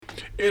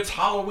It's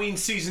Halloween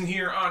season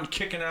here on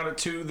Kicking Out at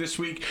 2 this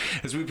week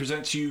as we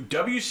present to you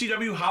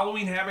WCW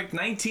Halloween Havoc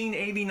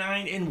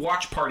 1989 in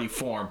watch party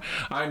form.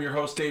 I'm your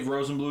host, Dave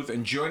Rosenbluth,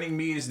 and joining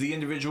me is the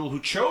individual who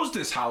chose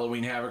this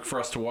Halloween Havoc for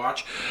us to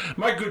watch,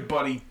 my good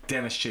buddy,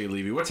 Dennis J.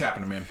 Levy. What's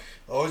happening, man?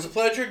 Always a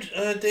pleasure,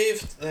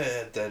 Dave.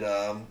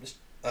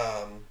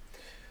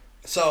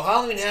 So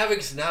Halloween Havoc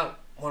is not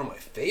one of my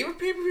favorite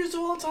pay-per-views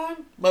of all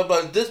time,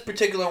 but this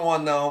particular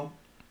one, though,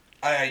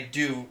 I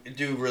do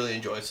really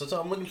enjoy.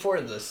 So I'm looking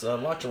forward to this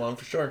watch along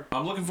for sure.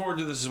 I'm looking forward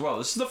to this as well.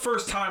 This is the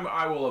first time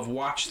I will have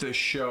watched this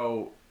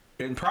show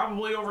in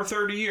probably over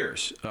 30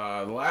 years.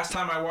 The last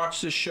time I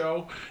watched this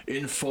show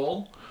in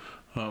full,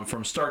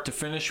 from start to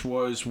finish,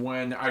 was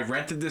when I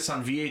rented this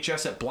on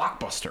VHS at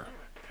Blockbuster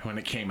when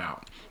it came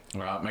out.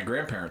 At my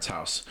grandparents'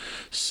 house.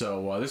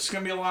 So this is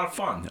going to be a lot of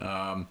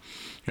fun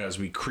as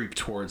we creep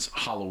towards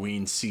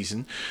Halloween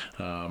season.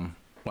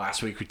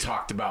 Last week we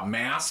talked about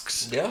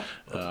masks, yeah,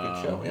 that's a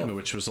good show, yeah.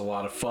 Which was a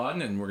lot of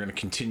fun, and we're going to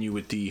continue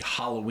with the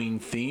Halloween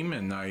theme.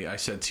 And I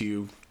said to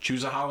you,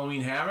 choose a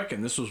Halloween Havoc,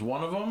 and this was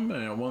one of them,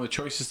 one of the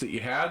choices that you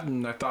had.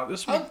 And I thought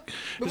this one.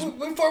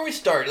 Before we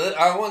start,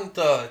 I want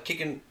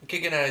kicking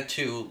at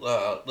 2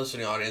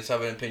 listening audience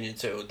have an opinion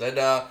too. That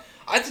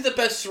I think the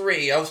best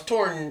three. I was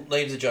torn,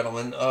 ladies and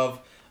gentlemen,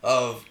 of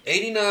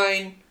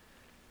 89,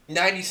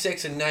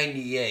 96, and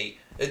 98.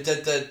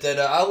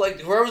 I like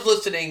whoever's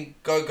listening,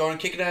 go and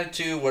kick it out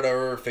to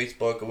whatever,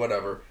 Facebook or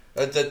whatever.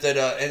 And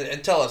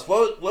tell us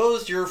what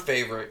was your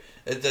favorite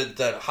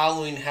that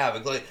Halloween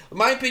Havoc. Like, in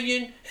my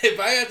opinion, if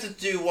I had to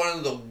do one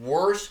of the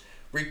worst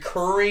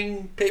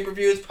recurring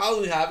pay-per-views,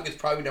 Halloween Havoc is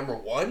probably number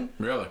one.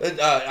 Really?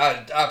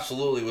 I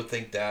absolutely would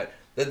think that.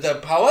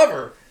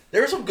 However,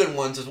 there are some good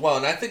ones as well,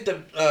 and I think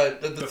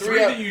the three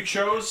that you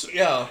chose,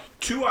 yeah,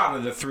 2 out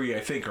of the 3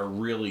 I think are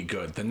really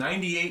good. The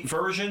 98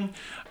 version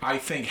I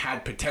think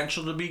had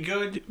potential to be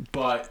good,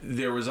 but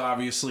there was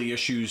obviously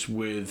issues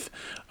with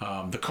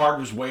the card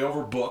was way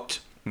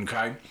overbooked.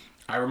 Okay,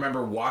 I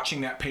remember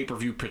watching that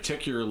pay-per-view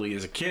particularly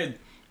as a kid.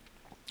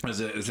 As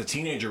a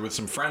teenager with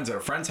some friends at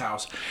a friend's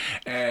house,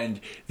 and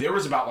there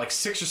was about like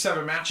 6 or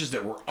 7 matches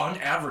that were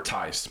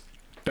unadvertised,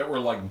 that were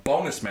like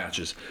bonus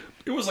matches.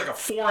 It was like a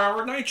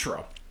 4-hour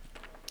Nitro.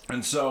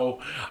 And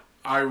so,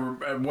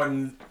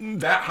 when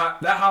that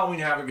Halloween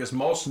Havoc is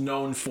most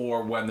known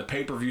for when the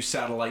pay-per-view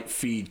satellite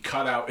feed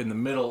cut out in the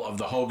middle of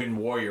the Hogan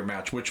Warrior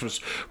match, which was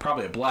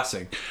probably a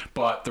blessing.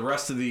 But the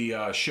rest of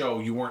the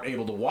show you weren't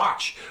able to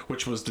watch,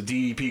 which was the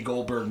DDP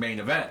Goldberg main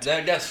event.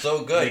 That's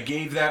so good. They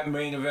gave that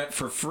main event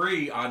for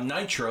free on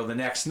Nitro the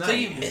next night. So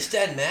you missed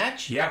that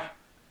match? Yeah.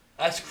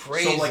 That's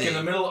crazy. So, like, in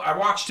the middle, I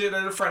watched it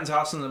at a friend's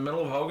house in the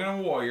middle of Hogan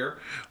and Warrior.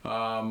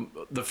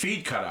 The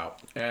feed cut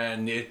out,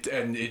 and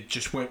it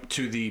just went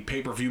to the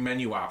pay-per-view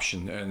menu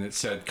option, and it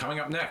said, coming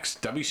up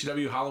next,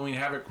 WCW Halloween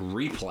Havoc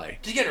replay.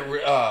 Did you get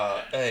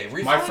a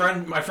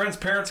refund? My friend's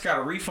parents got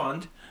a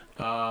refund.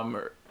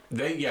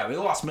 They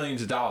lost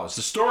millions of dollars.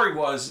 The story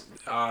was,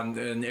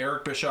 and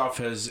Eric Bischoff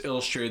has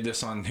illustrated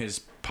this on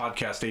his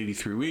podcast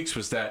 83 Weeks,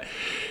 was that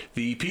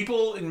the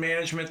people in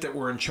management that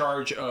were in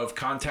charge of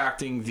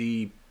contacting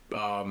the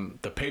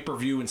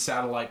pay-per-view and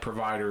satellite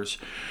providers,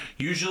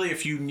 usually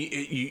if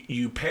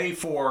you pay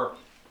for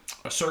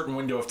a certain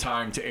window of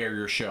time to air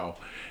your show.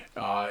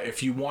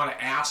 If you want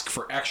to ask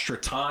for extra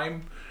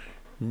time,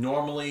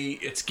 normally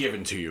it's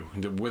given to you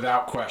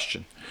without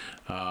question.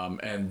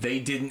 And they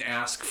didn't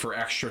ask for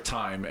extra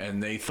time,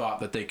 and they thought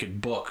that they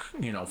could book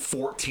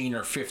 14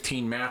 or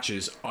 15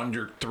 matches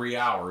under 3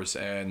 hours,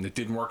 and it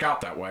didn't work out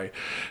that way,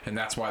 and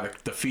that's why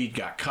the feed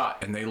got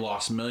cut, and they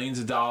lost millions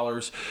of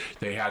dollars.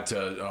 They had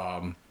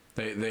to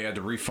They had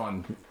to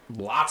refund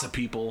lots of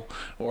people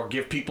or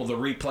give people the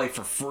replay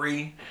for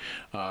free.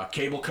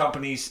 Cable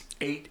companies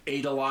ate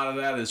a lot of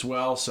that as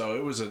well. So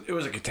it was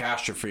a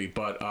catastrophe.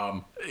 But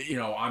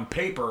on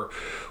paper,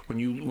 when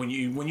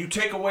you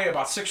take away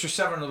about 6 or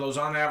 7 of those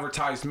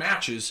unadvertised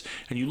matches,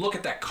 and you look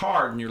at that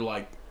card and you're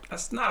like,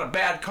 that's not a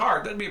bad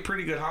card. That'd be a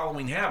pretty good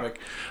Halloween Havoc.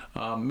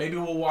 Maybe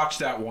we'll watch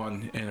that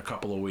one in a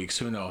couple of weeks.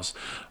 Who knows?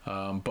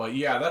 But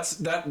yeah,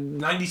 that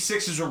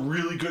 96 is a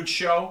really good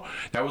show.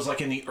 That was like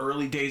in the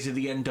early days of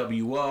the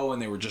NWO, and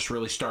they were just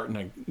really starting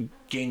to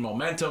gain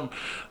momentum.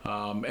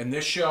 And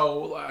this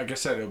show, like I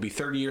said, it'll be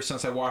 30 years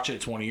since I watched it.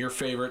 It's one of your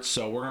favorites,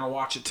 so we're going to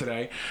watch it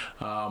today.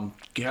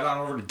 Head on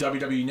over to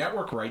WWE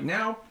Network right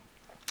now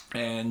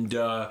and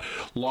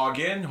log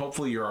in.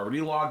 Hopefully you're already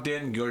logged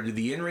in. Go to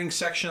the in-ring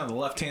section on the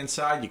left-hand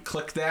side. You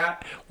click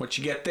that. Once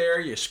you get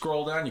there, you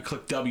scroll down. You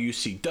click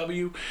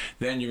WCW.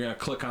 Then you're going to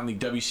click on the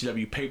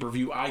WCW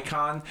pay-per-view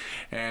icon,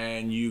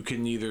 and you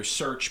can either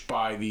search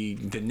by the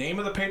name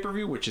of the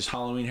pay-per-view, which is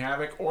Halloween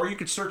Havoc, or you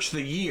could search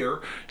the year,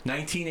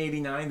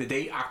 1989, the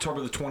date,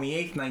 October the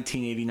 28th,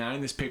 1989.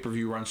 This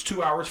pay-per-view runs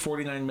 2 hours,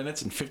 49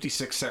 minutes, and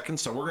 56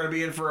 seconds. So we're going to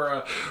be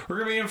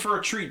in for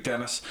a treat,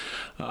 Dennis.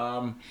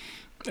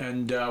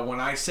 And when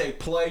I say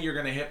play, you're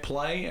going to hit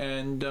play,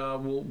 and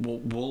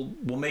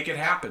we'll make it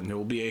happen. There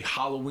will be a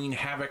Halloween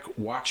Havoc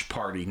watch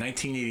party,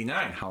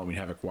 1989 Halloween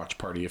Havoc watch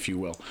party, if you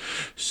will.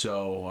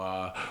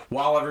 So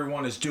while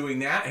everyone is doing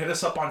that, hit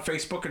us up on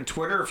Facebook and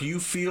Twitter if you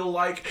feel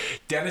like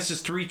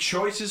Dennis's 3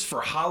 choices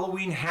for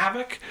Halloween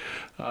Havoc,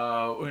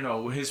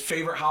 his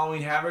favorite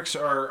Halloween Havocs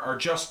are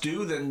just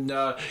due. Then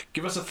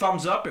give us a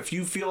thumbs up. If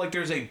you feel like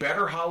there's a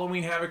better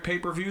Halloween Havoc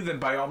pay-per-view, then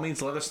by all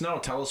means let us know.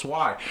 Tell us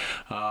why.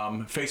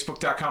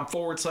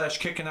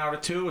 Facebook.com/Kicking Out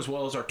at 2, as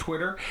well as our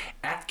Twitter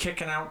at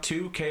Kicking Out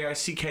 2,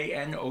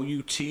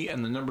 KICKNOUT,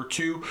 and the number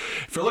 2.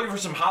 If you're looking for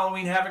some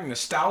Halloween Havoc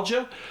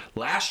nostalgia,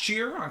 last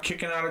year on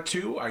Kicking Out at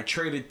 2, I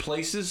traded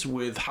places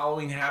with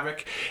Halloween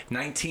Havoc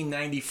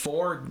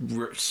 1994.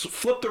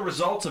 Flipped the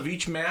results of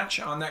each match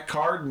on that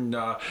card and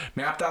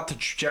mapped out the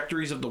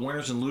trajectories of the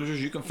winners and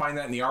losers. You can find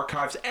that in the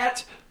archives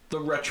at the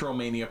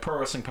Retromania Pro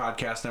Wrestling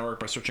Podcast Network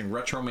by searching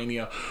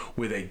Retromania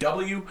with a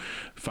W.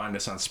 Find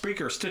us on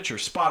Spreaker, Stitcher,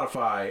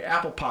 Spotify,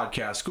 Apple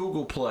Podcasts,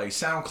 Google Play,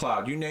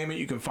 SoundCloud, you name it.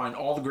 You can find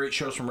all the great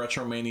shows from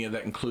Retromania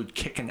that include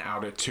Kicking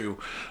Out at 2.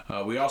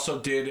 We also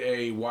did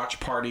a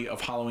watch party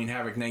of Halloween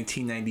Havoc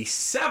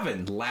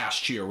 1997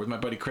 last year with my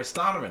buddy Chris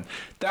Donovan.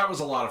 That was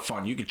a lot of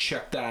fun. You can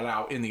check that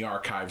out in the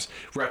archives,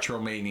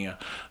 Retromania,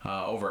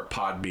 over at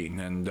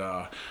Podbean. And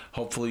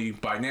hopefully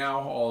by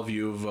now all of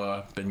you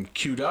have been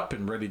queued up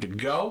and ready to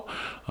go.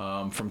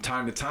 From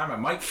time to time I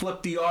might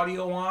flip the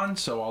audio on,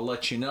 so I'll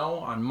let you know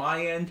on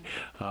my end.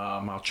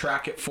 I'll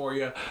track it for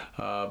you,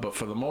 but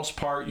for the most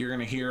part you're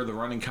going to hear the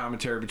running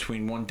commentary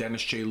between one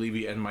Dennis J.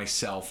 Levy and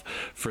myself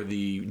for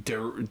the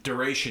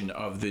duration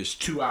of this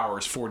 2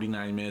 hours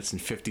 49 minutes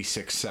and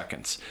 56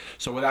 seconds.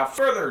 So without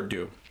further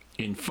ado,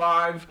 in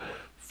 5,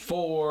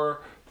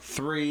 4,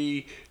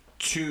 3,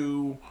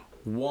 2,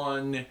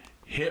 1,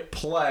 hit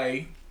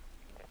play.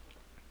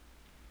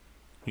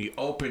 We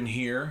open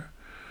here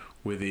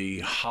with a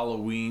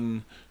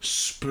Halloween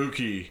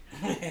spooky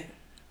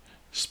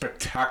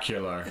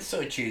spectacular. It's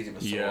so cheesy,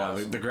 but so yeah,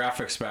 awesome. the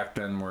graphics back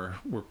then were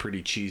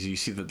pretty cheesy. You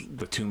see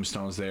the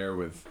tombstones there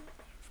with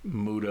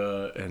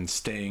Muta and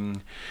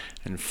Sting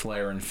and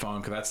Flair and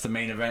Funk. That's the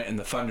main event in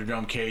the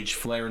Thunderdome cage.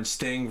 Flair and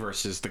Sting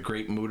versus the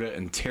Great Muta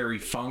and Terry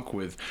Funk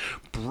with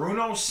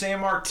Bruno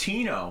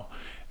Sammartino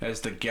as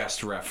the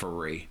guest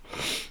referee.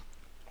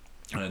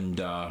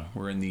 And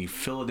we're in the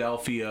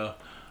Philadelphia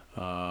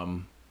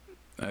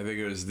I think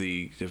it was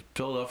the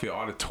Philadelphia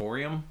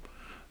Auditorium.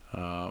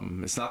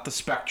 It's not the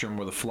Spectrum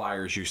where the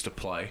Flyers used to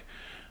play,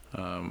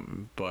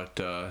 but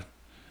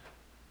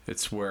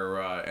it's where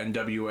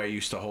NWA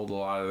used to hold a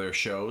lot of their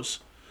shows.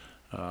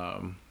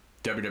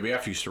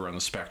 WWF used to run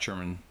the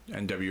Spectrum,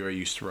 and NWA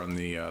used to run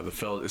the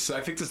Phil. I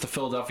think it's the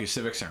Philadelphia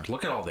Civic Center.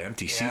 Look at all the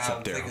empty seats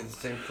up there. Yeah, I'm thinking the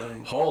same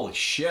thing. Holy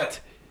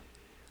shit!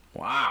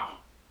 Wow.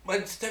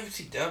 But it's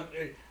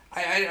WCW.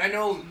 I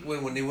know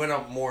when they went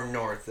up more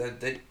north that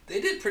they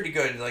did pretty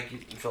good, like in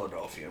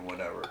Philadelphia and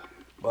whatever,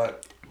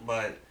 but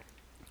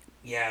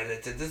yeah,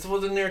 this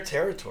wasn't their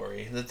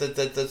territory.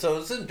 So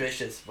it's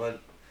ambitious,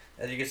 but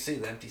as you can see,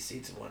 the empty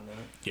seats and whatnot.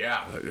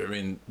 Yeah, I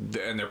mean,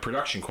 and their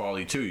production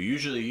quality too.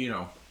 Usually,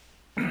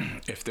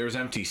 if there's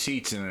empty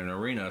seats in an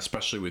arena,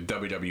 especially with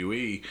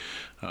WWE,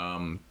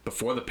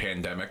 before the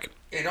pandemic.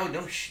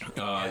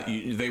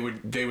 They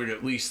would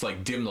at least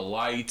like dim the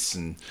lights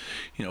and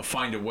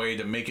find a way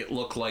to make it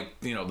look like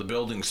the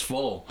building's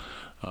full.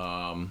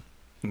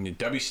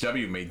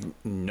 WCW made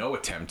no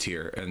attempt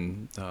here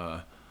and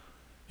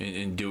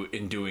in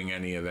doing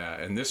any of that.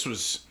 And this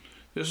was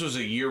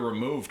a year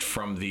removed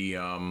from the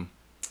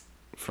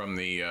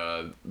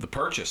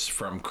purchase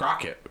from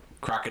Crockett.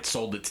 Crockett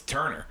sold it to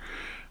Turner.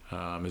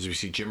 As we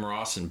see, Jim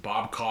Ross and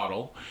Bob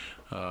Caudle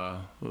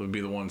would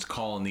be the ones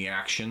calling the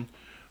action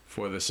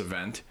for this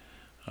event.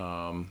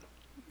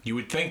 You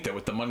would think that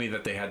with the money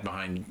that they had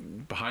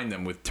behind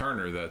them with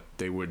Turner, that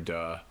they would.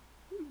 What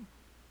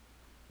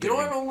I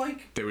don't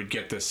like? They would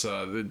get this.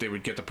 They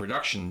would get the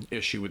production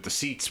issue with the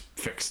seats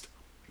fixed.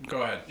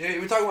 Go ahead. Yeah, you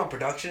were talking about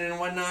production and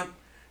whatnot.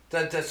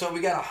 So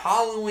we got a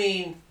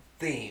Halloween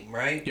theme,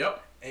 right?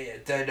 Yep.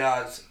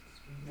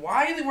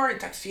 Why are they wearing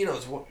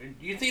tuxedos?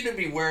 You think they'd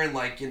be wearing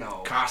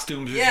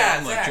costumes or something,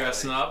 exactly. like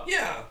dressing up?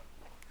 Yeah.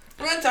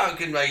 I'm not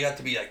talking about you have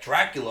to be like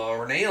Dracula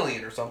or an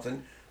alien or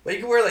something, but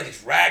you can wear like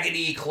these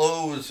raggedy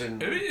clothes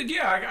and.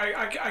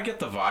 Yeah, I get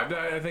the vibe.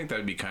 I think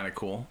that'd be kind of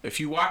cool. If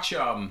you watch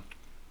the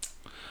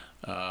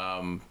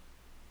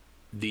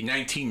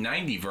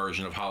 1990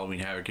 version of Halloween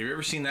Havoc, have you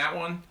ever seen that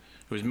one?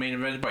 It was main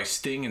evented by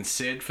Sting and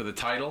Sid for the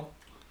title.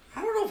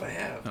 I don't know if I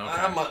have.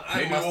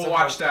 Okay. Maybe we'll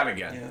watch that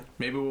again. Yeah.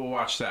 Maybe we'll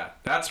watch that.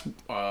 That's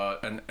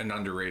an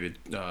underrated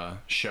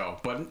show.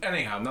 But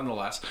anyhow,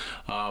 nonetheless,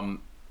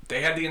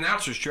 they had the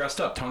announcers dressed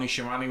up. Tony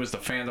Schiavone was the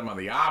Phantom of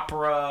the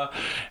Opera,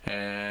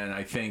 and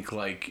I think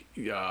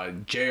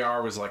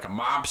JR was like a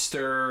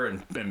mobster,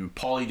 and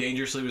Paulie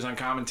Dangerously was on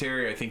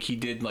commentary. I think he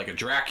did like a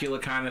Dracula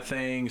kind of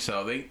thing.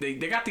 So they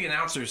got the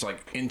announcers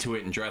like into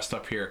it and dressed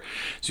up here.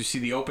 So you see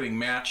the opening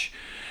match,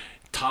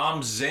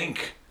 Tom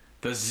Zink,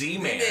 the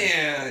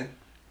Z-Man,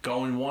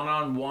 going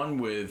one-on-one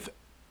with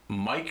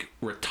Mike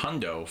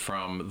Rotundo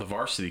from the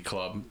Varsity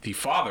Club, the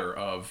father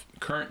of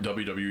current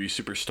WWE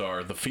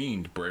superstar The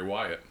Fiend Bray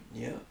Wyatt.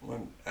 Yeah,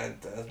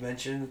 as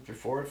mentioned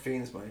before,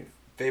 Fiend's my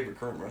favorite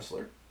current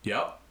wrestler.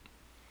 Yep.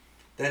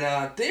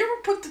 Then they ever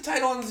put the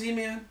title on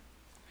Z-Man?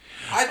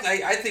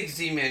 I think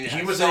Z-Man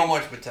has so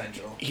much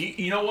potential.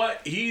 You know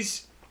what?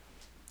 He's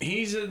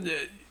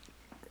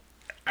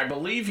I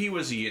believe he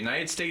was a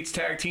United States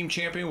Tag Team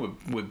Champion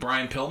with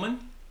Brian Pillman,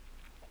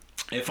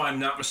 if I'm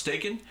not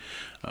mistaken.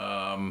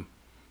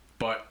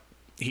 But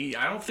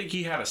I don't think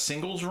he had a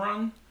singles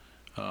run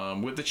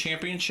with the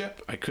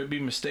championship. I could be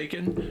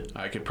mistaken.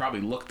 I could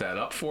probably look that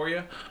up for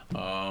you.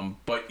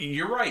 But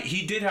you're right.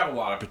 He did have a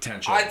lot of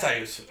potential. I thought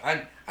he was.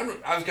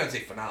 I was gonna say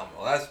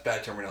phenomenal. That's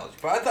bad terminology,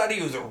 but I thought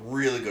he was a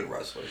really good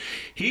wrestler.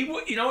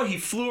 He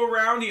flew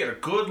around. He had a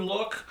good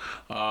look.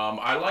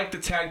 I liked the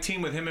tag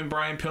team with him and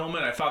Brian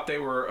Pillman. I thought they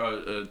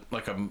were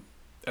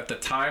at the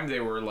time they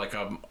were like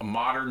a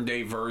modern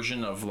day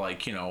version of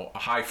a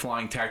high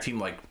flying tag team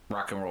like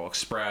Rock and Roll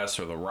Express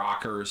or the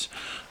Rockers.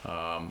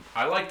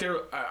 I liked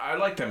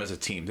them as a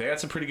team. They had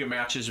some pretty good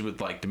matches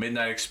with like the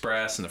Midnight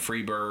Express and the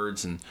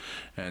Freebirds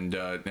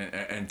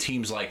and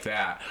teams like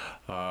that.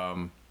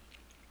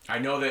 I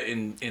know that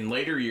in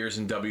later years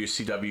in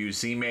WCW,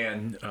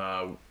 Z-Man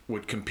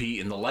would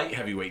compete in the light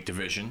heavyweight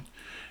division,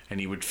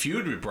 and he would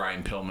feud with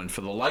Brian Pillman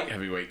for the light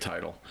heavyweight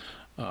title.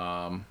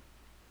 But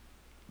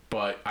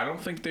I don't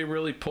think they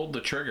really pulled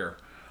the trigger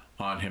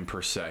on him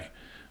per se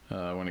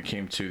when it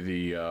came to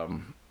the.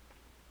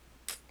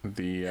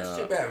 It's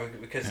too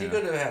bad because he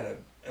could have had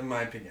in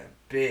my opinion, a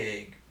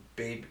big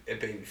baby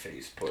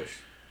face push.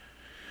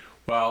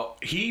 Well,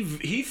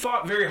 he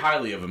thought very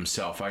highly of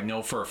himself. I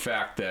know for a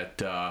fact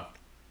that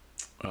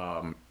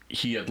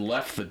he had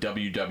left the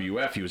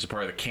WWF. He was a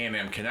part of the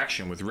Can-Am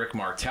Connection with Rick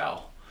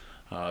Martel.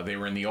 They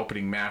were in the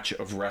opening match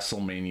of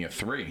WrestleMania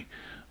 3.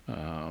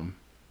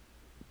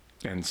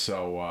 And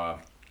so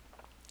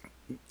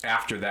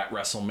after that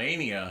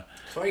WrestleMania,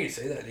 that's why you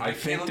say that. He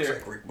looks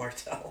like Rick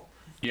Martel.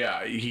 Yeah,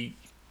 I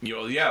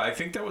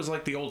think that was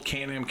like the old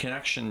Can-Am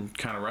Connection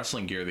kind of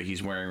wrestling gear that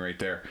he's wearing right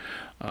there.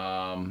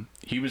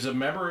 He was a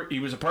member. He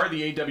was a part of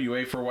the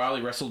AWA for a while.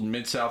 He wrestled in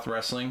Mid-South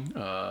Wrestling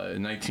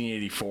in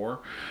 1984,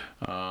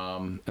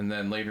 and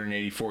then later in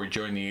 '84 he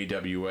joined the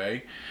AWA.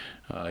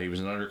 He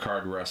was an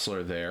undercard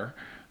wrestler there.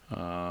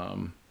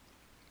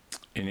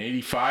 In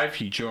 '85,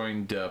 he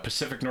joined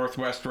Pacific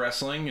Northwest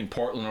Wrestling in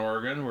Portland,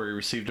 Oregon, where he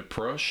received a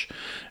push.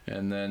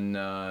 And then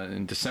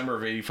in December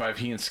of '85,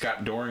 he and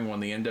Scott Doring won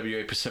the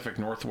NWA Pacific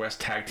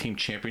Northwest Tag Team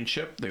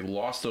Championship. They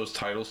lost those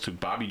titles to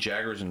Bobby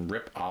Jaggers and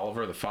Rip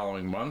Oliver the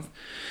following month.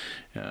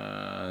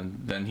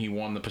 Then he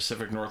won the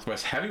Pacific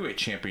Northwest Heavyweight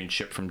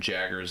Championship from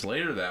Jaggers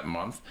later that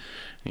month.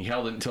 He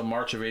held it until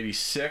March of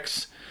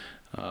 '86.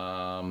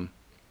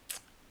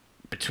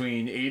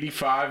 Between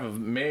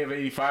May of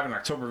 '85 and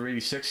October of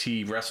 '86,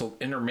 he wrestled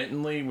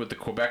intermittently with the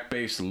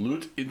Quebec-based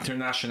Lutte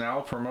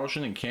Internationale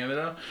promotion in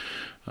Canada,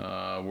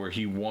 where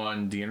he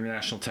won the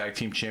International Tag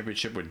Team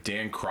Championship with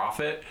Dan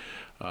Crawford.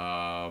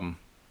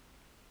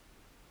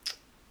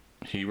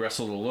 He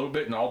wrestled a little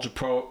bit in All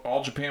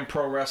Japan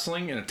Pro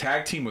Wrestling in a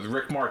tag team with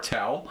Rick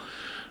Martel.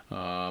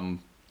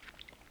 And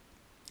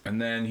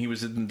then he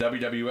was in the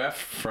WWF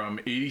from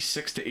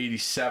 '86 to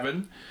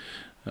 '87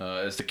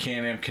 as the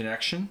Can-Am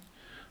Connection.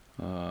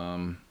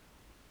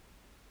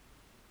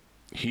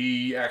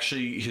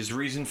 His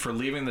reason for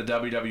leaving the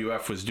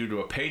WWF was due to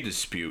a pay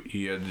dispute.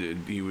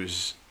 He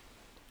was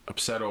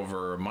upset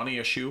over a money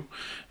issue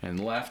and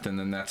left, and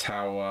then that's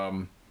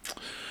how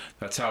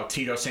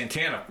Tito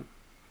Santana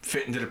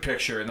fit into the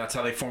picture, and that's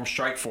how they formed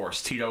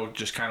Strikeforce. Tito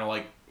just kind of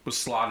like was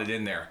slotted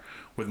in there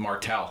with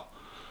Martel.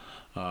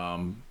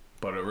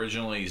 But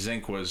originally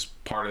Zinc was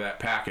part of that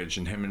package,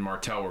 and him and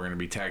Martel were going to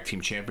be tag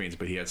team champions,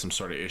 but he had some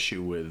sort of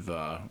issue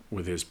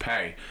with his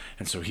pay,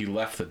 and so he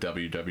left the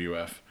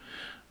WWF.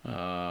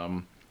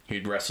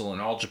 He'd wrestle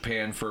in All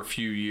Japan for a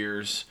few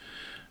years,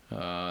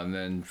 and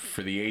then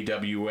for the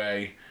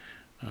AWA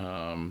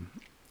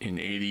in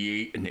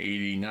 '88 and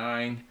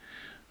 '89,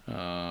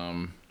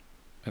 and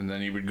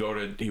then he would go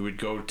to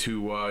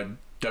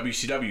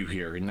WCW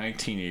here in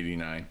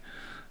 1989.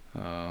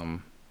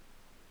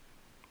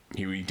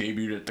 He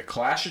debuted at the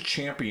Clash of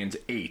Champions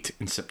 8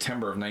 in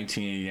September of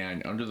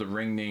 1989 under the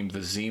ring name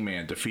The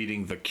Z-Man,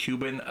 defeating the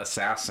Cuban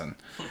Assassin.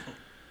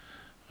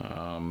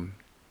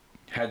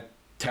 Had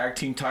tag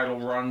team title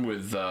run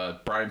with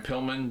Brian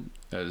Pillman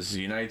as the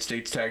United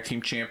States Tag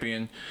Team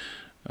Champion.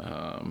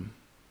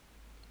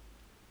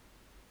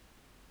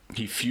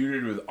 He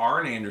feuded with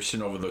Arn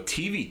Anderson over the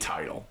TV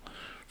title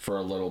for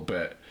a little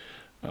bit.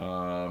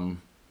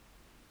 And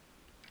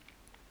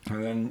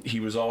then he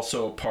was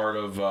also a part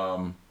of...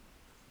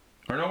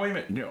 Or no, wait a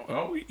minute.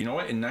 You know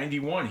what? In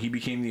 '91, he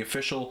became the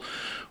official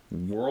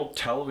World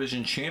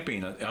Television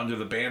Champion under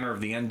the banner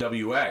of the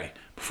NWA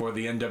before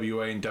the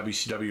NWA and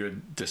WCW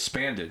had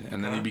disbanded.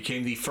 And then he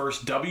became the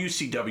first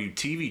WCW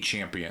TV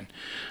champion,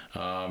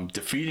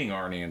 defeating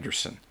Arn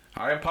Anderson.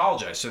 I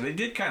apologize. So they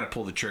did kind of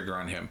pull the trigger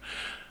on him.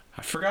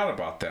 I forgot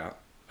about that.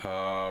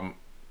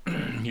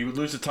 He would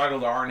lose the title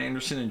to Arn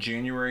Anderson in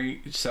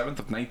January 7th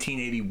of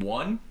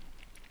 1981.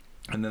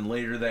 And then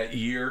later that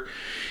year,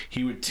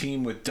 he would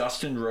team with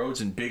Dustin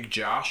Rhodes and Big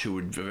Josh, who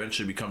would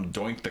eventually become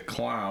Doink the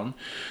Clown,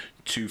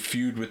 to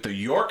feud with the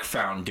York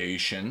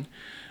Foundation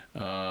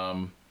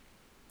over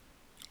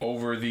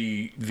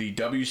the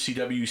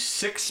WCW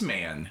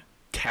six-man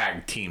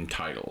tag team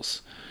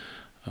titles.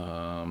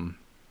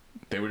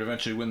 They would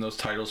eventually win those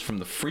titles from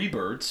the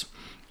Freebirds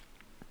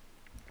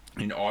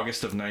in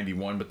August of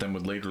 91, but then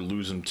would later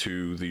lose them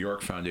to the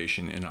York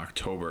Foundation in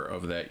October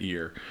of that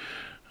year.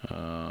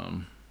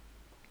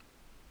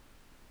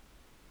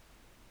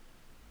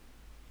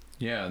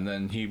 Yeah, and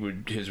then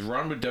his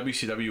run with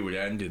WCW would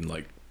end in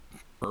like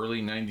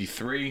early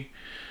 93.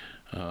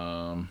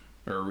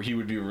 Or he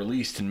would be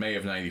released in May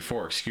of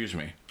 94, excuse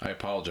me. I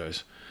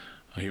apologize.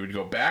 He would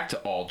go back to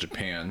All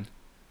Japan.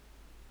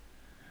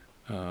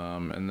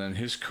 And then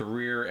his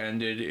career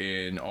ended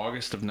in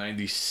August of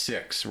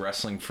 96,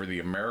 wrestling for the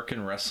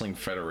American Wrestling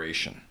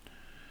Federation.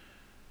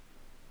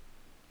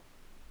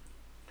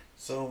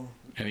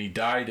 And he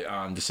died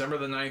on December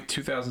the 9th,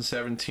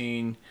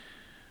 2017,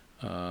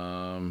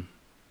 from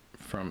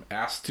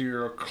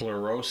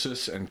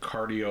osteosclerosis and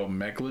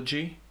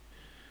cardiomegaly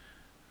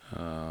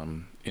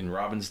in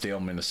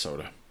Robbinsdale,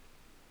 Minnesota.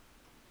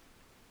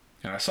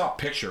 And I saw a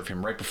picture of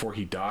him right before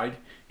he died.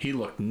 He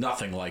looked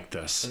nothing like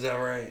this. Is that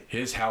right?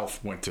 His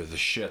health went to the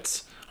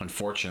shits,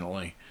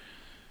 unfortunately.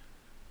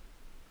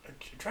 I'm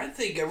trying to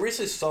think. I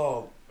recently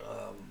saw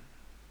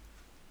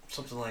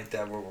something like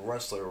that where a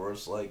wrestler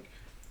was like,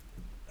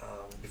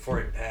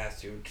 before he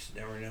passed, you just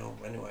never know.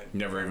 Anyway.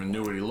 Never even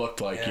knew what he looked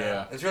like,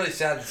 yeah. It's really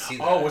sad to see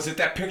that. Oh, was it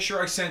that picture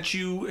I sent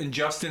you and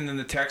Justin in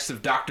the text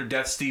of Dr.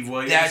 Death Steve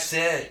Williams? That's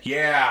it.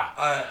 Yeah.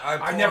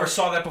 I never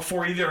saw that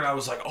before either, and I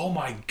was like, oh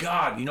my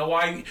God. You know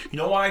why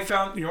I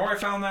found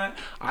that?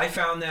 I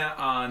found that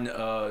on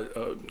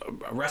a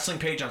wrestling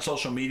page on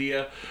social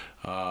media.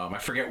 I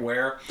forget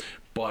where,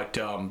 but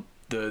the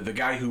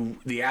guy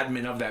the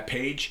admin of that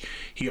page,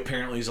 he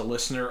apparently is a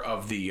listener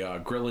of the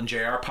Grill and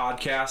JR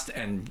podcast,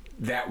 and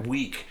that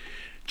week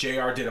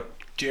JR did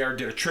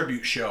a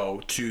tribute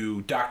show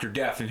to Dr.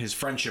 Death and his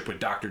friendship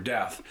with Dr.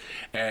 Death,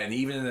 and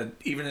even in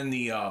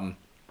the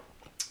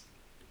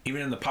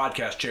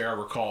podcast, JR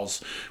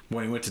recalls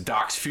when he went to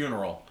Doc's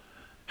funeral,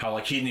 how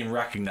like he didn't even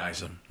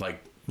recognize him,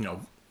 like, you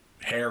know,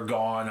 hair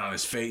gone on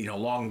his face, you know,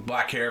 long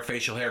black hair,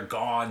 facial hair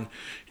gone,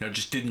 you know,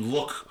 just didn't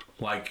look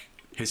like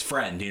his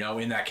friend, you know,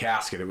 in that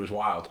casket. It was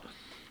wild.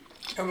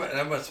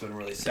 That must have been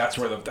really sad.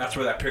 That's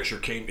where that picture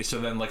came. So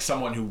then, like,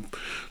 someone who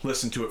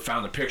listened to it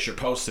found the picture,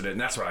 posted it, and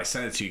that's what I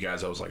sent it to you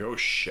guys. I was like, oh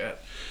shit.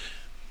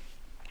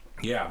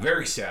 Yeah,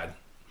 very sad.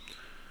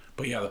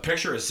 But yeah, the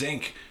picture of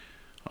Zink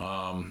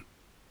didn't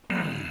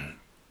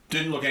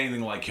look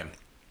anything like him.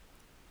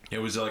 It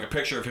was like a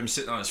picture of him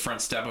sitting on his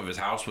front step of his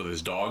house with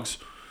his dogs,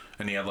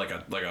 and he had like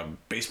a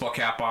baseball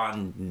cap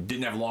on,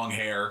 didn't have long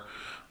hair,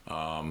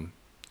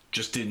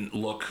 just didn't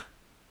look,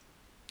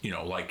 you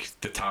know, like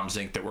the Tom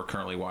Zink that we're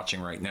currently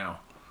watching right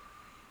now.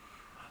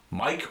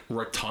 Mike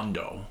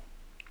Rotundo.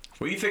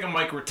 What do you think of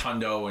Mike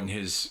Rotundo and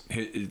his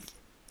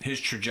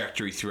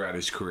trajectory throughout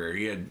his career?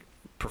 He had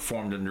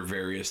performed under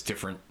various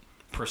different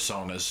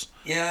personas.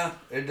 Yeah,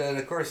 and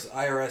of course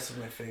IRS is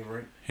my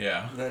favorite.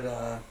 Yeah.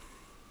 That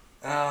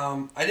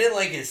I didn't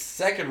like his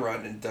second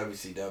run in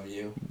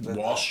WCW.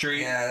 Wall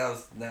Street. Yeah, that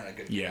was not a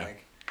good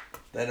gimmick.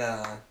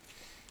 Then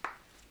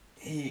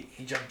he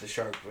jumped the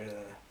shark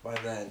by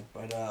then,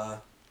 but I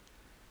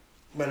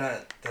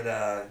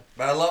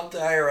loved the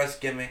IRS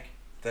gimmick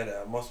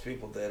that most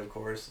people did, of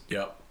course.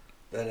 Yep.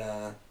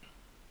 And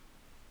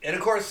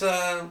of course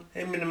him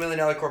in the $1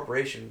 Million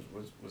Corporation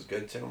was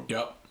good too.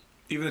 Yep.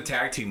 Even the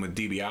tag team with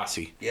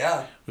DiBiase.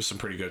 Yeah. Was some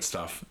pretty good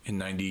stuff in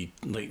late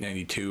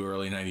 92,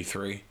 early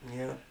 93.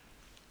 Yeah.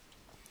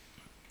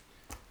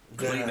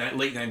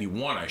 Late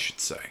 91, I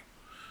should say.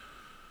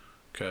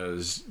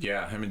 Because,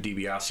 yeah, him and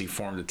DiBiase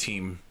formed a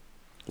team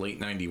late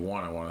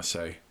 91, I want to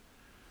say.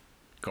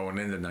 Going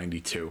into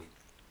 92.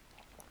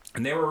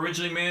 And they were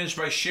originally managed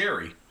by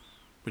Sherry,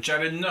 which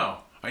I didn't know.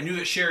 I knew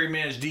that Sherry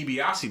managed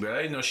DiBiase, but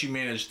I didn't know she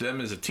managed them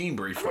as a team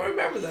briefly. I don't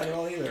remember that at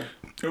all either.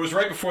 It was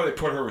right before they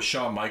put her with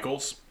Shawn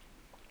Michaels.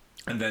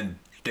 And then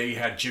they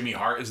had Jimmy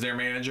Hart as their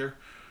manager.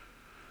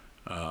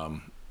 But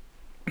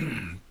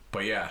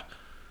yeah.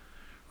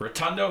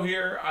 Rotundo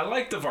here, I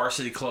like the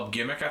Varsity Club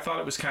gimmick. I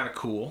thought it was kind of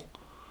cool.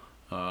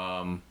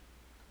 You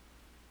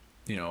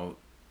know,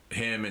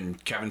 him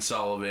and Kevin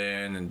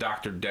Sullivan and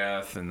Dr.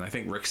 Death, and I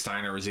think Rick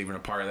Steiner was even a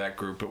part of that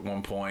group at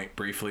one point,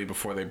 briefly,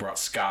 before they brought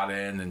Scott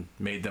in and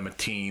made them a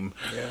team.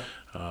 Yeah.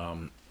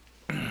 But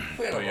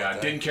yeah, I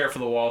didn't care for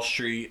the Wall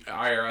Street.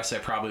 IRS I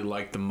probably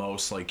liked the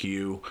most, like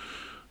you.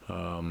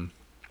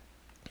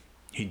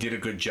 He did a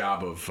good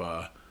job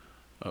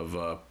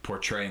of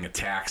portraying a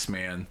tax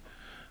man.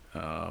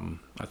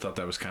 I thought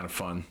that was kind of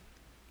fun.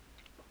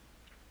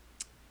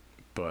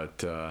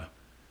 But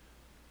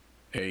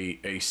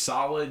a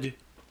solid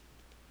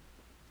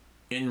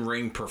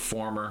in-ring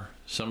performer,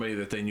 somebody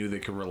that they knew they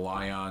could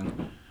rely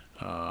on.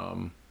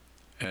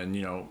 And,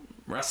 you know,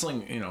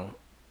 wrestling, you know,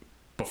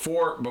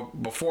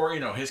 before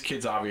his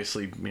kids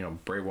obviously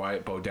Bray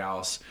Wyatt, Bo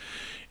Dallas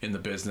in the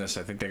business.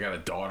 I think they got a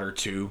daughter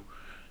too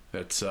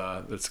that's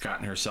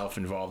gotten herself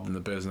involved in the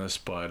business.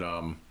 But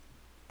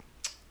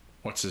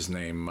what's his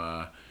name?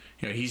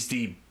 He's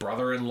the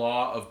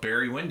brother-in-law of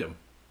Barry Windham.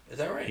 Is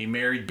that right? He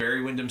married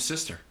Barry Windham's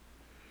sister,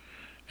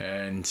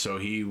 and so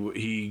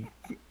he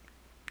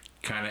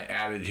kind of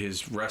added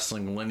his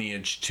wrestling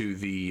lineage to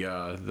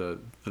the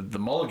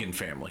Mulligan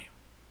family.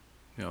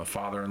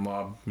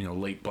 Father-in-law,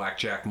 late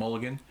Blackjack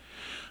Mulligan.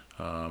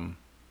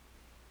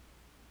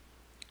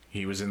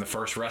 He was in the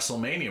first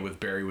WrestleMania with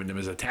Barry Windham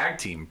as a tag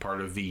team,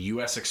 part of the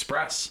U.S.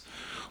 Express,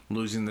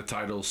 losing the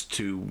titles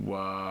to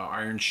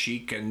Iron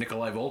Sheik and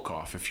Nikolai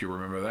Volkov, if you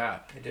remember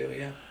that. I do,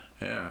 yeah.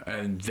 Yeah,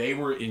 and they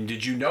were. And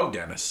did you know,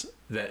 Dennis,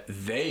 that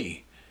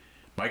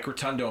Mike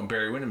Rotundo and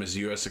Barry Windham as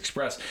the U.S.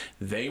 Express,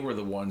 they were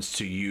the ones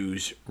to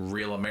use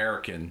Real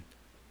American,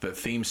 the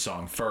theme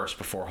song, first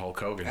before Hulk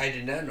Hogan. I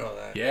did not know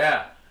that.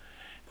 Yeah.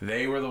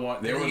 They were the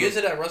one. Did they use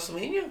it at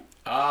WrestleMania?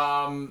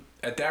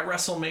 At that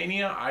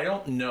WrestleMania, I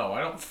don't know.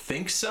 I don't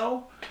think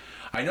so.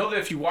 I know that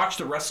if you watch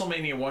the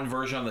WrestleMania 1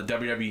 version on the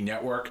WWE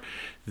Network,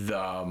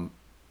 the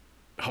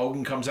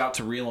Hogan comes out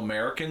to Real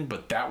American,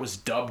 but that was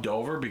dubbed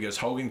over because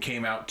Hogan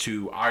came out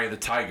to Eye of the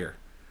Tiger,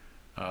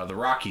 the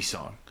Rocky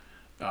song,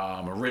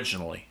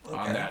 originally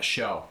on that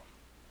show.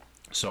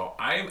 So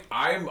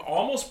I'm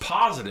almost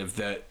positive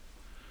that,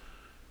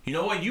 you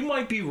know what, you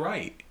might be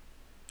right.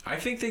 I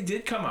think they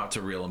did come out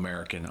to Real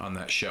American on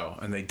that show,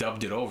 and they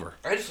dubbed it over.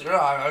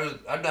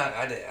 I'm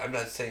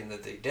not saying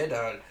that they did.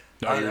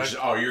 You're just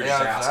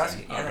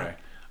asking. Yeah.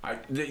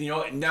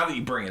 Okay. Now that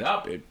you bring it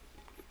up, it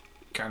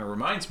kind of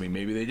reminds me.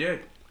 Maybe they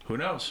did. Who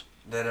knows?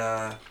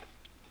 That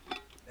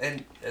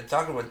and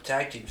talking about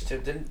tag teams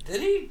too. Did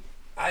he?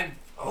 I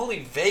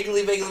only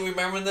vaguely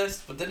remember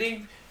this, but did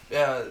he?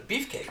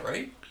 Beefcake,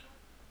 right?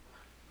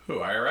 Who?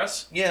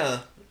 IRS?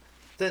 Yeah.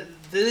 Did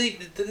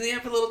they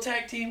have a little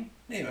tag team?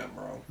 Maybe I'm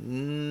wrong.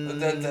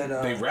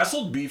 They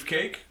wrestled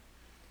Beefcake.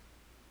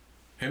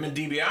 Him and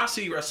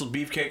DiBiase wrestled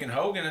Beefcake and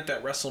Hogan at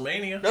that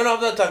WrestleMania. No,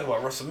 I'm not talking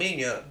about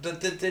WrestleMania.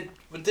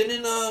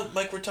 Didn't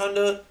Mike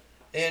Rotunda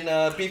and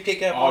Beefcake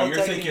have? Oh,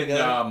 you're thinking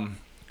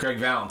Greg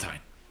Valentine.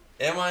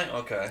 Am I?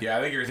 Okay. Yeah,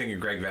 I think you're thinking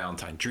Greg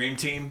Valentine. Dream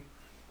Team.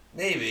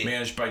 Maybe.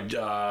 Managed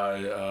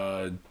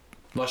by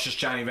Luscious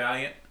Johnny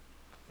Valiant.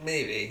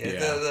 Maybe.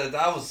 Yeah.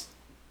 I was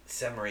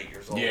 7 or 8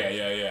 years old.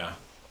 Yeah.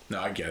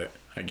 No, I get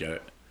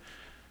it.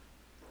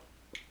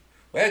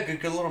 We had a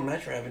good little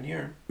match we're having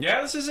here.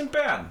 Yeah, this isn't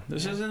bad.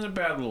 This isn't a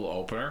bad little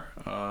opener.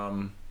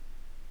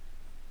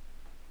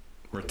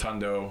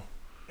 Rotundo.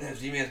 Yeah,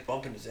 Z-Man's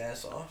bumping his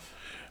ass off.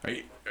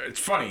 It's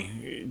funny.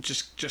 It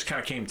just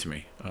kind of came to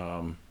me.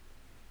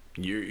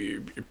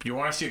 You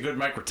want to see a good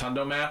Mike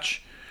Rotundo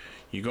match?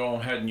 You go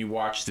ahead and you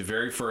watch the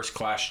very first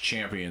Clash of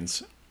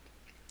Champions,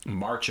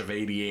 March of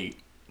 '88.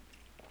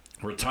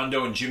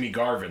 Rotundo and Jimmy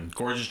Garvin,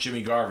 gorgeous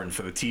Jimmy Garvin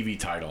for the TV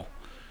title.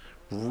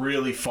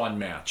 Really fun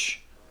match.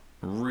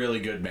 Really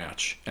good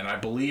match. And I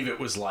believe it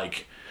was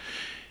like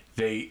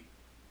they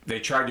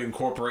tried to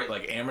incorporate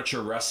like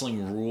amateur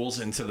wrestling rules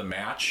into the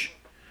match.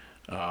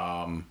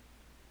 Yeah,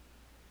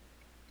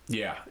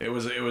 it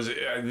was I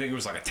think it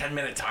was like a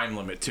 10-minute time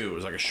limit too. It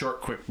was like a short,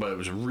 quick, but it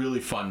was a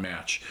really fun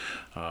match.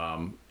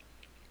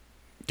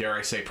 Dare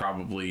I say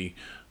probably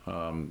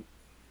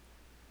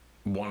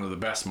one of the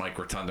best Mike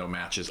Rotundo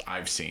matches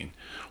I've seen.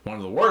 One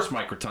of the worst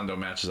Mike Rotundo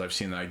matches I've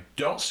seen that I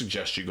don't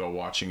suggest you go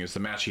watching is the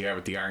match he had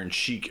with the Iron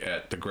Sheik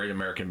at the Great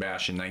American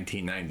Bash in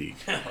 1990.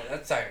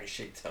 That's Iron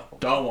Sheik, though.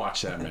 Don't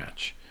watch that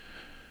match.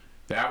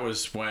 That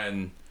was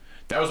when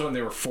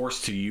they were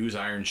forced to use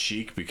Iron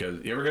Sheik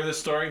because, you ever hear this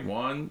story?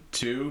 1,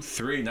 2,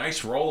 3.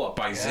 Nice roll up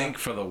by Zink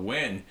for the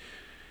win.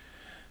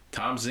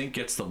 Tom Zink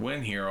gets the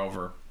win here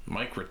over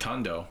Mike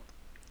Rotundo.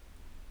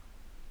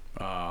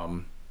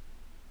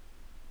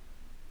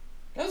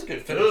 That was a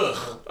good finish.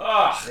 Ugh.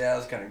 Yeah, that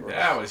was kind of gross.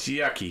 That was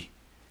yucky.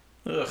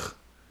 Ugh.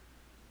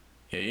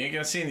 Yeah, you ain't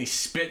gonna see any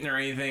spitting or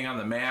anything on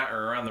the mat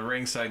or around the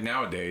ringside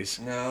nowadays.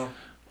 No.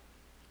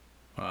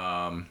 What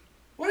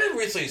I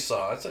recently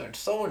saw,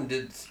 someone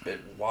did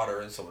spit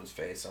water in someone's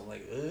face. I'm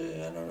like,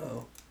 I don't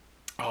know.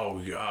 Oh,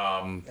 It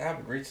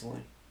happened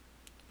recently.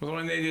 was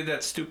when they did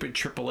that stupid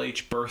Triple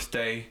H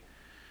birthday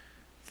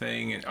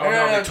thing, and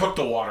they took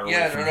the water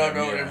away from him.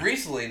 No. And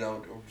recently,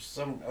 though,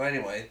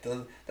 anyway,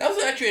 that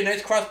was actually a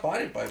nice cross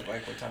body by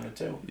Mike Rotundo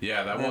too.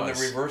 Yeah, that and was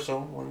the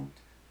reversal one.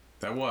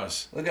 That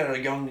was. Look at a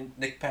young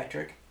Nick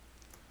Patrick.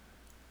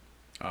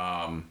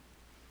 Yeah,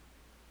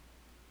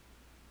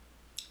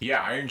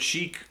 Iron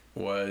Sheik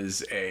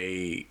was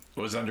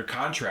under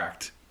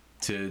contract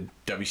to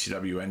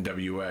WCW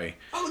NWA.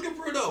 Oh, look at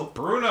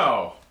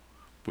Bruno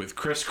with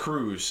Chris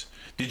Cruz.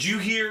 Did you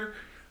hear?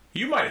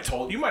 You might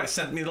have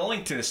sent me the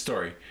link to this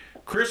story.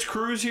 Chris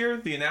Cruz here,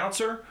 the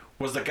announcer,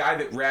 was the guy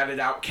that ratted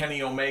out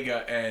Kenny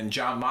Omega and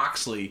Jon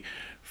Moxley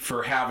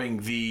for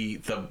having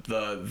the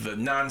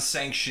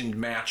non-sanctioned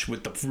match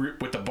with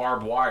the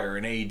barbed wire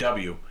in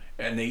AEW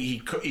and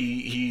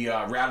he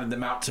routed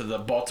them out to the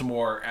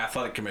Baltimore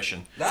Athletic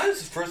Commission. That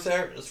is the first I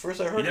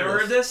heard. You never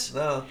heard this?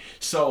 No.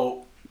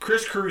 So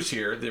Chris Cruz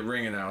here, the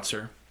ring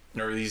announcer,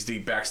 or he's the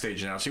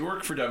backstage announcer. He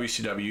worked for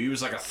WCW. He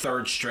was like a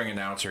third string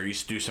announcer. He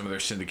used to do some of their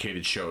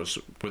syndicated shows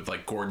with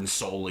like Gordon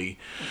Soley.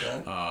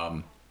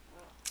 Okay.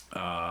 And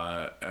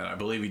I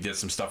believe he did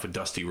some stuff with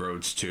Dusty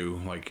Rhodes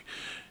too, like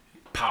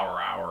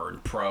Power Hour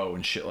and Pro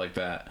and shit like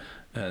that.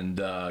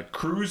 And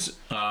Cruz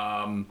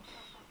saw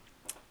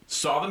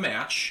the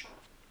match,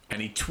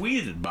 and he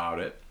tweeted about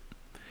it,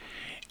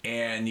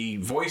 and he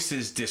voiced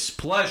his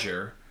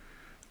displeasure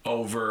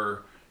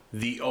over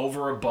the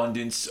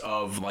overabundance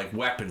of like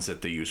weapons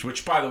that they use.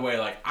 Which, by the way,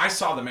 like I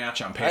saw the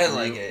match on pay-per-view.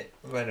 I like it.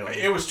 Right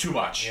away. It was too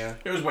much. Yeah.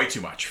 It was way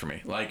too much for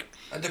me. Like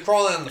they're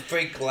crawling on the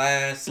fake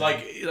glass.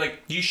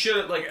 Like you should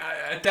have, like,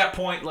 at that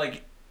point,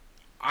 like,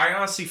 I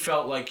honestly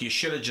felt like you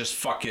should have just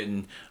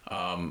fucking,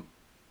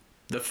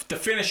 the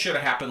finish should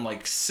have happened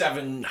like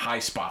 7 high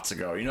spots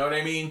ago. You know what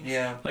I mean?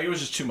 Yeah. Like, it was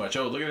just too much.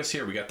 Oh, look at this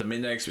here. We got the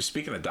Midnight Express.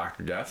 Speaking of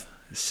Dr. Death,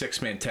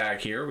 6-man tag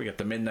here. We got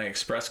the Midnight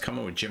Express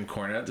coming with Jim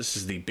Cornette. This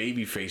is the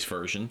babyface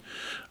version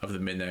of the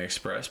Midnight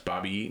Express.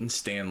 Bobby Eaton,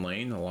 Stan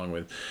Lane, along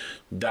with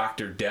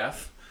Dr.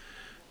 Death,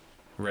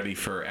 ready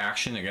for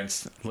action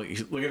against. Look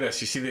at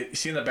this. You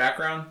see in the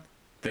background?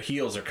 The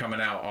heels are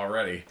coming out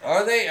already.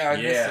 Are they? I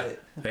yeah, missed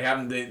it. they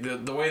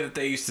haven't. The way that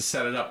they used to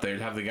set it up, they'd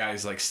have the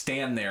guys like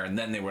stand there, and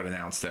then they would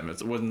announce them.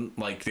 It wasn't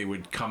like they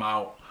would come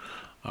out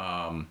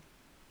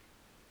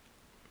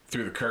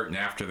through the curtain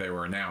after they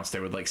were announced. They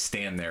would like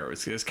stand there.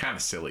 It was kind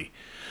of silly,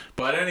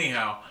 but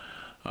anyhow,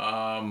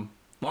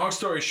 long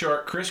story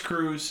short, Chris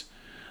Cruz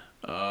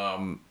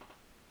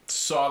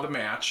saw the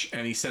match,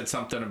 and he said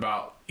something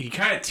about, he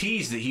kind of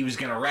teased that he was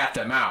going to rat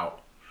them out.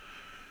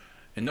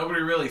 And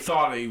nobody really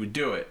thought that he would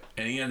do it,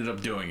 and he ended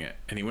up doing it.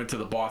 And he went to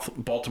the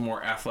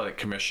Baltimore Athletic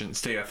Commission,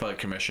 State Athletic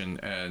Commission,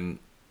 and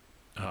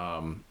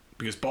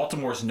because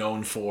Baltimore's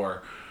known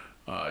for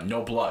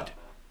no blood,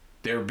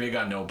 they're big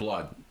on no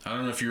blood. I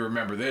don't know if you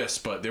remember this,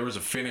 but there was a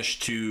finish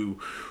to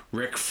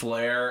Ric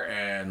Flair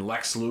and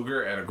Lex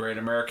Luger at a Great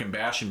American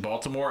Bash in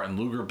Baltimore, and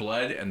Luger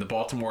bled, and the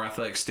Baltimore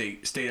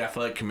State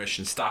Athletic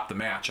Commission stopped the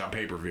match on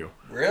pay-per-view.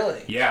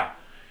 Really? Yeah,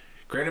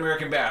 Great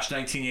American Bash,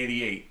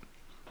 1988.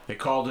 They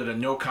called it a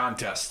no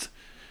contest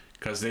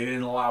because they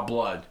didn't allow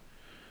blood.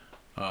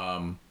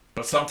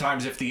 But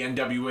sometimes if the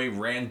NWA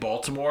ran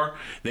Baltimore,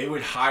 they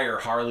would hire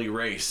Harley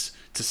Race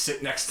to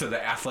sit next to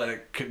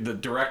the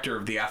director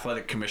of the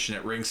athletic commission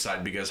at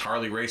ringside, because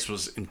Harley Race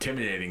was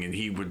intimidating, and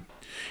he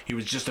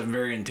was just a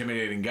very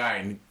intimidating guy.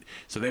 And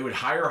so they would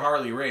hire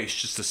Harley Race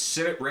just to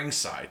sit at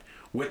ringside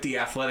with the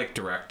athletic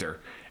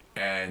director,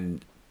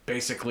 and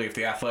basically if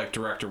the athletic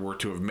director were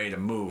to have made a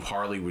move,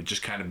 Harley would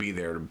just kind of be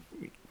there to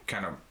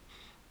kind of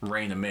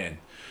rein him in.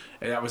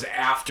 And that was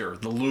after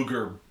the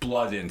Luger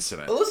blood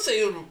incident. Well, let's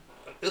say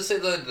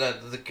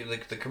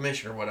the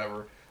commissioner or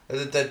whatever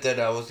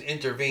that was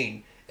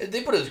intervened. If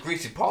they put his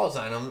greasy paws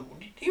on him,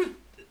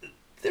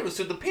 they would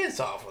sue the pants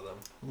off with him.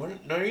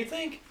 Don't you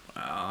think?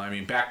 I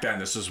mean, back then,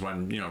 this was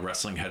when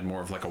wrestling had more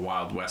of like a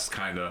Wild West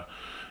kind of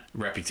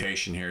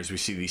reputation here, as we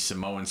see the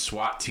Samoan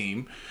SWAT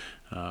team.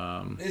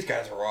 These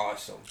guys are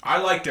awesome.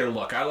 I like their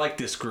look. I like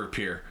this group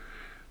here.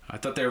 I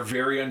thought they were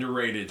very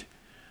underrated.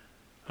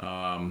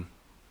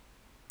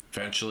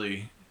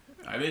 Eventually,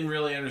 I didn't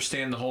really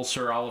understand the whole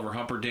Sir Oliver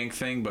Humperdinck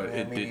thing, but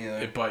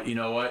but you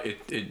know what?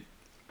 It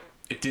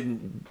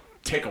didn't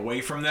take away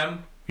from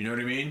them. You know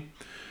what I mean?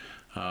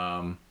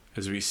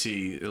 As we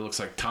see, it looks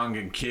like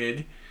Tongan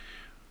Kid,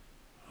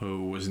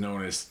 who was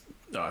known as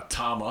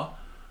Tama.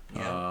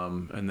 Yeah.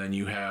 And then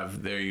you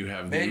have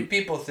many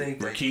people think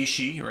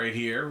Rikishi right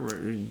here,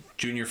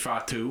 Junior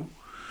Fatu,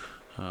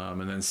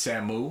 and then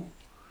Samu.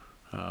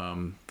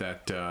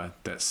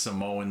 That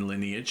Samoan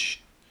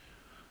lineage.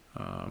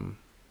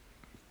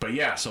 But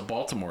yeah, so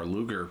Baltimore,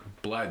 Luger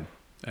bled,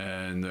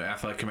 and the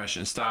athletic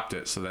commission stopped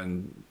it. So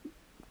then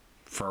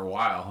for a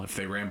while, if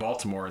they ran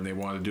Baltimore and they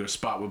wanted to do a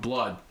spot with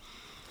blood,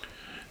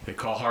 they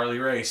call Harley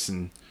Race,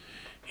 and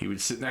he would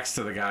sit next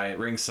to the guy at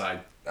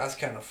ringside. That's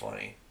kind of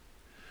funny.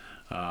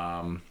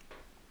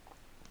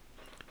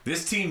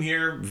 This team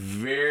here,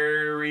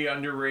 very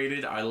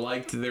underrated. I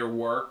liked their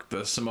work,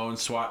 the Samoan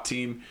SWAT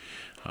team.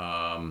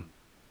 When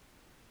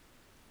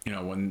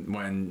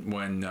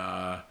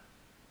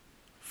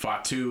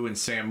Fatu and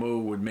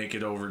Samu would make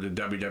it over to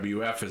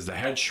WWF as the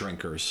Head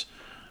Shrinkers,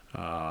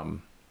 I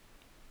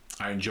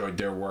enjoyed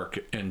their work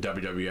in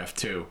WWF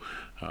too.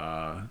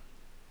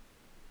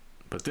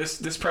 But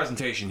this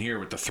presentation here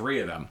with the three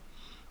of them,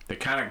 they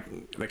kind of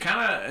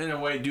in a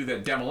way do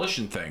that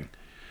demolition thing,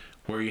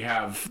 where you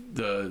have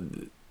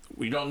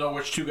we don't know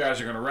which two guys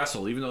are going to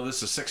wrestle, even though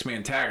this is a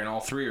 6-man tag and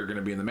all three are going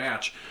to be in the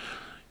match.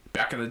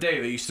 Back in the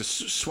day, they used to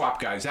swap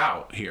guys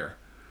out here.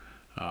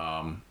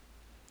 I'm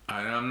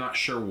not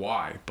sure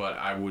why, but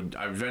I would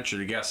venture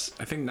to guess,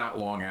 I think not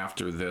long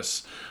after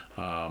this,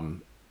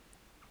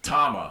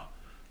 Tama,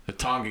 the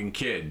Tongan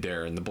Kid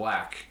there in the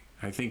black,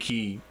 I think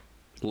he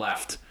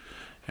left,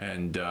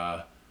 and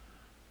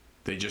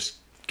they just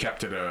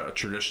kept it a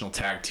traditional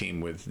tag team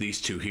with these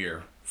two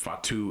here,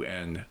 Fatu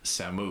and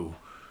Samu.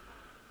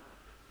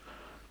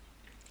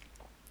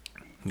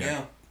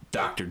 Yeah.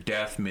 Dr.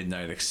 Death,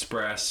 Midnight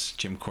Express,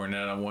 Jim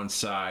Cornette on one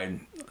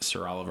side,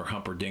 Sir Oliver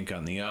Humperdinck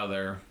on the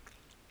other,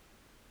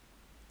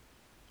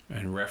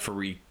 and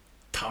referee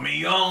Tommy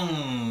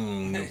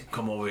Young.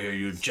 Come over here,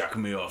 you jack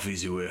me off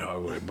easy way,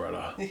 hard way,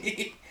 brother. Who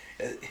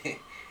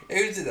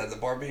did that? The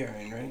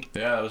Barbarian, right?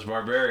 Yeah, that was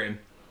Barbarian.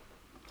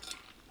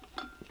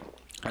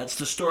 That's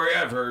the story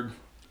I've heard.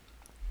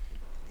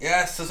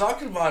 Yeah, so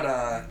talking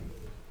about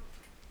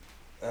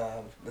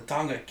the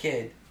Tonga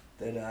Kid,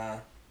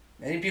 that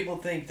many people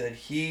think that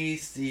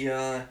he's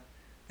the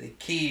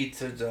key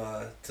to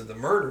the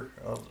murder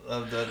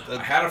of the.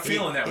 I had a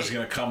feeling that was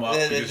going to come up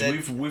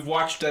because we've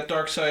watched that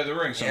Dark Side of the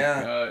Ring. So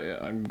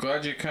I'm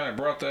glad you kind of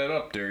brought that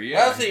up there. Yeah,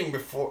 that was even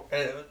before.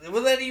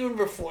 Was that even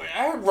before?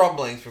 I heard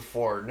rumblings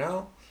before.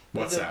 No.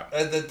 What's that?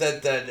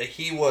 That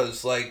he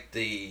was like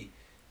he's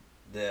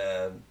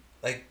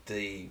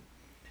the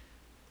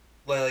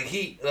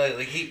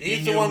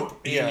one.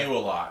 He knew a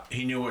lot.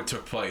 He knew what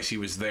took place. He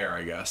was there,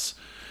 I guess.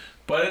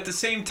 But at the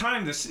same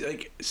time, this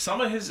like some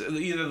of his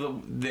either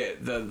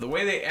the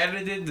way they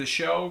edited the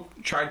show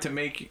tried to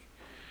make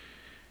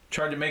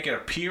it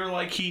appear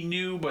like he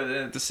knew, but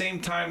at the same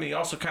time he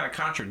also kind of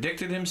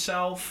contradicted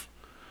himself.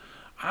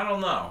 I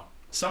don't know.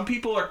 Some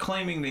people are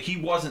claiming that he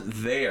wasn't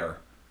there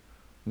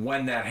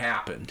when that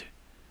happened,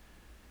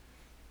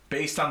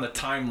 based on the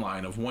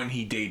timeline of when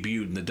he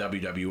debuted in the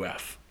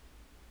WWF.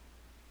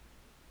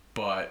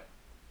 But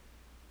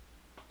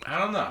I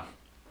don't know.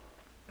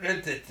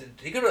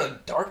 He could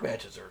have dark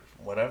matches or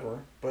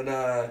whatever, but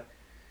I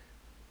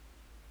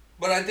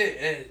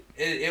think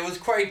it was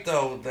quite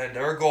though that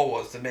their goal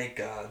was to make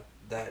that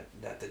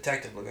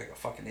detective look like a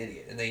fucking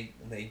idiot, and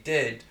they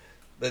did,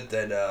 but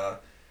then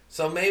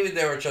so maybe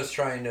they were just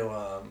trying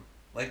to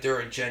like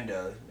their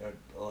agenda,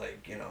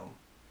 like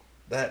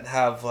that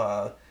have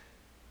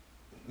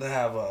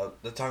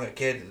the Tonga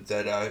Kid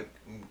that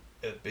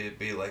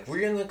be like, were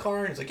you in the car?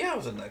 And he's like, yeah, I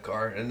was in that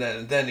car. And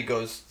then he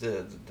goes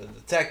to the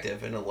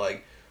detective and they're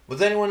like, was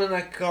anyone in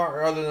that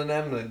car other than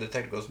them? And the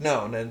detective goes,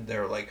 no. And then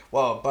they're like,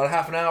 well, about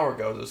half an hour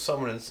ago, there's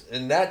someone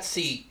in that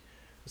seat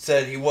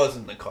said he was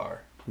in the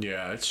car.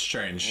 Yeah, it's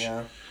strange.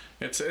 Yeah.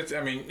 It's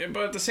I mean,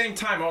 but at the same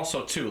time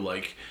also too,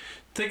 like,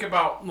 think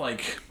about all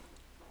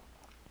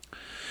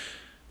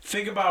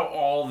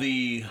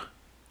the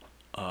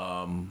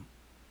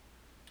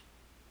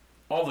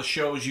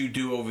shows you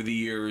do over the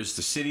years,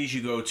 the cities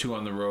you go to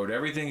on the road,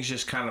 everything's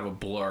just kind of a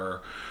blur.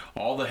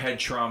 All the head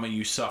trauma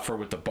you suffer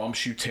with the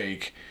bumps you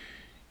take.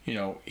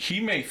 He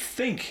may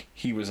think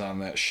he was on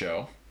that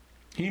show.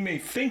 He may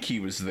think he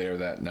was there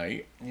that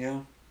night. Yeah.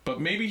 But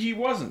maybe he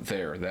wasn't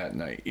there that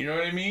night. You know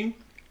what I mean?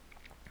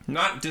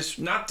 Not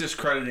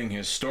discrediting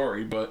his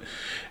story, but,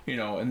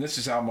 and this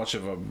is how much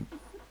of a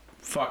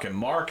fucking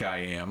mark I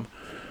am.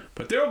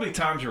 But there will be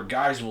times where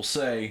guys will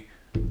say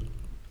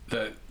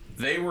that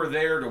they were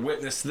there to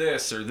witness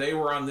this, or they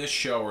were on this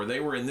show, or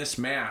they were in this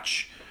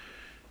match.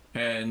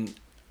 And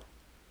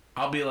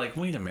I'll be like,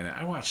 wait a minute,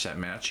 I watched that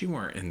match. You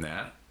weren't in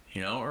that,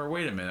 or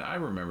wait a minute, I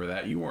remember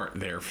that. You weren't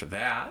there for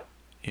that,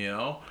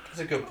 That's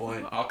a good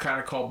point. I'll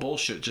kind of call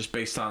bullshit just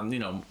based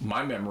on,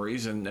 my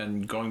memories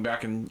and going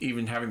back and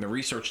even having the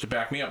research to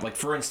back me up. Like,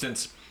 for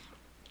instance,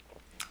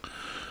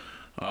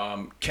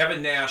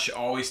 Kevin Nash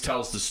always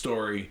tells the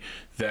story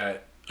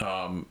that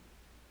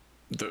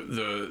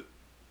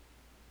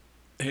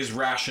his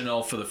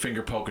rationale for the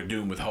finger poke of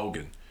doom with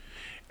Hogan,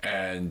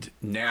 and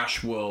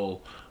Nash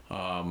will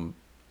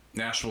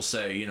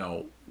say,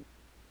 oh,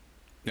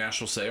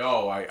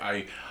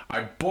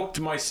 I booked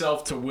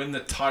myself to win the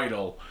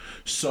title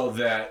so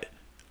that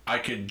I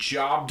could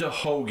job to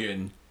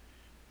Hogan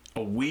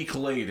a week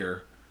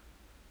later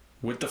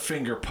with the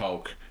finger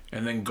poke,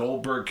 and then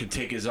Goldberg could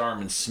take his arm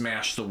and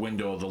smash the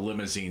window of the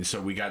limousine so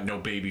we got no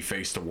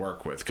babyface to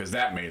work with, because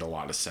that made a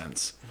lot of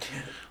sense.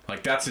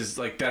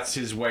 That's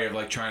his way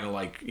of trying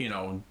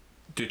to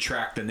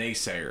detract the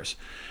naysayers.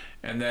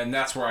 And then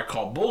that's where I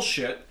call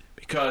bullshit,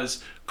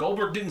 because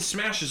Goldberg didn't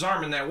smash his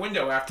arm in that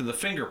window after the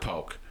finger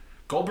poke.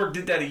 Goldberg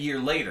did that a year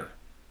later.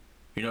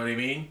 You know what I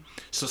mean?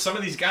 So some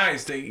of these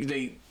guys, Did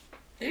he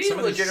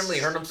legitimately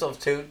hurt himself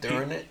too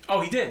during it?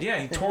 Oh, he did. Yeah,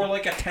 he tore a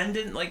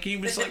tendon. He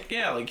was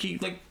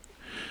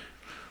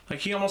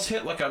he almost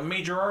hit a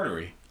major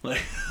artery. But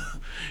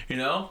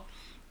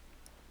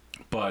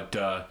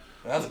that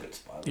was a good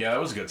spot. Yeah, that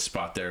was a good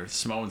spot there.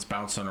 Samoan's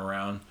bouncing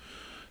around.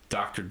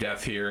 Dr.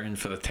 Death here in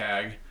for the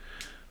tag.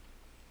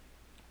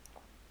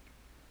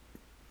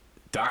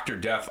 Dr.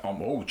 Death.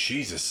 Oh,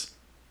 Jesus.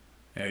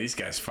 Yeah, these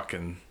guys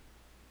fucking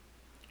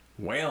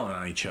wailing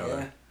on each other.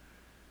 Yeah.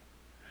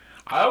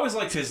 I always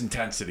liked his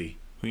intensity.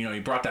 He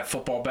brought that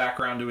football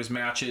background to his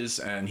matches,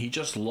 and he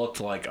just looked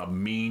like a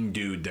mean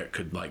dude that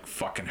could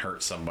fucking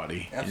hurt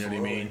somebody. Absolutely. You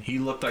know what I mean? He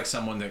looked like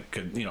someone that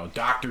could,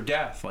 Dr.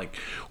 Death,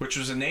 which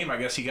was a name I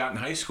guess he got in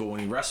high school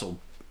when he wrestled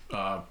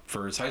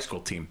for his high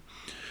school team.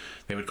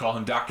 They would call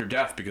him Dr.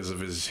 Death because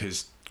of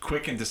his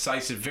quick and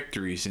decisive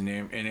victories in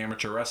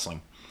amateur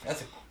wrestling.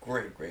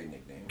 Great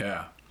nickname.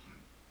 Yeah.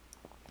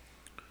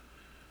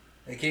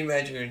 And can you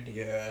imagine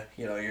you're a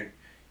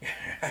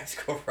high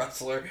school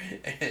wrestler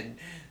and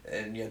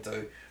you have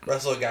to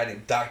wrestle a guy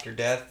named Dr.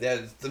 Death?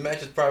 Yeah, the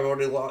match is probably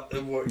already lost.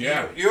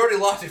 Yeah. You already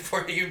lost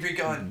before you even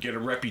begun. Get a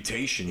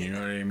reputation, you know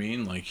what I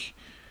mean? Like,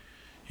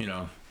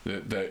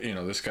 that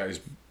this guy's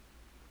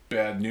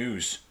bad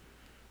news.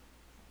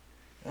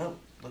 Oh,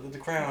 look at the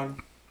crowd.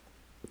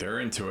 They're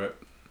into it.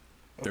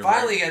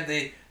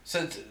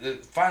 Since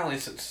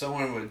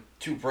someone with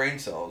 2 brain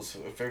cells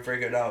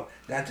figured out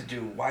not to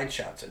do wide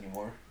shots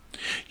anymore.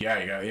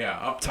 Yeah, you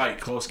got uptight,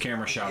 close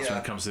camera shots when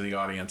it comes to the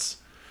audience.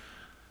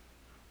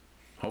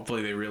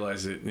 Hopefully they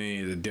realize that they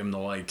need to dim the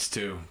lights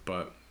too,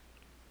 but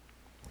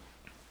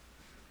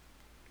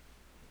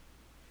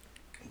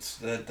it's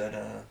it'd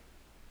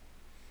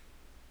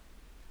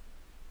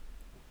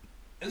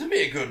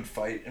be a good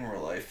fight in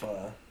real life.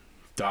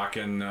 Doc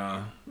and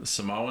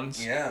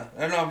Samoans. Yeah,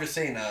 I don't know. I'm just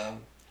saying.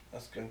 I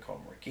was gonna call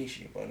him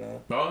Rikishi, but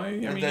well, he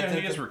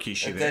is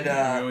Rikishi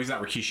there. He's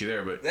not Rikishi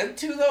there, but them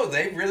two though,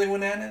 they really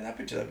went at it. I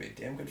bet you that'd be a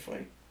damn good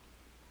fight.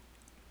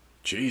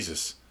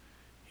 Jesus,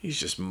 he's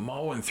just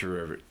mowing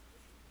through every.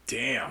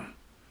 Damn.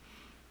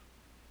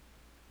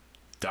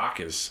 Doc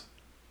is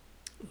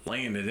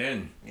laying it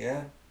in.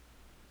 Yeah.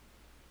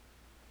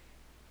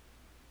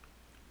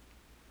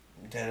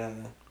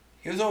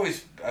 He was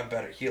always a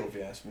better heel, if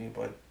you ask me,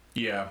 but.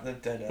 Yeah.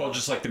 Well,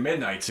 just like the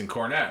Midnights and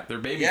Cornette, they're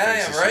baby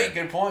faces. Yeah, right.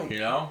 Good point.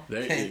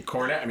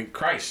 Cornette. I mean,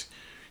 Christ,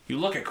 you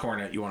look at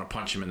Cornette, you want to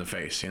punch him in the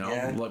face.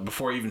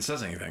 Before he even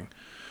says anything.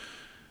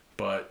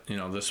 But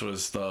this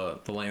was the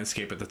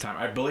landscape at the time.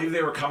 I believe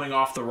they were coming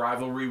off the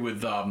rivalry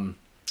with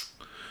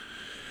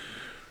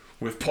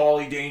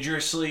Paulie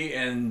Dangerously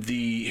and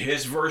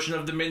his version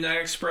of the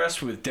Midnight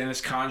Express with Dennis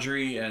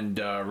Condrey and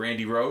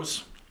Randy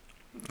Rose.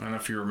 I don't know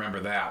if you remember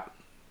that.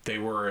 They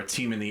were a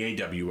team in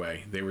the AWA.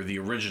 They were the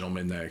original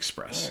Midnight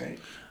Express. All right.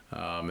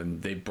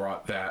 And they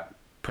brought that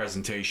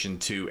presentation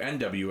to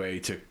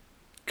NWA to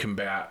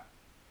combat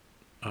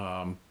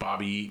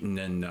Bobby Eaton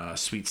and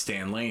Sweet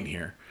Stan Lane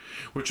here,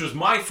 which was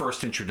my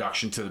first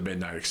introduction to the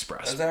Midnight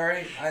Express. Is that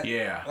right?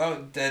 Yeah.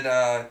 Oh,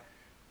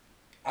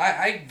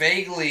 I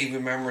vaguely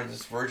remember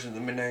this version of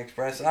the Midnight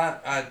Express.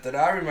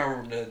 I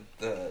remember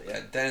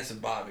Dennis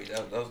and Bobby.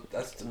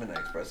 That's the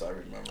Midnight Express I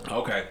remember.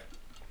 Okay.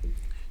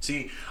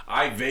 See,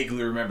 I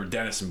vaguely remember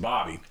Dennis and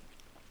Bobby.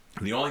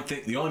 The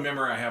only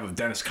memory I have of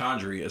Dennis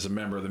Condrey as a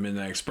member of the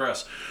Midnight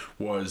Express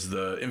was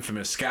the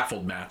infamous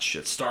scaffold match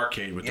at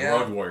Starrcade with the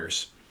Road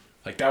Warriors.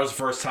 Like, that was the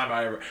first time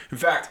I ever... In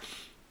fact,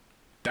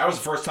 that was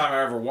the first time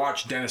I ever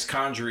watched Dennis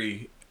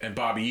Condrey and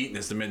Bobby Eaton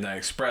as the Midnight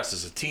Express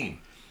as a team.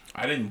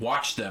 I didn't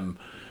watch them,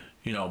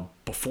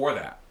 before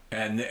that.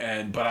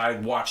 But I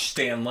watched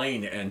Stan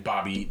Lane and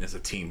Bobby Eaton as a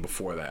team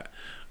before that.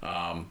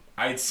 I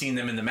had seen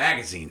them in the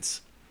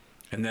magazines.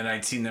 And then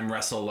I'd seen them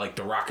wrestle like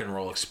the Rock and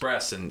Roll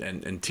Express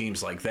and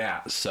teams like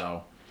that.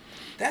 So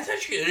that's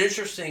actually an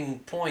interesting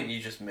point you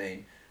just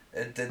made.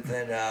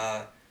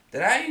 That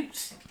I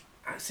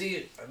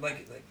see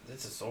like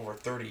this is over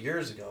 30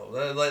 years ago.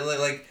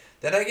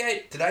 Did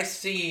I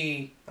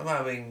see? I'm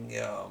having.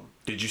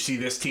 Did you see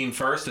this team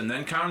first and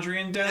then Condrey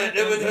and Dennis?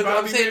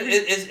 I'm saying,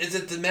 is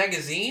it the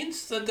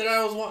magazines that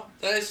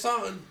I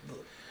saw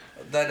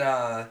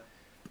that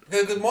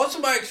because most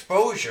of my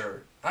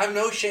exposure. I have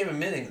no shame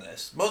admitting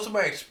this. Most of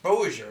my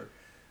exposure,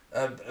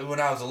 when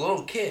I was a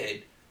little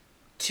kid,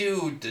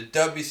 to the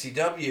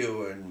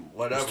WCW and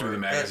whatever, was through the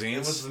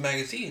magazines. It was the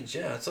magazines,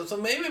 yeah. So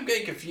maybe I'm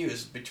getting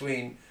confused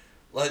between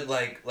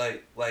like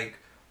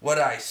what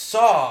I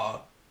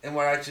saw and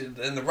what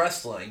and the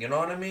wrestling. You know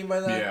what I mean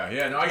by that?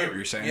 Yeah. No, I get what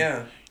you're saying.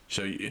 Yeah.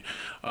 So,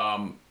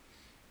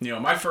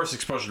 my first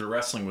exposure to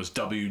wrestling was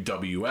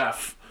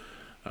WWF,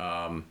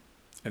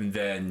 and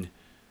then.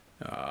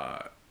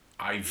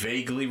 I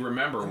vaguely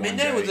remember one day.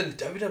 Midnight was in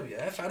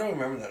WWF? I don't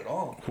remember that at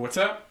all. What's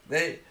that?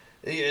 The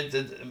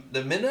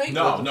Midnight?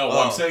 No.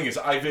 What I'm saying is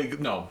I'm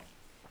just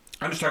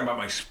talking about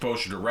my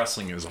exposure to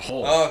wrestling as a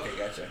whole. Oh, okay,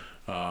 gotcha.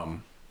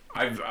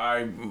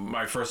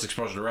 My first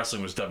exposure to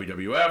wrestling was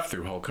WWF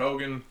through Hulk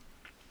Hogan,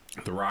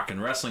 the Rock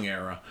and Wrestling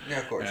era.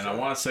 Yeah, of course. And I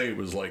want to say it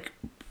was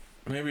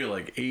maybe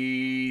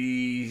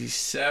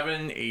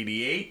 87,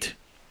 88.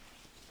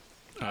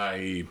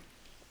 I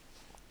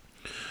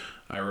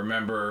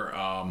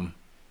remember.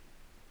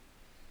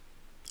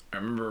 I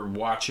remember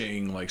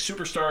watching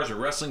Superstars or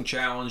Wrestling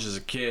Challenge as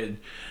a kid,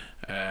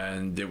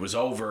 and it was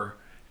over,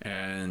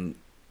 and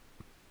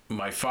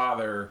my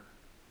father,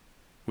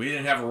 we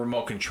didn't have a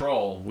remote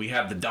control. We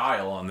had the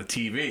dial on the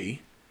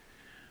TV.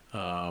 We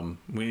didn't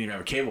even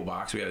have a cable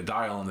box. We had a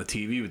dial on the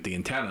TV with the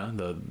antenna,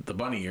 the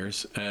bunny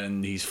ears,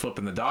 and he's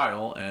flipping the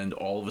dial, and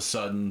all of a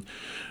sudden,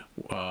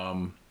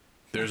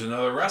 there's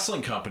another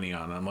wrestling company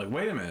on. I'm like,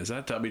 wait a minute, is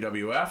that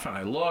WWF? And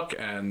I look,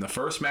 and the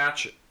first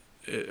match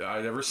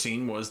I'd ever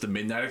seen was the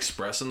Midnight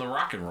Express and the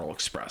Rock and Roll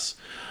Express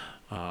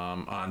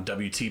on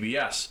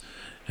WTBS,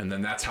 and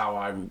then that's how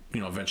I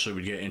eventually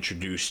would get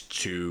introduced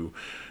to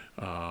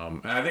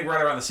And I think right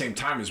around the same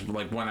time is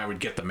like when I would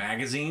get the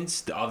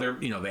magazines, the other,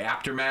 the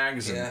After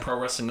Mags and Pro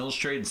Wrestling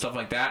Illustrated and stuff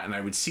like that. And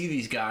I would see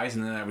these guys,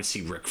 and then I would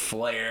see Ric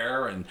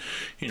Flair, and,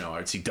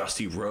 I'd see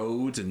Dusty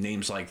Rhodes and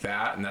names like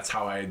that. And that's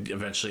how I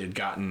eventually had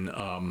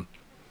gotten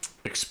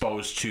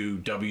exposed to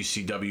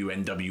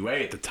WCW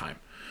NWA at the time.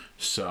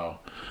 So,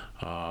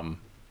 and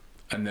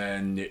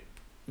then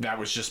that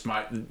was just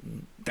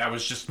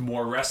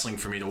more wrestling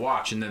for me to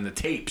watch. And then the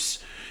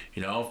tapes,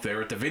 if they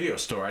were at the video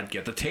store, I'd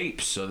get the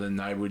tapes. So then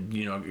I would,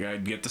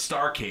 I'd get the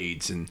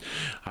Starcades, and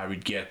I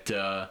would get,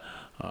 I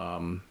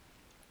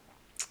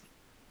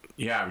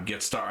would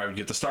get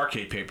the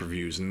Starcade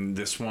pay-per-views. And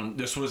this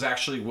was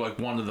actually like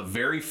one of the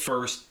very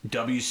first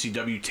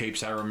WCW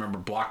tapes I remember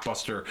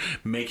Blockbuster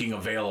making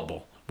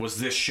available, was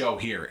this show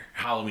here,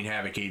 Halloween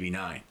Havoc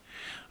 89.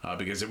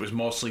 Because it was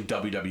mostly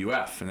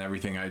WWF, and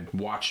everything I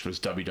watched was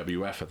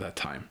WWF at that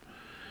time.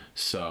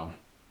 So.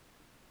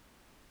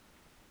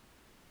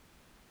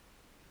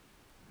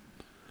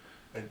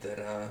 And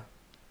then,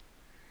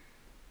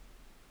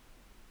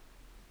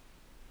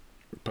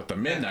 but the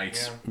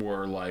Midnights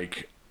were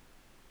like,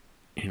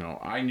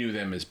 I knew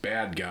them as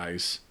bad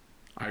guys.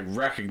 I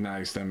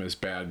recognized them as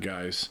bad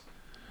guys.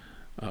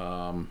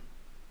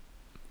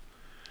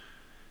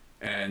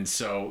 And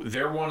so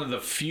they're one of the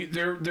few.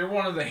 They're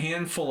one of the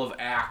handful of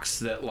acts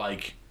that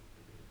like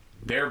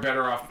they're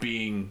better off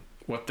being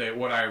what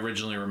I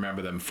originally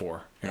remember them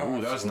for.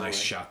 Ooh, that was a nice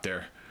shot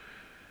there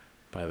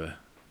by the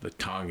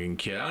Tongan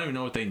kid. I don't even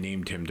know what they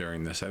named him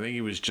during this. I think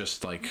he was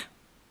just like.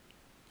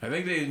 I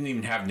think they didn't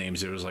even have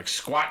names. It was like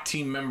squat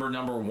team member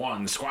number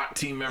 1, squat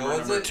team member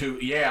number 2.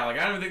 Yeah, like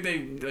I don't think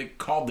they like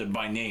called it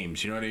by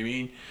names. You know what I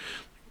mean?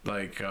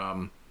 Like.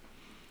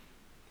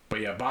 But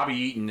yeah, Bobby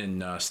Eaton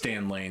and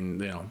Stan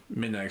Lane,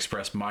 Midnight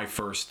Express, my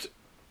first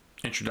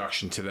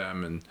introduction to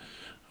them, and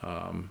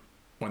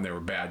when they were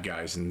bad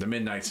guys, and the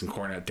Midnights and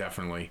Cornette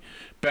definitely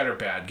better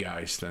bad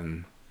guys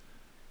than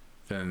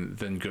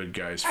good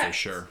guys for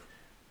sure.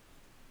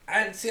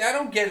 I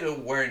don't get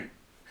it where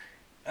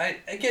I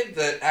get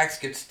the acts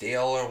get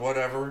stale or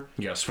whatever.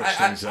 Yeah, switch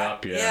things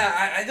up.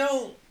 Yeah,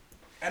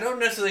 I don't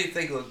necessarily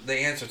think the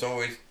answer is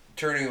always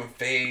turning them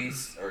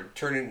face or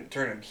turning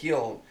them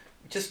heel.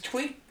 Just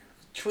tweak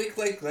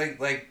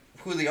like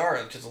who they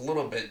are just a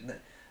little bit.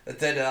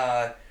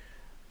 That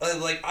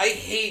like I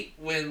hate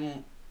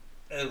when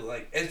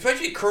like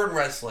especially current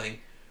wrestling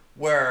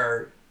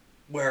where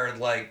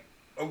like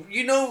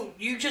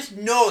you just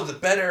know the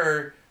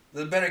better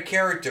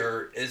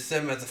character is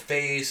them as a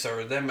face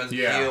or them as a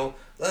heel.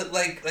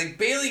 Like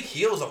Bailey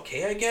heel is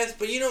okay, I guess,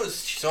 but it's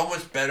so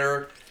much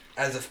better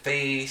as a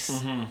face.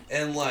 Mm-hmm.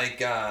 And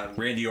like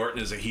Randy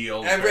Orton is a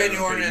heel, and Randy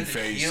Orton is a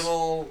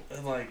heel,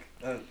 and like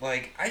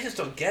I just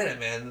don't get it,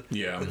 man.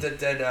 Yeah.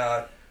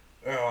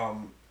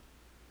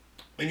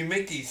 When you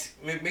make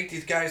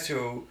these guys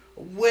who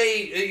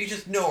you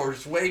just know are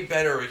just way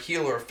better a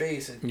heel or a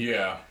face. And,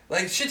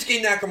 like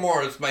Shinsuke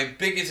Nakamura is my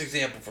biggest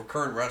example for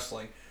current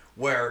wrestling,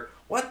 where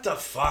what the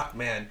fuck,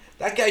 man,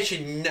 that guy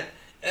should. He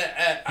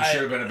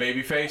should have been a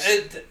babyface.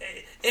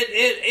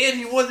 And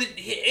he wasn't. And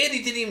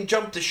he didn't even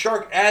jump the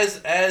shark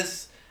as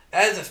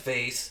a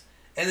face,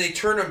 and they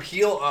turned him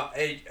heel.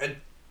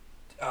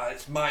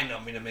 It's mind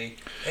numbing to me.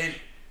 And,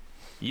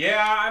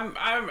 yeah,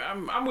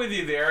 I'm with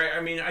you there.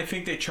 I mean, I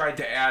think they tried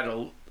to add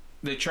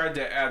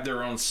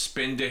their own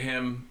spin to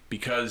him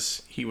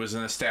because he was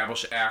an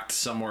established act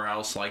somewhere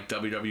else, like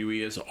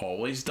WWE has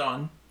always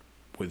done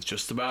with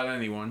just about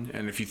anyone.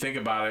 And if you think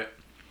about it,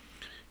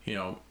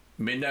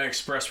 Midnight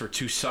Express were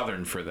too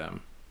southern for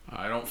them.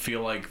 I don't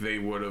feel like they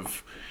would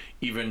have,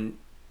 even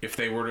if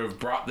they were to have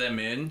brought them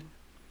in.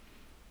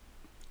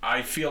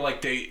 I feel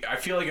like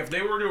if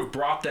they were to have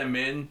brought them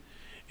in,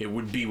 it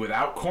would be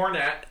without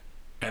Cornette,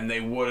 and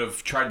they would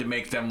have tried to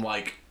make them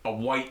like a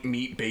white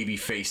meat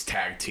babyface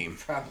tag team.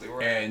 Probably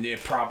right. And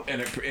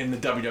in the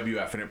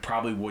WWF, and it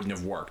probably wouldn't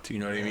have worked. You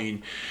know what I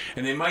mean?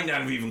 And they might not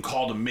have even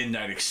called them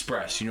Midnight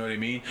Express. You know what I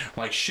mean?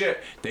 Like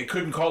shit, they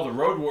couldn't call the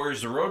Road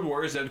Warriors the Road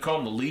Warriors. They'd call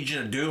them the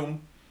Legion of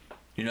Doom.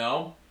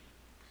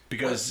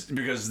 Because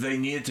they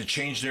needed to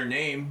change their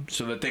name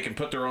so that they can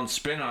put their own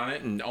spin on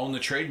it and own the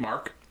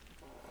trademark.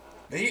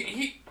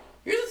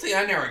 Here's the thing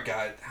I never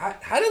got.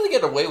 How did they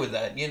get away with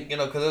that?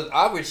 Because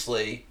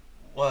obviously,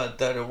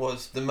 that it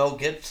was the Mel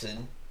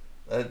Gibson,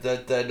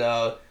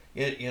 the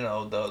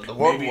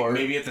World War.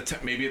 Maybe at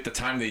the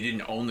time they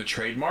didn't own the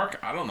trademark.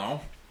 I don't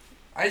know.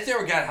 I just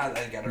never got how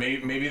they got away.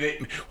 Maybe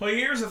they. Well,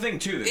 here's the thing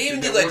too. They even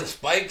did like the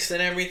spikes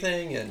and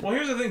everything. And well,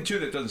 here's the thing too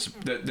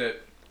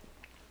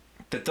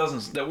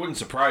that wouldn't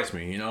surprise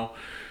me.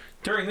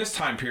 During this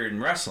time period in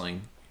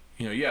wrestling,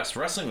 yes,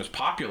 wrestling was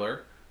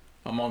popular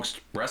amongst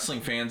wrestling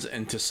fans,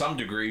 and to some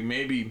degree,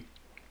 maybe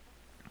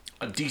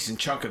a decent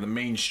chunk of the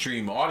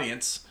mainstream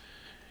audience,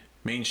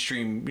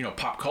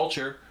 pop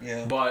culture.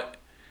 Yeah. But,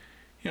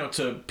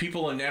 to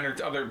people in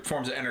other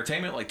forms of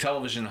entertainment like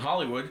television and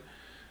Hollywood,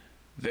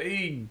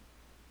 they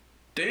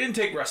didn't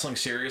take wrestling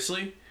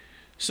seriously.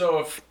 So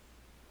if,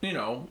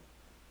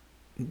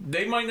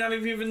 they might not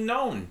have even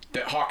known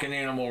that Hawk and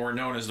Animal were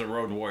known as the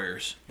Road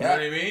Warriors. You know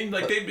what I mean?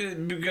 Like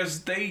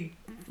because they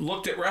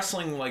looked at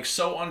wrestling like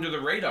so under the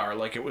radar,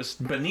 like it was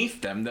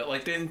beneath them, that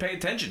like they didn't pay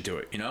attention to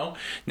it. You know,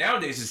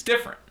 nowadays it's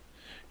different.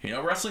 You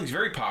know, wrestling's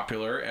very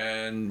popular,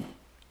 and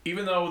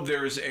even though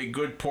there's a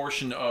good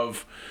portion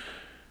of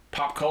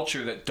pop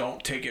culture that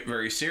don't take it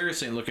very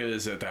seriously and look at it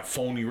as that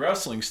phony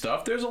wrestling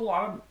stuff, there's a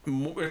lot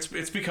of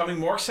it's becoming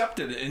more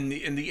accepted in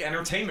the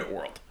entertainment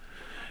world.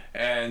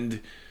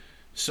 And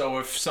so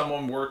if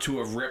someone were to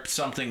have ripped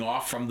something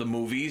off from the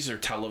movies or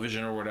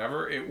television or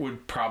whatever, it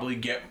would probably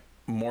get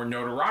more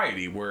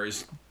notoriety.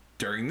 Whereas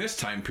during this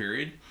time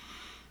period,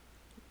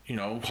 you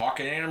know, Hawk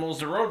and Animals,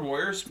 the Road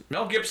Warriors,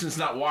 Mel Gibson's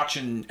not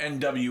watching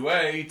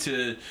NWA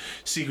to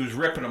see who's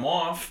ripping them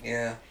off.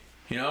 Yeah.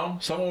 You know,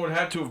 someone would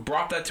have to have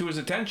brought that to his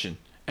attention.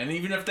 And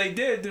even if they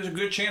did, there's a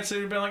good chance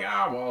they'd have been like,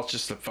 well, it's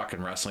just the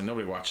fucking wrestling.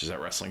 Nobody watches that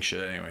wrestling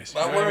shit anyways.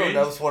 I wonder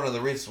that was one of the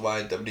reasons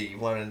why WWE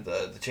wanted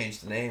to change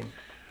the name.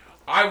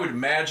 I would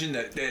imagine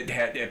that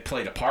it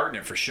played a part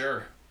in it for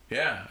sure.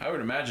 Yeah, I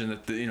would imagine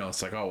that,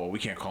 it's like, we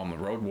can't call them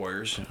the Road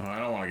Warriors. I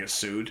don't want to get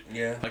sued.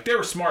 Yeah. Like, they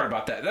were smart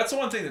about that. That's the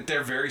one thing that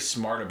they're very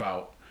smart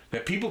about,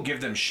 that people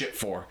give them shit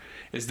for,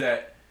 is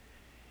that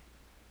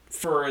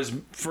for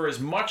as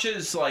much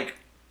as, like,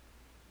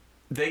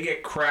 they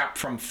get crap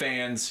from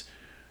fans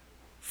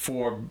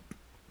for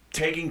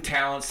taking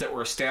talents that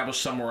were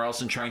established somewhere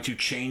else and trying to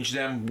change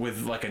them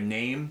with, like, a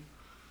name,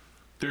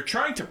 they're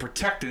trying to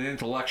protect an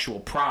intellectual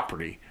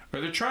property,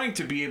 or they're trying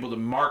to be able to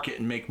market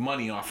and make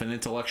money off an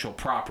intellectual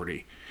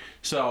property.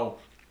 So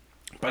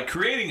by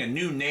creating a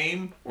new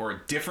name or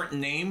a different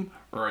name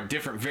or a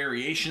different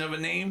variation of a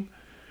name,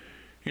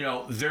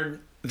 they're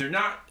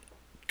not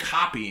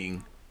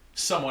copying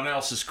someone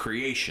else's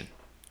creation.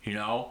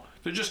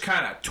 They're just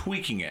kind of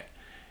tweaking it.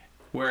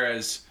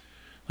 Whereas,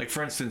 like,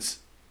 for instance,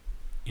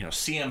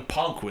 CM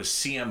Punk was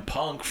CM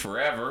Punk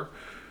forever,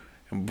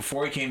 and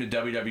before he came to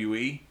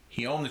WWE,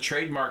 he owned the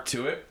trademark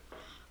to it.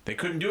 They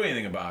couldn't do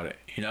anything about it,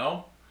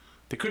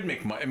 They couldn't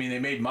make money. I mean, they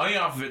made money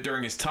off of it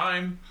during his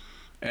time,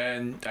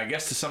 and I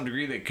guess to some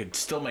degree they could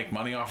still make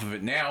money off of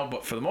it now,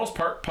 but for the most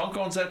part, Punk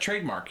owns that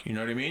trademark, you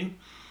know what I mean?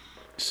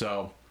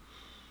 So,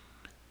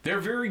 they're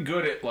very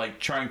good at, like,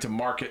 trying to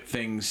market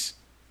things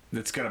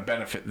that's going to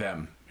benefit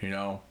them,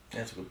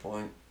 That's a good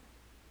point.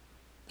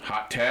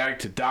 Hot tag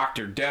to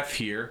Dr. Death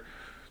here.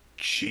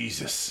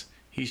 Jesus.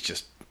 He's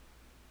just...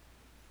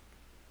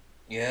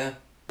 Yeah.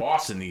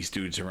 bossing these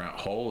dudes around.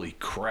 Holy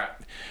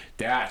crap.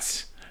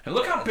 And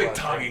look how big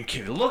Tongan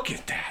Kid. Look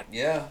at that.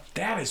 Yeah.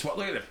 That is what.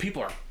 Look at it.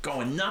 People are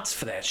going nuts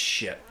for that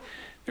shit.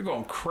 They're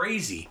going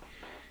crazy.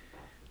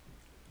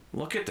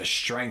 Look at the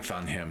strength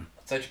on him.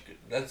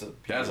 That's a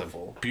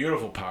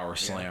beautiful power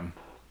slam.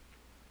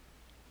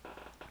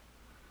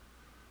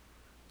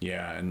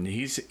 Yeah, and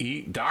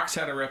Doc's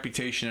had a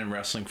reputation in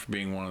wrestling for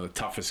being one of the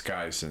toughest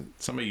guys, and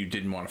somebody you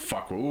didn't want to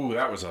fuck with. Ooh,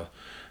 that was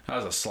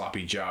a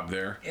sloppy job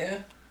there. Yeah.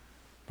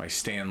 By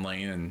Stan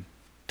Lane and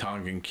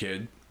Tongan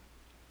Kid.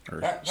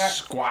 Or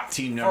squat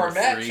team number 3. For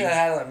a match that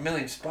had a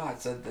million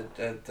spots,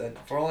 that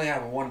for only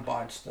having one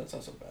botch, that's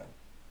not so bad.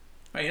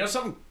 Hey,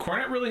 something?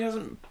 Cornette really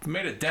hasn't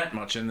made a dent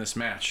much in this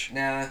match.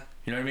 Nah.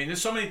 You know what I mean?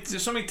 There's so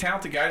many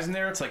talented guys in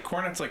there. It's like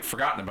Cornette's like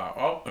forgotten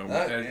about.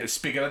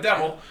 Speaking of the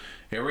devil,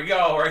 here we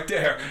go, right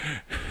there,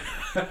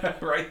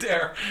 right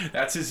there.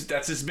 That's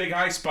his big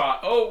high spot.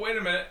 Oh, wait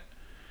a minute.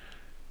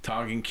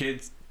 Tongan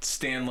Kid,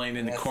 Stan Lane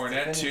into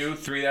Cornette 2,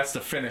 3. That's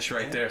the finish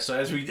right there. So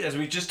as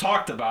we just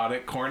talked about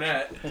it,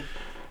 Cornette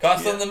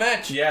cost them the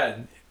match. Yeah,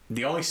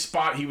 the only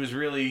spot he was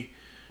really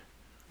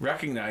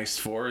recognized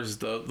for is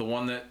the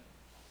one that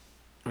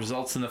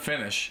results in the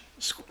finish.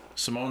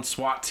 Samoan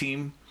SWAT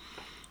team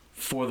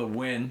for the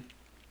win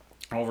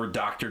over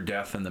Dr.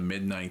 Death and the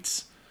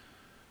Midnights.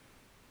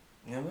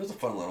 Yeah, it was a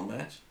fun little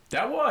match.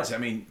 That was. I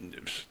mean,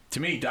 to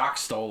me, Doc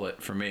stole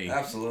it for me.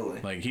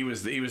 Absolutely. Like he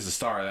was the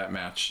star of that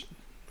match.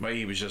 Like,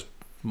 he was just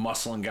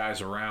muscling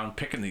guys around,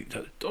 picking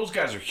those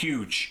guys are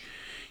huge.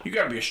 You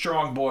got to be a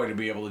strong boy to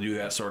be able to do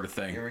that sort of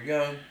thing. Here we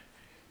go.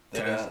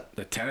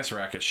 The tennis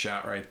racket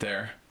shot right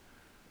there.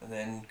 And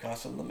then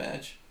cost them the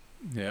match.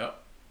 Yep.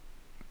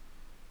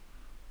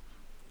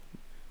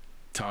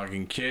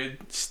 Tongan Kid,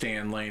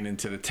 Stan Lane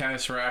into the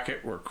tennis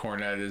racket where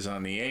Cornette is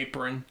on the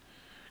apron.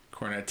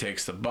 Cornette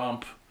takes the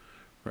bump.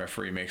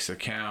 Referee makes the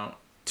count.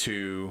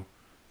 2,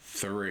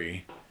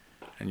 3.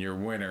 And your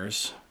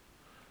winners,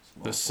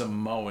 the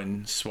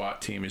Samoan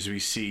SWAT team, as we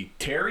see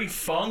Terry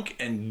Funk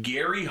and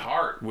Gary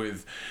Hart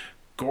with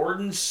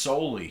Gordon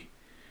Soley.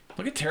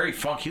 Look at Terry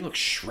Funk. He looks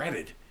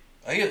shredded.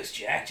 Oh, he looks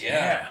jacked,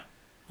 yeah.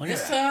 Look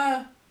at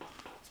that.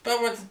 It's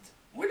about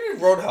when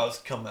did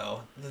Roadhouse come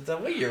out?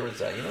 What year was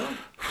that,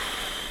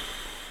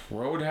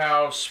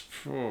 Roadhouse.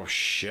 Oh,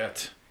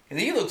 shit. And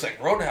he looks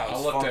like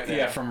Roadhouse.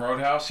 From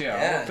Roadhouse. Yeah,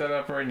 I'll look that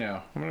up right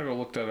now. I'm gonna go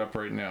look that up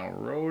right now.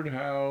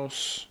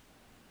 Roadhouse.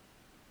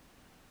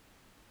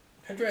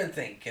 I'm trying to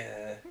think.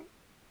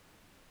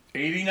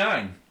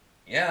 89.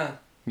 Yeah.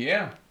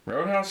 Yeah.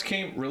 Roadhouse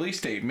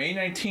release date May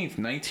 19th,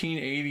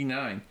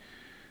 1989.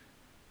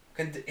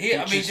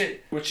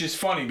 Which is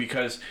funny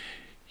because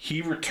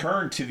he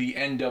returned to the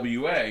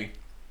NWA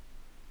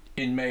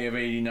in May of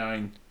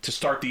 '89 to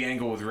start the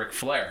angle with Ric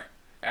Flair.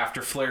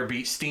 After Flair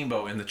beat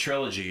Steamboat in the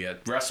trilogy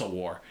at Wrestle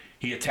War,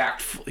 he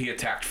attacked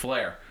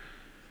Flair.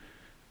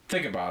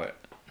 Think about it.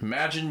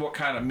 Imagine what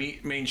kind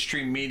of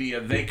mainstream media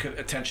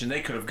attention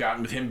they could have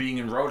gotten with him being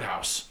in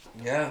Roadhouse.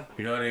 Yeah.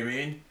 You know what I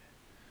mean?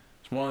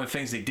 It's one of the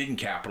things they didn't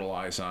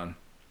capitalize on.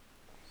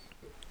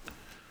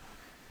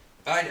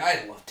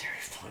 I love Terry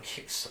Funk.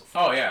 He was so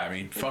funny. Oh yeah, I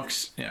mean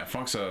Funk's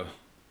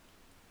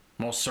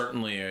most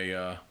certainly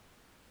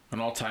an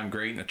all-time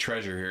great and a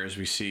treasure here as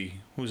we see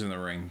who's in the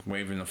ring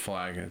waving the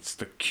flag. It's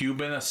the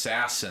Cuban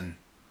Assassin.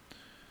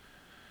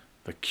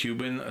 The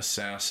Cuban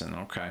Assassin.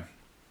 Okay.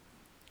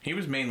 He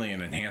was mainly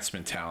an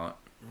enhancement talent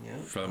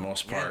for the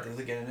most part. Yeah,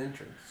 doesn't get an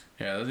entrance.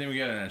 Yeah, doesn't even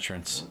get an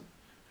entrance.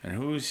 And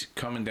who's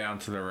coming down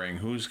to the ring?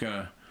 Who's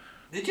gonna?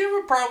 Did you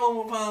have a problem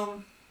with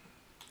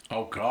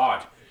Oh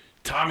God,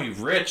 Tommy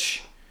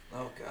Rich.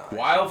 Oh God.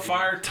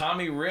 Wildfire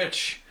Tommy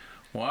Rich.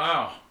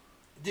 Wow.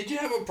 Did you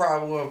have a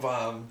problem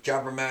with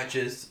jobber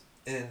matches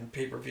in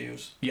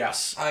pay-per-views?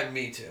 Yes.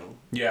 Me too.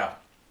 Yeah.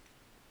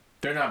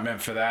 They're not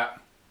meant for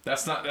that.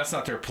 That's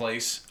not their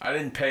place. I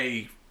didn't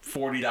pay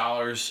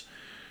 $40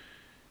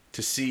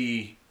 to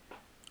see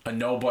a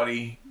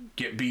nobody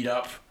get beat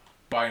up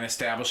by an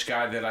established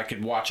guy that I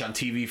could watch on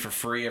TV for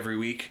free every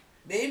week.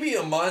 Maybe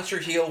a monster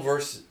heel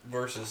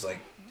versus like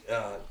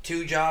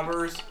two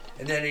jobbers,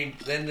 and then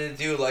they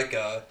do like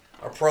a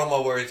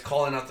promo where he's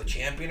calling out the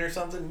champion or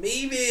something.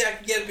 Maybe I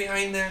could get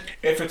behind that.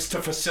 If it's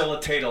to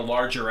facilitate a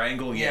larger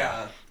angle,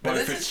 yeah. But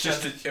if it's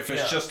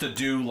just to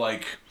do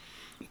like,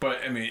 but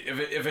I mean,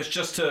 if it's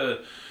just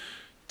to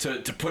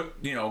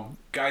put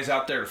guys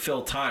out there to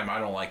fill time, I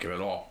don't like it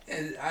at all.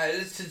 And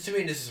to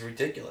me, this is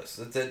ridiculous.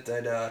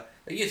 That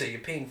like you say, you're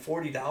paying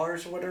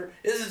 $40 or whatever.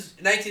 This is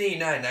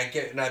 1989.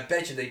 And I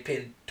bet you they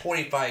paid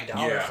 $25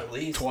 at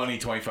least.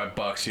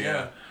 $25,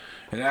 yeah.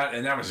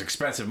 And that was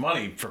expensive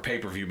money for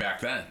pay-per-view back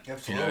then.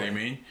 Absolutely. You know what I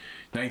mean?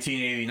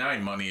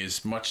 1989 money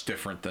is much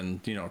different than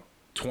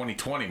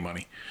 2020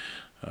 money.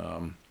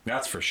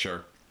 That's for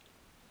sure.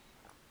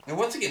 And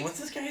once again, what's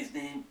this guy's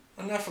name?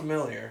 I'm not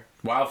familiar.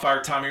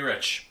 Wildfire Tommy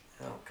Rich.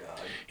 Oh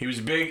God. He was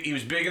big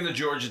in the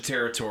Georgia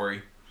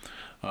territory.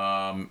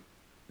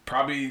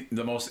 Probably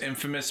the most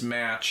infamous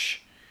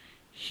match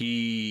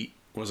he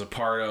was a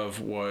part of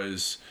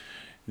was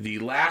the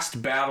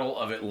last Battle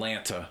of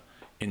Atlanta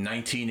in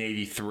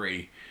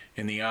 1983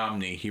 in the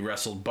Omni. He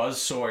wrestled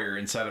Buzz Sawyer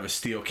inside of a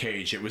steel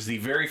cage. It was the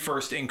very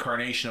first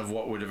incarnation of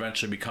what would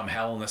eventually become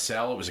Hell in a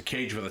Cell. It was a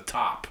cage with a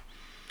top.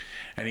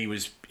 And he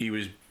was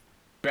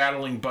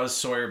battling Buzz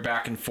Sawyer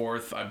back and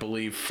forth, I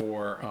believe,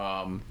 for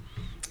I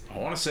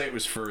want to say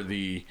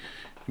it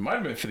might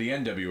have been for the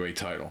NWA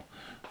title.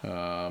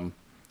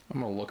 I'm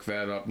going to look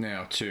that up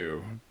now,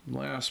 too.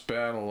 Last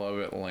Battle of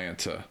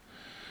Atlanta.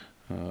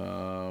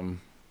 It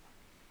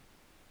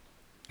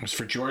was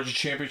for Georgia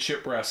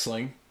Championship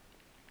Wrestling.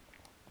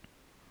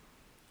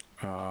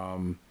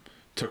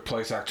 Took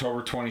place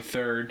October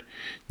 23rd,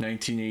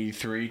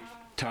 1983.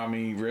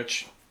 Tommy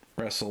Rich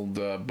wrestled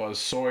Buzz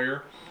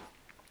Sawyer.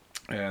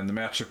 And the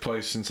match took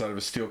place inside of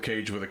a steel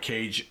cage with a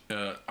cage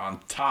on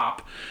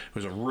top. It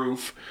was a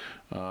roof.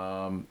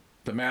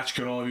 The match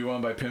could only be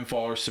won by pinfall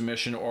or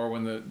submission or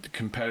when the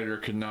competitor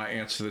could not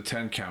answer the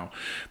 10 count.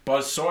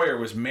 Buzz Sawyer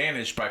was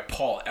managed by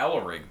Paul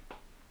Ellering,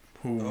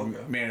 who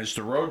managed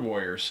the Road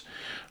Warriors.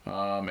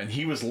 And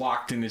he was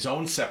locked in his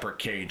own separate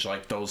cage,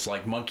 like those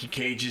monkey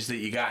cages that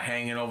you got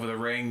hanging over the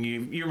ring.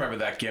 You remember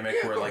that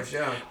gimmick where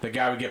the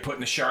guy would get put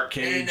in the shark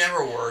cage? And it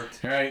never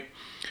worked. Right?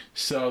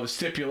 So the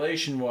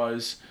stipulation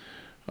was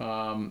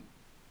that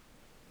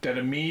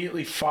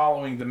immediately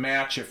following the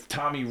match, if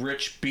Tommy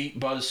Rich beat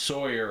Buzz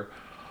Sawyer,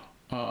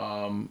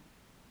 Ole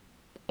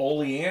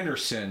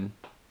Anderson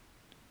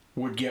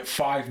would get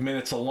 5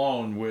 minutes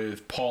alone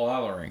with Paul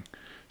Ellering.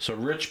 So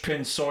Rich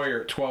pinned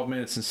Sawyer at 12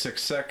 minutes and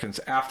 6 seconds.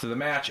 After the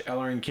match,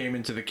 Ellering came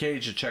into the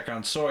cage to check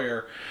on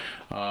Sawyer,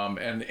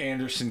 and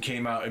Anderson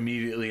came out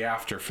immediately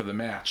after for the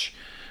match.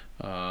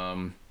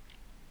 In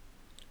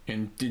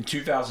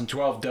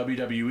 2012,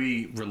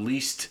 WWE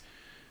released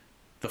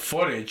the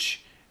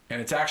footage,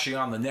 and it's actually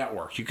on the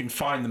network. You can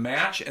find the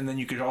match, and then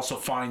you could also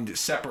find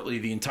separately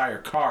the entire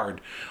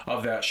card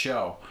of that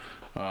show.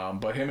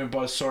 But him and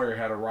Buzz Sawyer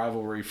had a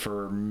rivalry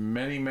for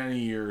many, many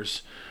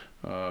years,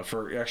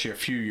 for actually a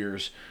few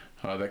years,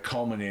 that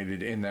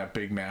culminated in that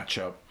big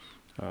matchup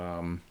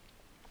in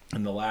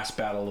the last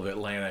Battle of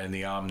Atlanta in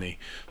the Omni.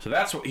 So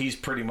that's what he's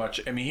pretty much...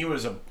 I mean, he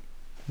was a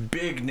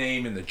big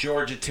name in the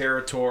Georgia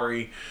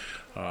territory.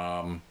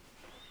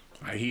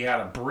 He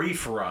had a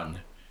brief run.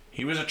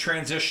 He was a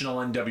transitional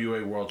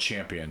NWA World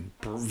Champion.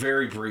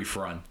 Very brief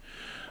run.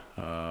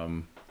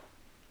 I'm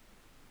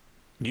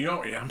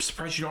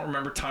surprised you don't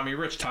remember Tommy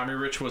Rich. Tommy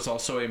Rich was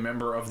also a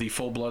member of the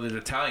Full Blooded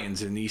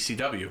Italians in the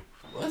ECW.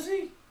 Was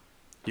he?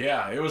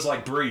 Yeah, it was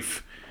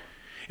brief.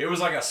 It was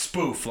like a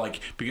spoof,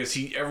 because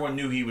everyone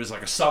knew he was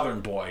like a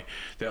Southern boy.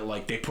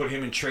 That they put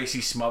him and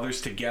Tracy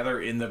Smothers together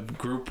in the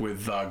group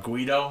with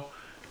Guido.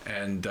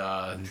 And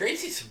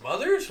Tracy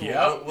Smothers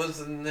Yep.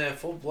 was in the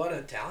Full Blood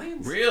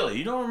Italians. Really,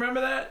 you don't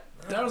remember that?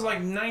 That was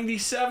like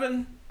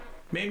 97,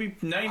 maybe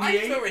I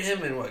 98. remember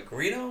him in what,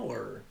 Greedo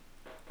or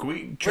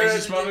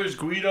Tracy Smothers,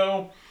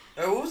 Guido,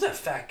 what was that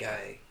fat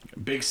guy?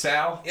 Big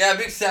Sal. Yeah,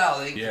 Big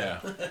Sal. Yeah.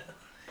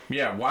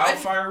 Yeah,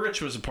 Wildfire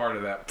Rich was a part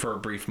of that for a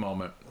brief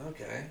moment.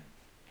 Okay.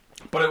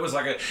 But it was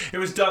it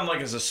was done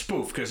like as a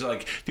spoof because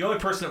like the only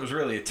person that was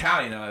really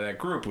Italian out of that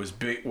group was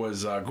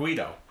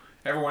Guido.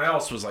 Everyone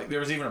else was like there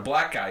was even a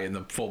black guy in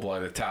the Full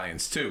Blood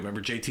Italians too.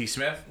 Remember J.T.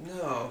 Smith?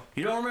 No.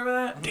 You don't remember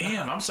that?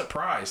 Damn, I'm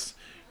surprised.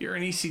 You're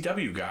an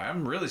ECW guy.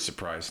 I'm really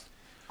surprised.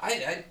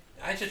 I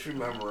just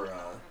remember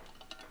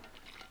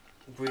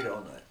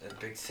Guido and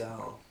Big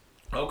Sal.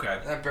 Okay.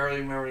 I barely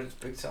remember his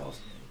Big Sal's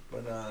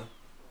name,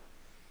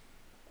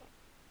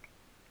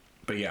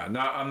 But yeah, I'm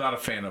not a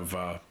fan of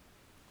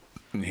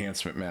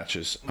enhancement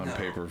matches on No.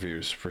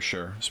 pay-per-views for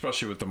sure,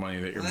 especially with the money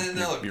that you're then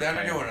look, you're they're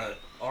paying. doing an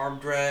arm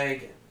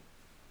drag.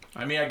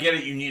 I mean, I get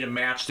it. You need a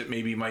match that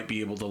maybe might be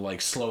able to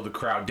like slow the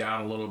crowd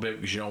down a little bit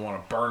because you don't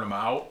want to burn them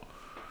out.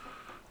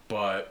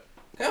 But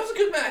That was a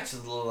good match.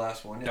 The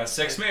last one. that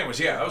 6-man was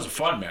that was a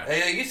fun match.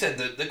 Like you said,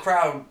 the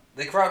crowd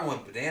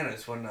went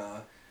bananas when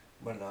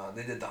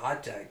they did the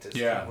hot tag to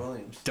Steve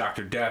Williams.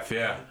 Dr. Death,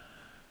 yeah.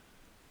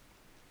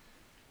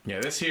 Yeah,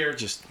 this here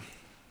just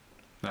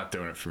not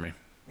doing it for me.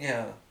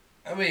 Yeah.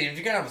 I mean, if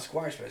you're going to have a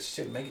squash match,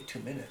 shit, make it 2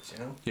 minutes, you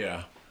know?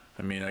 Yeah.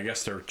 I mean, I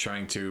guess they're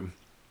trying to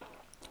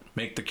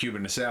make the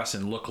Cuban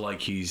Assassin look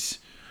like he's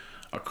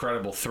a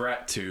credible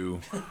threat to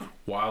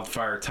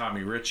Wildfire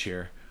Tommy Rich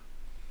here.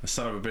 The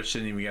son of a bitch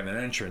didn't even get an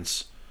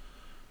entrance.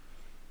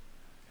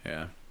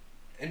 Yeah.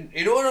 And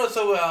you know what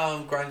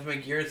also grinds my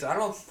gears? I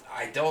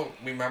don't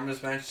remember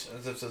this match,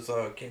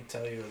 so I can't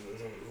tell you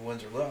who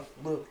wins or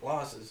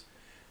losses.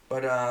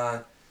 But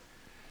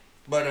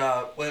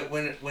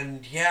when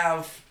you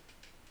have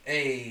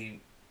a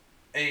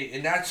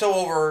not so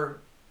over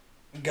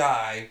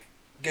guy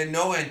get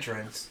no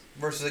entrance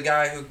versus a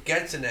guy who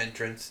gets an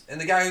entrance,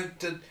 and the guy who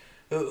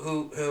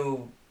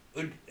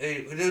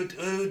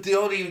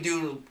don't even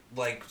do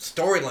like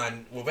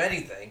storyline with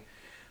anything,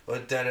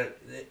 but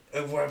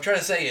what I'm trying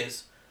to say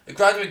is it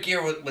grinds my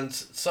gear when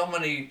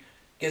somebody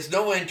gets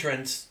no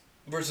entrance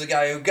versus a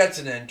guy who gets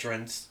an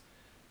entrance,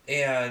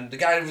 and the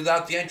guy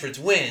without the entrance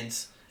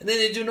wins, and then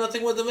they do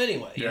nothing with him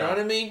anyway. You know what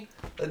I mean?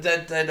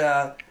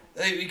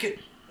 You could,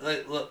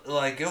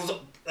 like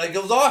it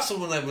was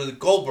awesome when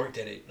Goldberg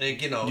did it.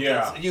 Like, you know,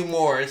 Yeah. Hugh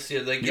Morris,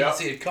 you didn't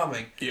see it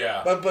coming.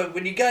 Yeah. But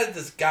when you got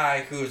this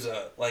guy who's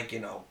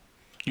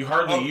You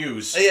hardly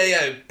use.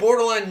 yeah,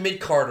 borderline mid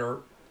Carter,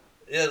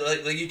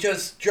 like you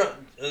just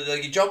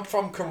jump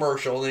from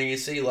commercial and you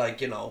see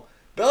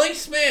Billy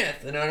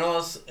Smith and I know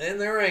it's in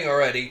the ring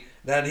already.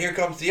 Then here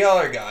comes the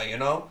other guy,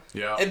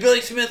 Yeah. and Billy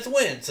Smith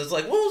wins. It's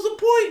like, what was the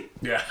point?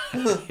 Yeah.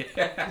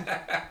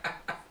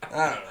 I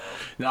don't know.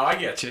 No, I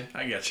get you.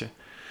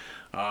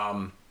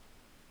 I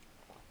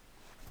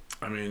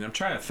mean, I'm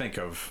trying to think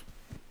of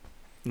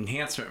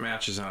enhancement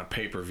matches on a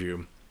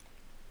pay-per-view.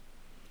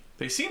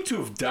 They seem to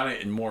have done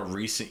it in more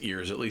recent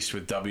years, at least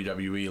with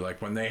WWE.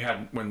 Like when they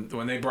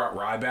brought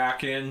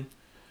Ryback in,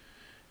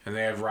 and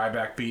they had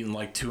Ryback beating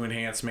like 2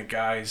 enhancement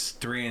guys,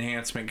 3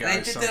 enhancement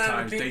guys.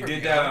 Sometimes they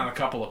did that on a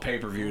couple of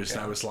pay-per-views,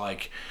 and I was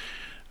like,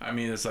 I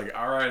mean, it's like,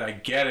 all right, I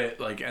get it.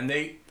 Like, and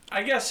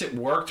I guess it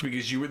worked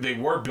because they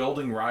were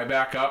building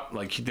Ryback up,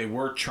 like they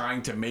were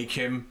trying to make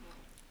him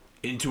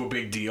into a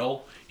big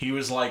deal. He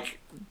was like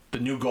the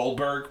new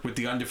Goldberg with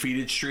the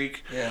undefeated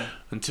streak. Yeah.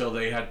 Until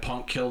they had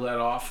Punk kill that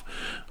off,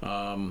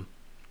 and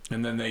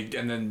then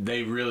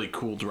they really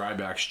cooled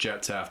Ryback's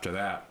jets after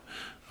that.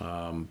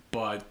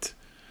 But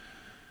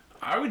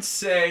I would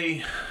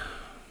say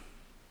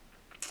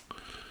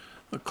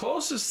the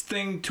closest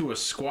thing to a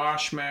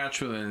squash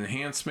match with an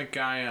enhancement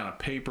guy on a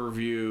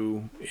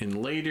pay-per-view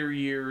in later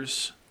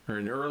years, or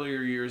in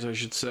earlier years, I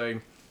should say,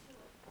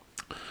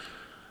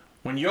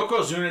 when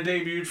Yokozuna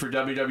debuted for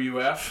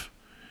WWF,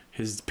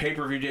 his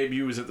pay-per-view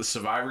debut was at the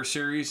Survivor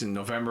Series in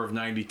November of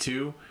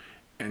 '92,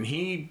 and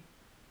he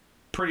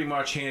pretty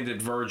much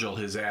handed Virgil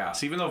his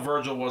ass. Even though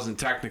Virgil wasn't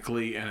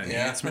technically an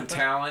enhancement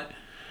talent,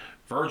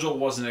 Virgil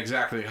wasn't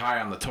exactly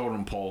high on the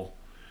totem pole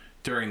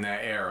during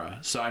that era.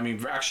 So, I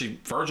mean, actually,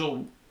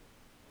 Virgil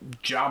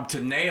jobbed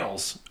to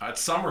nails at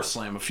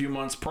SummerSlam a few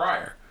months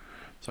prior.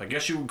 So I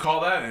guess you would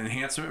call that an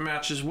enhancement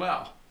match as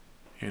well,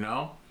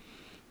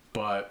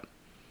 But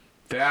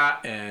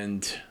that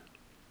and...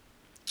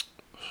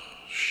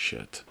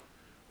 shit.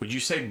 Would you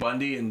say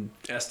Bundy and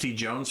S.T.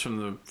 Jones from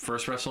the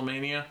first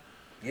WrestleMania?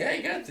 Yeah,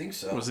 you gotta think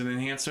so. Was an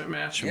enhancement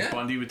match? Yeah.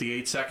 Bundy with the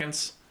 8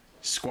 seconds?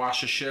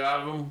 Squash the shit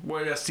out of him? What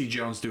did S.T.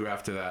 Jones do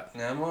after that?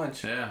 Not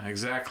much. Yeah,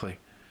 exactly.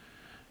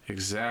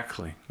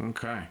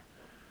 Okay.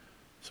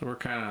 So we're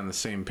kind of on the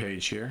same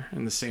page here,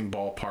 in the same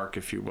ballpark,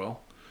 if you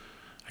will.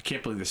 I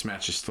can't believe this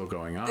match is still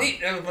going on. I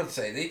was about to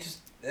say, they just...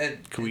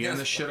 Can we end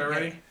this shit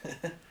already?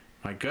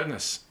 My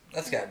goodness.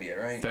 That's gotta be it,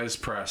 right? That is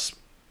press.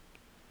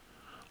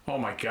 Oh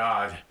my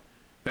God.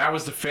 That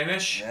was the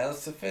finish? Yeah,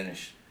 that's the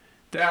finish.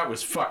 That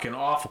was fucking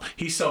awful.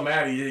 He's so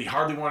mad he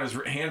hardly won his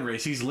hand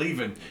race. He's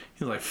leaving.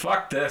 He's like,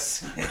 fuck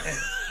this.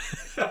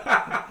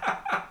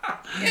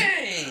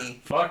 Yay!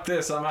 Fuck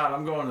this. I'm out.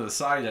 I'm going to the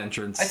side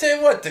entrance. I tell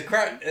you what, the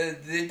crowd,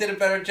 they did a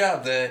better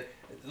job. It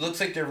looks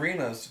like the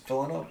arena's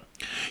filling up.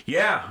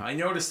 Yeah, I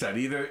noticed that.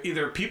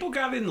 Either people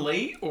got in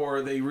late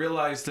or they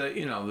realized that,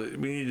 that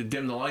we need to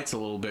dim the lights a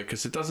little bit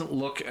because it doesn't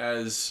look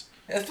as...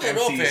 That's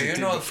Philadelphia.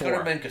 It's could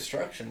have been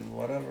construction,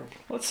 whatever.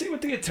 Let's see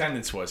what the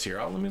attendance was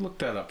here. Let me look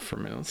that up for a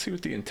minute. Let's see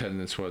what the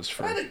attendance was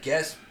for. I'd have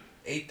guessed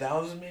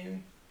 8,000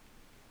 maybe.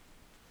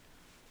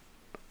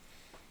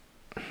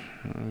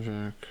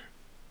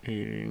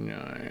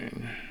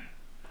 89.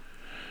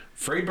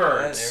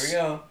 Freebirds. There we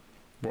go.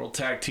 World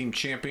Tag Team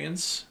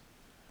Champions.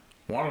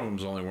 One of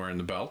them's only wearing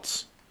the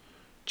belts.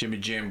 Jimmy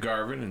Jam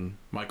Garvin and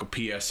Michael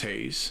P.S.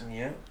 Hayes.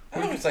 Yeah.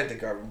 I always like the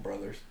Garvin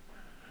brothers.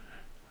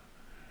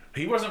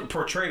 He wasn't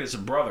portrayed as a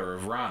brother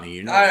of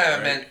Ronnie, I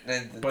right?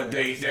 meant but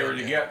they were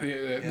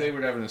together. They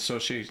would have an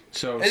association.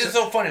 So it's just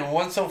so funny.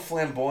 One's so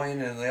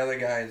flamboyant, and the other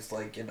guy is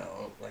like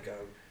like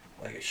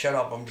a shut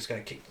up. I'm just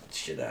gonna kick the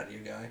shit out of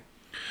you guy.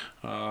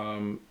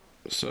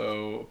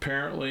 So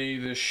apparently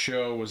this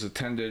show was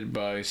attended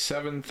by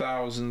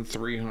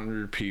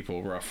 7,300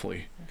 people,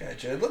 roughly.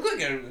 Gotcha. It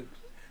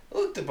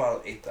looked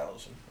about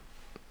 8,000.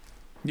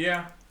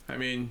 Yeah, I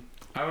mean,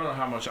 I don't know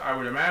how much. I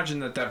would imagine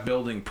that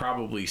building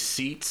probably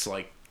seats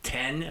like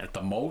 10 at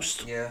the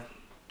most. Yeah.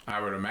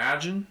 I would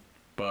imagine,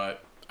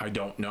 but I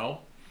don't know.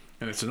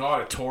 And it's an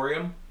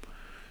auditorium,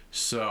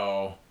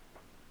 so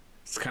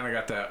it's kind of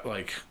got that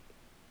like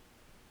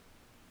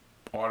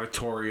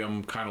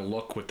auditorium kind of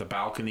look with the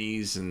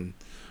balconies and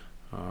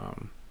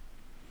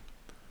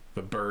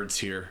the birds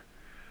here.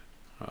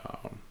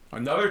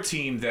 Another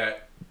team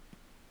that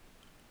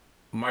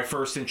my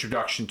first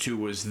introduction to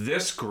was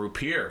this group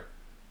here,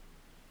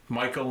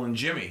 Michael and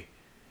Jimmy.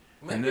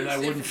 And then I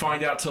wouldn't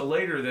find out till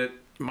later that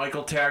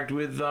Michael tagged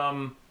with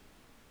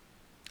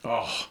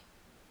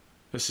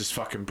this is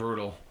fucking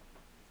brutal.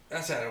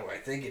 That's not who I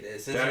think it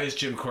is. That is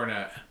Jim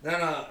Cornette. No,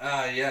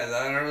 yeah,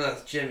 I don't know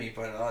that's Jimmy,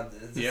 but that's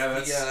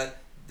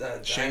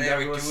the Shane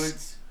Douglas.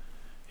 Dudes?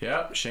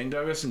 Yep, Shane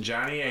Douglas and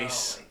Johnny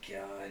Ace. Oh my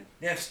god.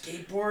 They have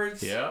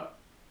skateboards? Yep.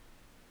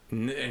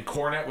 And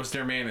Cornette was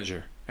their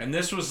manager. And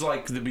this was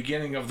like the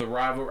beginning of the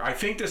rivalry. I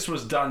think this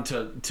was done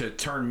to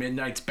turn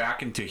Midnight's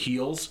back into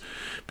heels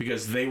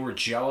because they were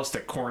jealous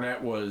that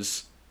Cornette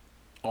was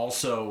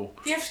also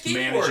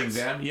managing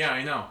them. Yeah,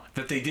 I know.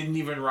 That they didn't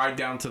even ride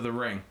down to the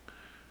ring.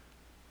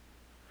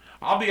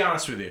 I'll be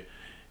honest with you.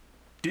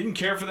 Didn't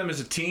care for them as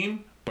a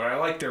team, but I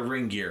like their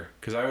ring gear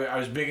because I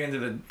was big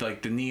into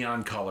the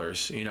neon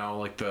colors,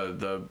 like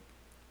the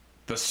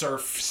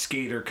surf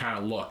skater kind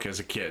of look as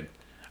a kid.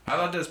 I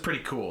thought that was pretty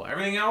cool.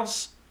 Everything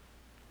else,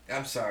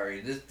 I'm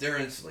sorry, they're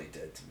instantly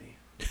dead to me.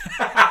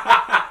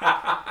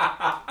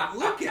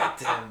 Look at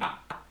them.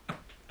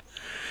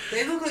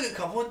 They look like a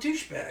couple of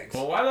douchebags.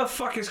 Well, why the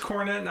fuck is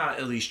Cornette not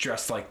at least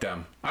dressed like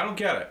them? I don't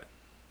get it.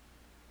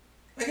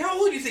 Like, how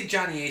old do you think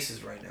Johnny Ace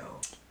is right now?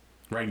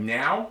 Right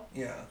now?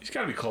 Yeah. He's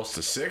got to be close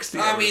to 60.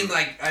 I mean,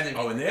 like, I didn't...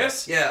 Oh, in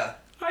this? Yeah.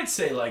 I'd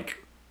say, like,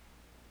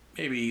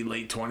 maybe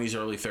late 20s,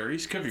 early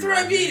 30s. Could be right.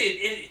 That's what I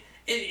mean.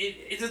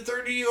 It's a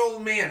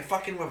 30-year-old man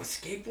fucking with a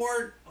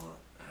skateboard. I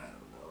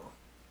don't know.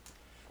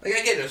 Like,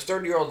 I get it, a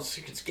 30-year-old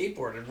can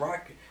skateboard and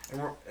rock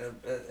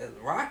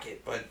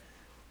it, but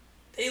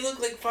they look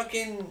like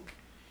fucking...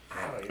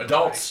 I don't even know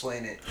how to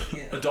explain it.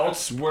 Yeah.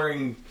 Adults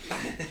wearing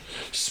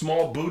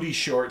small booty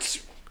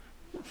shorts,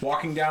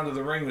 walking down to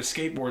the ring with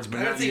skateboards,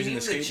 but not using the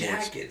skateboards.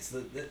 Jackets.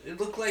 It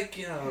looked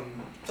like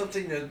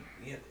something that...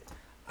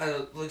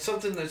 like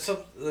something that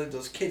like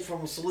those kids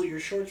from Salute Your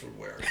Shorts would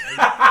wear.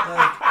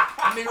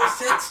 It made no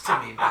sense to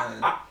me,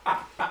 man.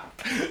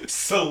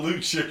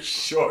 Salute Your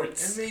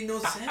Shorts. It made no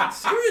sense.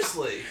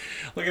 Seriously.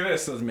 Look at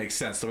this. Doesn't make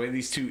sense. The way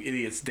these two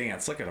idiots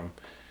dance. Look at them.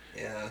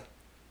 Yeah.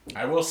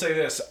 I will say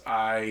this.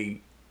 I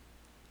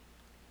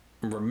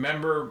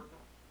remember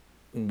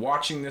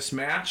watching this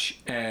match,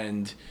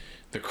 and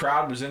the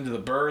crowd was into the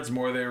birds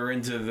more than they were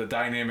into the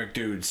dynamic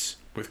dudes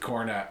with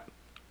Cornette.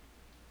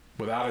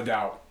 Without a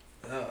doubt.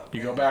 Oh, you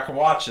go back and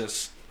watch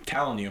this. I'm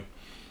telling you.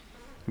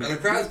 The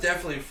crowd's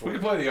definitely for We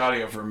can play the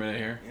audio for a minute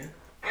here. Yeah.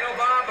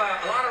 Bob,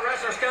 a lot of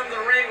wrestlers come to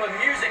the ring with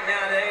music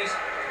nowadays,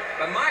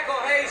 but Michael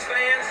Hayes,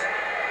 fans,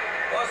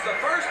 was the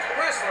first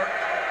wrestler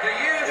to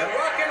use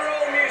rock and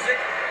roll music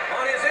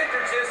on his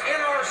entrances in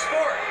our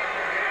sport.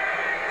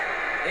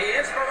 The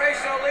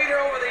inspirational leader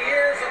over the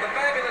years of the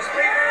fabulous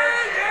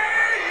Freebirds.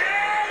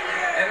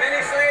 And many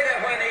say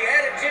that when he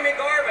added Jimmy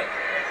Garvin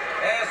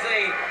as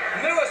the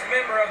newest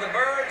member of the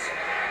Birds,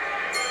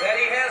 that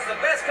he has the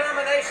best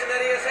combination that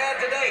he has had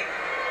to date.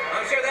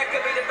 I'm sure that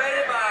could be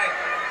debated by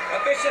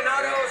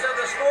aficionados of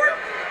the sport,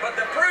 but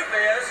the proof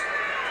is,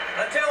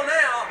 until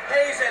now,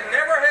 Hayes had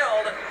never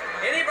held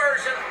any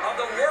version of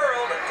the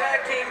World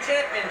Tag Team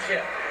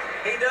Championship.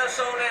 He does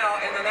so now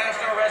in the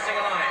National Wrestling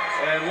Alliance.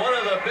 And one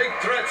of the big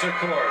threats, of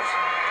course,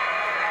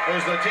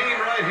 is the team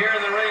right here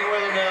in the ring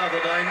with him now,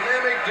 the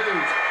Dynamic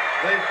Dudes.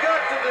 They've got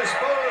to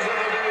dispose of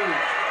the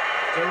Dudes.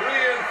 to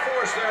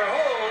reinforce their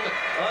hold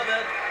on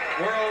that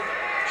world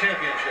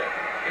championship.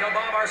 You know,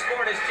 Bob, our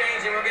sport is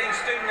changing. We're getting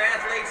student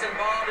athletes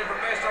involved in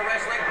professional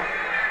wrestling.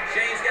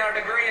 Shane's got a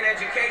degree in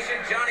education.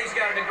 Johnny's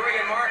got a degree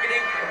in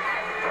marketing.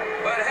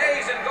 But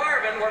Hayes and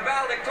Garvin were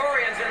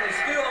valedictorians in the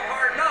School of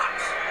Hard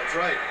Knocks. That's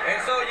right.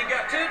 And so you've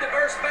got two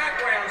diverse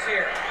backgrounds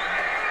here.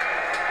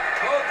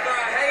 Both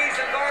Hayes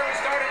and Garvin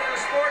started in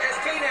the sport as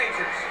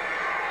teenagers.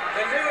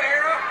 The new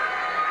era,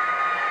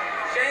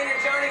 Shane and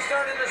Johnny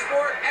started in the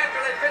sport after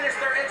they finished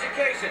their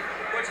education,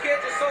 which kids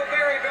is so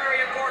very,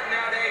 very important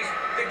nowadays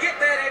to get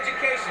that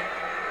education.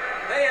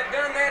 They have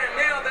done that, and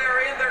now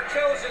they're in their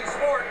chosen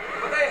sport,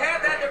 but they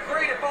have that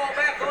degree to fall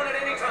back on at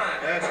any time.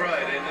 That's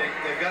right, and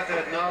they've got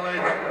that knowledge,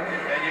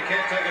 and you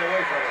can't take it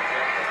away from them.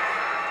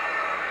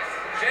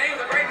 Shane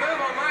with a great move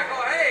on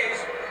Michael Hayes.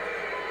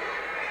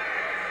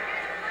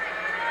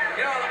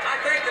 You know, I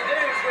think the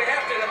dudes, we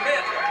have to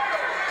admit,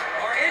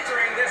 are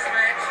entering this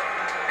match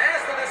as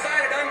the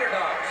decided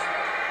underdogs.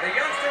 The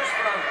youngsters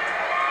from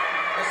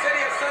the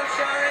city of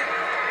Sunshine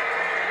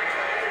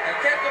have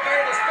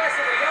captivated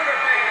especially the younger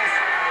fans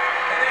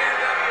in the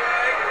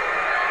NWA.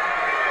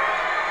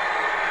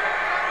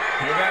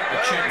 Hear that? The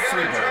chant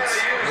Freebirds.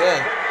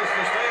 Yeah.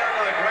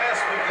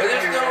 But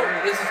there's no,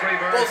 this is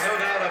both,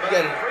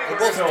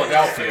 both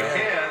Philadelphia.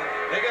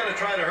 They got to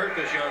try to hurt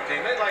this young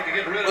team. They'd like to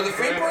get rid of the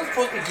Freebirds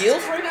supposed to be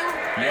heels right now?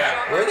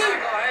 Yeah. Were they?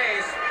 Michael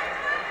Hayes.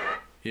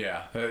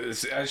 Yeah.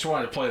 I just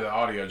wanted to play the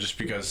audio just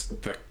because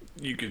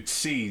you could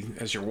see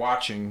as you're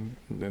watching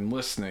and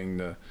listening,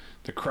 the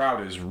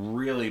crowd is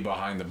really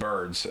behind the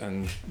Birds,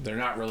 and they're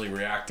not really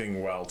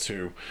reacting well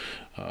to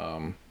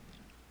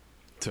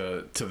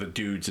the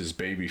dudes as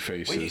baby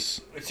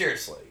faces.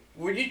 Seriously,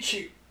 would you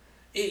cheer,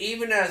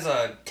 even as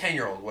a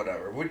 10-year-old,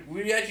 whatever, would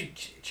you actually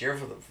cheer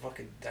for the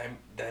fucking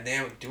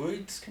dynamic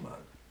dudes? Come on.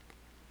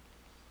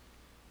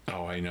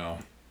 Oh, I know.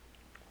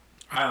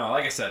 I don't know.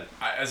 Like I said,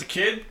 as a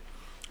kid,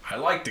 I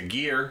liked the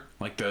gear,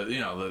 like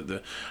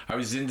the I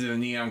was into the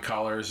neon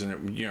colors,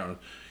 and you're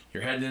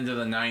heading into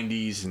the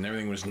 90s, and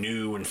everything was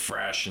new and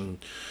fresh, and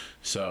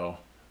so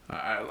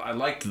I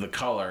liked the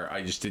color.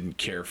 I just didn't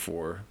care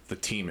for the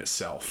team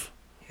itself.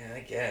 Yeah,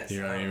 I guess.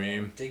 You know what I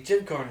mean?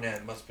 Jim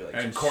Cornette must be like.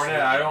 And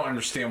Cornette, I don't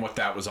understand what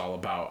that was all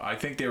about. I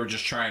think they were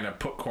just trying to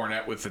put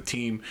Cornette with the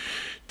team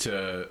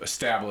to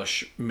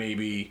establish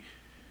maybe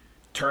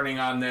turning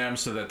on them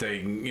so that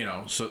they,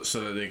 so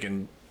that they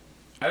can.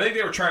 I think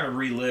they were trying to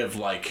relive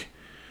like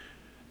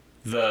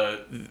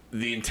the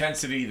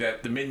intensity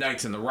that the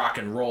Midnights and the Rock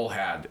and Roll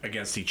had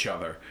against each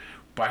other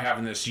by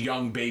having this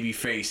young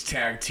babyface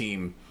tag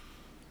team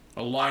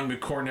aligned with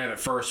Cornette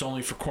at first,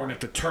 only for Cornette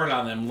to turn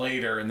on them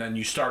later, and then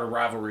you start a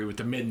rivalry with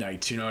the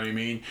Midnights. You know what I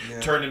mean? Yeah.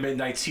 Turn the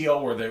Midnights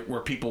heel where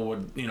people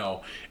would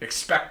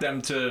expect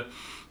them to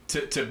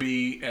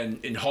be,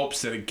 and in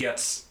hopes that it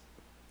gets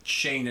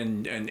Shane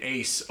and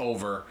Ace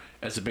over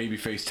as a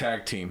babyface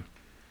tag team.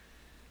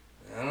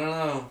 I don't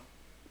know.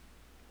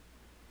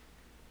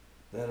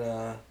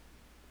 The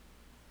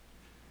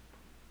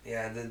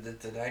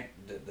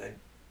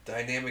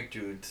dynamic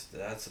dudes,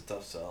 that's a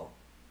tough sell.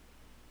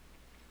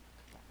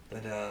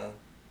 But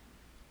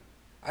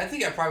I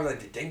think I probably like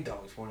the Ding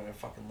Dongs more than I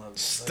fucking love them.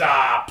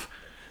 Stop!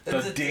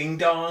 The Ding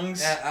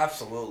Dongs? Yeah,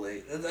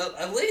 absolutely.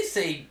 At least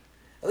they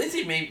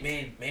made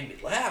me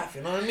laugh,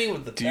 you know what I mean?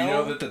 With the Do you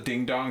know that the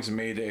Ding Dongs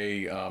made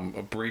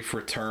a brief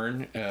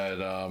return at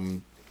a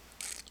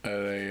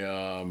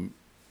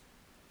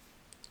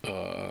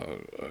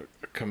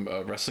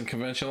wrestling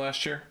convention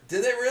last year?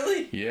 Did they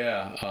really?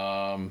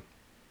 Yeah.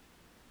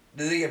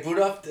 Did they get booed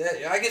up?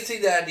 I can see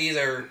that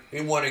either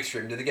in one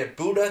extreme. Did they get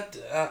booed at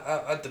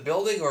the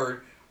building,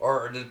 or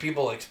did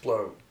people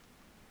explode?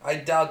 I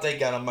doubt they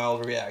got a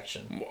mild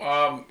reaction.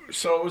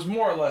 So it was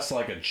more or less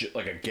like a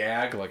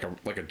gag, like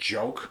a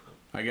joke,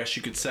 I guess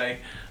you could say.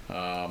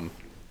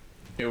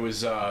 It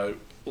was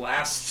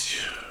last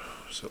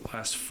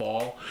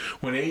fall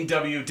when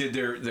AEW did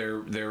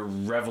their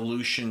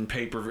Revolution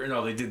pay-per-view.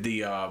 No, they did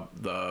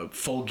the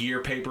Full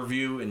Gear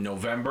pay-per-view in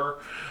November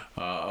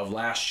of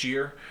last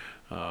year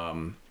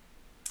in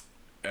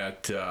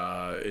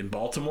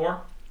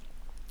Baltimore.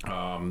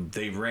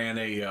 They ran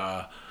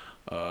a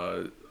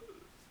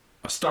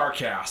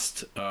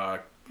StarCast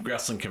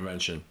wrestling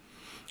convention,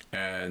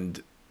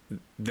 and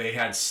they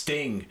had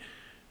Sting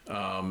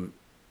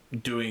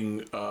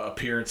doing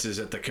appearances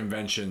at the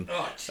convention.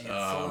 Oh, geez,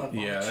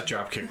 yeah, that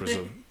drop kick was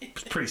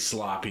pretty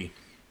sloppy,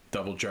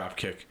 double drop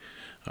kick.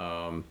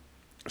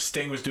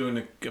 Sting was doing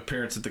an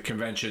appearance at the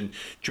convention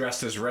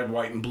dressed as Red,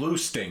 White, and Blue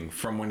Sting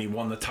from when he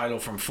won the title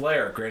from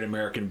Flair at Great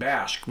American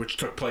Bash, which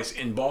took place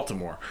in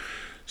Baltimore.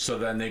 So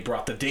then they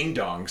brought the Ding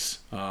Dongs.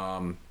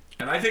 And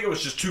I think it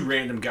was just two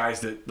random guys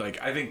that,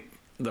 I think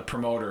the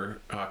promoter,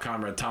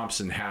 Conrad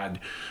Thompson, had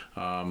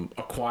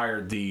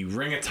acquired the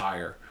ring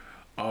attire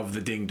of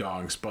the Ding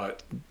Dongs,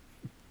 but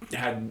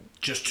had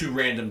just two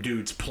random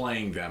dudes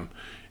playing them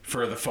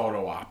for the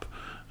photo op.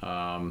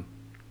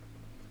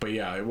 But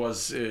yeah, it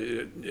was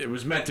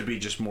meant to be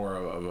just more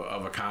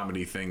of a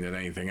comedy thing than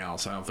anything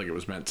else. I don't think it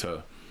was meant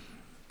to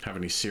have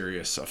any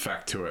serious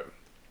effect to it.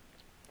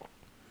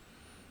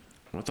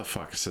 What the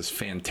fuck? It says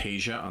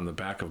Fantasia on the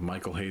back of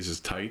Michael Hayes'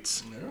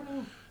 tights. I don't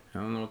know. I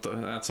don't know what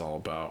that's all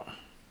about.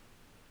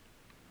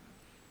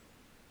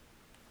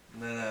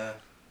 And then,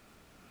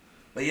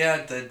 but yeah,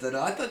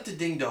 I thought the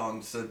Ding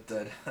Dongs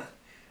that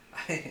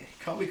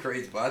call me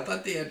crazy, but I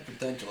thought they had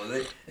potential.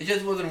 It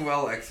just wasn't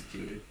well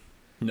executed.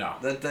 No.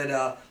 Like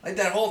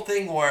that whole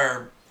thing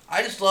where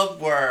I just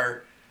love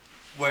where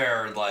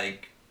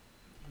like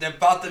they're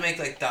about to make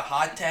like the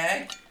hot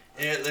tag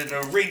and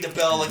they'll ring the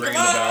bell like Ring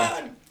come the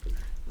bell. on.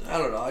 I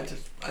don't know. I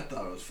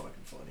thought it was fucking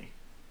funny.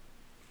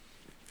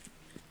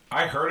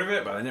 I heard of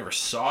it, but I never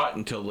saw it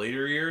until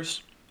later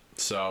years.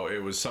 So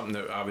it was something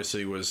that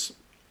obviously was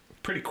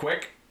pretty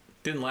quick.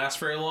 Didn't last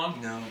very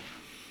long. No.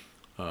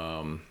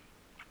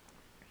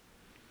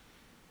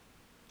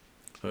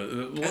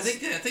 I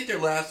think their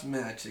last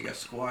match they got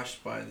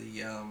squashed by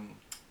the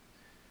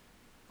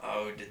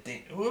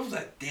who was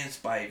that Dan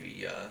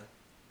Spivey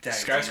tag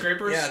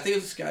Skyscrapers? Team? Yeah, I think it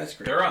was the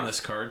Skyscrapers. They're on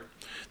this card.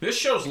 This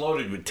show's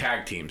loaded with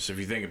tag teams, if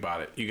you think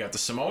about it. You got the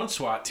Samoan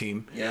SWAT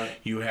team. Yeah.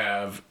 You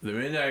have the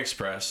Midnight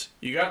Express.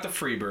 You got the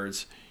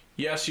Freebirds.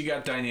 Yes, you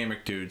got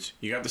Dynamic Dudes.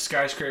 You got the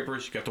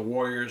Skyscrapers. You got the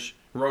Warriors,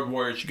 Road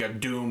Warriors. You got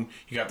Doom.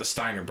 You got the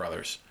Steiner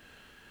Brothers.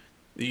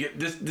 You get,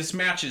 this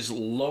match is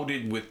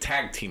loaded with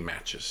tag team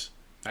matches.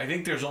 I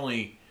think there's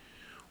only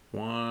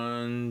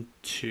 4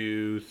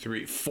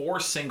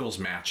 singles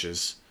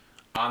matches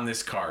on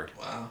this card.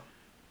 Wow.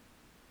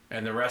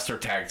 And the rest are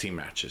tag team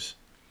matches.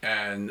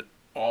 And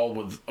all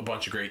with a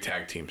bunch of great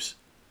tag teams.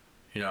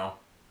 You know?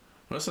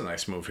 Well, that's a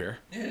nice move here.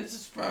 Yeah, this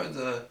is probably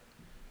the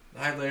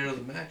highlight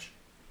of the match.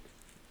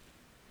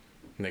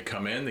 And they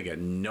come in, they get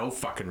no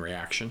fucking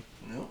reaction.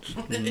 No.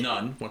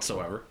 None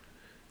whatsoever.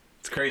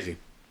 It's crazy.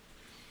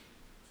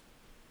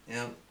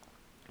 Yeah.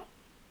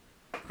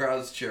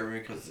 Crowd's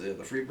cheering because the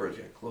Freebirds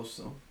got close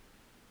though.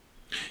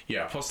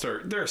 Yeah, plus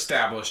they're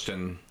established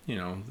and, you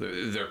know,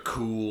 they're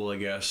cool, I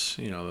guess.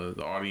 You know,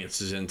 the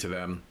audience is into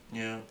them.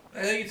 Yeah.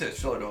 I think it's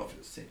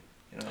Philadelphia's team.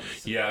 You know,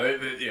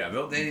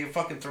 Yeah, they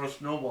fucking throw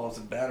snowballs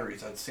and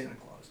batteries at Santa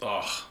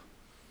Claus. Ugh.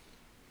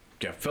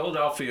 Yeah,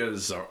 Philadelphia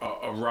is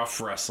a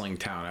rough wrestling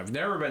town. I've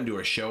never been to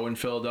a show in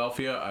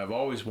Philadelphia. I've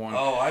always wanted...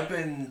 Oh, I've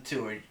been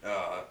to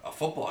a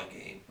football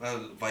game.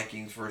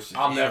 Vikings versus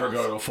I'll Eagles. never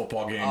go to a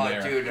football game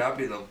there. Oh, dude, that'd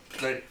be the...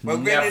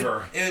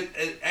 Never.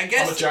 I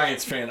guess... I'm a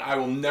Giants fan. I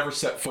will never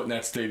set foot in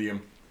that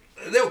stadium.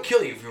 They'll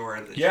kill you if you were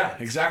in the Yeah,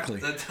 Giants. exactly.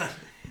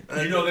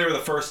 You know, they were the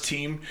first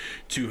team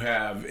to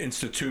have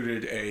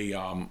instituted a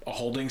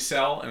holding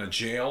cell and a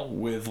jail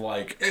with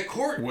like... A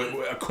court. With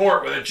a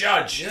court with a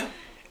judge. Yeah.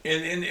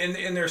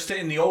 In their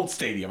in the old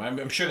stadium.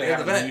 I'm sure they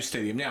have it in the new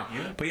stadium now.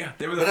 Yeah. But yeah,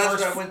 they were the But that's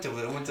first. what I went to.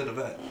 I went to the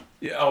vet.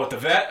 Yeah, oh, at the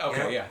vet?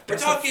 Okay, yeah. We're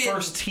That's talking- the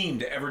first team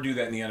to ever do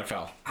that in the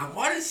NFL. I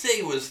want to say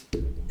it was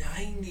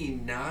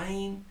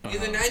 99,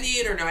 either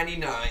 98 or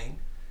 99.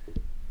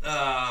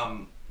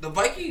 The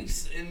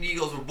Vikings and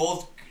Eagles were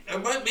both,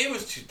 maybe it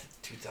was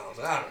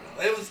 2000, I don't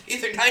know. It was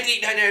either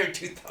 1999 or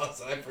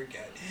 2000, I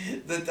forget.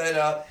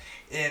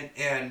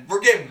 And we're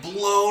getting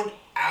blown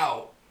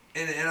out.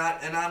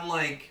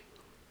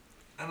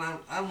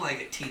 I'm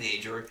like a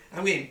teenager.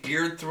 I'm getting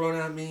beer thrown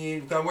at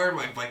me. I'm wearing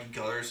my Viking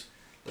colors.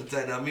 Me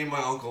and my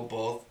uncle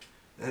both.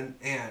 And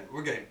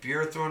we're getting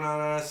beer thrown at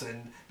us.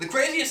 And the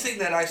craziest thing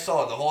that I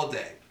saw the whole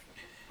day,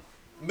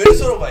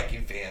 Minnesota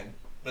Viking fan,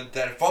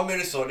 that from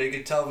Minnesota, you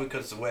could tell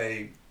because the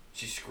way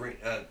she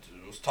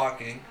was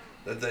talking,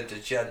 that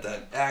she had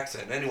that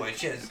accent. Anyway,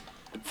 she has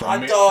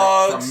hot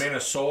dogs. From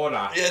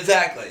Minnesota. Yeah,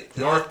 exactly.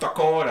 North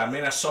Dakota,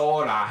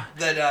 Minnesota.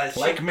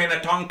 Lake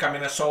Minnetonka,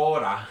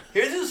 Minnesota.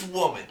 Here's this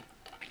woman.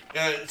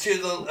 She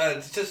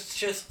was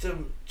just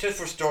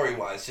for story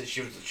wise,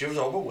 she was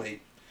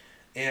overweight,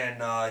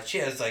 and she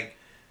has like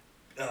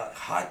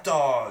hot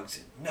dogs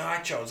and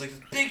nachos, like this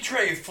big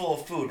tray full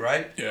of food,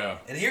 right? Yeah.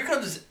 And here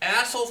comes this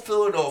asshole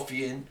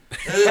Philadelphian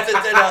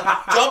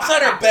that jumps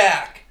on her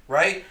back,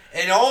 right?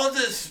 And all of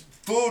this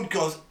food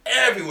goes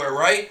everywhere,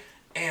 right?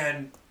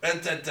 And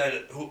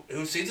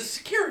who sees the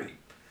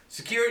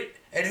security,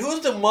 and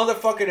who's the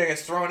motherfucker that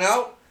gets thrown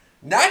out?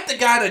 Not the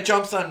guy that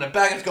jumps on the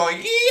back and is going,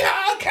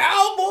 "Yeehaw,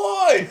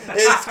 cowboy!" and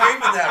screaming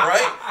that,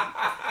 right?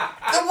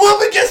 The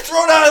woman gets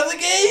thrown out of the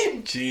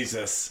game.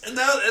 Jesus. And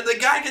the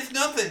guy gets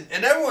nothing,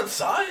 and everyone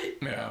saw it.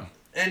 Yeah.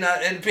 And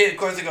of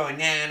course they're going,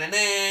 "Na na na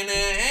na,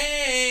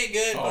 hey,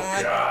 goodbye."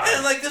 Oh, God.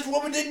 And like this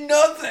woman did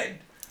nothing.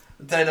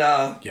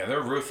 Yeah,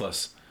 they're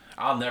ruthless.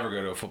 I'll never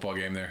go to a football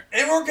game there.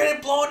 And we're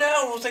getting blown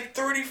out. It was like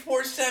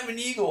 34-7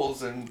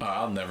 Eagles, and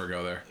I'll never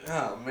go there.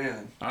 oh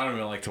man. I don't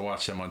even like to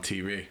watch them on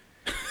TV.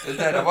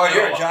 Well,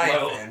 you're a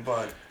Giant fan,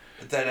 but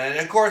and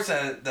of course,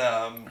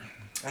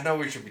 I know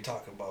we should be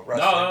talking about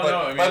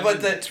wrestling.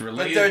 It's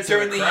related but to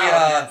during the the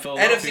crowd here in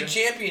Philadelphia. NFC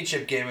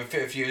Championship game a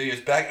few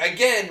years back,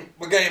 again,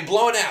 we're getting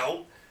blown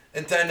out.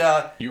 And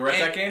then You were at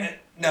that game?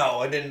 No,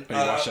 I didn't.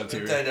 Oh, you watched that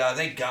too?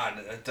 Thank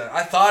God.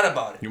 I thought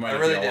about it. You might I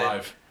not really be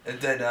alive. Did.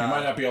 And then, You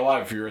might not be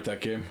alive if you were at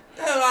that game.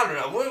 I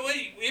don't know.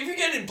 If you're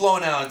getting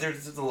blown out,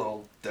 it's a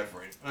little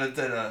different. But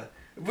then,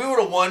 if we would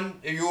have won,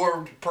 if you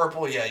were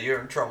purple, yeah, you're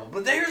in trouble.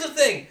 But here's the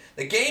thing: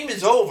 the game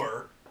is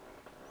over,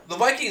 the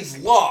Vikings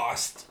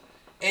lost,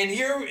 and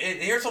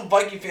here's some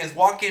Viking fans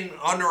walking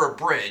under a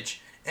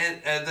bridge,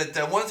 and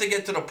that once they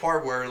get to the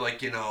part where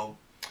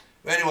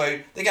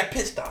anyway, they got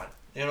pissed on.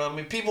 I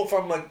mean, people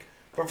from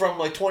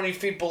 20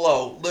 feet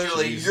below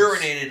literally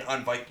urinated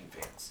on Viking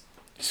fans.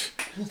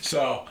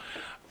 So,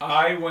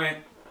 I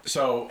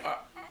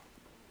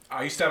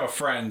used to have a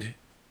friend.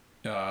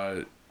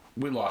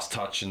 We lost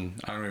touch,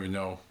 and I don't even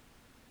know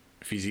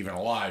if he's even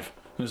alive.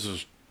 This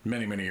was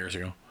many, many years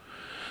ago.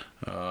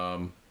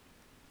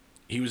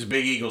 He was a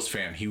big Eagles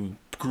fan. He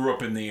grew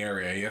up in the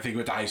area. I think he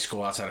went to high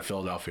school outside of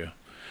Philadelphia.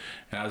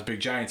 And I was a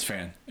big Giants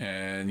fan.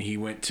 And he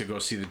went to go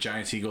see the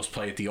Giants-Eagles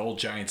play at the old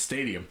Giants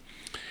Stadium.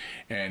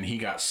 And he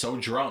got so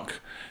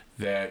drunk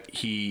that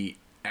he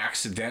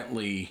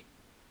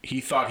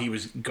thought he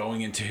was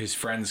going into his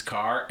friend's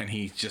car, and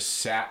he just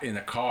sat in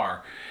the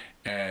car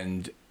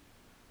and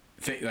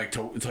they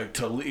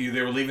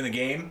were leaving the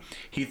game.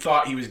 He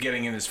thought he was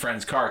getting in his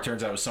friend's car. It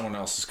turns out it was someone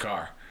else's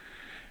car.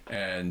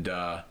 And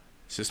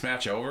is this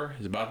match over?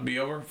 Is it about to be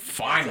over?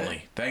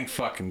 Finally. Thank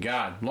fucking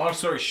God. Long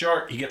story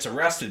short, he gets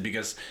arrested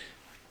because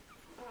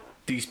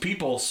these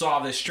people saw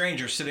this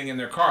stranger sitting in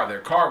their car. Their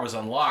car was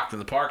unlocked in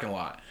the parking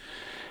lot.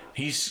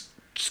 He's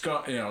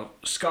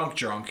skunk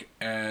drunk,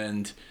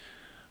 and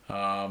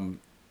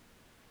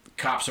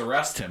cops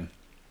arrest him.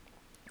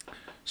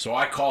 So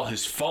I call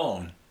his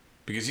phone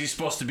because he's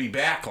supposed to be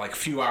back like a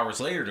few hours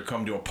later to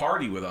come to a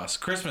party with us,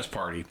 Christmas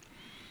party.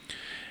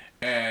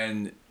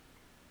 And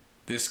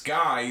this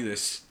guy,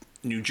 this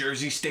New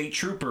Jersey state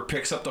trooper,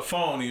 picks up the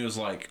phone. He was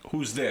like,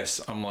 "Who's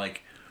this?" I'm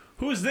like,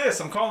 "Who's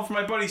this? I'm calling for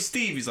my buddy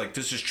Steve." He's like,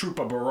 "This is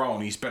Trooper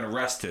Barone. He's been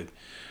arrested."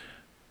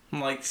 I'm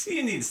like, "See,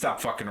 you need to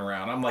stop fucking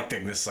around." I'm like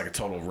thinking this is like a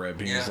total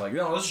rib. He was like,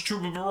 "No, this is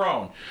Trooper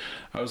Barone."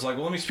 I was like,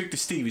 "Well, let me speak to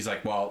Steve." He's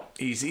like, "Well,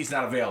 he's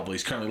not available.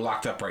 He's currently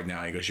locked up right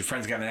now." He goes, "Your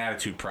friend's got an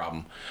attitude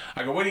problem."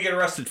 I go, "What did you get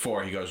arrested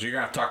for?" He goes, "You're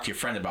gonna have to talk to your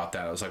friend about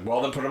that." I was like, "Well,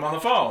 then put him on the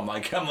phone."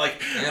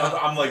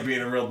 I'm like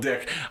being a real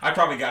dick. I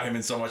probably got him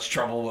in so much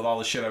trouble with all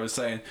the shit I was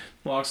saying.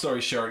 Long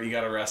story short, he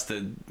got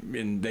arrested,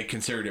 and they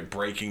considered it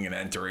breaking and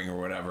entering or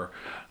whatever.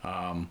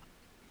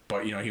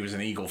 But he was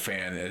an Eagle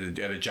fan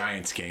at a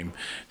Giants game,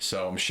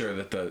 so I'm sure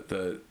that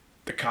the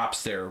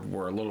cops there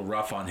were a little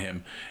rough on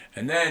him.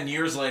 And then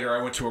years later,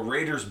 I went to a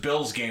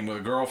Raiders-Bills game with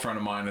a girlfriend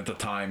of mine at the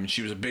time, and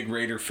she was a big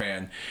Raider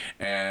fan,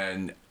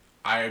 and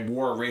I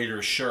wore a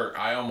Raiders shirt.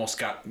 I almost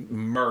got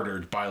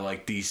murdered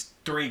by these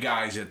three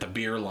guys at the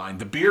beer line.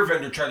 The beer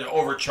vendor tried to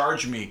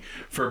overcharge me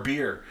for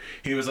beer.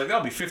 He was like,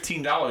 "That'll be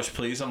 $15,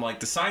 please." I'm like,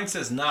 "The sign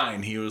says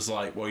 $9." He was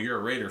like, "Well, you're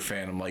a Raider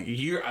fan." I'm like,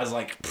 I was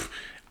like,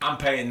 "I'm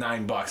paying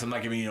 $9. I'm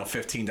not giving you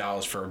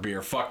 $15 for a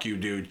beer. Fuck you,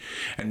 dude."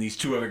 And these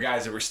two other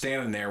guys that were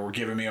standing there were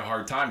giving me a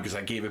hard time because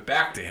I gave it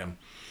back to him.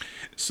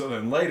 So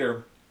then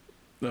later,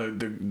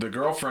 the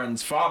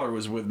girlfriend's father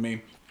was with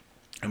me,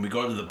 and we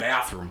go to the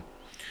bathroom,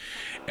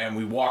 and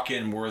we walk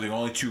in. We're the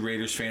only two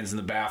Raiders fans in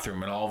the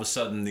bathroom, and all of a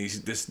sudden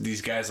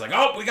these guys like,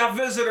 "Oh, we got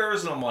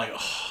visitors," and I'm like,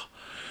 oh.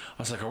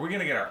 I was like, "Are we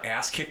gonna get our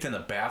ass kicked in the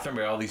bathroom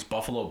by all these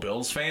Buffalo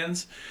Bills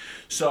fans?"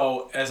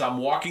 So as I'm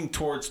walking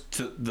towards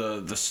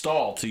the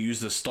stall to use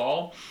the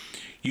stall,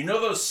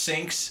 those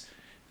sinks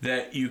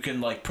that you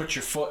can put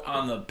your foot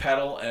on the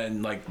pedal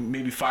and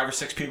maybe 5 or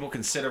 6 people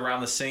can sit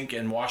around the sink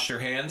and wash their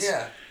hands?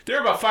 Yeah. There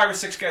are about 5 or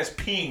 6 guys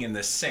peeing in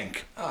this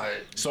sink.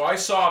 So I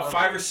saw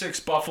 5 or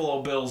 6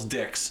 Buffalo Bills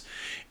dicks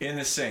in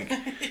the sink.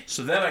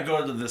 So then I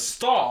go to the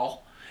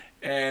stall,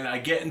 and I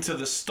get into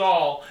the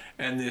stall,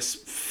 and this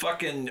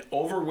fucking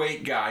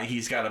overweight guy,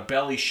 he's got a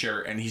belly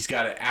shirt, and he's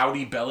got an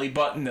Audi belly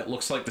button that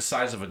looks like the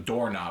size of a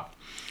doorknob.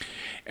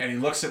 And he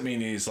looks at me,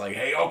 and he's like,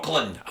 "Hey,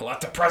 Oakland, I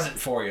left a present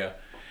for you."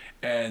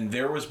 And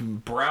there was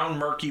brown,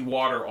 murky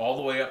water all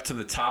the way up to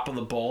the top of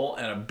the bowl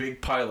and a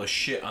big pile of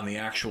shit on the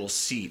actual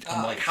seat.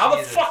 I'm like, "How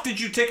the fuck did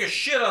you take a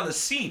shit on the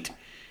seat?"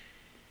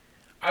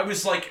 I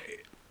was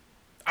like,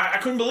 I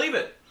couldn't believe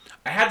it.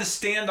 I had to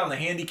stand on the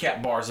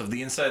handicap bars of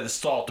the inside of the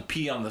stall to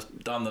pee on the.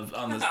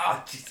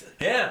 Oh, Jesus.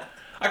 Yeah,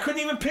 I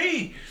couldn't even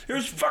pee. It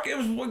was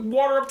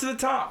water up to the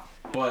top.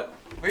 But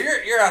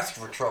you're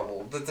asking for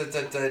trouble.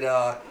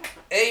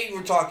 A,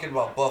 we're talking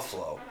about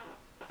Buffalo,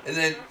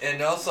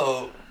 and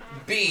also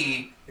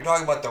B, you're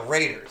talking about the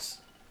Raiders.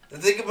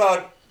 And think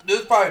about,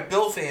 there's probably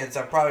Bill fans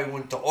that probably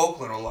went to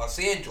Oakland or Los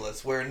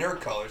Angeles wearing their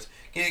colors,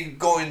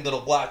 going into the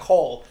black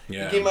hole.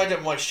 Yeah. Can you imagine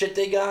how much shit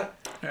they got?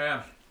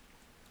 Yeah.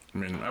 I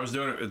mean, I was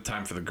doing it at the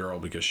time for the girl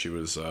because she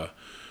was,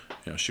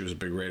 she was a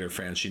big Raider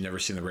fan. She'd never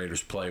seen the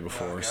Raiders play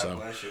before.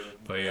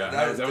 But yeah,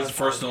 that was the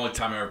first and only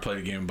time I ever played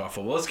a game in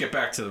Buffalo. Well, let's get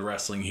back to the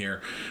wrestling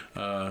here.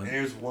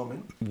 Here's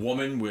Woman.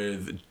 Woman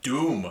with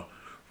Doom.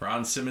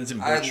 Ron Simmons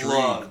and Butch Reed. I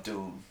love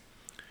Doom.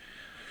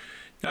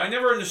 Now, I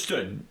never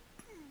understood.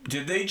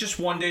 Did they just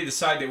one day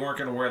decide they weren't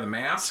going to wear the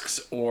masks,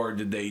 or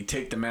did they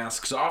take the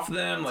masks off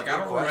them? I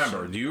don't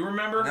remember. Do you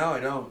remember? No, I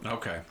don't.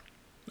 Okay.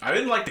 I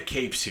didn't like the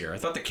capes here. I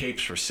thought the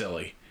capes were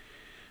silly.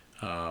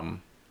 But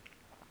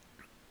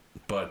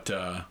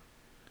look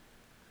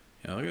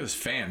at this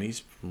fan.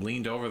 He's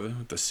leaned over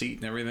the seat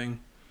and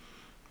everything.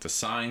 The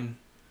sign.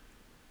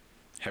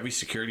 Heavy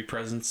security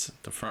presence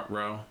at the front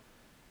row.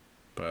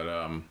 But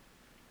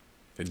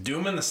the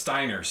Doom and the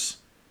Steiners.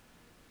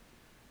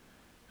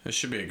 This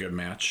should be a good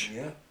match.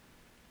 Yeah.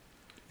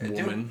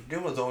 Woman.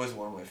 Doom was always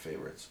one of my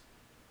favorites.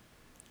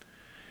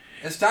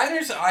 And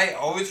Steiners, I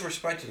always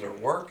respected their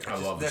work. I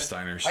love the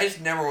Steiners. I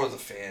just never was a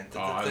fan.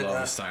 I love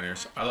the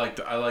Steiners. I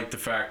like the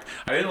fact.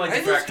 I didn't like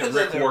I the just fact that 'cause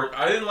Rick of their- wore.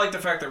 I didn't like the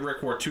fact that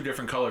Rick wore 2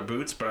 different colored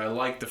boots, but I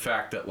liked the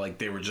fact that like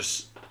they were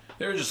just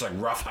like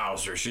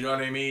roughhousers. You know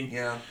what I mean?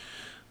 Yeah.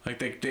 Like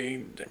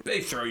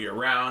they throw you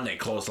around, they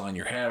clothesline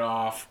your head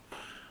off.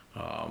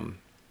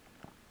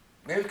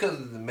 Maybe because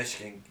of the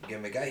Michigan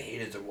gimmick. I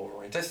hated the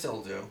Wolverines. I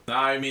still do.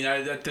 I mean,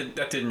 that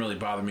didn't really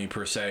bother me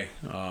per se.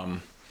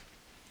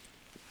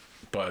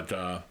 But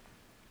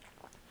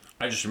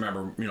I just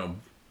remember,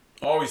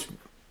 always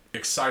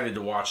excited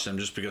to watch them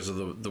just because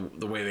of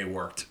the way they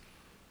worked.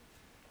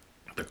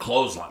 The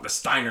clothesline, the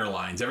Steiner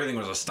lines, everything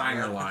was a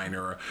Steiner line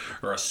or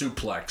a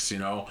suplex.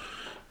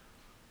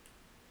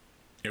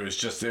 It was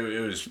just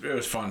it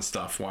was fun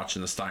stuff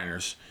watching the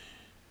Steiners.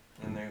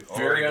 And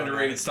Very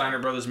underrated Steiner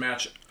Brothers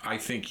match. I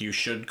think you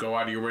should go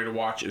out of your way to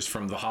watch is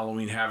from the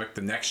Halloween Havoc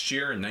the next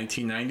year in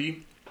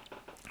 1990.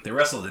 They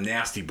wrestled the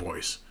Nasty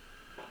Boys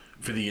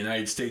for the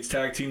United States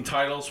Tag Team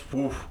titles.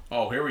 Woo.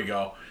 Oh, here we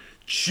go.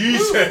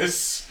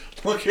 Jesus!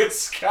 Look at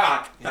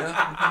Scott.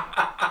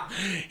 Yeah.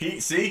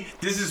 See,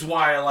 this is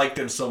why I like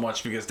them so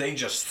much because they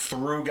just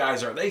threw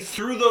guys around. They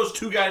threw those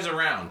 2 guys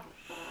around.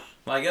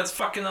 Like, that's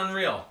fucking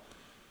unreal.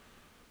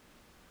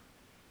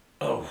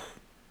 Oh,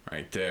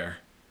 right there.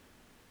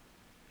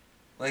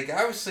 Like,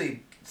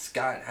 obviously,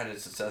 Scott had a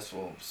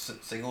successful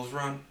singles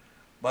run,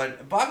 but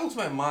it boggles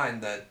my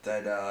mind that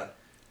the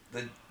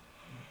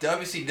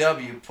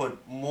WCW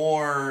put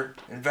more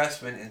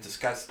investment into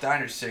Scott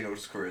Steiner's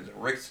singles career than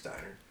Rick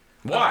Steiner.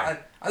 Why?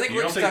 I think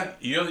you Rick Steiner...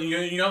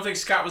 You don't think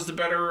Scott was the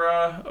better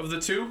of the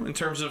 2 in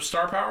terms of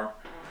star power?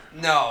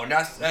 No,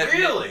 not...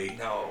 Really?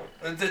 No.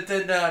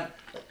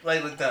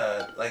 Like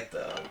the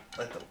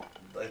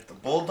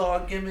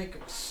Bulldog gimmick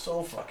was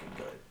so fucking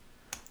good.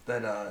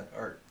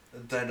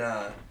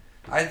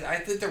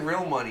 I think the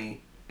real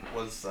money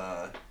was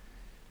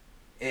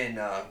in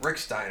Rick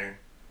Steiner.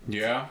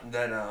 Yeah.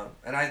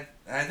 And I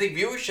think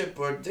viewership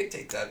would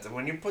dictate that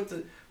when they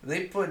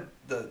put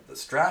the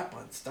strap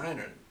on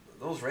Steiner,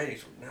 those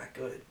ratings were not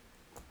good.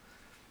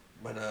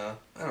 But I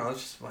don't know.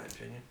 It's just my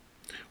opinion.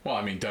 Well,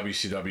 I mean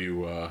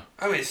WCW.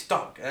 I mean, it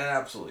stunk. It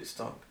absolutely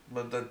stunk.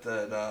 But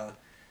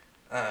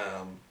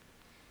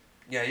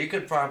yeah, you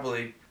could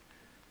probably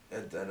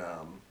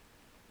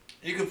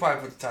you could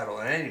probably put the title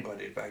on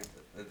anybody back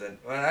then.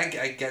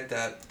 I get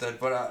that.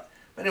 But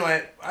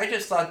anyway, I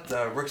just thought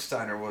Rick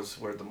Steiner was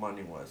where the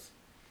money was.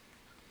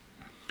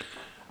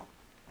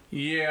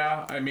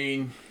 Yeah, I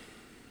mean,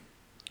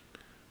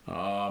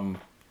 I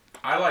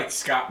liked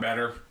Scott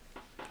better.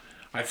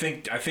 I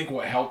think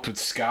what helped with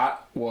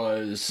Scott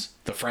was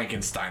the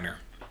Frankensteiner.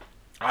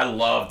 I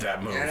loved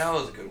that move. Yeah, that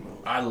was a good move.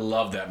 I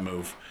love that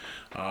move.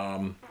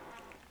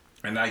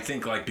 And I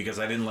think, like, because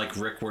I didn't like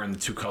Rick wearing the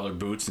 2 colored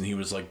boots and he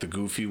was, like, the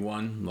goofy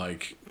one,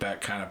 like, that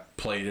kind of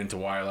played into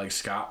why I like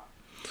Scott.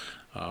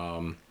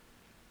 But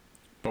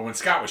when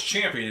Scott was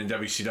champion in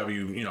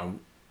WCW,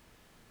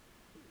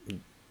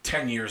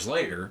 10 years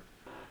later,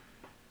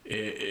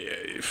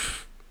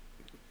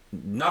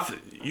 nothing.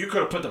 You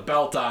could have put the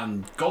belt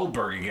on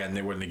Goldberg again,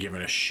 they wouldn't have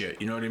given a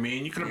shit. You know what I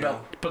mean? You could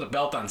have put the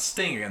belt on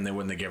Sting again, they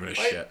wouldn't have given a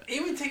shit.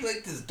 Even take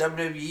like this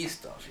WWE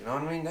stuff, you know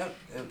what I mean?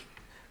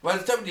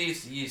 But the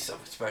WWE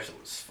stuff especially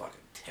was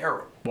fucking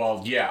terrible.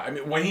 Well, yeah. I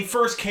mean, when he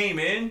first came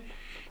in,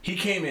 he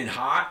came in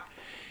hot.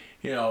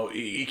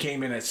 He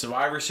came in at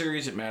Survivor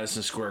Series at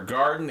Madison Square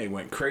Garden. They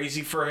went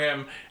crazy for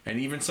him. And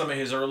even some of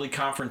his early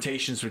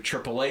confrontations with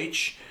Triple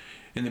H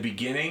in the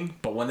beginning.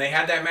 But when they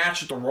had that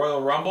match at the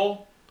Royal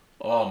Rumble,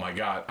 oh my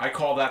God. I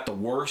call that the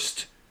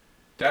worst.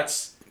 That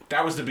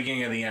was the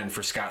beginning of the end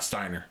for Scott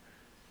Steiner,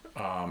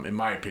 in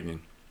my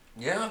opinion.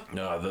 Yeah.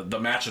 The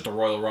match at the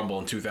Royal Rumble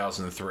in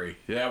 2003.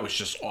 That was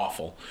just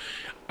awful.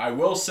 I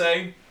will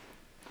say,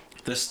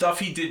 the stuff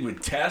he did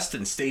with Test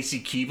and Stacy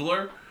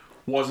Keibler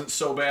wasn't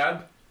so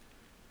bad.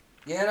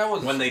 Yeah, that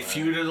was... When they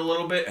feuded a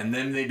little bit, and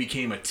then they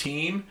became a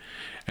team,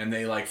 and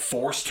they, like,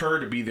 forced her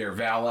to be their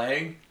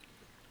valet.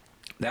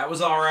 That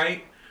was all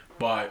right,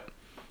 but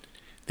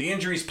the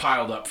injuries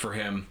piled up for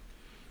him.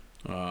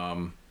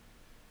 And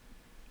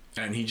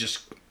he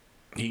just...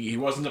 He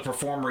wasn't the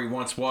performer he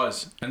once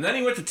was. And then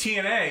he went to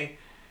TNA,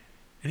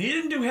 and he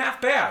didn't do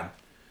half bad.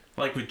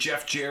 Like with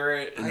Jeff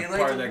Jarrett and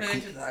part of that. I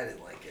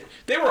didn't like it.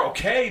 They were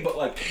okay, but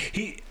like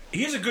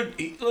he's a good.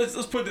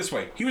 Let's put it this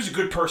way: he was a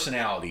good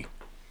personality.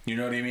 You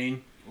know what I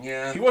mean?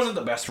 Yeah. He wasn't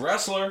the best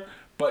wrestler,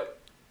 but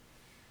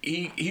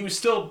he was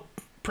still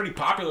pretty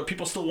popular.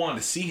 People still wanted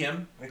to see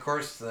him. Of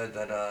course, was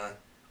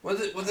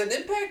it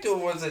Impact or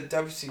was it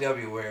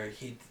WCW where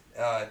he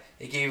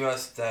gave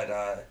us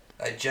that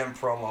gem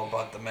promo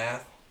about the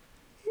math?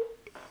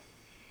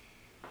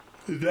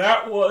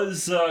 That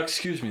was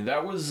excuse me.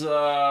 That was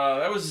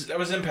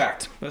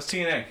Impact. That's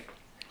TNA.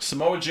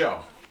 Samoa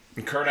Joe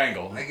and Kurt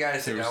Angle. I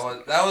gotta say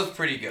that was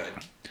pretty good.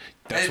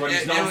 That's what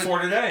he's known for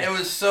today. It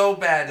was so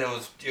bad that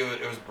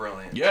it was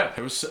brilliant. Yeah,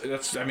 it was.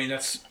 That's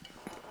it's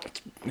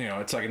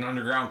like an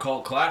underground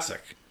cult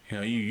classic. You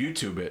know, you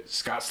YouTube it.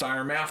 Scott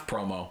Steiner math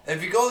promo.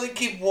 If you go to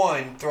keep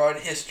one throughout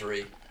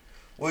history,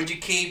 would you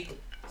keep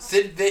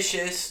Sid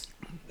Vicious?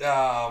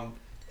 I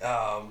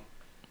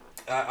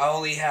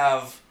only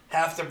have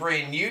half the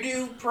brain you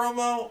do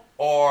promo,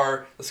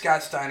 or the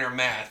Scott Steiner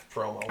math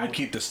promo. I'd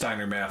keep the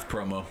Steiner math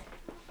promo.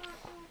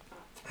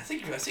 I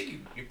think you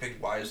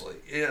picked wisely.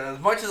 Yeah, as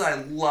much as I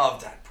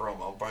love that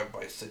promo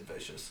by Sid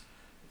Vicious,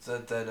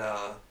 would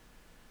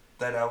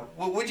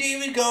you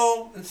even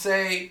go and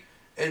say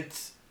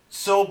it's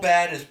so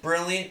bad it's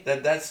brilliant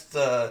that's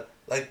the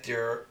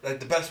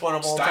best one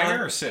of all time?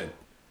 Steiner or Sid?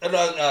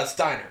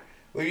 Steiner.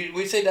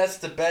 We say that's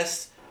the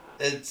best.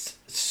 It's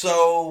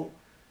so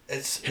bad.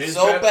 His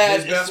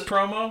best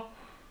promo.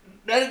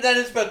 That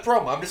is best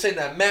promo. I'm just saying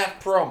that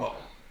math promo.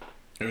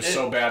 It was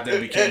so bad that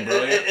it became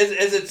brilliant.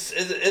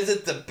 Is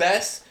it the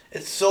best?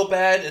 It's so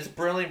bad it's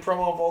brilliant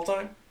promo of all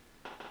time.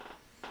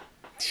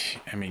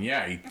 I mean,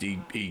 yeah,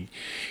 he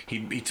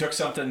took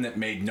something that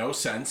made no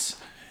sense,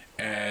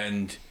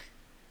 and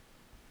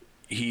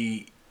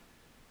he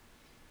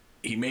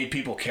made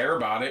people care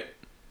about it.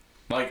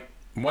 Like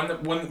when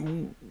that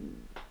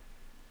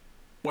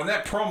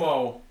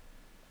promo,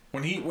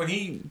 when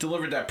he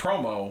delivered that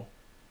promo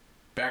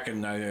back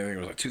in, I think it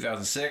was like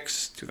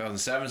 2006,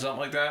 2007, something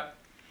like that.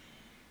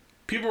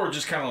 People were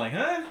just kind of like,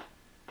 huh?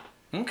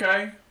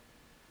 Okay.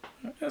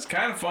 That's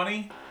kind of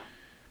funny.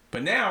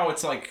 But now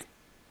it's like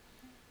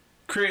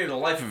created a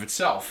life of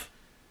itself,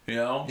 you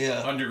know?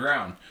 Yeah.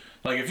 Underground.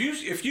 Like if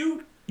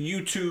you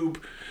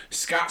YouTube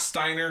Scott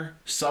Steiner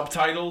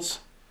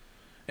subtitles,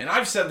 and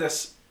I've said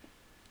this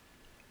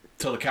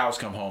till the cows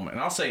come home, and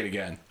I'll say it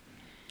again,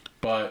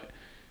 but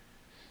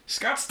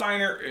Scott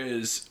Steiner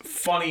is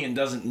funny and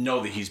doesn't know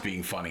that he's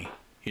being funny,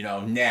 you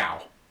know,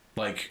 now.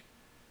 Like,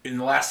 in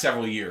the last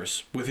several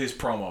years with his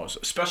promos,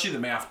 especially the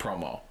math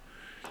promo.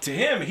 To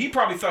him, he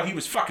probably thought he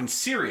was fucking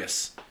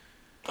serious.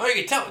 Oh, you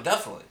can tell,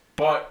 definitely.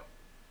 But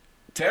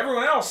to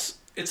everyone else,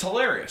 it's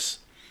hilarious.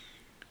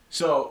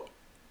 So,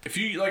 if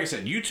you, like I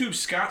said, YouTube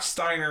Scott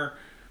Steiner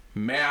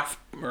math,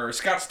 or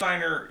Scott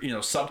Steiner,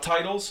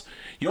 subtitles,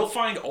 you'll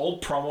find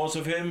old promos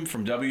of him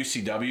from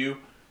WCW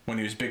when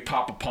he was Big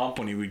Papa Pump,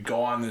 when he would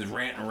go on this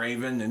rant and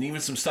raving, and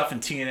even some stuff in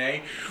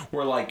TNA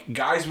where, like,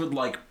 guys would,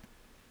 like,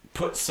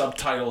 put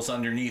subtitles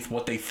underneath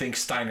what they think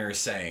Steiner is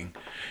saying.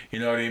 You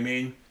know what I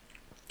mean?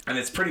 And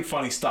it's pretty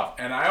funny stuff.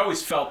 And I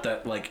always felt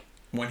that, like,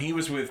 when he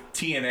was with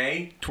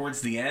TNA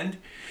towards the end,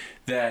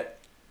 that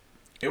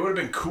it would have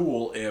been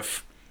cool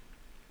if,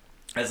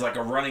 as like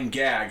a running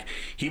gag,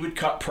 he would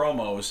cut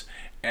promos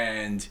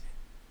and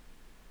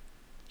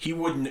he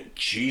wouldn't...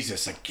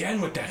 Jesus,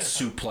 again with that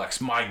suplex.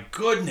 My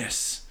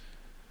goodness.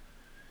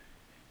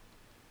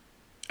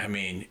 I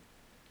mean,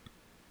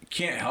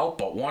 can't help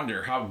but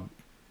wonder how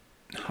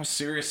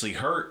seriously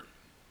hurt.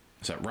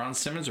 Is that Ron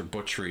Simmons or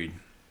Butch Reed?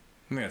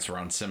 I think that's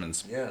Ron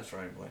Simmons. Yeah, that's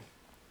right, boy.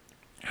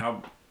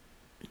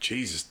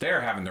 Jesus,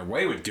 they're having their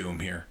way with Doom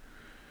here.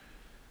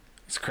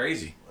 It's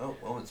crazy.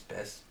 Oh, it's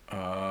best.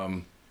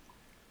 I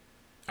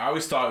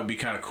always thought it would be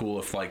kind of cool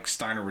if, like,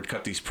 Steiner would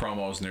cut these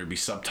promos and there would be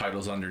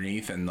subtitles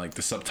underneath, and, like,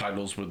 the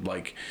subtitles would,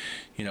 like,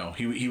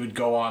 he would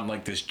go on,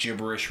 like, this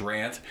gibberish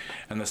rant,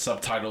 and the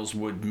subtitles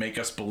would make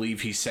us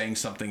believe he's saying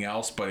something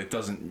else, but it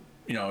doesn't,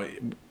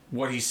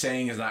 what he's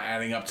saying is not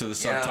adding up to the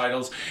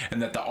subtitles,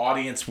 and that the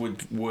audience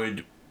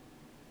would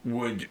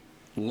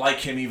like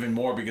him even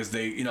more because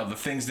they, the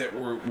things that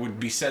would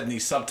be said in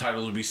these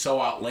subtitles would be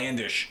so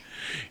outlandish,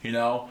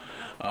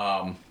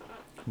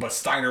 but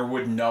Steiner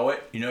wouldn't know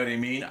it. You know what I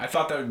mean? I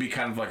thought that would be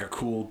kind of like a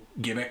cool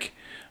gimmick.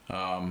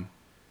 I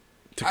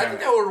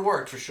think that would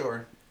work for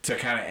sure. To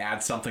kind of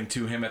add something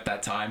to him at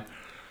that time.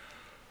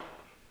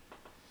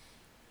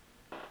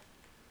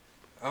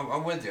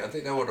 I'm with you. I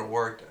think that would have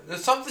worked.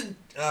 There's something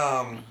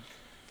that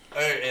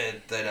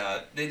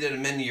they did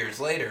many years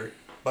later,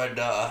 but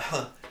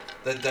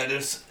that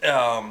is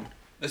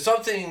there's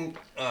something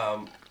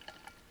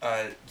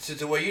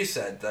to what you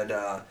said that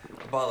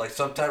about like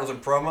subtitles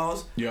and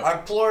promos. Yeah. I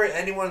implore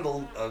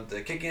anyone of the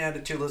Kicking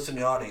Attitude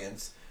listening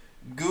audience,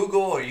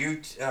 Google or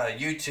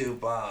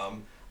YouTube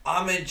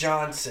Ahmed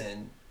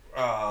Johnson.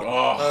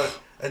 The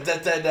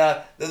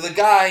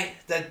guy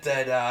that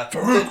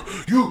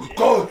Farouk, you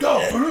go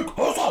down, Farouk.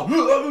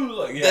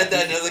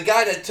 The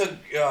guy that took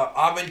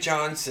Ahmed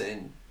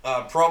Johnson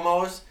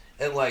promos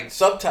and like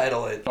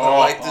subtitle it,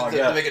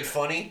 to make it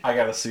funny. I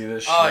gotta see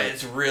this shit. Oh,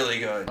 it's really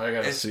good. I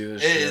gotta see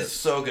this shit. It is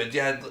so good.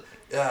 Yeah,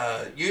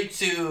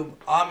 YouTube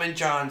Ahmed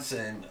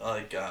Johnson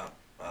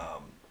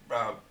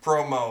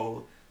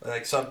promo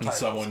like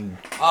subtitles.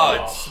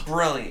 It's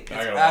brilliant. It's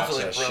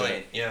absolutely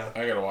brilliant. Shit. Yeah,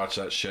 I gotta watch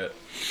that shit.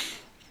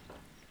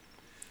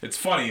 It's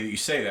funny that you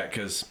say that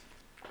because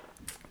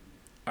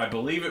I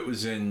believe it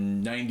was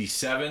in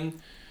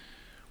 '97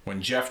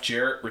 when Jeff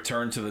Jarrett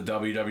returned to the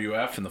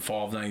WWF in the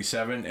fall of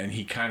 '97, and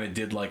he kind of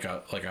did like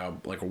a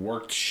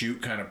worked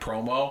shoot kind of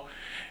promo,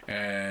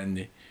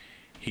 and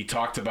he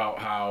talked about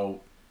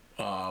how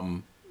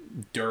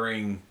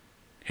during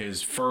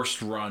his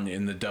first run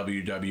in the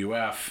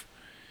WWF,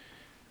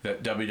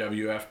 that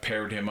WWF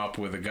paired him up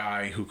with a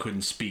guy who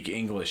couldn't speak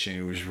English, and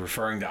he was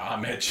referring to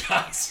Ahmed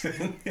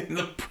Johnson in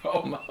the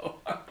promo.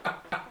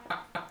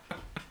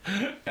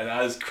 And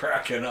I was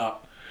cracking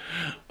up.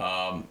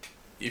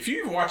 If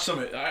you watch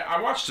I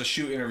watched a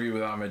shoot interview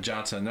with Ahmed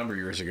Johnson a number of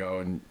years ago,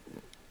 and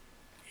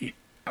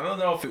I don't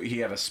know if he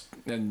had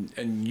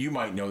and you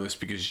might know this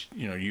because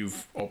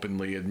you've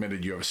openly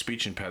admitted you have a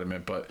speech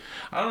impediment, but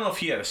I don't know if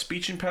he had a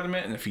speech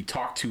impediment and if he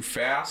talked too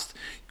fast,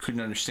 couldn't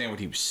understand what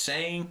he was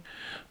saying,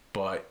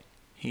 but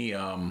he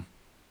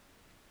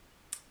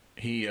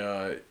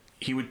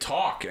would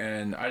talk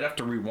and I'd have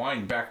to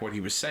rewind back what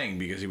he was saying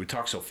because he would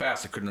talk so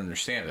fast I couldn't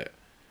understand it.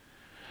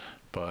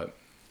 But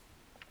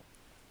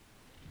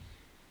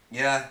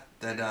yeah,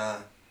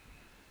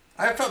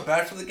 I felt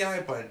bad for the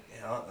guy, but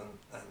on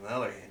the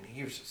other hand,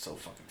 he was just so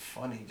fucking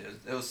funny.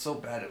 It was so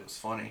bad it was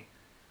funny.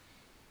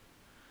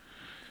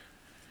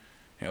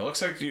 Yeah, it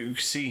looks like you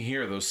see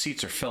here those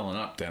seats are filling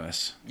up,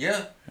 Dennis.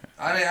 Yeah,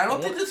 I mean, I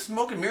don't think it's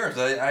smoke and mirrors.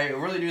 I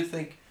really do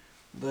think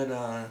that.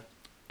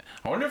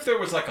 I wonder if there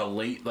was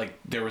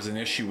there was an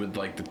issue with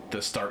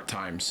the start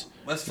times.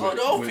 With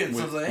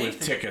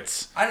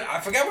tickets. I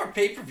forgot what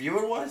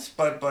pay-per-view it was,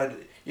 but a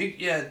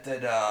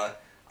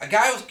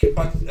guy was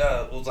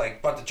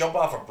about to jump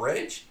off a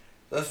bridge.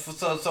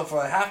 So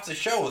for half the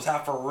show was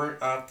half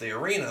the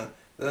arena.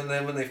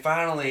 Then when they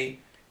finally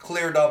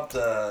cleared up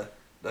the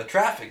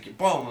traffic,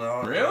 boom!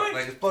 Really?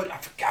 I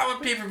forgot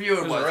what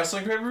pay-per-view it was. A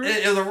wrestling pay-per-view?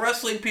 It was a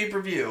wrestling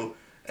pay-per-view.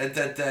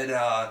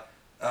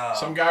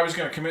 Some guy was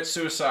going to commit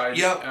suicide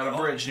on a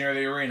bridge near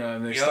the arena,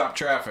 and they stopped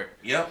traffic.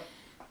 Yep.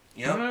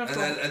 And then I'll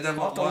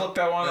have to look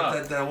that one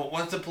up.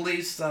 Once the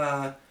police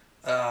got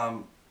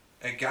the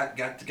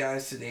guy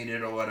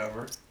sedated or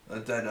whatever,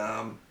 then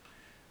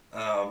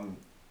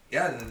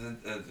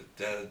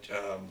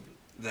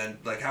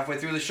halfway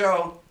through the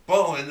show,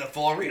 boom, in the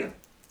full arena.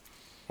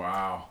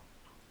 Wow.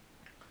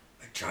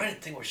 I'm trying to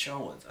think what show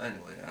it was.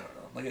 Anyway, I don't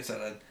know. Like I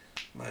said,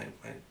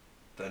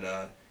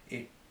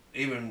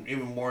 even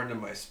more than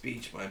my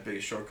speech, my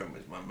biggest shortcoming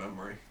is my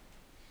memory.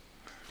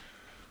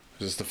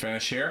 Is this the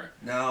finish here?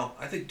 No,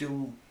 I think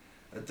Doom.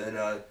 Not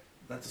to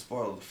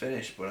spoil the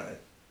finish, but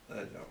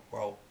I'm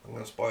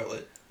gonna spoil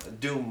it.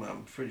 Doom,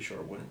 I'm pretty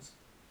sure wins.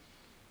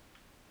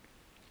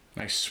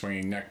 Nice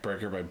swinging neck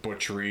breaker by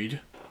Butch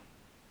Reed.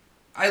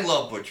 I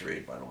love Butch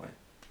Reed, by the way.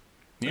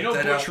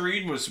 Butch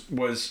Reed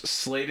was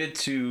slated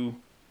to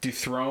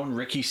dethrone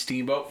Ricky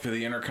Steamboat for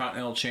the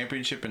Intercontinental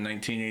Championship in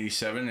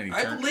 1987, and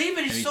I believe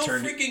it. He's so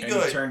freaking good.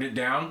 And he turned it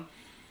down.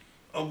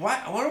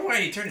 Why? I wonder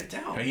why he turned it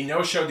down. And he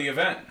no-showed the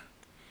event,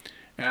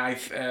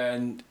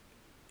 and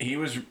he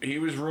was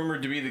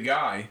rumored to be the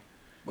guy.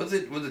 Was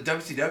it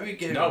WCW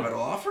gave him a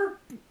medal offer?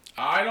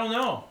 I don't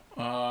know.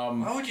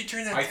 Why would you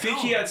turn that down? I think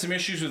he had some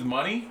issues with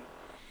money,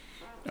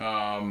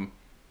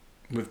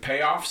 with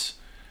payoffs,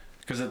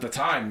 because at the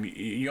time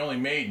you only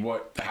made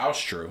what the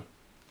house drew.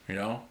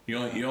 You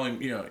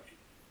only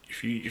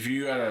if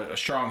you had a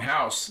strong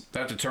house,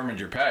 that determined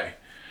your pay,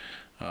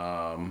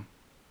 and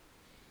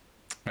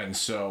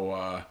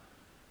so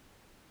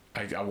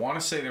I want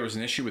to say there was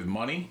an issue with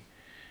money,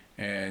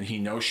 and he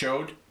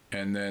no-showed,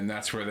 and then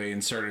that's where they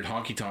inserted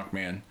Honky Tonk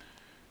Man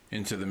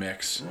into the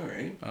mix. All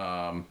right.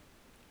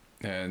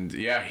 And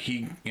yeah,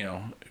 he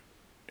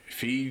if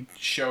he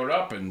showed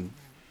up and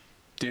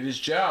did his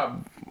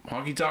job,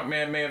 Honky Tonk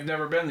Man may have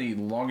never been the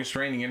longest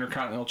reigning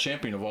Intercontinental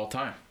Champion of all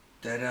time.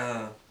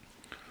 I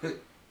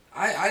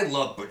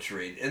love Butch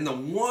Reed. In the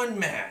one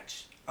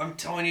match, I'm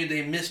telling you,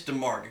 they missed the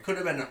mark. It could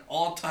have been an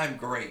all-time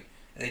great,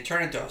 and they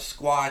turned it into a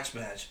squash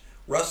match.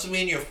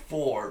 WrestleMania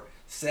 4,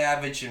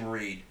 Savage and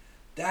Reed.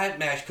 That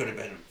match could have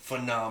been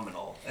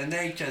phenomenal, and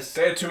they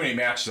had too many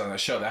matches on the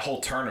show. That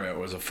whole tournament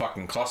was a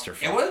fucking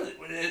clusterfuck. It was.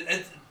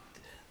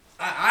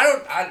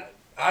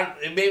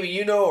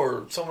 Maybe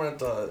or someone at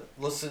the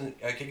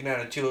kicking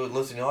out of two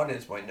listening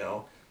audience might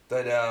know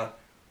that.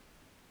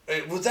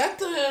 Was that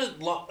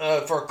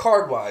for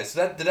card wise?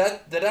 Did I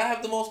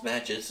have the most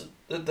matches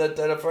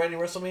that for any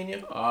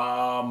WrestleMania?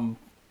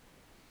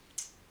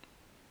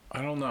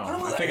 I don't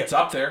know. I think it's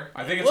up there.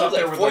 I think it's up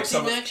there with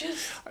 14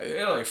 matches.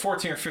 Yeah, like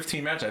 14 or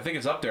 15 matches. I think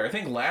it's up there. I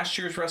think last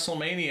year's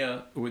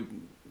WrestleMania with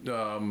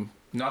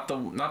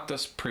not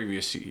this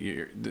previous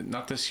year,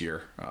 not this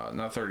year,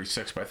 not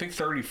 36, but I think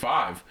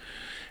 35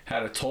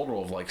 had a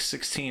total of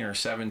 16 or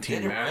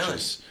 17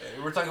 matches.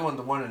 Really? We're talking about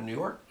the one in New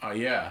York.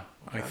 Yeah,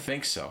 okay. I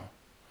think so.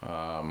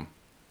 I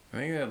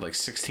think they had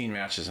 16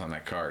 matches on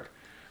that card.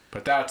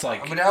 But that's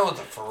that was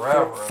a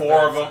forever.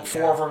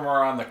 Four of them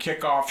are on the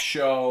kickoff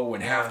show,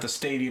 and half the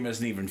stadium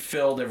isn't even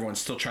filled. Everyone's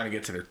still trying to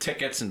get to their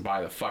tickets and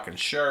buy the fucking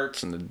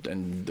shirts and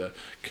the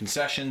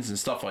concessions and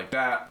stuff like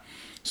that.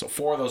 So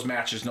 4 of those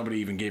matches nobody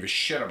even gave a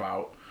shit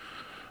about.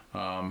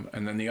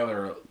 And then the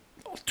other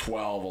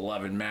 12,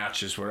 11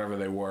 matches, whatever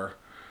they were,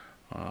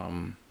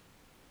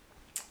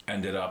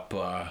 ended up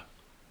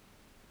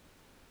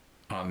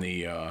on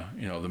the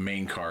the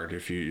main card,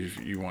 if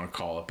you want to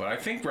call it. But I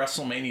think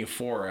WrestleMania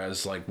 4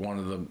 as one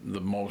of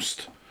the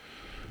most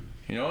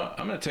You know what?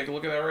 I'm going to take a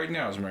look at that right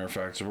now, as a matter of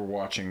fact, as we're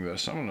watching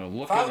this. I'm going to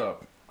look it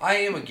up. I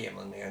am a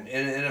gambling man,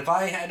 and if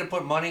I had to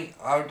put money,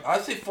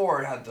 I'd say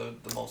 4 had the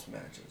most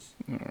matches.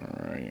 All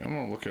right, I'm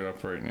going to look it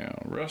up right now.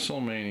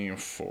 WrestleMania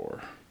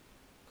 4.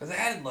 Because they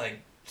had, like,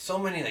 so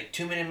many, like,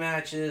 2-minute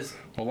matches.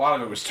 A lot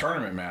of it was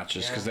tournament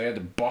matches because they had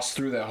to bust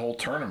through that whole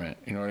tournament.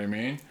 You know what I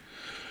mean?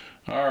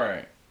 All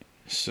right.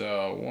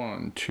 So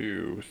 1,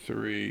 2,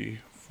 3,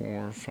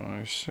 4,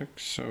 5,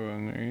 6,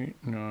 7,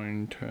 8,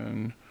 9,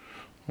 10,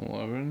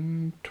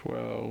 11,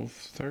 12,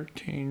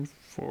 13,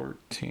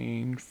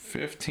 14,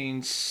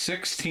 15,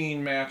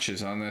 16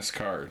 matches on this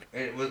card.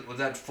 Was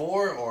that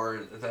 4 or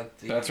is that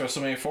the... That's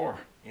WrestleMania 4.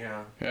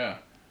 Yeah. Yeah.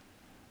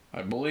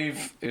 I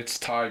believe it's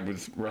tied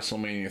with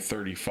WrestleMania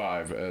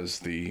 35 as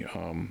the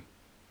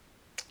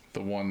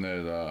one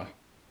that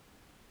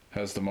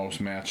has the most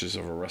matches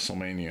of a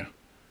WrestleMania.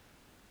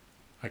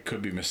 I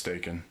could be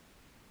mistaken,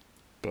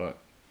 but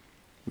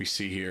we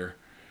see here.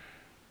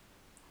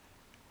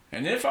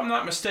 And if I'm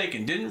not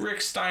mistaken, didn't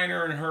Rick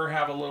Steiner and her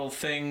have a little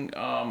thing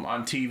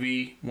on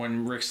TV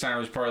when Rick Steiner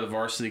was part of the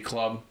Varsity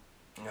Club?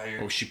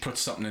 Oh, she put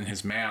something in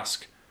his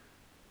mask.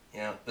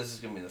 Yeah, this is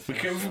going to be the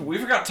first We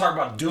forgot to talk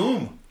about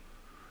Doom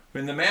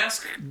in the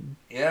Mask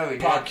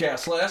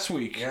podcast last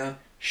week. Yeah.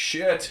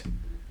 Shit.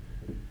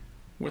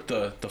 With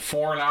the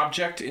foreign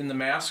object in the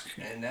mask.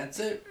 And that's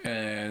it.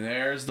 And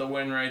there's the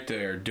win right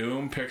there.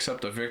 Doom picks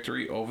up the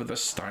victory over the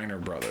Steiner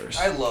brothers.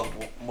 I love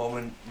a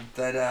woman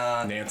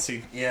that...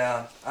 Nancy.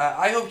 Yeah.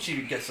 I hope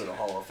she gets to the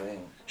Hall of Fame.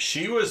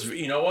 She was,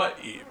 you know what?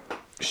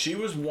 She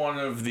was one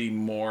of the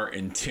more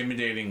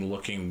intimidating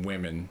looking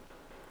women.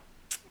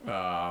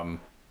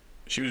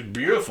 She was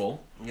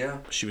beautiful. Yeah.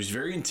 She was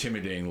very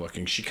intimidating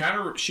looking.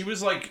 She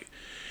was like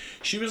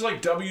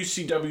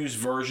WCW's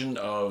version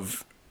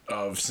of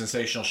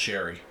Sensational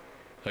Sherry.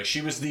 Like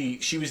she was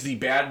the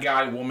bad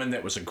guy woman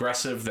that was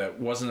aggressive, that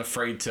wasn't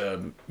afraid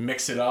to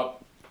mix it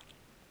up,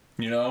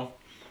 you know?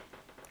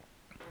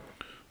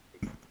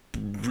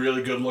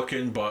 Really good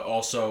looking, but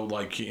also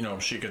like, you know,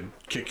 she could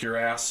kick your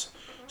ass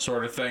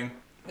sort of thing.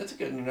 That's a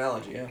good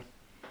analogy, yeah.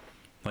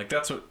 Like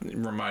that's what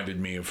reminded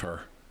me of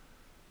her.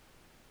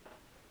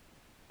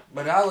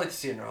 But I'd like to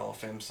see her in the Hall of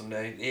Fame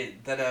someday.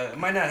 It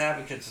might not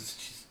happen because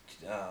it's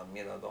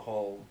you know, the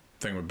whole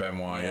thing with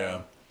Benoit,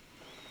 yeah.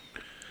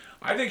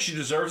 I think she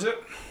deserves it.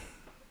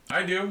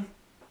 I do.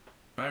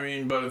 I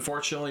mean, but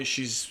unfortunately,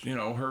 she's, you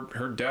know,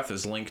 her death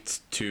is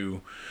linked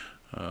to.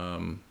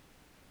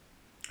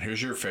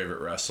 Here's your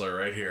favorite wrestler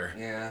right here.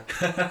 Yeah.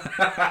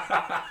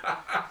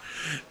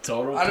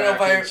 Total. I don't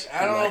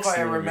know if I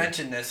ever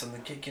mentioned this on the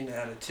Kicking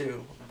Out of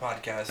 2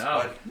 podcast,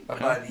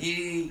 but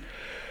he,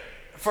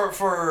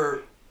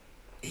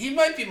 he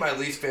might be my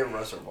least favorite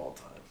wrestler of all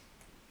time.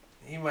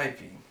 He might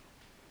be.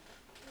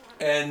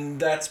 And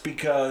that's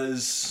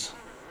because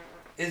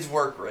his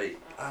work rate.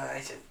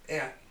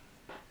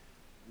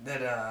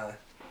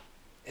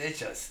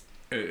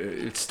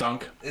 It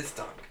stunk. It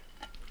stunk.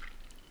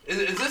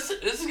 Is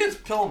this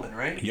against Pillman,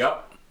 right?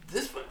 Yep.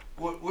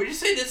 Would you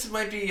say this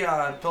might be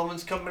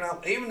Pillman's coming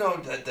out, even though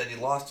that he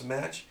lost the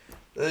match?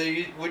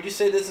 Would you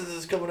say this is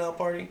his coming out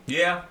party?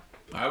 Yeah,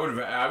 I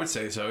would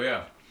say so.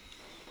 Yeah.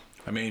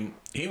 I mean,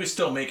 he was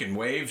still making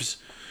waves,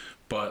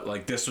 but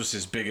like this was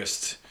his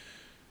biggest.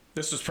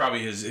 This was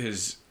probably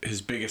his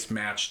biggest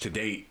match to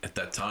date at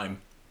that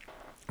time.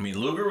 I mean,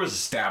 Luger was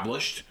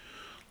established.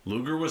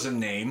 Luger was a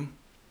name,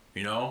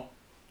 you know.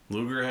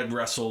 Luger had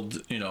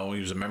wrestled, you know,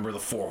 he was a member of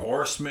the Four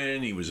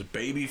Horsemen. He was a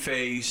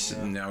babyface,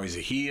 and now he's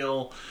a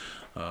heel.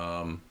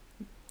 I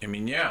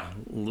mean, yeah,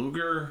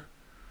 Luger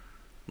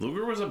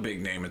was a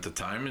big name at the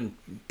time, and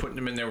putting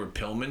him in there with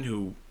Pillman,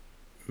 who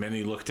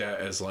many looked at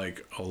as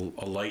like a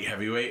light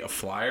heavyweight, a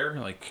flyer,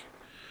 like.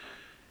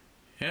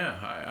 Yeah,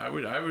 I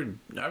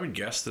would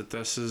guess that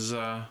this is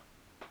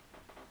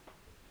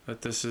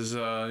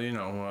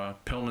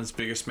Pillman's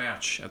biggest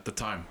match at the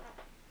time.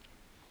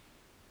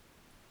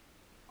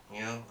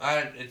 Yeah,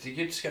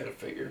 you just gotta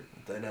figure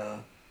that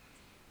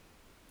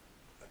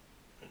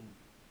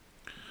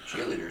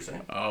cheerleaders, eh?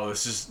 Oh,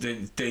 this is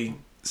they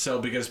so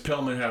because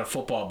Pillman had a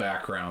football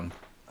background.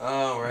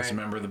 Oh, right. As a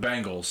member of the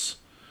Bengals,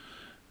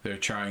 they're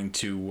trying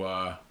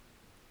to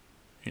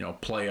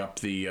play up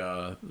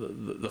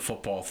the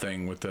football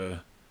thing with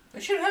the. They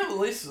should have at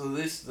least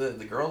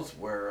the girls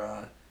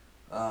wear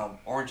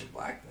orange and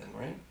black then,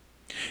 right?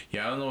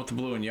 Yeah, I don't know what the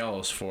blue and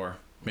yellow's for.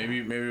 Maybe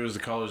it was the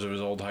colors of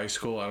his old high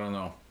school. I don't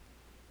know.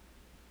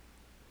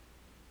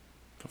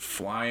 But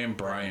Flying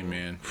Brian,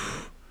 man.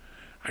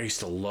 I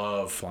used to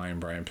love Flying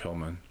Brian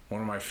Pillman.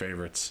 One of my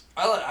favorites.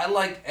 I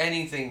liked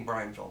anything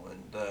Brian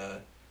Pillman.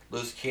 The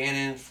Loose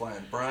Cannon,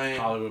 Flying Brian.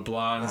 Hollywood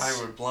Blondes.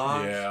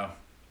 Yeah.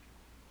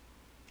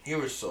 He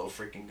was so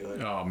freaking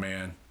good. Oh,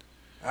 man.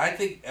 I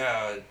think...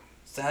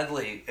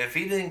 sadly, if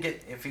he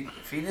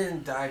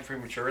didn't die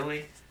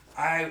prematurely,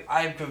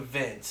 I'm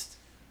convinced.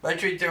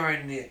 Especially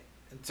during the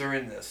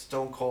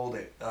Stone Cold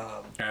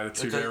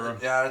Attitude Era,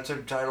 the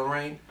Attitude title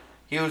reign,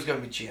 he was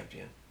going to be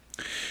champion.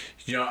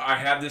 You know, I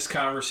had this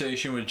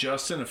conversation with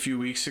Justin a few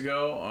weeks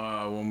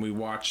ago when we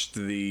watched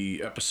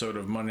the episode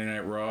of Monday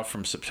Night Raw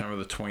from September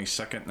the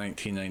 22nd,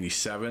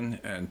 1997,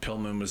 and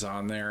Pillman was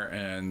on there,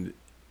 and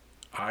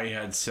I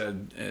had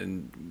said,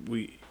 and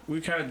we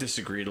kind of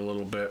disagreed a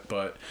little bit,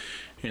 but,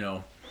 you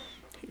know,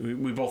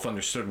 we both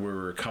understood where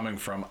we were coming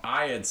from.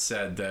 I had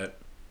said that,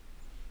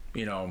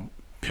 you know,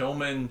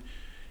 Pillman,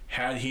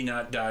 had he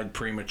not died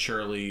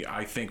prematurely,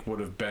 I think would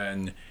have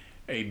been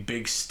a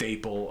big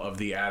staple of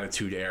the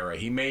Attitude Era.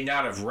 He may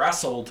not have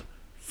wrestled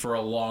for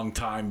a long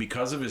time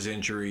because of his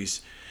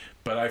injuries,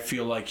 but I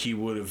feel like he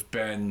would have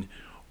been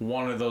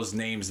one of those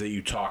names that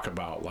you talk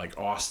about, like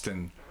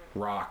Austin,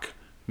 Rock,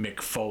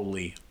 Mick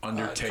Foley,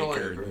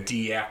 Undertaker, totally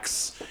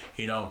DX,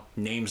 you know,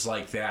 names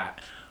like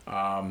that.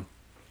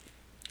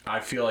 I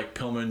feel like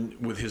Pillman,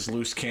 with his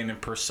loose cannon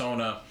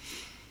persona,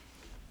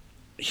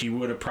 he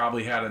would have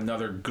probably had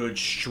another good,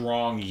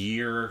 strong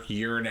year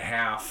and a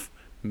half,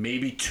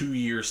 maybe 2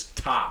 years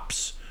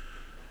tops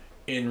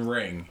in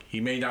ring. He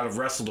may not have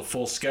wrestled a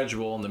full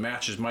schedule, and the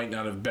matches might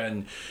not have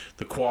been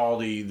the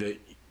quality that,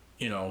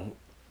 you know,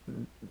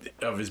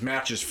 of his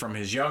matches from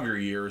his younger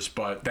years,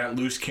 but that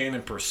loose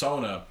cannon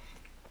persona,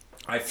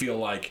 I feel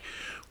like,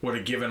 would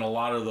have given a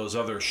lot of those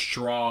other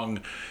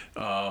strong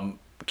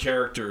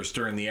characters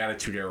during the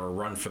Attitude Era a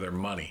run for their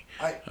money.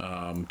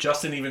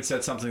 Justin even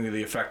said something to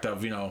the effect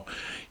of, you know,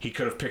 he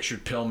could have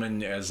pictured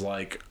Pillman as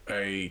like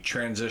a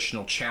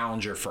transitional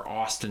challenger for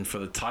Austin for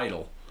the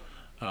title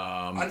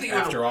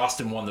after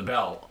Austin won the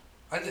belt.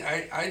 I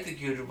think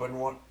you'd have been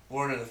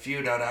one of the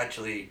few that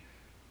actually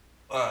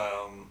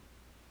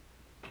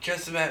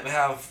just to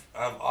have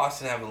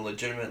Austin have a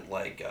legitimate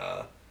like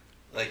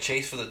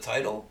chase for the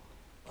title.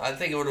 I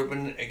think it would have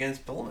been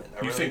against Pillman.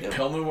 You think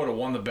Pillman would have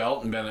won the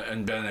belt and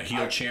been a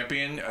heel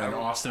champion, and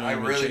Austin would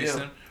have been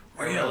chasing him?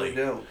 Really? I really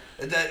do.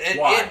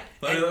 Why?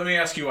 Let me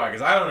ask you why,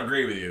 because I don't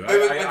agree with you.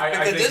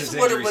 I think this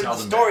would have been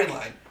the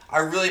storyline. I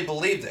really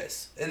believe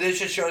this, and this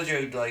just shows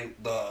you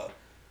like the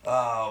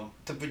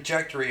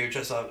trajectory of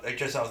just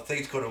how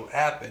things could have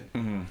happened.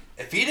 Mm-hmm.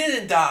 If he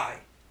didn't die,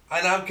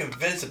 and I'm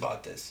convinced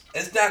about this,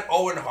 it's not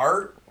Owen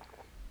Hart,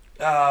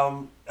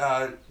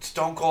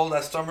 Stone Cold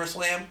at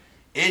SummerSlam.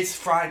 It's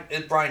Brian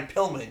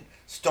Pillman,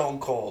 Stone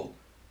Cold,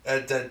 for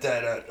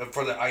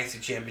the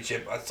IC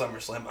Championship at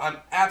SummerSlam. I'm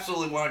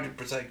absolutely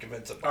 100%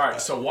 convinced of that. All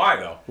right, so why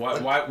though?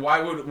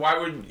 Why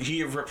would he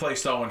have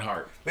replaced Owen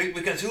Hart?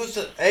 Because who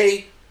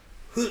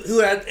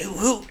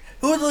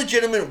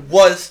legitimate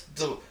was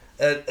the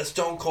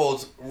Stone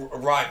Cold's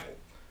rival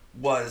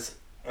was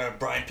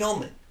Brian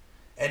Pillman,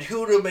 and who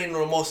would have made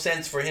the most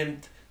sense for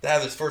him to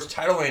have his first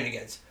title reign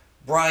against?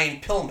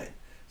 Brian Pillman.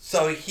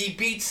 So he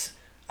beats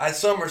at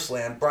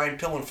SummerSlam Brian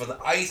Pillman for the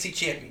IC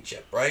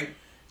Championship, right?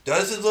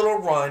 Does his little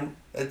run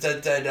beats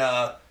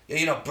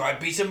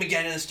him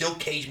again in a steel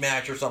cage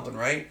match or something,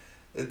 right?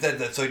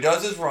 So he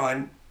does his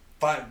run.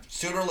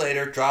 Sooner or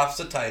later, drops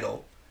the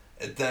title.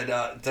 And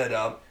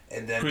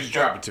then who's he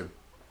drop it to?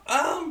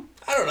 I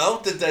don't know.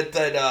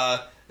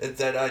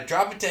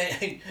 Drop it to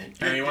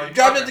anyone.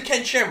 Drop it to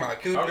Ken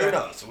Shamrock. Who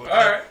knows? All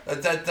right.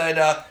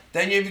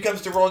 Then he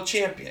becomes the world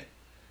champion.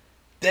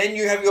 Then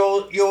you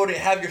already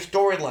have your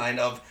storyline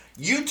of,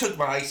 you took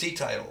my IC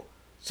title,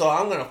 so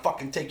I'm gonna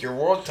fucking take your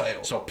world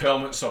title. So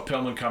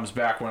Pillman comes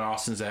back when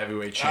Austin's a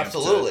heavyweight champ.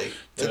 Absolutely.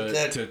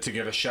 To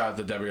get a shot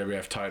at the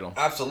WWF title.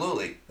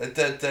 Absolutely.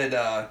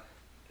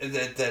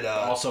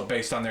 Also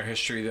based on their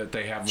history that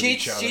they have with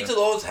each other. Cheats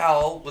low as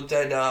hell, but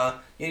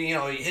he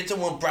hits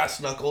him with brass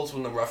knuckles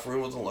when the referee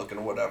wasn't looking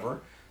or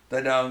whatever.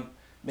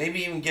 Maybe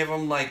even give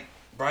him like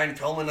Brian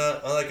Pillman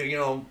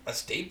a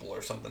staple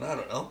or something. I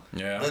don't know.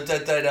 Yeah.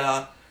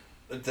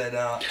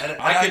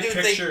 I do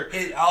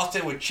think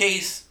Austin would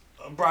chase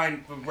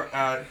Brian Pillman.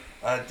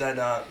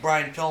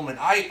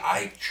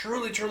 I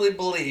truly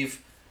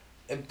believe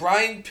if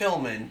Brian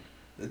Pillman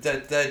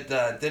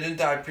that didn't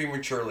die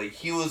prematurely,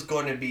 he was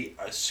going to be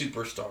a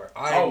superstar.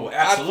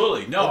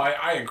 Absolutely.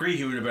 I agree.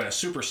 He would have been a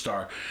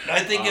superstar. I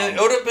think it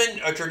would have been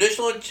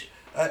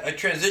a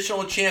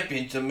transitional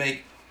champion to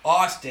make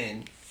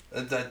Austin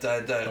a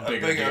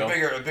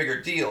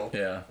bigger deal.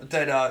 Yeah.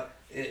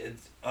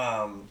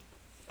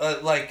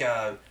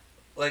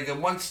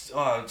 Once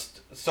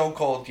Stone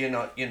Cold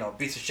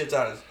beats the shit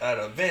out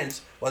of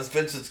Vince, once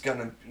Vince is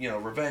gonna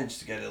revenge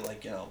to get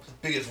it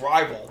biggest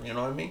rival. You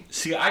know what I mean?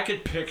 See, I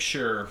could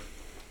picture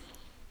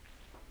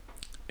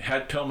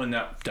had Pillman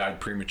not died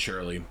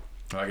prematurely.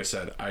 Like I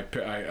said,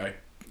 I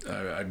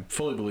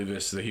fully believe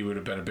this, that he would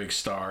have been a big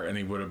star and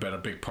he would have been a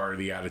big part of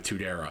the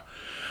Attitude Era.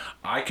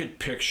 I could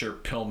picture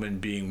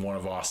Pillman being one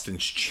of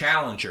Austin's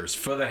challengers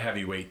for the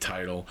heavyweight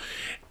title,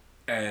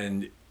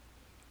 and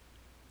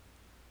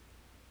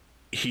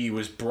he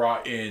was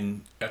brought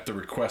in at the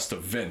request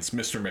of Vince,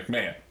 Mr.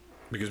 McMahon.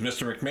 Because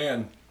Mr.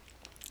 McMahon,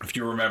 if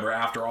you remember,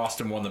 after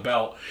Austin won the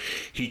belt,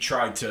 he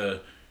tried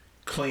to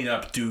clean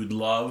up Dude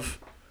Love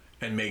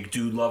and make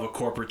Dude Love a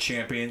corporate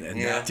champion,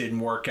 and that didn't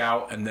work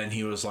out. And then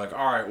he was like,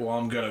 "All right, well,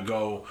 I'm gonna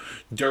go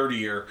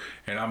dirtier,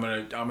 and I'm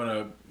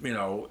gonna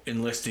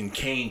enlist in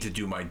Kane to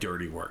do my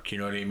dirty work." You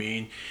know what I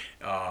mean?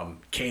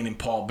 Kane and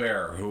Paul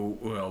Bearer, who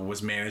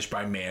was managed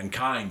by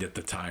Mankind at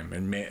the time,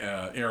 and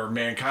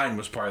Mankind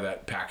was part of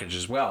that package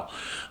as well.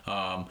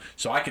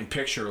 So I can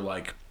picture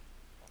like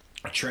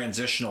a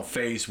transitional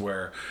phase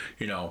where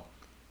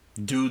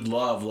Dude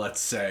Love,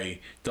 let's say,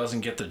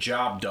 doesn't get the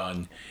job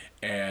done,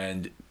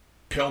 and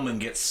Pillman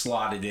gets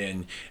slotted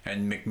in,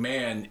 and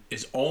McMahon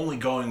is only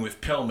going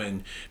with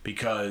Pillman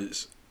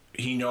because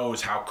he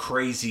knows how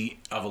crazy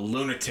of a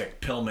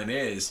lunatic Pillman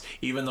is.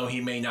 Even though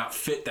he may not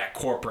fit that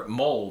corporate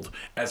mold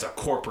as a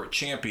corporate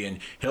champion,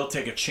 he'll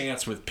take a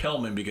chance with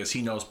Pillman because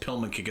he knows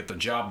Pillman could get the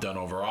job done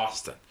over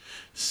Austin.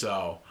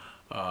 So,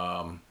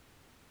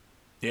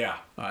 yeah,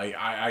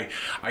 I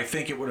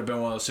think it would have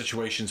been one of those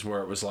situations where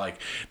it was like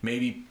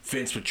maybe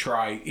Vince would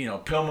try,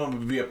 Pillman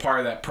would be a part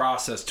of that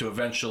process to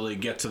eventually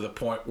get to the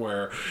point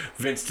where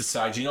Vince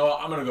decides, I'm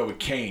going to go with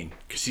Kane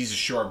because he's a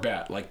sure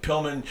bet. Like,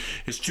 Pillman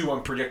is too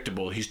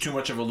unpredictable. He's too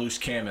much of a loose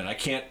cannon. I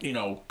can't,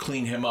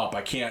 clean him up.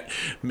 I can't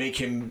make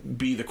him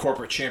be the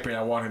corporate champion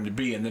I want him to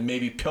be. And then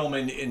maybe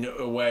Pillman, in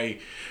a way,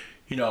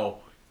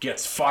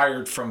 gets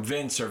fired from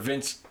Vince, or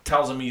Vince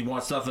tells him he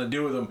wants nothing to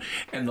do with him,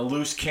 and the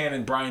loose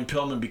cannon Brian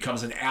Pillman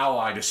becomes an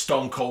ally to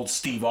Stone Cold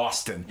Steve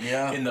Austin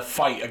in the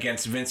fight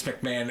against Vince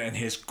McMahon and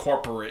his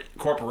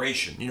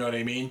corporation. You know what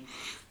I mean?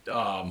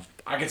 I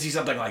can see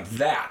something like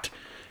that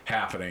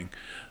happening.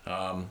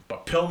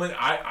 But Pillman,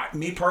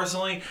 me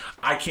personally,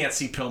 I can't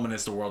see Pillman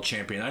as the world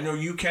champion. I know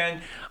you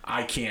can.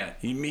 I can't.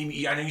 I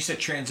know you said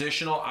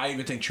transitional. I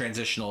even think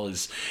transitional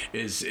is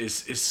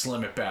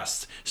slim at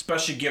best,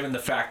 especially given the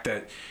fact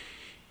that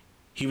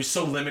he was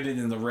so limited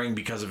in the ring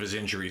because of his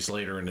injuries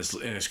later in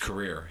his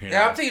career.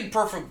 Yeah, I'm thinking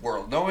perfect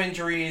world. No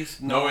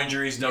injuries. No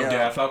injuries, no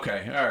death.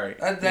 Okay, all right.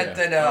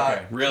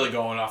 Okay, really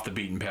going off the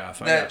beaten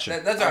path. I got you.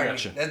 That's all right.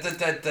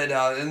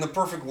 That in the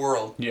perfect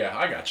world. Yeah,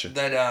 I got you.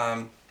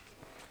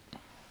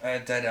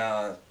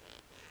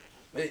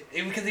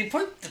 Because he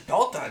put the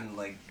belt on,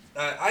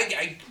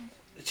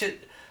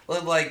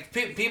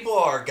 people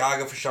are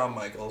gaga for Shawn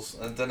Michaels,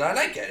 and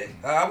I get it.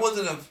 I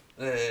wasn't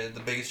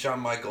the biggest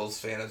Shawn Michaels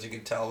fan, as you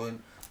can tell,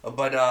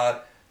 but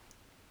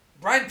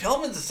Brian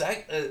Pillman's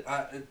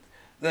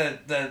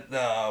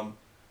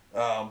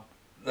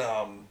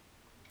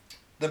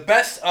the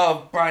best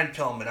of Brian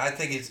Pillman. I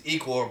think is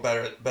equal or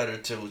better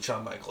to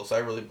Shawn Michaels. I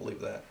really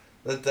believe that.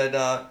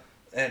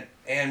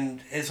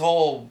 And his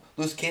whole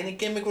loose cannon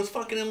gimmick was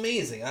fucking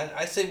amazing.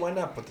 I say why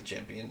not put the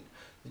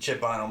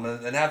championship on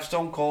him and have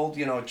Stone Cold,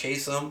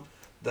 chase him,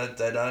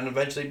 and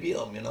eventually beat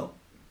him,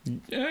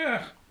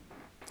 Yeah.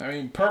 I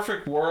mean,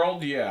 perfect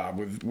world, yeah.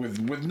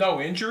 With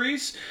no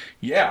injuries,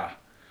 yeah.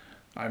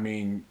 I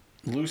mean,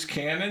 loose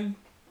cannon,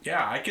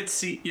 yeah. I could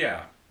see,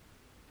 yeah.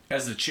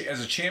 As a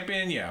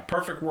champion, yeah.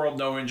 Perfect world,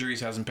 no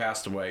injuries, hasn't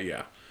passed away,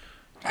 yeah.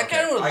 Okay. I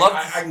kind of would love.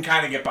 I can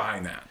kind of get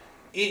behind that.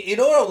 You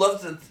know what I'd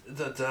love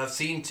to have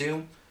seen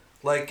too,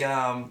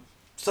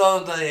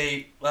 so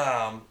they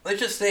let's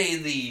just say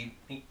the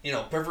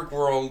perfect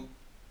world,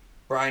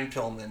 Brian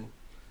Pillman,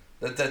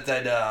 and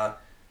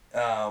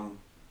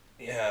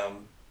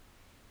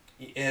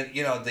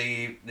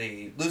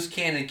the loose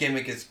cannon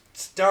gimmick is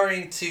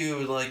starting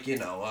to get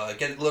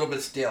a little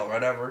bit stale,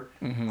 whatever.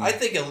 Mm-hmm. I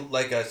think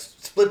a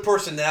split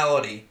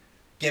personality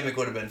gimmick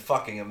would have been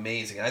fucking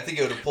amazing. I think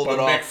it would have pulled it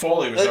off. Mick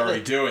Foley was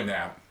already doing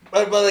that.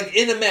 But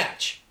in a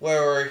match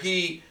where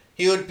he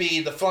would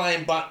be the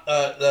flying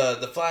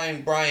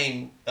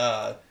Brian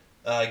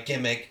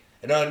gimmick,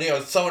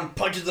 and someone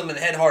punches him in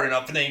the head hard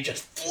enough, and then he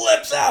just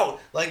flips out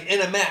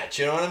in a match.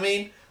 You know what I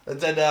mean? I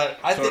think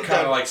it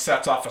kind of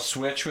sets off a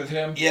switch with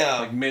him.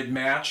 Yeah, mid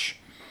match.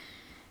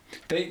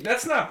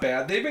 That's not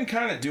bad. They've been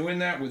kind of doing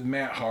that with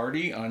Matt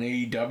Hardy on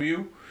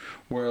AEW,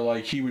 where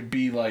he would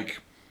be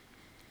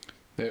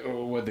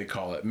what'd they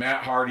call it?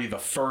 Matt Hardy, the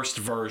first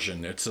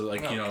version. It's it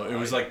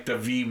was the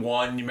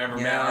V1. You remember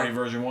Matt Hardy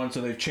version 1?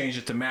 So they've changed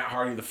it to Matt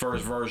Hardy, the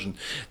first version.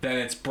 Then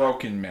it's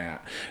Broken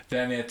Matt.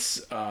 Then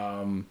it's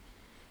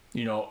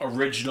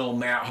original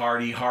Matt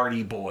Hardy,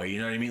 Hardy Boy. You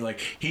know what I mean?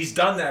 He's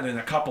done that in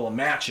a couple of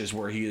matches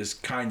where he is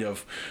kind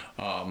of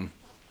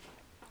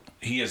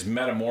he has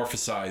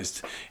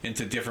metamorphosized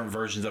into different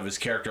versions of his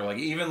character.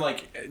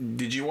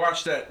 Did you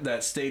watch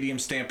that Stadium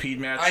Stampede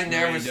match? I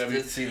never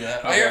did see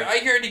that. Okay. I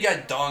heard he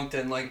got dunked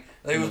and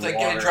he was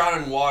getting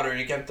drowned in water, and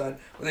he kept on.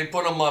 They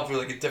put him up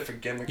with a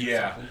different gimmick. Yeah,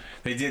 or something.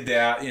 They did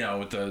that.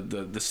 With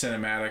the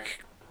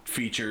cinematic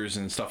features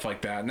and stuff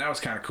like that, and that was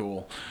kind of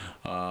cool.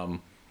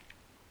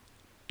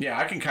 Yeah,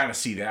 I can kind of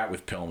see that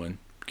with Pillman,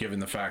 given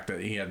the fact that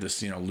he had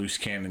this loose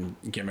cannon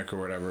gimmick or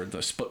whatever,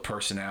 the split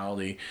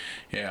personality.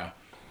 Yeah.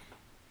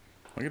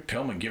 Look at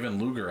Pillman giving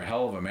Luger a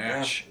hell of a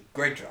match. Yeah,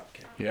 great drop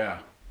kick.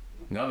 Yeah.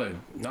 Another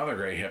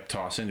great hip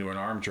toss into an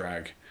arm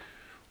drag.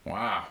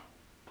 Wow.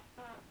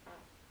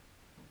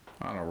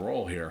 On a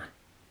roll here.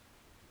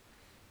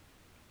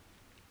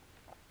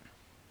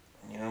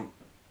 Yeah.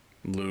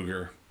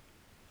 Luger.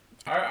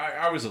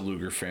 I was a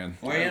Luger fan.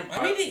 I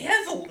mean, he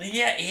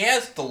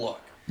has the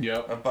look.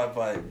 Yep.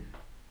 But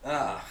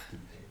no.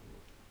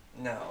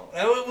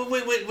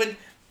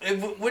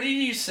 What did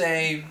you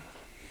say?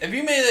 If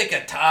you made like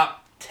a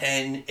top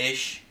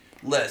 10-ish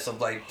list of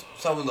like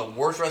some of the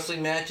worst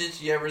wrestling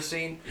matches you ever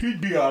seen,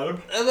 He'd be on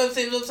them. that's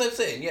what I'm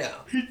saying. Yeah.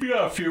 He'd be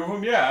on a few of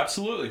them. Yeah,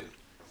 absolutely.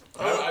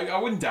 I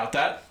wouldn't doubt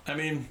that. I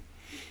mean,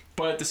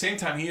 but at the same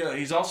time,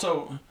 he's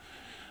also.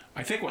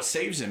 I think what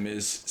saves him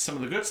is some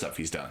of the good stuff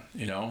he's done.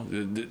 You know,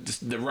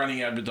 the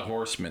running out with the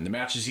Horsemen, the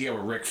matches he had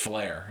with Ric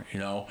Flair. You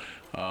know,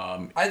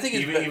 I think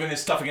even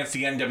his stuff against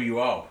the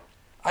NWO.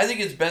 I think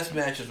his best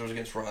matches was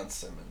against Ron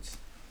Simmons.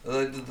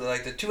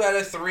 Like the 2 out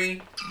of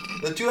 3,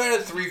 the 2 out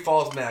of 3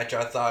 falls match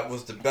I thought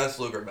was the best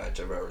Luger match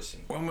I've ever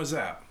seen. When was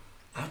that?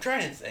 I'm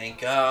trying to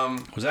think.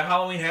 Was that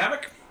Halloween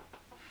Havoc?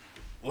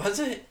 Was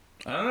it?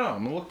 I don't know.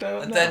 I'm gonna look that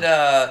up now.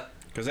 That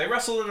Because they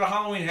wrestled at a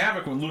Halloween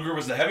Havoc when Luger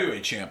was the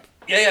heavyweight champ.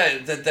 yeah.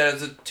 That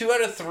was a 2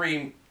 out of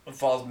 3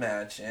 falls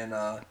match, and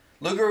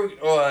Luger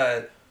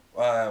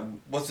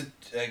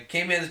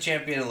came in as a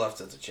champion and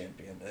left as a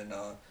champion, and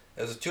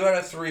it was a 2 out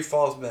of 3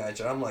 falls match,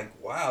 and I'm like,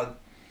 wow,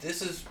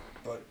 this is.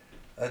 But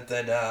I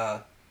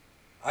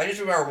just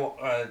remember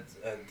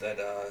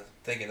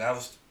thinking that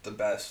was the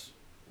best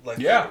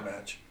Luger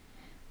match.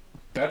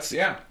 That's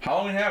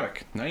Halloween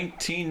Havoc,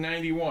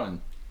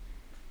 1991.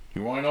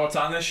 You want to know what's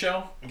on this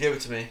show? Give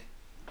it to me.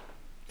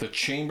 The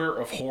Chamber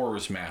of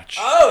Horrors match.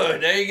 Oh,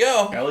 there you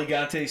go.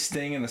 Elegante,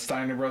 Sting, and the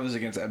Steiner Brothers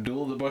against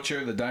Abdullah the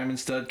Butcher, the Diamond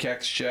Stud,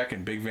 Cactus Jack,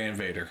 and Big Van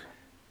Vader.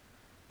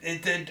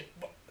 It did.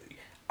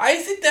 I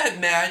think that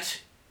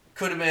match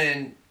could have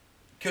been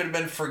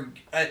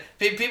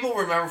people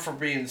remember for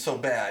being so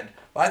bad,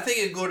 but I think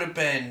it could have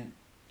been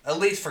at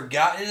least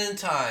forgotten in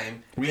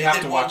time. We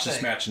have to watch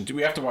this match, and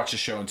we have to watch the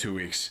show in 2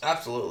 weeks.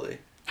 Absolutely.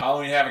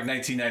 Halloween Havoc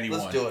 1991.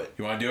 Let's do it.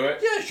 You want to do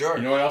it? Yeah, sure.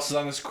 You know what else is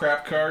on this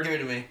crap card? Give it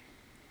to me.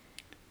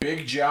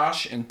 Big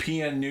Josh and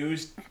PN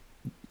News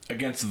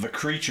against the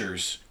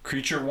Creatures.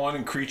 Creature 1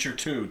 and Creature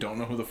 2. Don't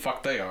know who the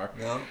fuck they are.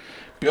 No.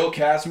 Bill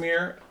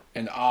Casimir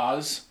and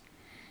Oz.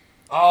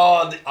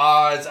 Oh, the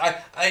Oz.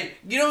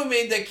 You know what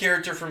made that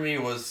character for me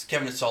was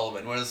Kevin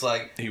Sullivan. When it's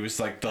like He was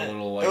like the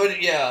little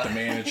yeah. the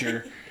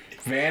manager.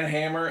 Van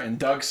Hammer and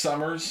Doug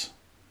Summers.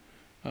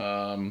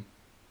 The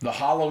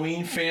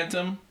Halloween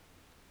Phantom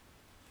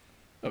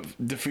of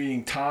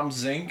defeating Tom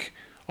Zink.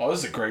 Oh,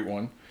 this is a great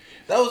one.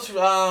 That was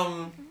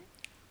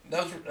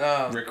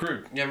Rick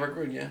Rude. Yeah, Rick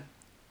Rude, yeah.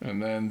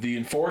 And then the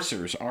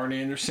Enforcers, Arn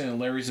Anderson and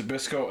Larry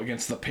Zbyszko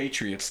against the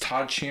Patriots,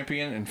 Todd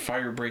Champion and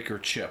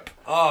Firebreaker Chip.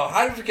 Oh,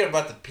 how did I forget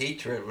about the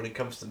Patriot when it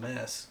comes to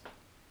masks?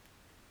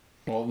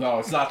 Well, no,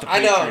 it's not the I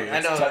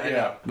Patriot.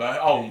 know.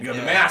 But, the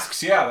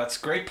masks. Yeah, that's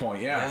a great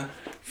point. Yeah.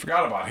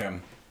 Forgot about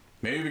him.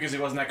 Maybe because he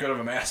wasn't that good of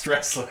a masked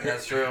wrestler.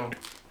 That's true.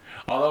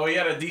 Although he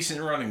had a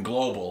decent run in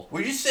Global.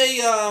 Would you say,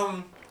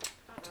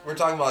 we're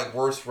talking about like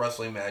worst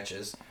wrestling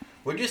matches.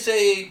 Would you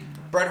say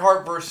Bret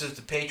Hart versus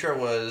the Patriot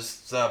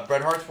was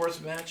Bret Hart's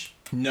worst match?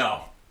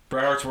 No.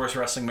 Bret Hart's worst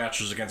wrestling match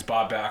was against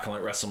Bob Backlund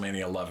at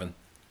WrestleMania 11.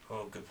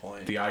 Oh, good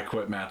point. The I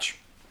Quit match.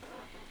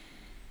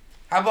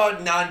 How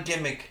about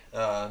non-gimmick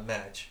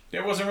match?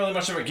 It wasn't really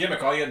much of a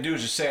gimmick. All you had to do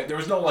was just say it. They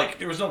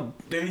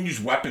didn't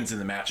use weapons in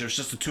the match. It was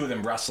just the two of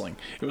them wrestling.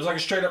 It was like a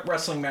straight up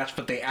wrestling match,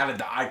 but they added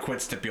the I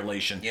Quit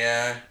stipulation.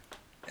 Yeah.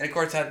 And of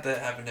course, had to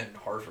happen in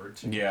Hartford.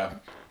 Too. Yeah.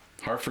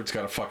 Hartford's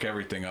got to fuck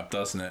everything up,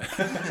 doesn't it?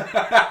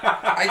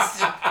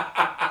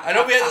 I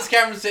know we had this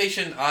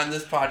conversation on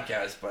this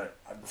podcast, but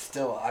I'm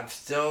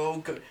still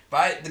good.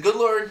 But the good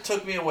Lord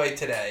took me away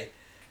today.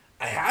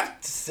 I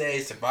have to say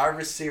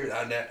Survivor Series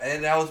on that,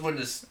 and that was when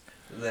this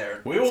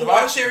there.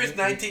 Survivor Series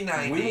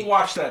 1990. We will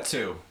watch that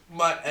too.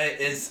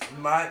 It's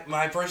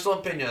my personal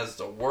opinion is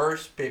the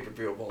worst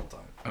pay-per-view of all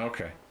time.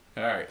 Okay.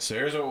 All right, so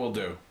here's what we'll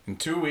do. In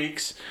 2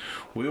 weeks,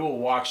 we will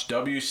watch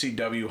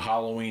WCW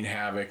Halloween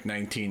Havoc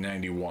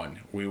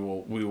 1991. We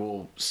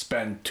will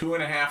spend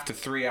 2.5 to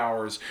 3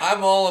 hours.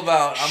 I'm all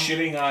about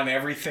shitting on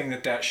everything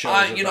that show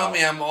is about. You know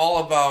me. I'm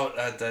all about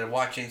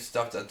watching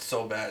stuff that's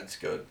so bad it's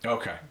good.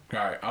 Okay, all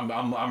right.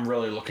 I'm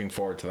really looking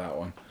forward to that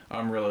one.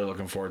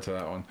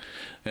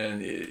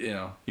 And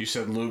you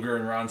said Luger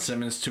and Ron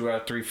Simmons 2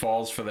 out of 3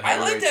 falls for the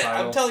heavyweight I like that.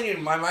 title. I'm telling you,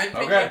 my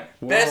opinion. Okay,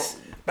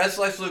 Best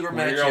Lex Luger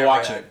match. We're gonna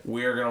watch it.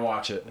 We are gonna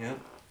watch it. Yeah.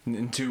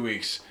 In 2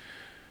 weeks.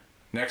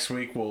 Next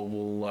week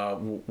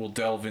we'll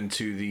delve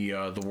into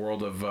the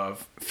world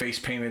of face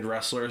painted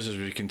wrestlers as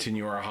we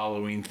continue our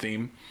Halloween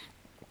theme.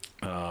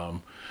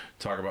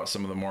 Talk about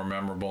some of the more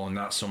memorable and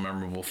not so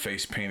memorable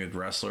face painted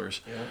wrestlers.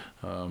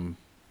 Yeah.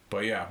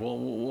 But yeah,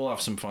 we'll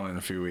have some fun in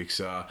a few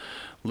weeks.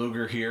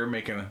 Luger here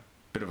making a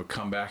bit of a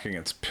comeback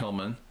against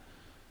Pillman.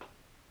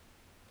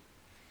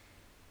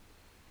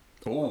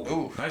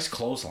 Ooh, nice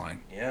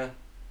clothesline. Yeah,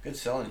 good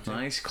selling too.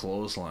 Nice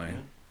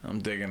clothesline. Yeah. I'm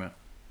digging it.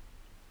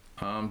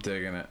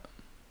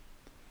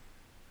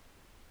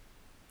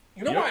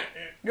 You know why?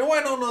 You know why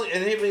I don't know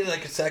anybody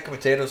like a sack of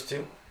potatoes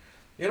too?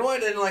 You know why I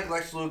didn't like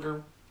Lex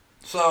Luger?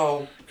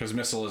 So because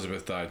Miss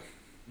Elizabeth died.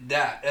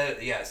 That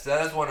yes,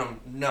 that is one of them.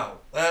 No,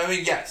 I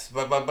mean yes,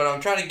 but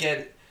I'm trying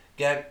to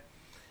get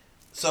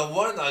So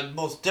one of the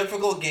most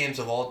difficult games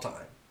of all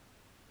time.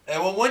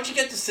 And once you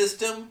get the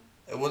system,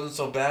 it wasn't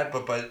so bad,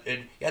 but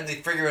you had to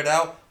figure it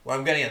out. What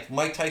I'm getting at,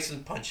 Mike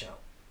Tyson Punch-Out.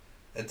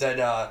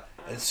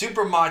 And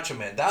Super Macho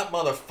Man, that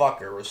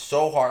motherfucker was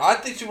so hard. I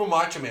think Super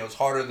Macho Man was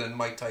harder than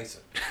Mike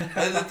Tyson.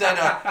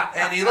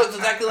 And he looks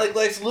exactly like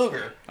Lex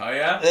Luger. Oh,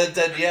 yeah?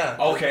 Yeah.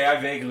 Okay,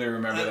 I vaguely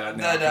remember that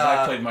now, because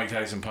I played Mike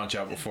Tyson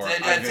Punch-Out before. I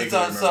vaguely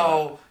remember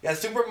that. Yeah,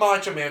 Super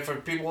Macho Man, for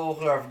people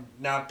who have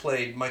not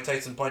played Mike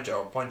Tyson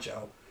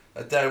Punch-Out,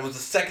 that it was the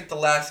second to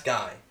last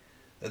guy.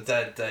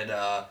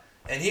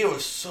 And he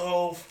was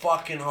so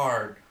fucking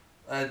hard.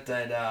 And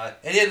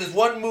he had this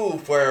one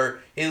move where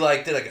he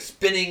did a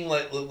spinning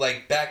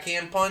like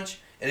backhand punch,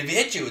 and if he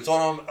hit you, it's an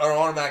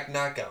automatic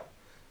knockout.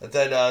 And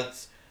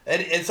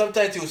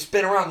sometimes he would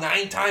spin around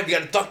 9 times. You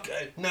got to duck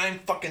 9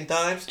 fucking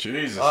times.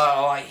 Jesus.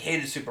 Oh, I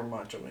hated Super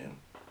Macho Man.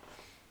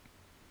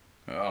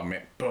 Oh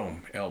man!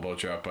 Boom! Elbow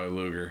drop by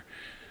Luger.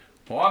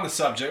 Well, on the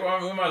subject, we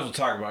might as well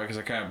talk about it because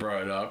I kind of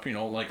brought it up.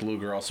 Like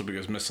Luger also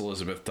because Miss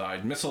Elizabeth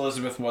died. Miss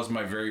Elizabeth was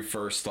my very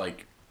first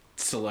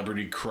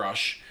celebrity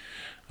crush.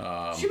 She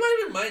might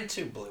have been mine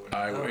too, believe it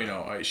or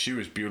not. She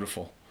was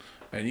beautiful,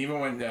 and even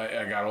when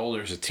I got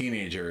older as a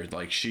teenager,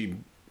 she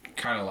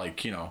kind of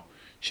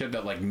she had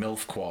that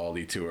MILF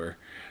quality to her.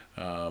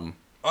 Oh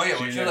yeah,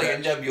 she was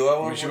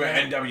NWO. She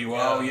went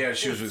NWO. Yeah,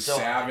 she was with so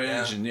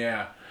Savage,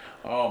 and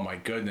oh my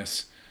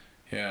goodness,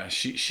 yeah,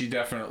 she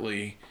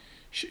definitely.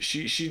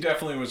 She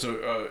definitely was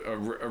a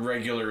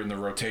regular in the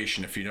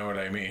rotation, if you know what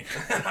I mean.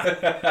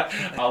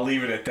 I'll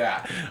leave it at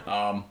that.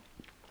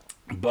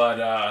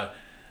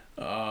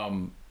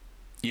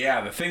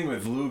 Yeah, the thing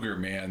with Luger,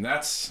 man,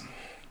 that's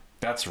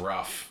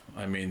rough.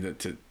 I mean, for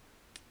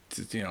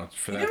that to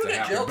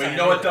happen. But you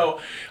know what, though?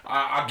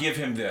 I'll give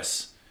him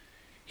this.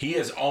 He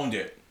has owned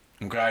it,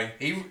 okay?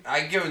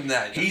 I give him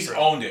that. He's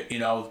owned it,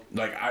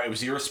 I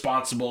was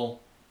irresponsible,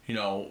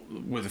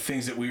 with the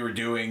things that we were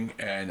doing,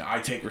 and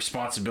I take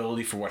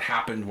responsibility for what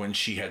happened when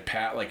she had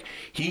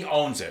he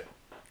owns it.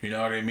 You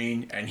know what I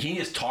mean? And he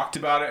has talked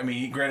about it. I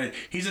mean, granted,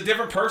 he's a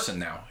different person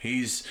now.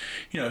 He's,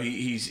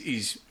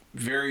 he's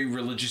very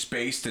religious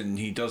based, and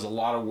he does a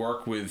lot of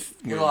work with.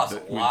 He lost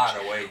a lot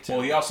of weight too.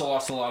 Well, he also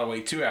lost a lot of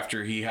weight too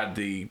after he had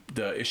the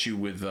issue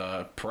with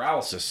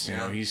paralysis.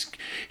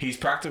 He's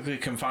practically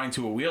confined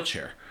to a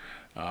wheelchair,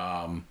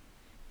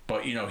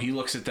 but he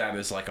looks at that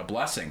as a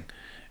blessing,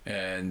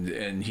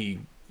 and he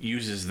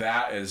uses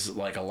that as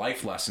a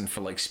life lesson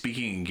for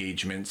speaking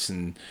engagements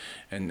and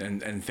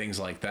things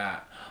like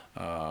that.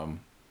 Like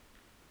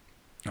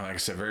I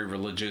said, very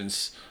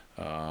religious.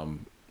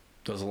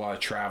 Does a lot of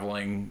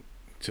traveling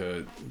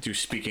to do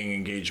speaking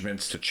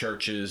engagements to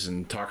churches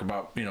and talk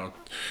about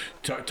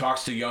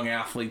talks to young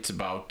athletes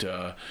about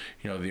the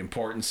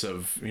importance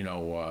of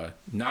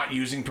not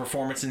using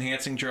performance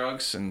enhancing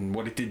drugs and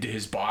what it did to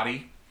his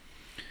body.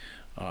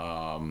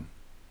 I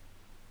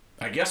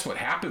guess what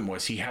happened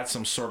was he had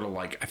some sort of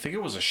I think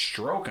it was a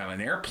stroke on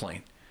an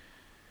airplane,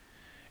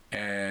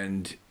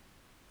 and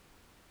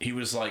he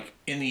was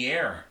in the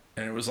air,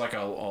 and it was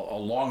a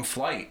long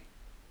flight,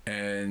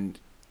 and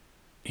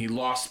he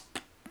lost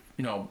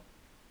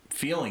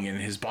feeling in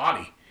his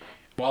body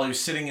while he was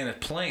sitting in a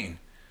plane,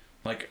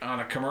 on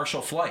a commercial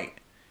flight.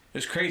 It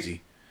was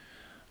crazy.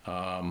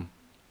 And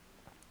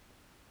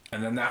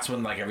then that's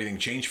when everything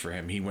changed for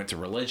him. He went to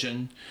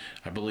religion.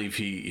 I believe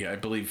he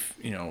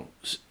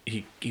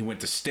went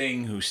to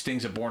Sting, who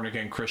Sting's a born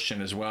again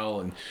Christian as well,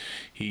 and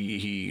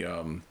he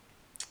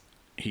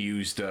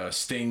used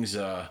Sting's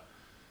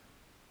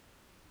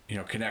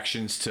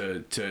connections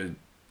to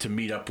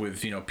meet up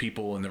with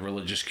people in the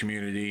religious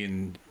community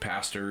and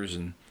pastors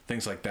and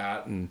things like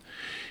that, and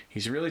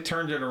he's really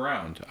turned it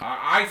around.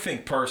 I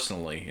think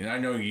personally, and I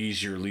know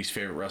he's your least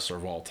favorite wrestler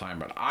of all time,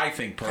 but I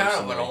think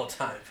personally, kind of all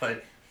time,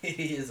 but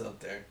he is up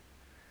there.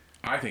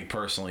 I think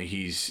personally,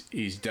 he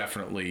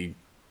definitely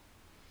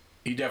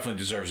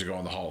deserves to go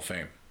in the Hall of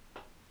Fame.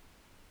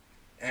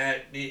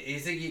 And you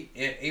think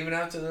even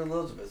after the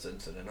Elizabeth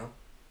incident, huh?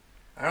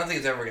 I don't think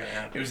it's ever gonna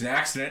happen. It was an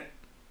accident.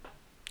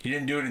 He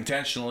didn't do it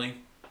intentionally.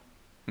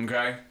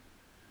 Okay,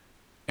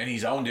 and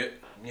he's owned it.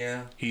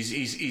 Yeah.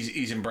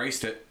 He's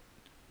embraced it.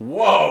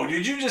 Whoa!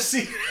 Did you just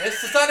see?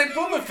 It's the sonic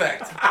boom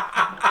effect.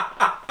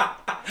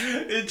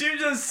 Did you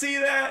just see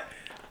that?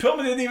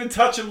 Pillman didn't even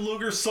touch him.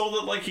 Luger sold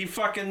it like he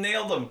fucking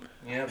nailed him.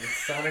 Yeah, the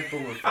sonic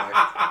boom effect.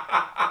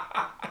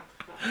 I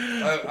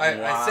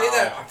say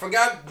that I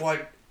forgot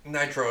what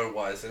Nitro it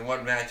was and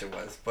what match it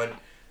was, but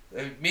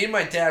me and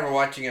my dad were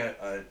watching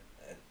a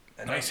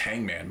nice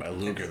hangman by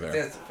Luger there.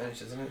 That's the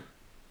finish, isn't it?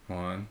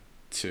 1,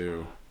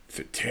 2,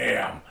 3.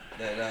 Damn.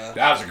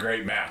 That was a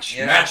great match.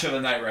 Yeah. Match of the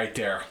night right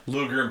there.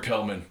 Luger and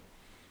Pillman.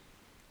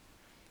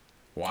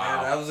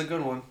 Wow. Yeah, that was a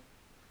good one.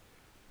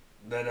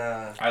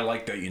 I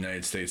like that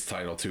United States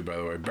title too, by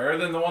the way. Better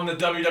than the one that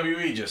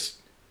WWE just.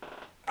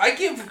 I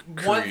give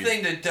one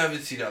thing to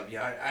WCW.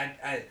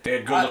 They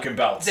had good looking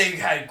belts. They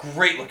had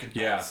great looking belts.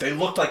 Yeah, they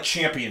looked like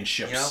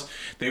championships. Yep.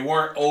 They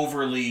weren't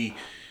overly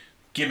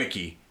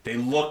gimmicky. They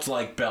looked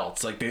like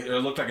belts. They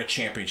looked like a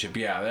championship.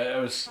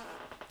 Yeah,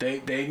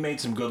 They made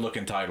some good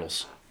looking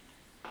titles.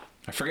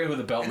 I forget who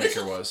the belt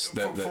maker was.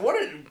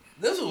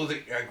 This was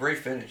a great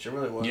finish. It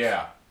really was.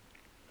 Yeah.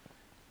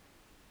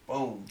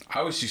 Boom. I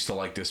always used to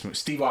like this move.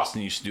 Steve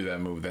Austin used to do that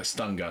move, that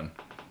stun gun.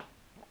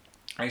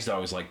 I used to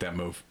always like that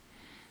move.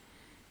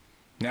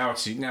 Now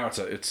it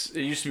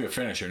used to be a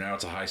finisher. Now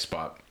it's a high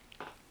spot.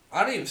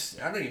 I don't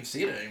even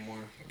see it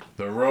anymore.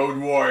 The Road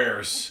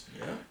Warriors.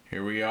 Yeah.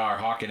 Here we are,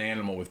 Hawk and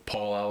Animal with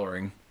Paul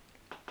Ellering,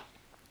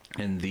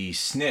 and the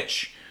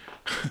Snitch,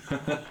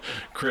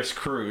 Chris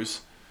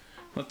Cruz.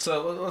 Let's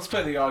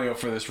play the audio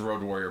for this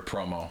Road Warrior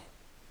promo.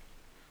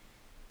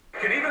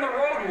 Can even the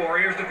Road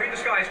Warriors defeat the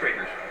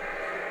Skyscrapers?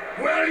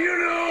 Well,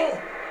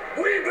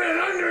 we've been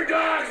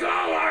underdogs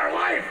all our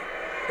life.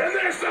 And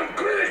there's some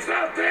critics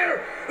out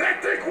there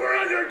that think we're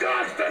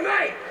underdogs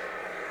tonight.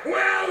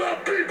 Well, the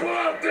people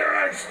out there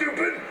aren't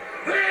stupid.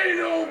 They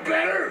know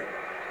better.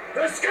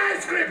 The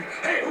Skyscrapers.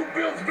 Hey, who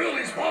builds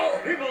buildings, Paul?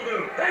 People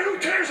do. And who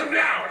tears them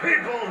down?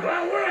 People.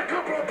 Well, we're a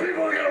couple of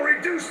people who are going to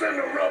reduce them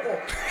to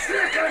rubble.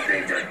 Snack on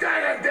danger,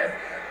 die on death.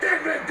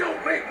 Dead men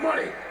don't make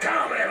money.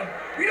 Tom Adam.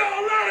 A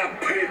lot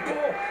of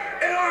people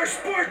in our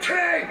sport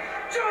today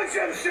judge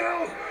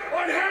themselves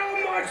on how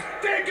much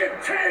they can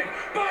take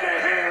by the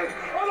hands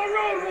of the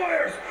Road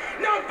Warriors.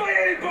 Not by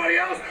anybody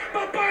else,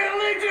 but by the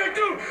Legion of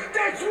Doom.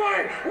 That's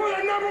why we're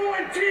the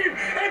 #1 team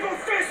in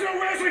professional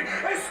wrestling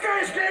and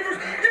Skyscrapers.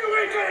 You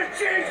ain't gonna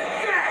change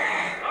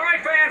that. All right,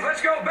 fans,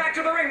 let's go back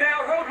to the ring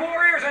now. Road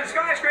Warriors and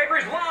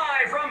Skyscrapers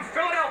live from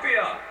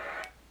Philadelphia.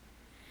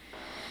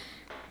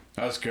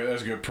 That was good. That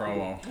was a good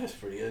promo. That's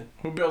pretty good.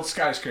 Who builds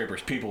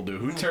skyscrapers? People do.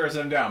 Who tears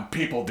them down?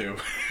 People do.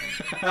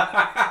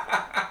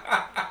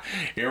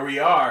 Here we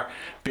are.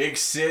 Big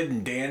Sid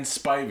and Dan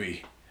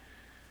Spivey.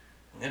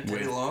 And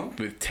Teddy Long?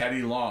 With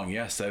Teddy Long.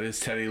 Yes, that is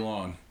Teddy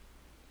Long.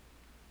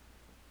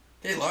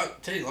 Teddy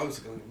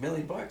Long's like $1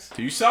 million.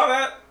 You saw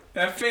that?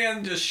 That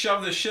fan just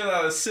shoved the shit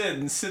out of Sid,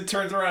 and Sid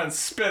turns around and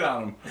spit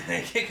on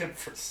him. Kick him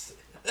for Sid.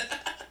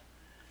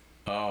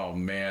 Oh,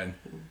 man.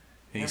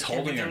 He's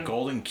holding a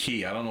golden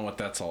key. I don't know what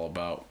that's all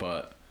about,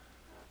 but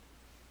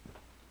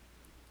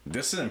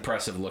this is an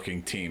impressive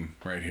looking team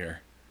right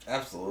here.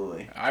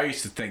 Absolutely. I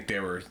used to think they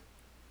were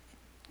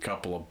a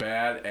couple of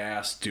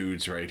badass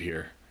dudes right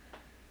here.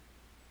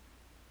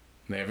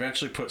 They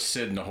eventually put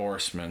Sid in the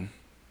Horseman.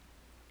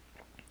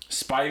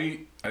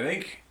 Spidey, I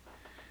think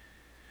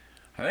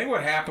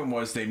what happened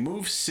was they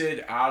moved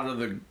Sid out of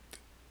the,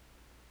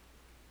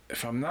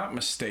 if I'm not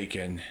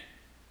mistaken,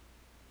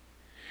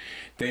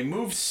 they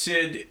moved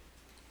Sid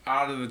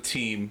out of the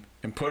team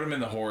and put him in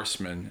the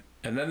Horseman,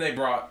 and then they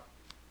brought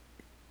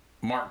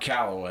Mark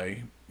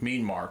Calloway,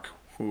 Mean Mark,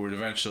 who would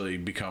eventually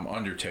become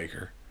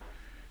Undertaker,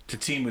 to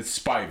team with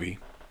Spivey.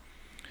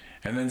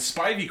 And then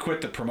Spivey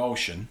quit the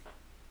promotion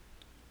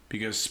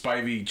because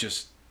Spivey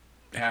just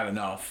had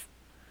enough.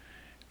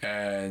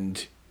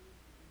 And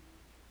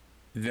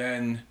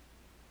then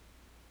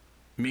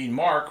Mean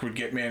Mark would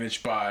get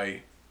managed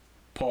by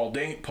Paul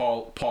Heyman,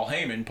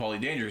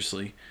 Paulie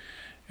Dangerously,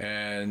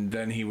 and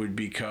then he would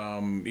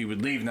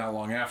leave not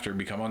long after and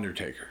become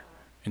Undertaker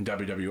in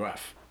WWF.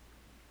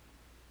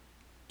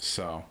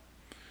 So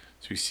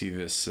we see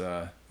this,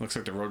 looks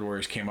like the Road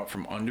Warriors came up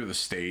from under the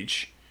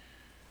stage.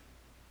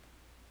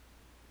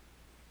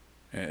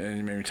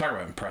 And maybe talk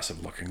about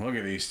impressive looking. Look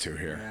at these two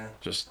here. Yeah.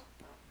 Just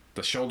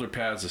the shoulder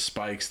pads, the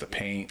spikes, the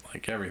paint,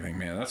 like everything,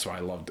 man. That's why I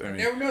loved it. I mean,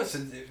 Never noticed.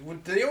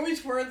 Did they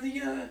always wear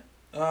the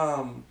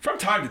from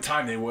time to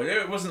time they would.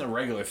 It wasn't a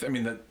regular thing. I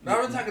mean,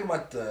 we're talking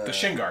about the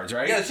shin guards,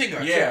 right? Yeah, the shin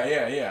guards.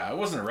 Yeah. It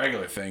wasn't a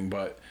regular thing,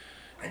 but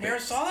I never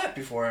saw that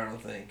before. I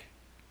don't think.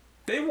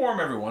 they wore them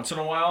every once in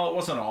a while. It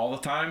wasn't all the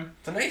time.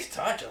 It's a nice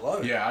touch. I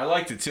love it. Yeah, I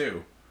liked it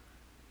too.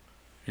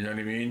 You know what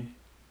I mean?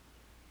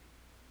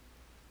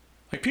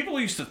 Like, people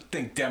used to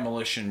think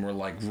Demolition were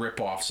like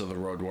rip-offs of the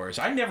Road Warriors.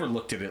 I never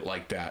looked at it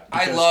like that.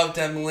 I love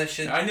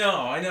Demolition. I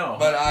know.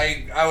 But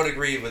I would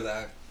agree with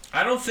that.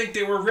 I don't think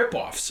they were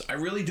rip-offs. I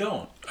really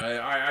don't.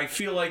 I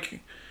feel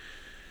like,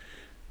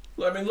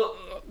 I mean,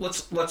 look,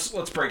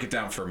 let's break it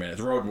down for a minute.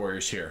 The Road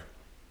Warriors here.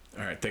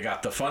 All right, they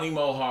got the funny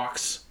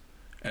mohawks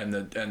and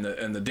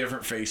the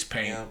different face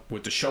paint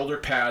with the shoulder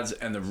pads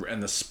and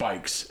the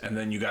spikes, and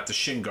then you got the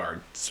shin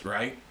guards,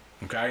 right?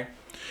 Okay.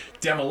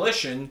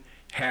 Demolition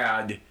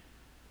had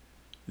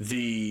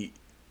the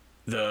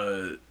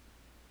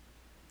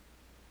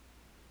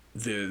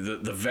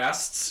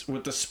vests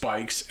with the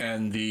spikes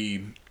and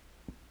the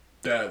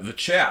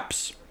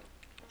chaps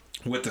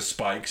with the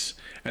spikes,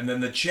 and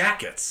then the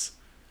jackets,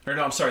 or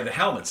no, I'm sorry, the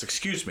helmets.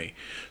 Excuse me.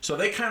 So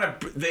they kind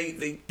of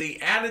they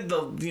added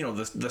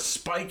the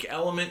spike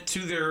element to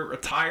their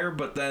attire,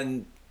 but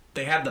then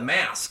they had the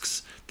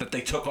masks that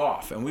they took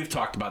off, and we've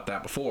talked about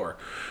that before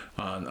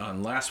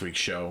on last week's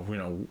show. You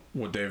know,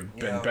 would they have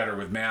been better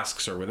with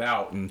masks or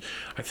without? And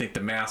I think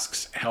the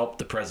masks helped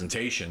the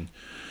presentation.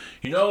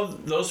 You know,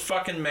 those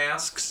fucking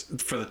masks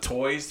for the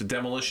toys, the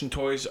Demolition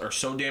toys, are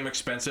so damn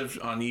expensive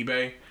on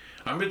eBay.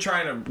 I've been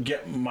trying to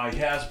get my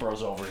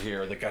Hasbros over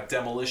here that got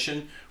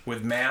Demolition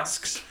with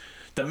masks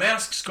The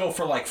masks go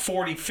for like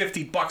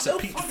 $40-$50 a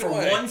piece for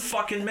one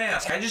fucking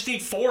mask. I just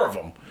need 4 of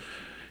them.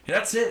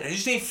 That's it. I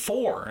just need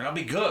 4, and I'll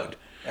be good.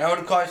 That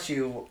would cost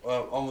you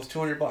almost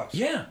 $200.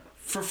 Yeah,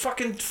 for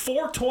fucking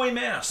 4 toy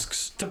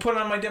masks to put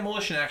on my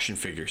Demolition action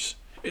figures.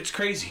 It's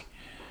crazy.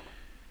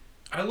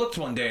 I looked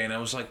one day and I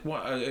was like,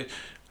 "What?" I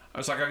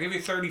was like, "I'll give you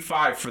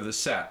 $35 for the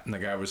set," and the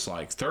guy was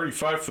like,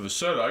 "$35 for the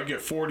set? I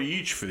get 40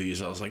 each for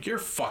these." I was like, "You're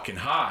fucking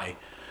high.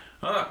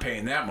 I'm not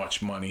paying that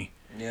much money."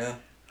 Yeah.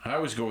 I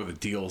always go where the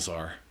deals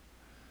are.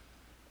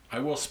 I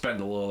will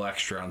spend a little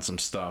extra on some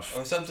stuff.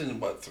 Or something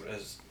about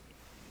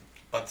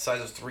the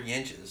size of 3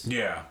 inches.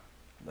 Yeah.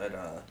 But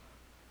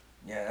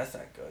yeah, that's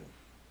not good.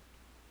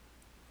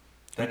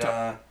 But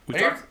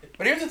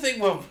here's the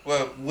thing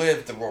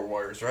with the Road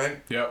Warriors,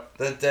 right? Yep.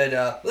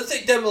 That let's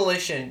say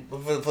Demolition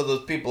for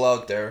those people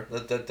out there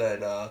but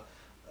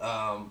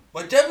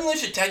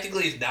Demolition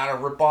technically is not a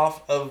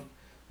ripoff of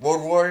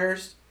Road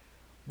Warriors,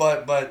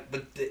 but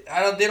they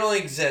don't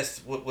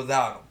exist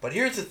without them. But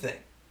here's the thing: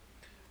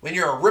 when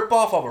you're a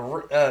ripoff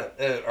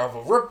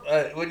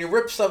when you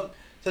rip some.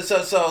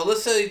 So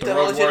let's say the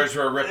Road Warriors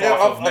were a ripoff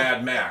of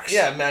Mad Max.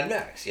 Yeah, Mad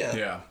Max. Yeah.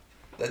 Yeah.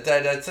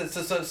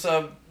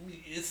 So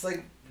it's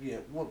like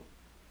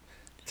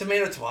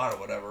tomato,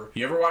 whatever.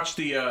 You ever watch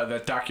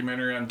that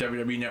documentary on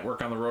WWE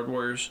Network on the Road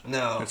Warriors?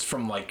 No. It's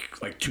from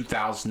like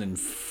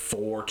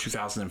 2004,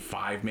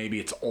 2005 maybe.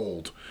 It's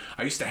old.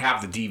 I used to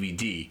have the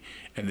DVD,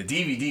 and the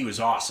DVD was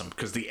awesome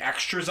because the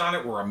extras on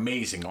it were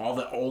amazing. All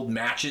the old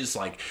matches,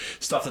 like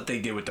stuff that they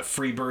did with the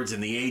Freebirds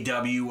and the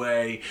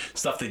AWA,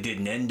 stuff they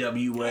did in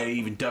NWA,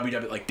 even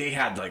WWE. Like they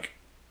had like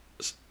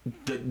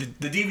the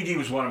DVD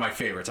was one of my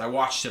favorites. I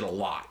watched it a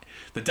lot.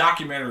 The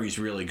documentary is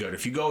really good.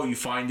 If you go, you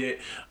find it.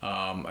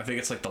 I think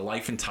it's like the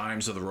Life and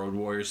Times of the Road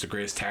Warriors, the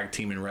greatest tag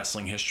team in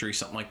wrestling history,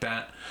 something like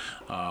that.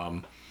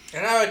 And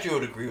I bet you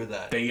would agree with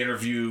that. They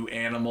interview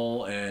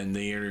Animal and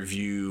they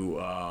interview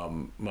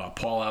Paul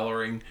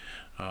Ellering.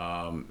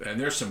 And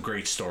there's some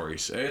great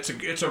stories.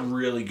 It's a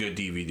really good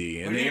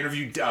DVD. And they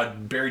interviewed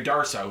Barry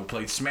Darsow, who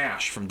played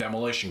Smash from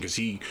Demolition, because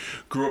he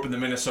grew up in the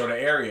Minnesota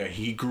area.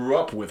 He grew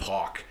up with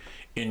Hawk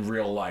in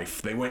real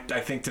life. They went,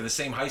 I think, to the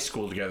same high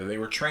school together. They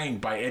were trained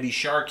by Eddie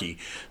Sharkey,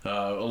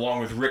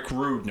 along with Rick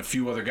Rude and a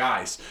few other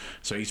guys.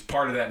 So he's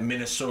part of that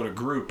Minnesota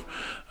group.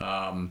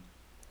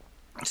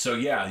 So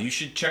yeah, you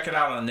should check it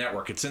out on the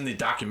network. It's in the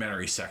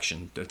documentary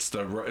section. I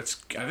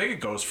think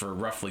it goes for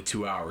roughly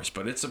 2 hours,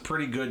 but it's a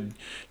pretty good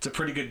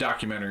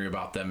documentary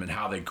about them and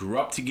how they grew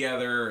up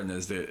together and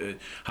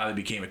how they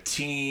became a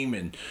team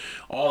and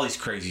all these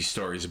crazy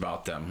stories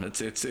about them.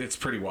 It's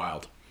pretty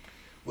wild.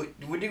 Would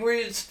you agree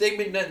with the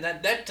statement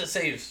that to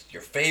say it's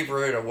your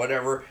favorite or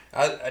whatever?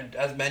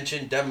 As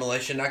mentioned,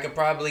 Demolition. I could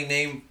probably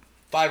name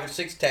 5 or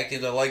 6 tag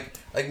teams I like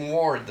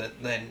more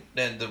than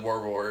the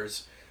Road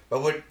Warriors.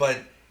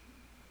 But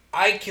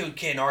I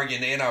can't argue,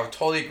 and I would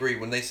totally agree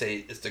when they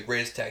say it's the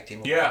greatest tag team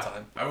of all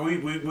time.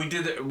 We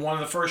did it. One of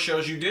the first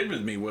shows you did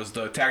with me was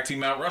the tag team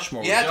Mount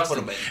Rushmore. Yeah, with Justin.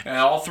 to put them in. And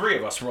all 3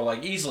 of us were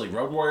like, easily,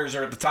 Road Warriors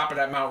are at the top of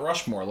that Mount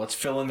Rushmore. Let's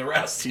fill in the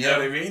rest. You know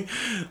what I mean?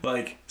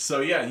 Like,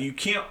 so yeah, you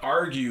can't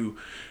argue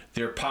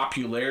their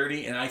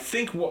popularity. And I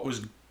think what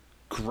was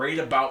great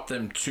about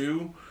them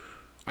too,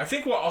 I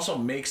think what also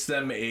makes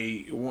them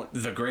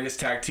the greatest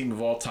tag team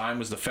of all time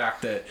was the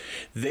fact that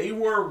they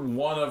were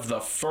one of the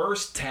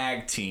first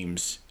tag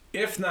teams,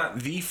 if not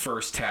the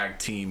first tag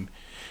team,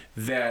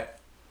 that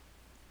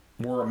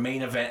were a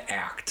main event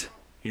act.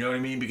 You know what I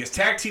mean? Because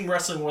tag team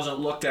wrestling wasn't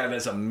looked at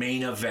as a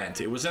main event.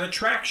 It was an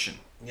attraction.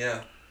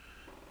 Yeah.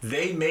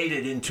 They made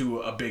it into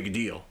a big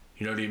deal.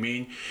 You know what I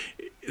mean?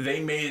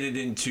 They made it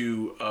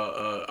into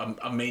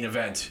a main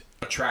event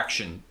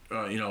attraction,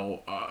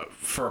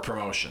 for a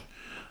promotion.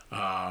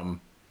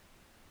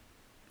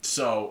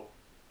 So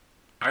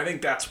I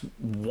think that's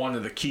one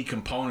of the key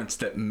components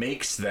that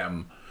makes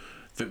them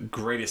the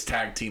greatest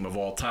tag team of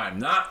all time.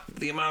 Not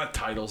the amount of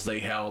titles they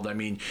held. I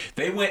mean,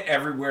 they went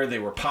everywhere. They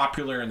were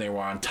popular and they were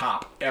on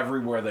top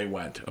everywhere they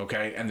went,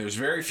 okay? And there's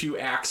very few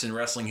acts in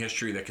wrestling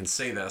history that can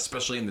say that,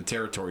 especially in the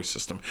territory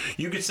system.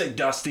 You could say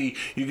Dusty,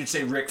 you could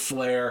say Ric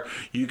Flair,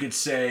 you could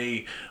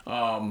say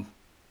the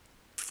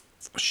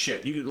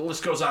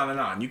list goes on and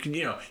on. You can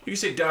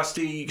say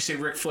Dusty, you can say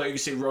Ric Flair, you can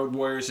say Road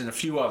Warriors, and a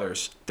few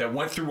others that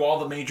went through all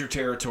the major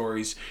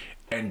territories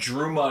and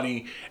drew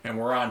money and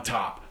were on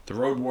top. The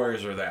Road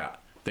Warriors are that.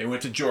 They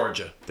went to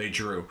Georgia. They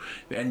drew.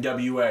 The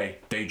NWA,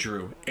 they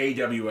drew.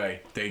 AWA,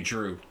 they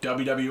drew.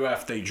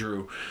 WWF, they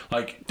drew.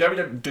 Like,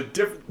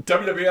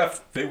 WWF,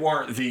 they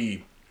weren't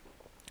the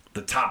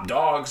top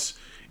dogs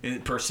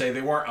per se.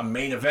 They weren't a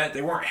main event.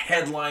 They weren't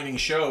headlining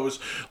shows,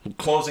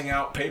 closing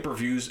out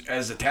pay-per-views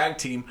as a tag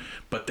team,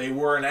 but they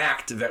were an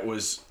act that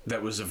was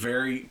a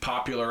very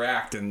popular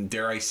act, and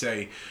dare I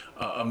say,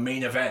 a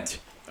main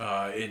event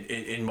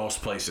in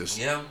most places.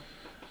 Yeah.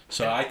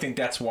 So I think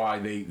that's why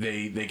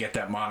they get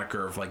that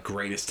moniker of like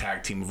greatest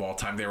tag team of all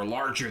time. They were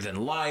larger than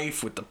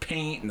life with the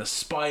paint and the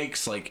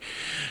spikes,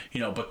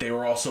 but they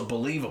were also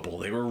believable.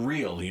 They were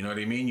real. You know what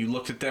I mean? You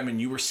looked at them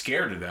and you were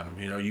scared of them.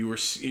 You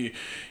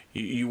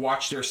You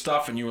watch their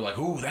stuff and you were like,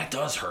 ooh, that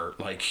does hurt.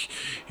 Like,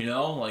 you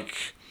know, like,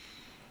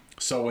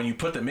 so when you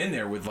put them in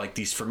there with like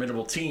these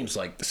formidable teams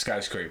like the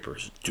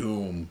Skyscrapers,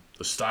 Doom,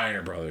 the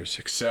Steiner Brothers,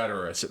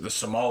 etc., the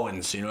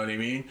Samoans, you know what I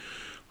mean?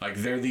 Like,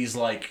 they're these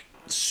like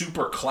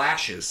super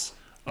clashes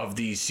of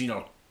these, you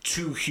know,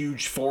 two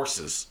huge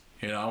forces,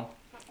 you know?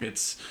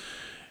 It's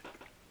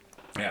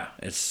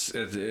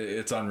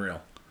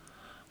unreal.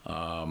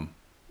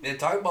 And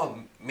talk about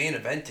main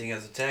eventing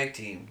as a tag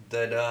team.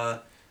 That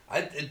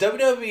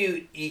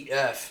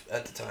WWEF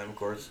at the time, of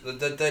course,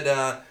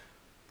 that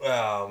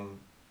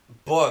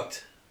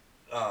booked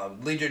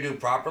Legion do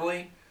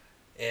properly,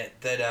 and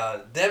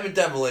that them and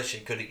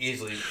Demolition could have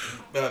easily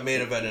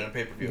main event in a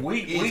pay per view.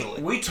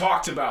 We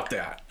talked about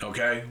that.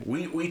 Okay,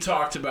 we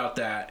talked about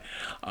that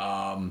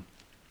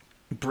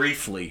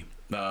briefly.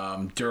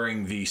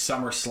 During the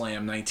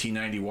SummerSlam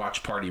 1990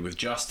 watch party with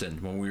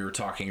Justin, when we were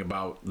talking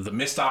about the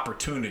missed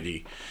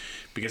opportunity,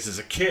 because as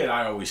a kid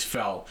I always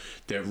felt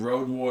that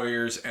Road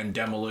Warriors and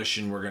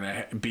Demolition were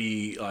gonna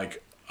be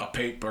like a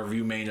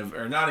pay-per-view main event,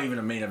 or not even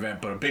a main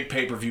event, but a big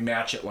pay-per-view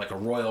match at like a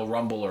Royal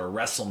Rumble or a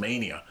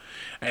WrestleMania,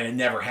 and it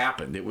never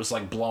happened. It was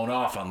like blown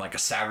off on like a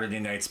Saturday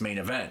night's main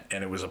event,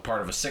 and it was a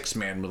part of a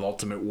 6-man with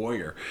Ultimate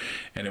Warrior,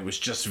 and it was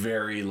just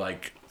very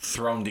like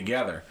thrown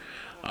together.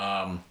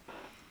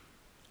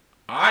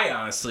 I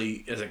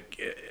honestly,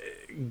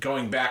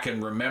 going back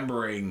and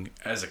remembering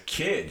as a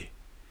kid,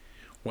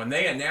 when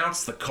they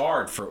announced the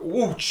card for,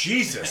 oh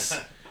Jesus!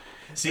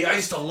 See, I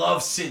used to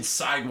love Sid's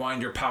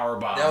Sidewinder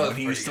powerbomb when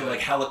he used to like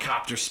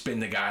helicopter spin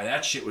the guy.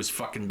 That shit was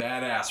fucking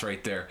badass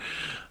right there.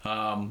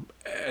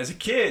 As a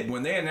kid,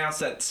 when they announced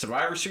that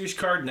Survivor Series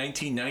card in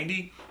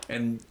 1990,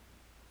 and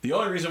the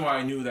only reason why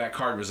I knew that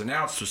card was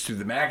announced was through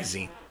the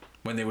magazine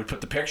when they would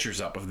put the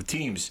pictures up of the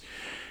teams.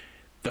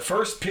 The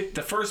first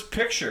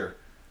picture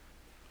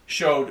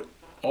showed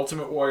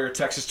Ultimate Warrior,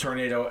 Texas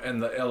Tornado,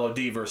 and the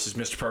LOD versus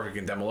Mr. Perfect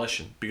and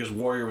Demolition, because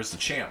Warrior was the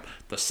champ.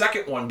 The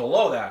second one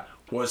below that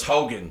was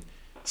Hogan's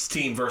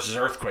team versus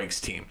Earthquake's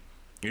team.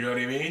 You know what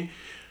I mean?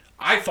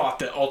 I thought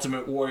that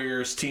Ultimate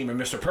Warrior's team and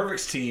Mr.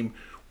 Perfect's team,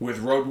 with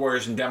Road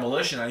Warriors and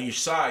Demolition on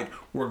each side,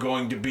 were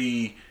going to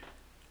be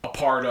a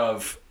part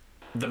of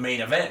the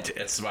main event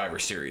at Survivor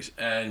Series.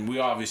 And we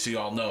obviously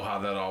all know how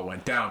that all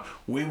went down.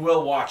 We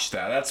will watch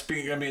that. That's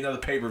going to be another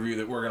pay-per-view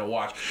that we're going to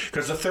watch,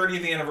 because the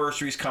 30th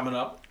anniversary is coming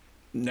up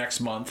next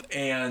month,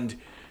 and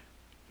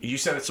you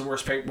said it's one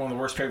of the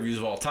worst pay-per-views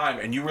of all time,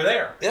 and you were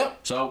there. Yeah.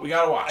 So we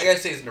got to watch it. I got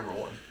to say it's number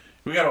one.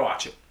 We got to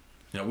watch it.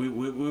 You know, we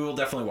will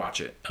definitely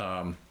watch it.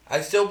 I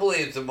still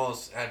believe it's the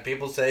most, and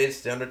people say it's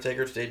The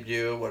Undertaker's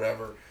debut,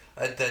 whatever.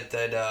 When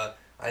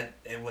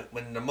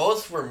the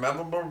most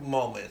memorable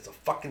moment is a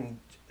fucking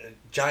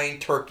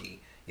giant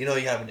turkey, you know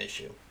you have an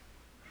issue.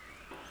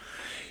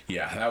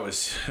 Yeah, that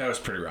was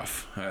pretty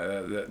rough.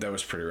 That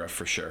was pretty rough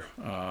for sure.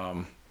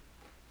 And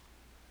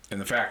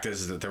the fact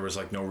is that there was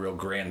like no real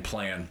grand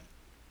plan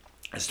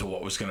as to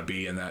what was going to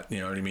be in that.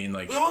 You know what I mean?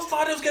 Like, we all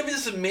thought it was going to be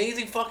this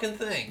amazing fucking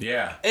thing.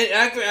 Yeah. And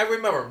I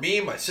remember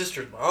me, my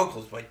sisters, my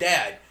uncles, my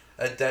dad.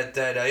 It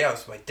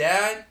was my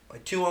dad, my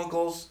 2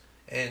 uncles,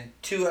 and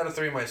 2 out of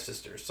 3 of my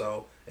sisters.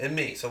 So, and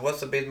me. So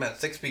what's the big man?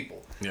 6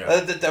 people.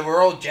 Yeah. That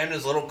we're all jammed in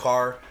this little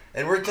car,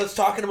 and we're just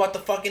talking about the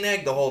fucking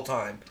egg the whole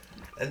time.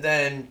 And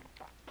then,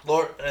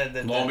 lo and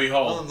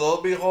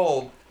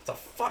behold, it's a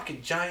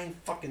fucking giant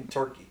fucking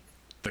turkey.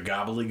 The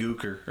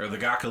gobbledygooker, or the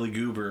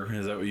gockily-goober,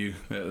 is that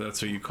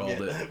that's what you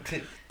called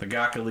it? The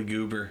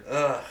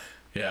gockily-goober.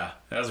 Yeah,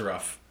 that was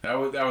rough. That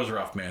was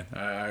rough, man.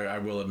 I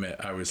will admit,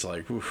 I was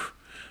like, oof.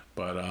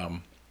 But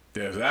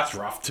yeah, that's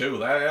rough too.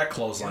 That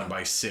clothesline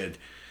by Sid.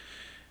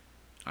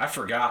 I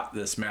forgot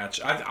this match.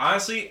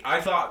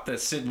 I thought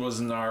that Sid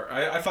wasn't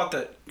I thought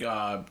that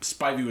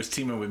Spivey was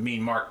teaming with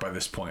Mean Mark by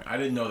this point. I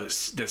didn't know that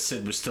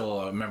Sid was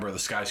still a member of the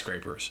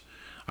Skyscrapers.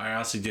 I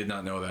honestly did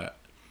not know that.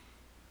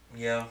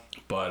 Yeah.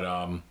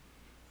 But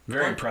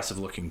very impressive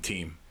looking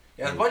team.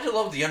 Yeah, as much as I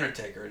love The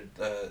Undertaker,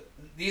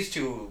 these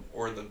two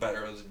were the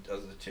better of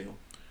the two.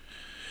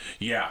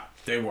 Yeah,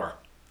 they were.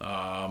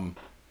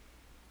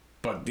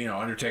 But, you know,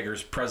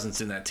 Undertaker's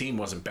presence in that team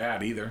wasn't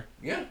bad either.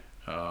 Yeah.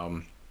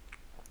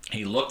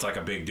 He looked like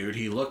a big dude.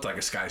 He looked like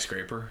a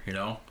skyscraper, you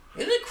know?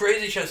 Isn't it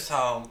crazy just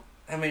how...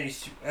 I mean,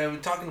 I'm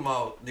talking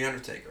about The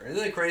Undertaker.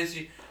 Isn't it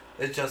crazy?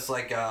 It's just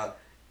like,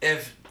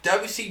 if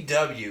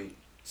WCW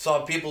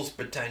saw people's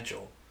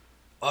potential,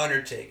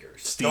 Undertaker,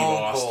 Steve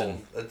Stone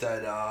Austin.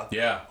 Cold,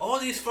 yeah. all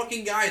these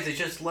fucking guys, they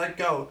just let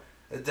go.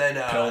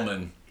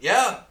 Pillman.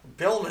 Yeah,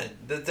 Pillman.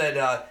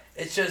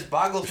 It just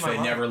boggles if my they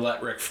mind. never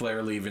let Ric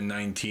Flair leave in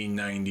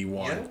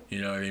 1991. Yeah.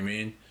 You know what I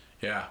mean?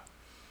 Yeah.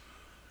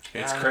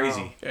 It's I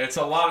crazy. know. It's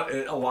a lot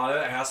of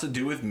that has to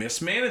do with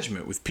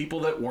mismanagement, with people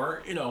that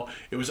weren't, you know,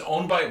 it was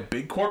owned by a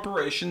big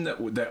corporation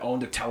that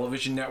owned a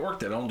television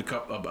network, that owned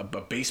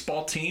a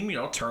baseball team, you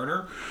know,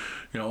 Turner,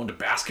 you know, owned a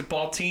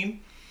basketball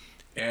team.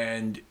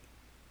 And,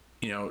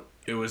 you know,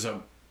 it was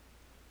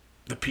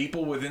the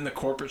people within the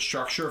corporate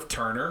structure of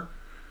Turner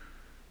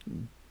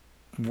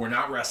were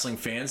not wrestling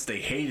fans. They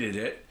hated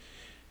it.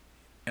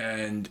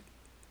 And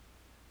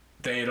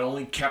they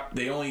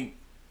only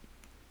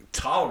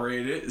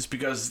tolerated it is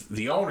because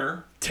the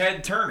owner,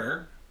 Ted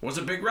Turner, was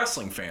a big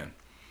wrestling fan.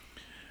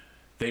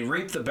 They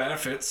reaped the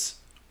benefits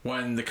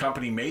when the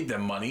company made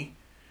them money,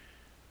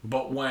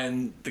 but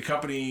when the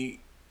company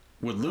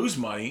would lose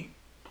money,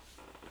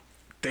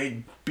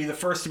 they'd be the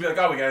first to be like,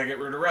 oh, we got to get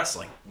rid of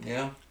wrestling.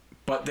 Yeah.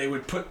 But they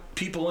would put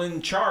people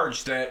in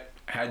charge that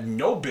had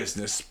no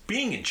business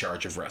being in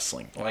charge of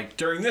wrestling. Like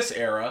during this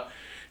era,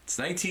 it's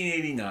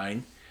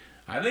 1989.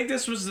 I think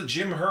this was the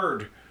Jim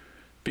Herd,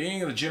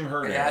 being of the Jim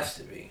Herd era. It has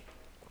to be.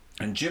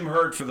 And Jim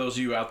Herd, for those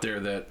of you out there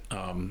that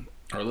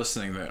are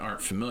listening that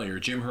aren't familiar,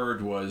 Jim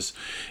Herd was,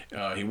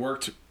 he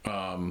worked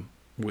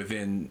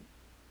within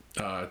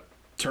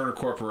Turner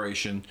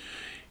Corporation.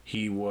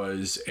 He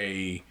was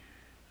a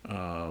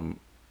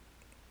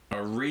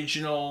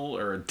regional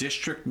or a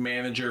district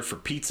manager for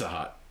Pizza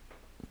Hut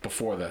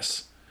before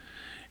this.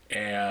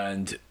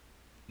 And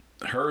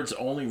Herd's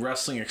only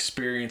wrestling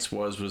experience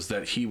was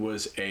that he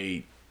was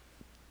a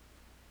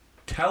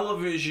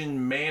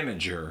television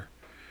manager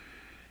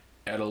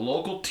at a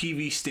local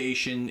TV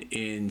station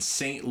in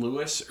St.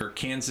 Louis or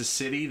Kansas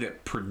City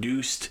that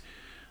produced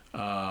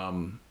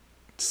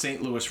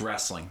St. Louis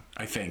wrestling,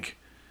 I think.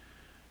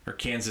 Or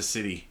Kansas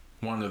City,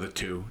 one of the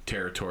two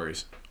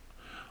territories.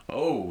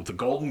 Oh, the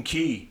Golden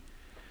Key.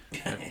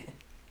 Now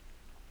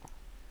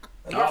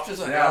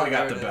we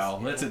got the bell.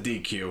 That's a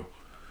DQ.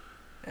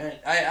 And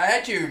I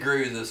actually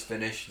agree with this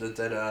finish.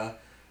 That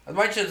as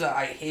much as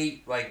I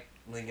hate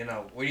when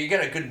you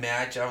get a good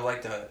match, I would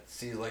like to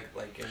see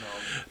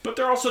But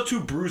they're also two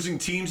bruising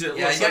teams. It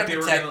yeah, looks you like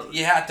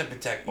you have to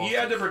protect both. You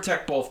had to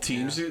protect both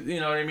teams. Yeah. You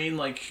know what I mean?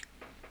 Like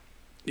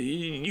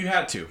you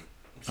had to.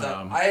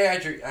 So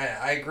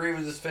I agree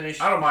with this finish.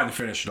 I don't mind the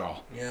finish at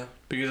all. Yeah.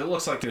 Because it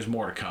looks like there's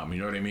more to come. You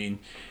know what I mean?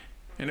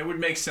 And it would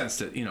make sense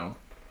that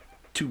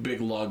two big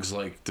lugs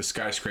like the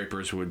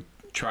Skyscrapers would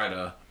try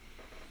to.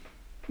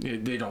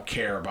 They don't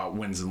care about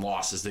wins and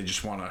losses. They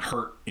just want to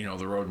hurt,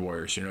 the Road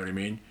Warriors. You know what I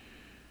mean?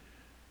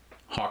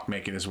 Hawk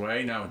making his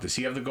way. Now, does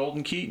he have the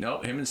Golden Key? No,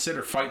 him and Sid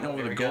are fighting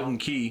over the Golden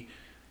Key.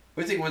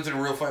 What do you think wins in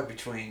a real fight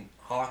between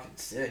Hawk and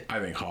Sid? I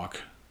think Hawk.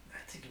 I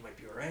think you might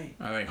be right.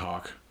 I think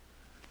Hawk.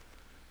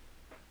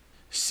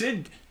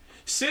 Sid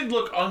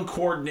looked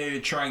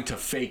uncoordinated trying to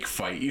fake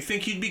fight. You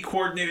think he'd be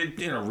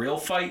coordinated in a real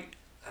fight?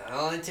 It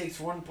only takes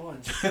one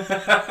punch.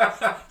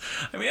 I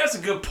mean, that's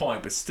a good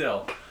point, but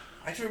still.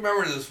 I just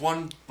remember this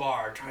one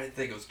bar. I'm trying to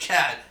think. It was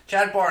Chad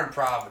Bar in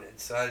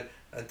Providence.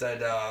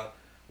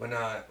 When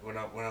I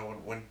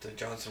went to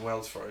Johnson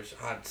Wales for a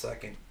hot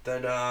second.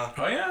 Oh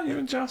yeah, you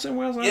went to Johnson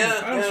Wales. I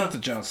just went to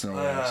Johnson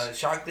Wales.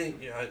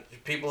 Shockingly,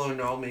 people who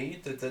know me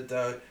that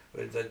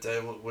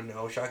would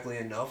know. Shockingly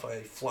enough,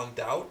 I flunked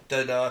out.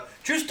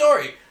 True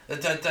story.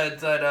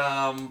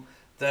 I'm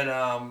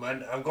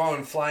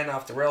going flying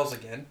off the rails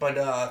again,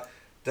 but.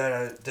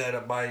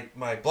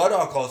 My blood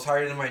alcohol is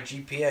higher than my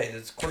GPA.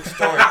 It's a quick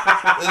story.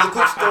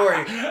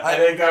 I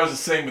think that was the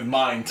same with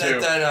mine too.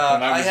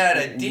 I had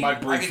a D. I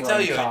can tell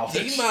you a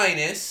D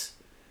minus,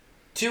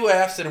 2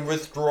 Fs and a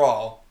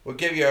withdrawal will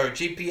give you a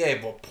GPA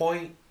of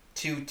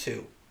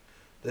 0.22.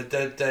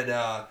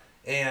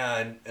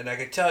 And I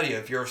can tell you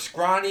if you're a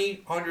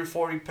scrawny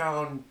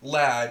 140-pound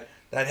lad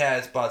that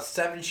has about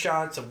 7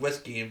 shots of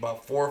whiskey and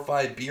about 4 or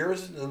 5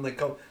 beers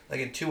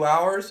in 2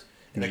 hours.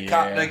 And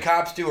the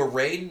cops do a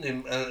raid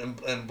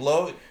and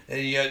blow, and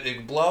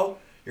you blow.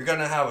 You're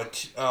gonna have a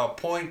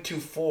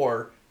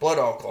 0.24 blood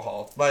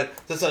alcohol. But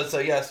so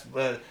yes,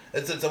 but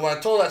so when I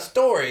told that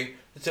story,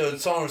 so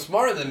someone was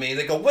smarter than me.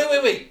 They go,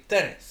 wait,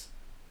 Dennis,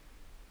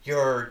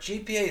 your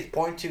GPA is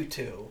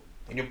 0.22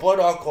 and your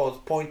blood alcohol is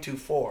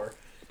 0.24.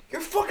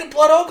 Your fucking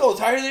blood alcohol is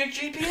higher than your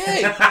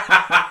GPA.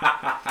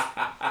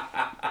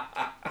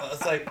 I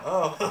was like,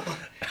 oh.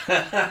 So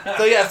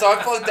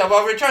I fucked up.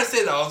 What I'm trying to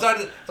say though, I was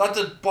at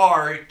the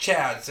bar at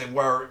Chad's and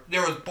where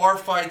there was bar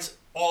fights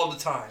all the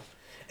time.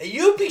 And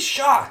you'd be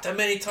shocked how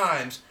many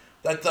times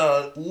that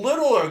the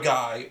littler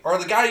guy, or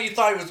the guy you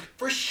thought was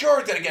for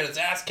sure going to get his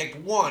ass kicked,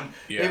 won.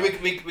 Yeah.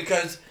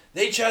 Because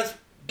they just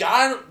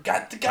got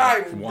the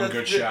guy. One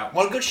good shot.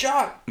 One good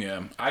shot.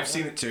 Yeah, I've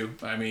seen it too.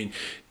 I mean,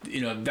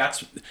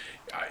 that's...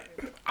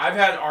 I've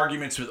had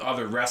arguments with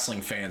other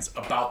wrestling fans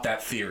about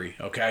that theory,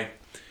 okay?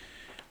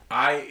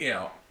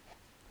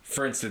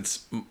 For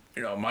instance,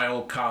 my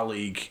old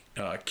colleague,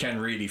 Ken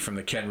Reedy from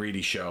the Ken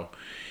Reedy Show,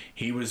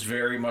 he was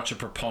very much a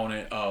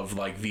proponent of,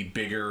 the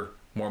bigger,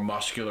 more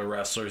muscular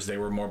wrestlers. They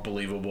were more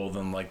believable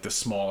than, the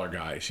smaller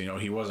guys.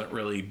 He wasn't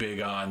really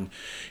big on,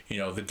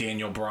 the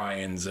Daniel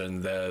Bryans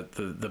and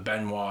the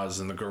Benoits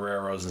and the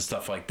Guerreros and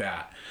stuff like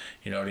that.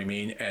 You know what I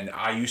mean? And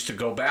I used to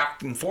go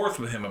back and forth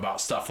with him about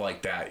stuff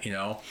like that,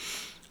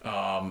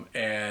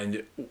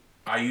 and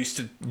I used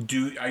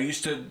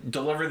to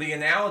deliver the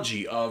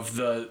analogy of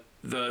the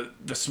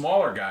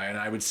smaller guy, and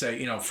I would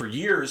say, for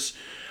years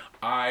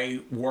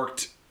I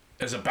worked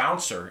as a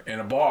bouncer in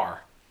a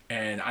bar,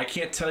 and I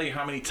can't tell you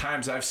how many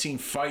times I've seen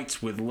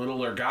fights with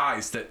littler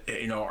guys that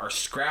are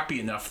scrappy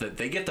enough that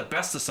they get the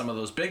best of some of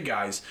those big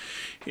guys,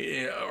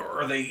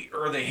 or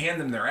they hand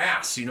them their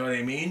ass. You know what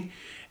I mean?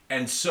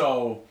 And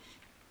so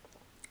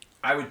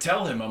I would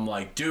tell him, I'm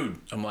like, dude,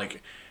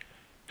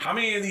 how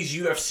many of these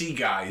UFC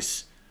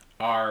guys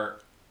are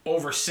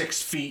over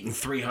 6 feet and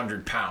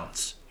 300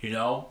 pounds? You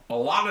know, a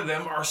lot of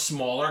them are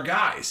smaller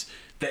guys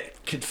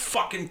that could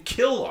fucking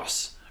kill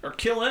us or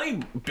kill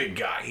any big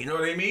guy. You know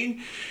what I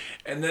mean?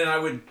 And then I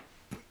would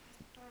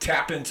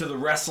tap into the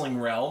wrestling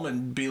realm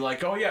and be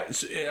like, oh yeah.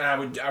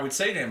 And I would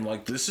say to him,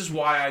 like, this is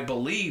why I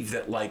believe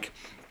that, like,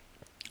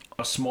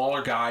 a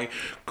smaller guy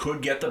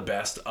could get the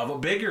best of a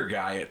bigger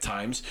guy at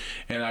times.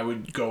 And I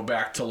would go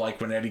back to,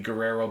 like, when Eddie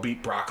Guerrero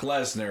beat Brock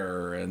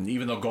Lesnar, and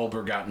even though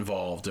Goldberg got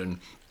involved, and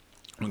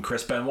when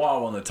Chris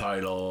Benoit won the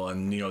title,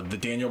 and, you know, the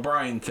Daniel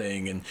Bryan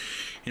thing, and,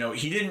 you know,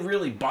 he didn't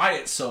really buy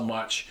it so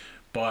much.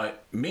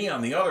 But me,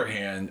 on the other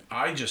hand,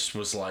 I just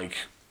was like,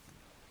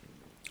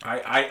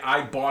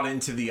 I bought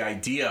into the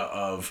idea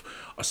of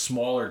a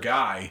smaller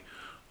guy.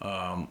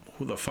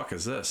 Who the fuck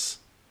is this?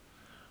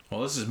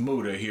 Well, this is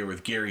Muda here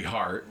with Gary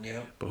Hart.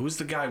 Yeah. But who's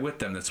the guy with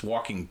them that's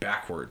walking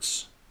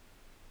backwards?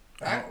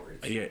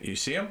 Backwards? Yeah, you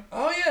see him?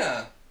 Oh,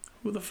 yeah.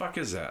 Who the fuck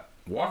is that?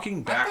 Walking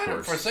I thought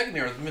backwards. for a second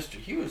there was Mr.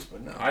 Hughes,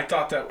 but no. I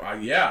thought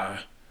that, yeah.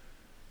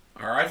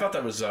 Or I thought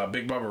that was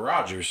Big Bubba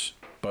Rogers.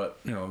 But,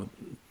 you know,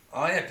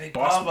 Oh, yeah, Big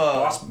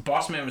Bubba.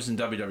 Boss Man was in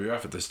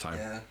WWF at this time.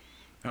 Yeah.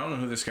 I don't know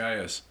who this guy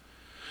is.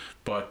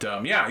 But,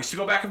 yeah, I used to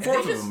go back and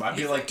forth with him. I'd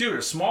be like, dude,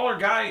 a smaller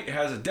guy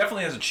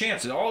definitely has a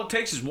chance. And all it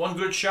takes is one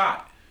good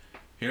shot.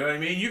 You know what I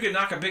mean? You could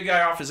knock a big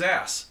guy off his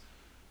ass.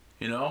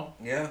 You know?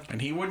 Yeah.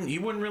 And he wouldn't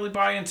really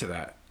buy into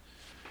that.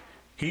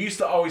 He used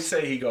to always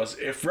say, he goes,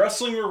 if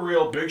wrestling were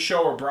real, Big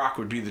Show or Brock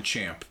would be the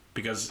champ.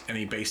 And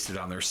he based it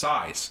on their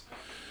size.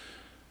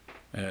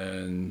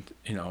 And,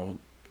 you know,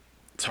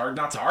 it's hard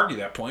not to argue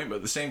that point, but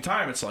at the same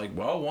time, it's like,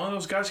 well, one of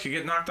those guys could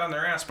get knocked on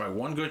their ass by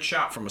one good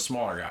shot from a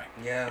smaller guy.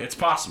 Yeah. It's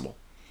possible.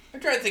 I'm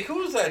trying to think, who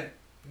was that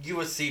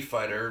USC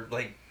fighter,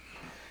 like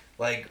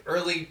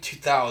early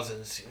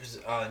 2000s? He was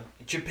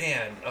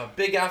Japan, a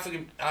big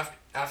African Bob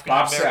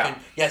American. Sapp.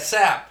 Yeah,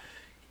 Sapp.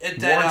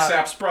 Warren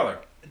Sapp's brother.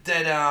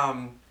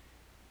 That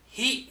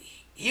he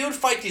would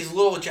fight these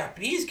little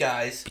Japanese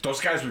guys But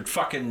those guys would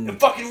fucking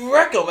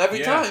wreck them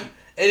every Yeah. time.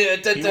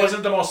 And, he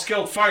wasn't the most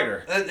skilled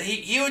fighter.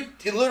 he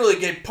would literally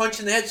get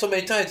punched in the head so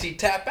many times he'd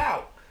tap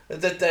out.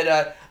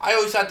 I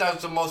always thought that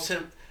was the most.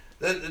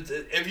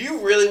 If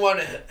you really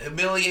want to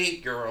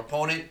humiliate your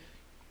opponent,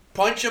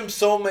 punch him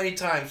so many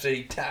times that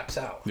he taps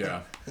out.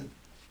 Yeah.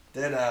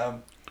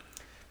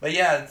 But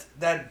yeah,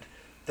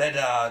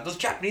 those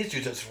Japanese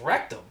dudes just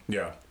wrecked him.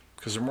 Yeah.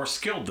 Because they're more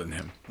skilled than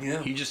him.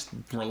 Yeah. He just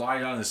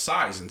relied on his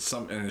size and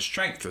his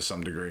strength to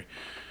some degree.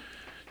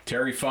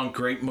 Terry Funk,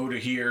 great Muda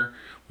here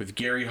with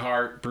Gary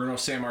Hart, Bruno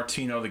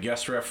Sammartino, the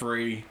guest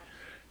referee,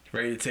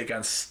 ready to take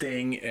on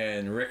Sting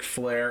and Ric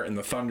Flair in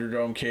the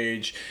Thunderdome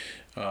cage.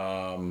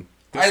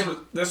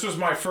 This was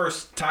my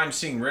first time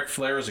seeing Ric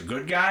Flair as a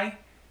good guy,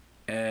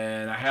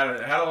 and I had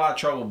a lot of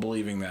trouble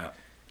believing that,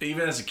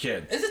 even as a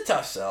kid. It's a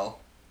tough sell.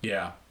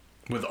 Yeah.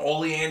 With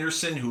Ole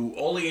Anderson,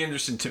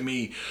 to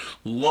me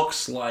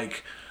looks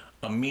like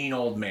a mean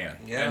old man.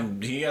 Yeah.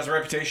 And he has a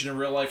reputation in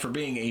real life for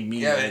being a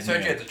mean Yeah, old man.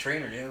 especially as a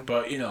trainer, yeah.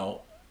 But, you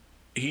know,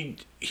 he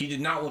did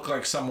not look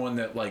like someone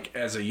that, like,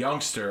 as a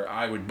youngster,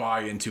 I would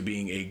buy into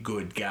being a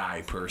good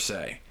guy, per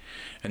se.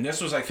 And this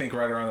was, I think,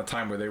 right around the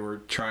time where they were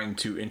trying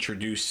to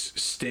introduce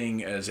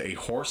Sting as a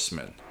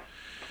horseman,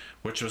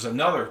 which was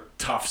another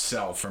tough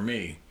sell for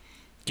me,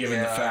 given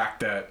the fact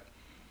that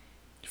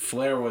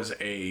Flair was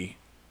a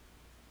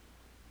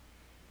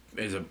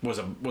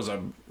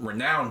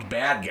renowned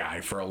bad guy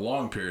for a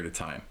long period of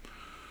time.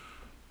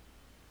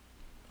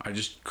 I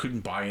just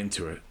couldn't buy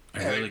into it.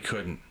 I really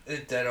couldn't.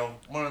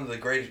 One of the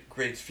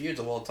greatest feuds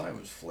of all time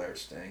was Flair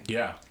Sting.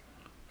 Yeah,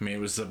 I mean it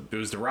was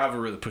the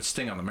rivalry that put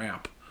Sting on the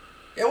map.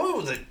 Yeah, what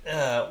was it?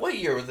 What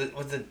year was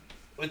it?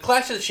 With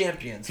Clash of the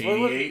Champions?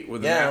 88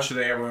 with the match that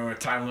they went with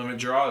time limit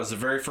draw. It was the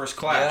very first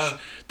clash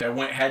that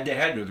went head to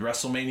head with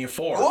WrestleMania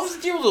 4. What was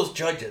the deal with those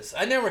judges?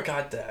 I never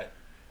got that.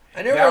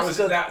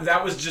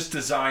 That was just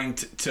designed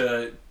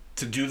to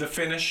do the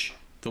finish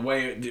the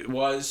way it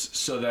was,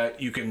 so that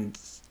you can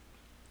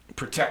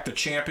protect the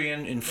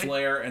champion in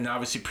Flair and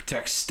obviously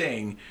protect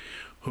Sting,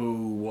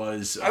 who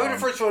was. I was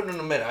the first one to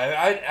admit.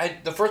 I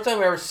the first time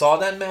I ever saw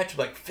that match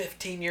was like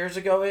 15 years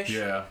ago ish.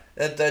 Yeah.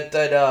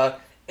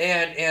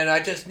 And I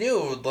just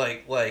knew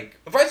like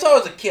if I saw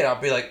it as a kid I'd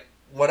be like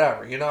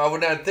whatever, you know, I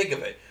would not think of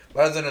it.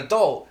 But as an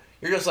adult,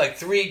 you're just like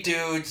 3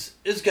 dudes.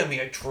 It's gonna be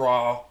a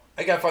draw.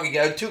 I got fucking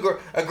get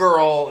a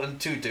girl and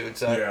 2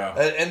 dudes.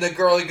 And the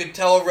girl, you could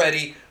tell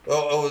already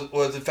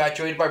was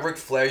infatuated by Ric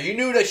Flair. You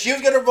knew that she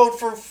was gonna vote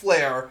for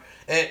Flair,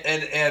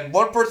 and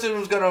one person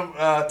was gonna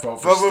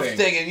vote for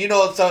Sting. And you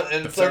know,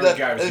 the third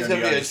guy was gonna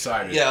be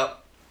undecided. Yeah.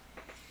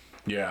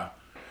 Yeah.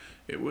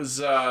 It was.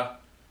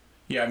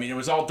 Yeah, I mean, it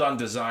was all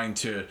designed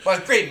to.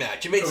 Well, a great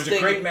match. It was a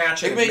great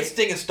match. It made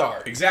Sting a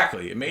star.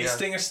 Exactly. It made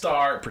Sting a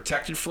star. It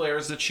protected Flair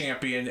as the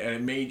champion,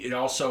 and it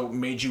also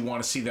made you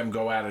want to see them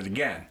go at it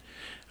again.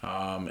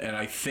 And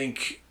I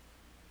think,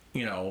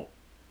 you know,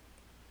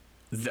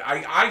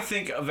 I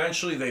think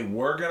eventually they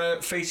were going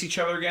to face each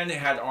other again.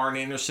 Had Arn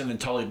Anderson and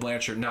Tully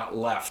Blanchard not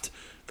left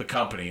the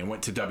company and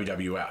went to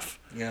WWF.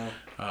 Yeah.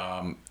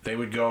 They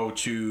would go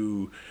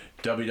to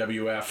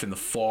WWF in the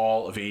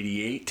fall of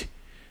 '88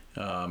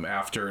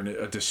 after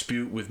a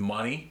dispute with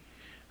money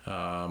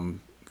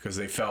because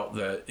they felt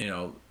that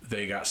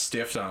they got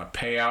stiffed on a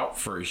payout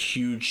for a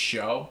huge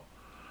show.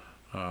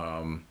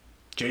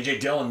 J.J.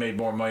 Dillon made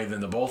more money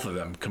than the both of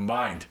them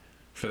combined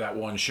for that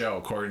one show,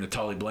 according to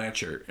Tully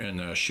Blanchard in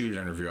a shoot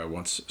interview I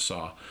once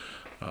saw.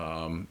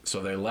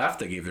 So they left.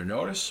 They gave their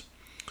notice.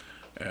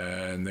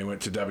 And they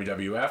went to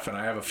WWF, and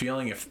I have a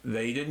feeling if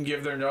they didn't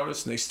give their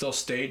notice and they still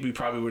stayed, we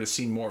probably would have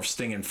seen more of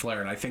Sting and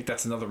Flair. And I think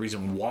that's another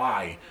reason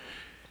why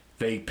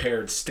they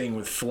paired Sting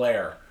with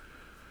Flair,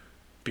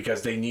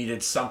 because they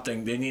needed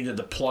something. They needed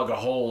to plug a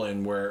hole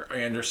in where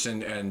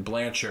Anderson and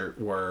Blanchard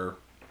were,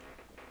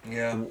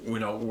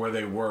 where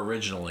they were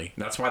originally.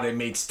 And that's why they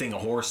made Sting a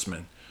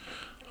horseman.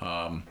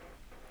 When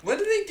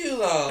did they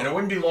do? And it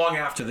wouldn't be long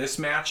after this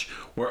match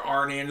where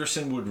Arn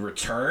Anderson would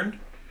return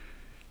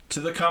to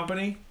the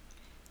company.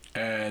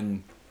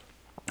 And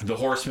the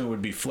Horsemen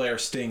would be Flair,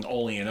 Sting,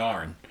 Ole, and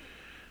Arn.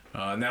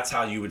 And that's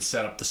how you would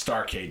set up the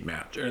Starrcade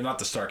match. Or not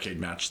the Starrcade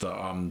match,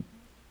 the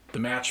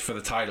match for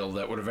the title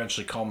that would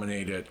eventually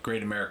culminate at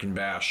Great American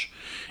Bash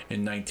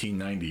in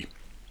 1990.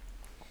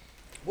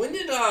 When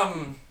did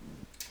the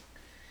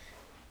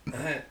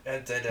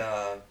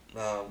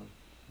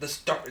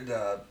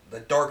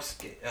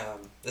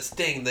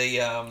Sting,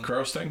 the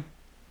Crow Sting?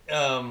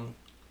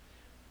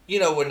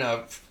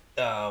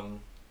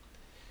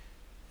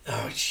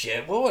 Oh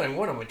shit! What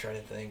am I trying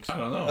to think? I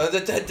don't know. They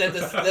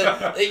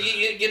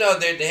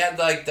had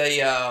like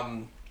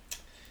the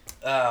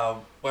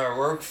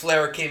where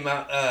Flair came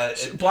out.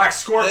 Black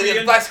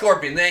Scorpion. Black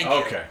Scorpion. Thank you.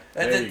 Okay.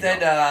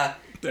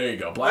 There you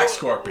go. Black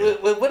Scorpion.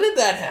 When did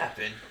that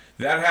happen?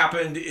 That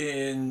happened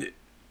in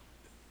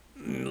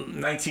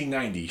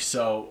 1990.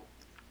 So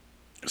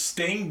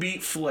Sting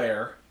beat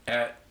Flair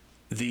at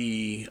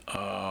the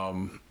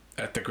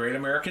Great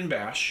American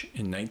Bash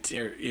in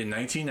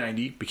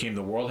 1990, became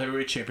the World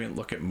Heavyweight Champion.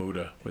 Look at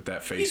Muda with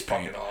that face He's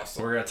paint. fucking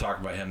awesome. We're going to talk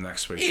about him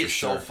next week. He's for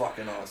sure. so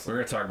fucking awesome. We're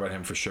going to talk about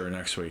him for sure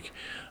next week.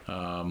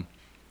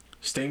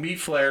 Sting beat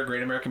Flair,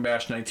 Great American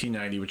Bash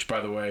 1990, which, by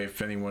the way,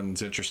 if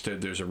anyone's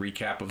interested, there's a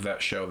recap of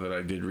that show that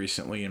I did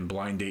recently in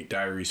Blind Date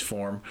Diaries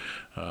form.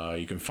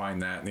 You can find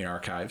that in the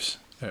archives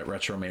at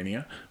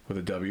Retromania with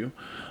a W.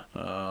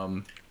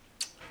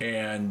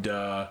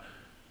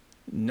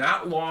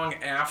 Not long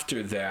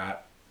after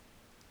that,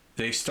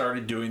 they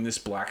started doing this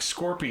Black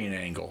Scorpion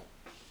angle.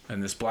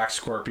 And this Black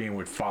Scorpion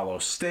would follow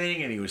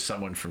Sting, and he was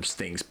someone from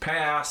Sting's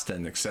past,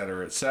 and et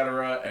cetera, et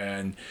cetera.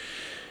 And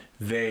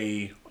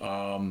they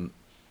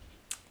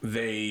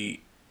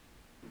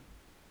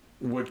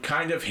would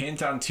kind of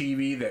hint on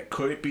TV that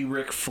could it be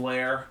Ric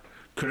Flair?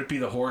 Could it be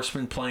the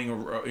Horseman playing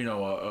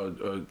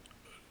a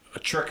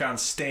trick on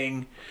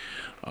Sting?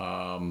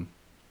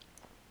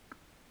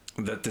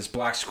 That this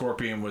Black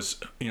Scorpion was,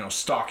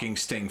 stalking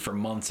Sting for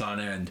months on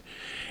end.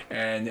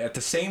 And at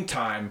the same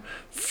time,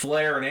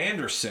 Flair and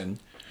Anderson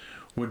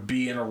would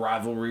be in a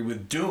rivalry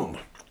with Doom.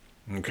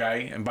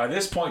 Okay? And by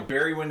this point,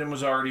 Barry Windham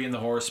was already in the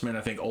Horsemen.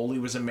 I think Ole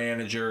was a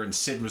manager, and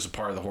Sid was a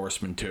part of the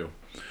Horsemen too.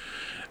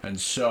 And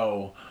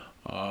so,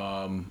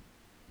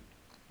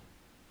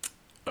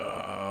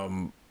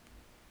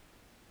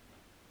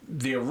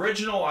 the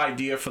original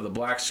idea for the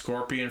Black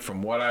Scorpion,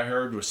 from what I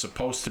heard, was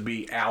supposed to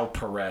be Al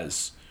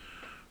Perez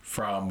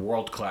from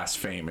World Class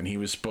fame, and he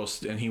was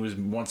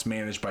once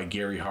managed by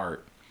Gary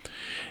Hart.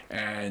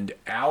 And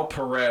Al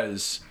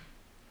Perez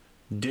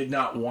did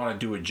not want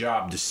to do a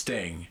job to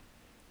Sting,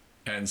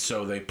 and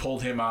so they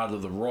pulled him out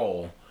of the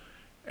role,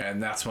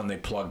 and that's when they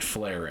plugged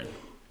Flair in.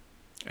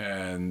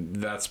 And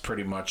that's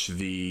pretty much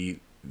the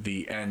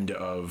end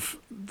of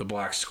the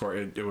Black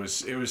Scorpion. It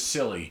was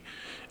silly.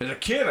 As a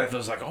kid, I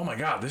was like, oh my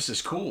god, this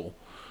is cool.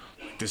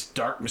 Like, this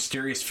dark,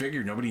 mysterious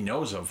figure nobody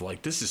knows of.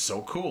 Like, this is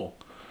so cool.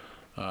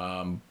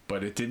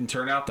 But it didn't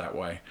turn out that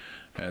way.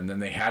 And then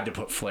they had to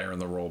put Flair in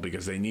the role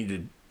because they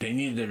needed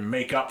to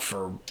make up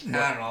for... I don't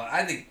know.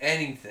 I think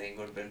anything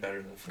would have been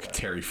better than Flair.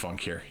 Terry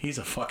Funk here. He's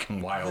a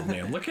fucking wild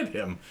man. Look at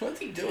him. What's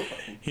he doing?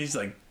 He's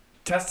like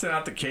testing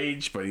out the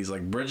cage, but he's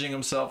like bridging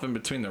himself in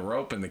between the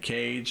rope and the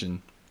cage.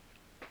 And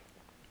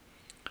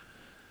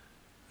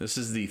this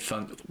is the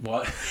thunder.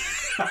 What? You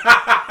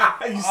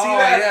see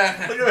that?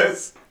 Yeah. Look at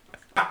this.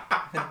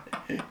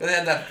 They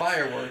had that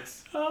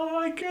fireworks. Oh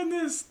my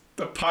goodness.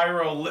 The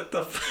pyro lit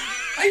the...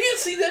 I didn't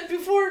see that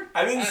before.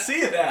 I didn't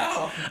see that.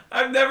 Oh.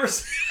 I've never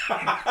seen...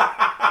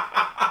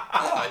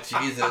 Oh,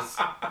 Jesus.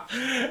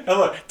 And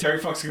look, Terry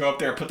Funk's going to go up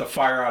there and put the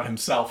fire out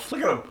himself.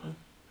 Look at him.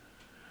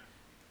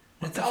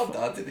 It's all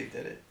done that he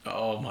did it.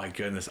 Oh my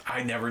goodness.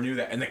 I never knew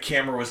that. And the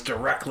camera was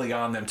directly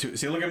on them too.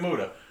 See, look at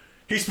Muda.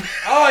 He's in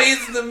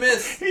the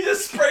mist. He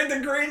just sprayed the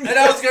green. And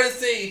I was going to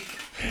say,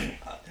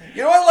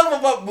 you know what I love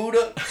about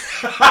Muda?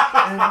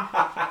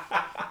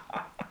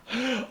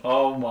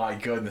 Oh my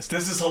goodness.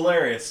 This is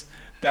hilarious.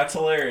 That's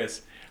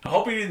hilarious. I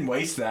hope he didn't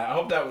waste that. I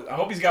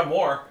hope he's got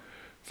more.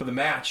 for the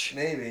match.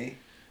 Maybe.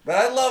 But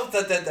I love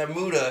that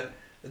Muda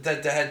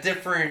that had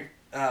different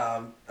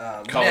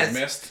Colored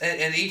mist.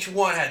 and each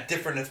one had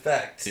different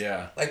effects.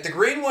 Yeah. Like the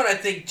green one, I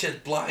think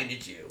just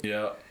blinded you.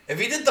 Yeah. If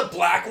he did the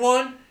black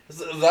one,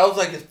 that was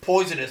like his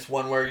poisonous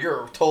one where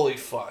you're totally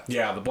fucked.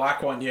 Yeah, the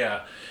black one,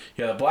 yeah.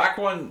 Yeah, the black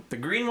one, the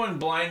green one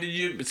blinded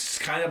you. It's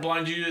kind of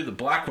blinded you. The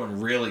black one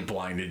really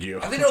blinded you.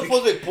 I think it was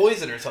supposed to be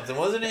poison or something,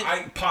 wasn't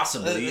it?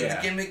 Possibly, yeah.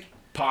 The gimmick.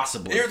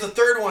 Possibly. There's a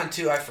third one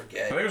too. I I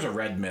forget. think it was a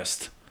red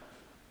mist.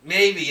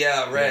 Maybe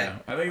red.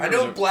 Yeah, I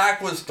know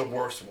black was the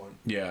worst one.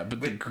 Yeah, but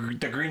the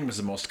green was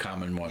the most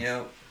common one.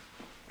 Yeah.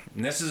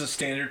 And this is a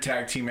standard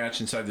tag team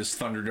match inside this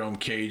Thunderdome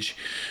cage.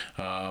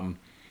 I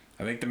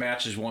think the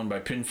match is won by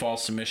pinfall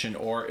submission,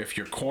 or if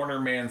your corner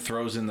man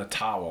throws in the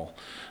towel.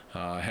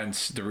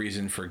 Hence the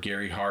reason for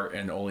Gary Hart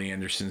and Ole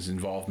Anderson's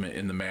involvement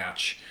in the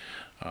match.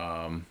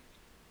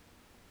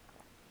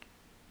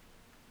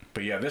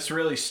 But yeah, this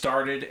really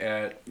started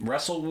at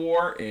Wrestle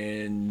War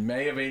in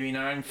May of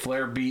 '89.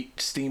 Flair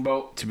beat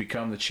Steamboat to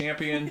become the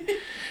champion.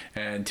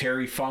 And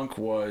Terry Funk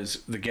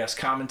was the guest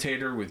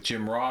commentator with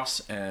Jim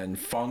Ross. And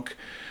Funk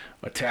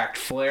attacked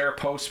Flair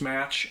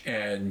post-match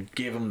and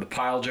gave him the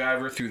pile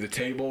driver through the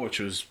table,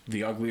 which was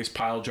the ugliest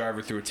pile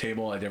driver through a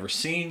table I'd ever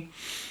seen.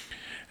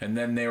 And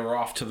then they were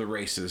off to the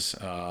races.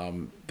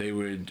 They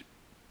would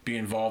be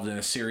involved in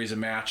a series of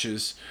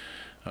matches.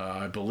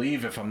 I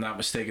believe, if I'm not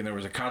mistaken, there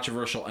was a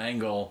controversial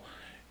angle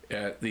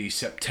at the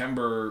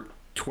September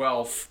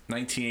 12th,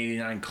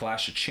 1989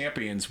 Clash of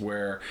Champions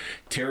where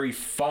Terry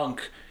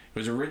Funk...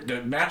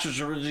 the match was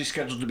originally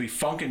scheduled to be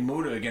Funk and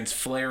Muta against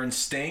Flair and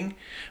Sting,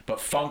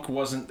 but Funk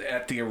wasn't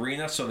at the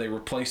arena, so they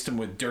replaced him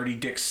with Dirty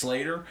Dick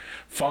Slater.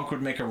 Funk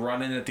would make a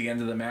run-in at the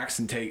end of the match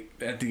and take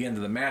that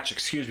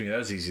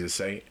was easy to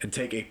say, and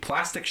take a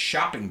plastic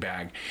shopping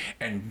bag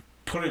and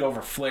put it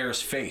over Flair's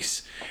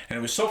face. And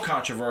it was so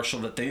controversial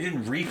that they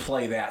didn't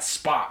replay that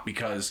spot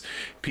because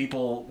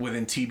people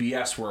within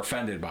TBS were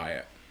offended by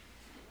it.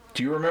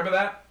 Do you remember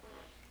that?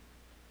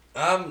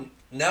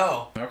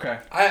 No. Okay.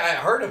 I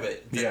heard of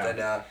it.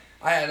 Yeah.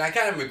 I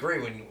kind of agree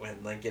when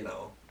like, you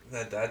know,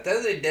 that at the end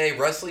of the day,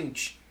 wrestling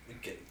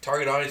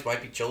target audience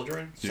might be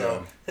children.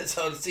 So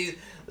so to see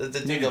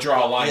need to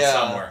draw a line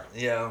somewhere.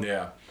 Yeah.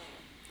 Yeah.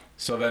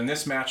 So then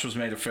this match was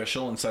made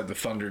official inside the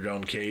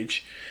Thunderdome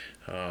cage.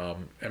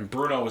 And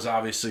Bruno was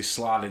obviously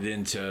slotted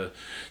in to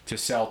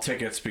sell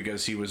tickets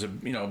because he was a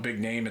big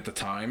name at the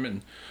time,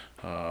 and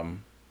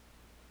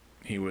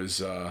he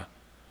was I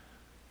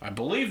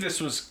believe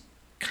this was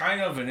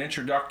kind of an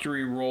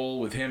introductory role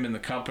with him in the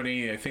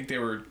company. I think they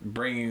were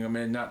bringing him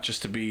in not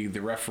just to be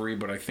the referee,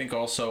 but I think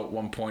also at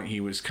one point he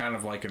was kind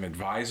of like an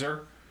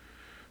advisor,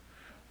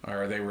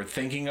 or they were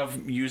thinking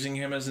of using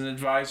him as an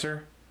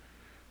advisor.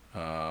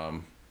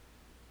 But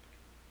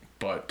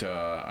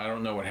I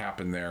don't know what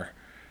happened there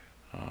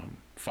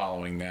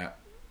following that.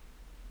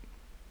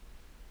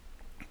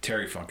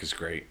 Terry Funk is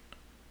great.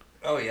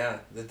 Oh yeah,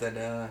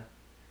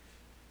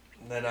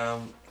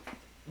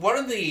 one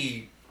of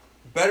the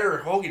better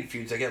Hogan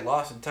feuds. I get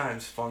lost in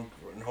times. Funk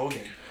and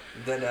Hogan.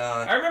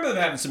 I remember them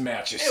having some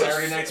matches.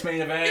 Saturday Night's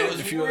Main Event. It was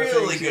a few really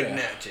other things. good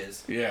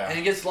matches. Yeah, and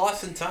it gets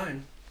lost in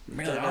time.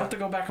 Man, I'll have to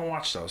go back and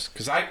watch those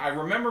because I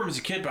remember them as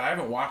a kid, but I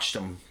haven't watched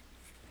them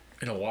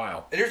in a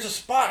while. And there's a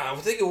spot, I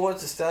think it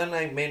was the Saturday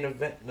Night Main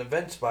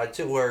Event spot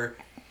too, where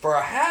for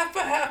a half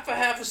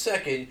a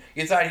second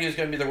you thought he was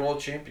going to be the world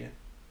champion.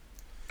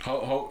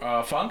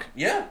 Funk?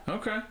 Yeah.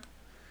 Okay.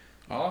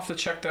 I'll have to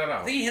check that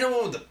out. I think he hit him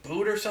with a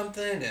boot or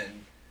something,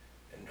 and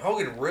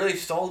Hogan really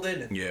sold it.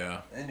 And,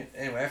 yeah. And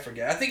anyway, I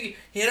forget. I think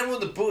he hit him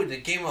with a boot and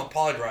it gave him a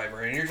power driver,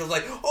 and you're just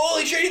like,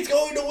 holy shit, he's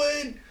going to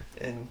win!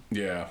 And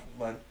yeah.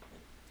 But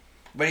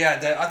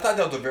yeah, I thought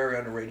that was a very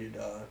underrated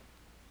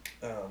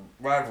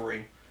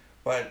rivalry.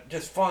 But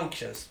just Funk,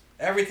 just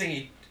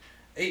everything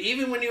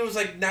even when he was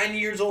like 90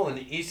 years old in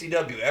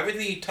ECW,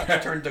 everything he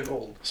touched turned to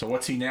gold. So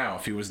what's he now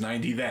if he was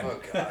 90 then?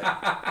 Oh,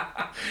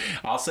 God.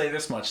 I'll say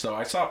this much, though.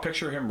 I saw a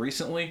picture of him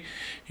recently.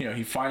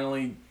 He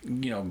finally,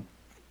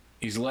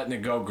 he's letting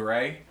it go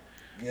gray.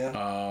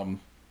 Yeah.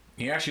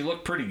 He actually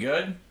looked pretty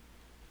good.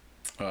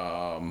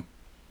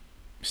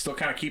 Still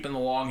kind of keeping the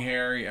long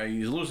hair.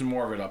 He's losing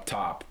more of it up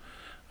top.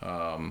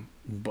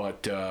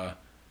 But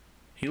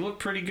he looked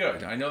pretty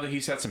good. I know that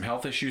he's had some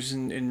health issues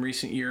in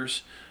recent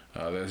years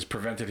that has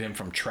prevented him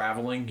from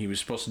traveling. He was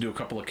supposed to do a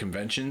couple of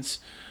conventions,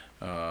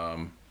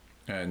 and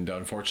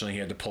unfortunately he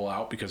had to pull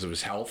out because of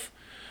his health.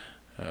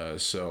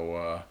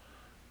 Obviously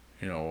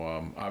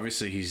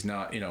he's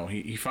not,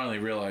 he finally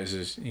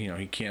realizes,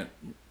 he can't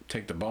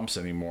take the bumps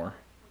anymore.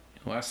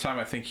 Last time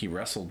I think he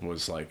wrestled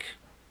was like,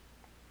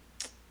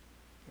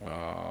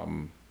 I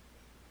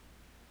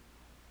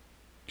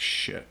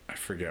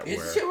forget where.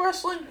 Is he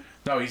wrestling?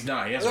 No, he's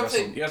not. He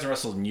hasn't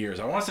wrestled in years.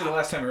 I want to say the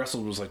last time he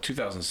wrestled was like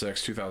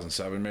 2006,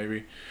 2007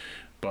 maybe.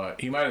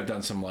 But he might have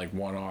done some like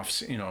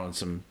one-offs, and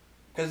some.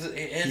 Because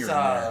his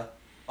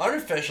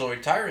unofficial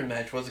retirement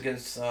match was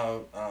against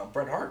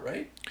Bret Hart,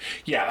 right?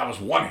 Yeah, that was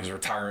one of his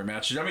retirement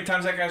matches. How many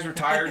times that guy's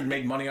retired and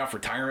made money off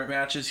retirement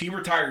matches? He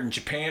retired in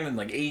Japan in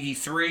like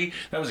 '83.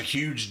 That was a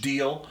huge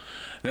deal.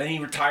 Then he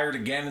retired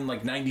again in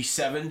like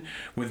 '97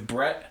 with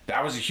Bret.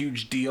 That was a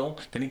huge deal.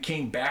 Then he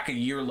came back a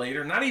year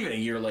later. Not even a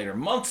year later.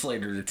 Months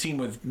later to team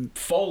with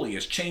Foley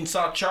as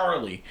Chainsaw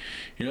Charlie.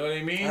 You know what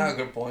I mean? Ah,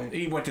 good point.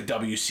 He went to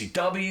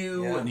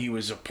WCW and he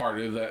was a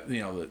part of that,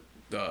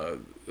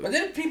 But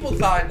then people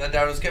thought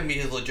that was going to be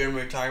his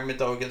legitimate retirement,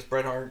 though, against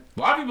Bret Hart. A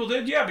lot of people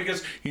did, yeah,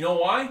 because you know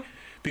why?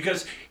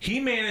 Because he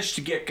managed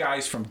to get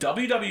guys from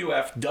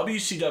WWF,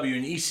 WCW,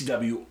 and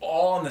ECW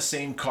all on the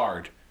same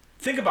card.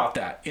 Think about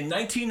that. In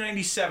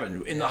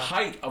 1997, in the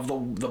height of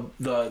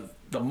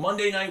the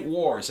Monday Night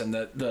Wars and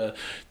the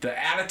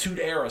Attitude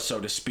Era,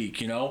 so to speak,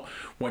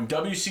 when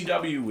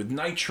WCW with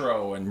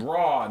Nitro and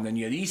Raw, and then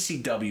you had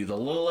ECW, the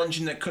little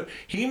engine that could,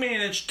 he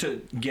managed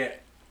to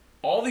get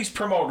all these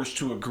promoters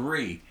to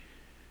agree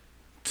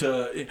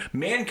to.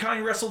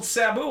 Mankind wrestled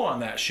Sabu on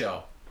that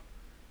show.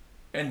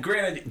 And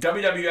granted,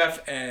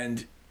 WWF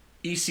and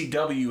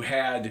ECW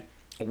had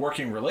a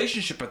working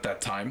relationship at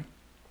that time,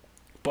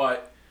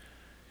 but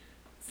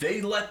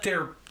they let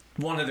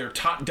one of their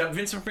top,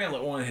 Vince McMahon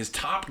let one of his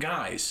top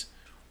guys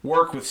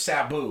work with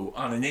Sabu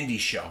on an indie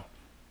show.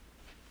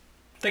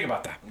 Think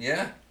about that.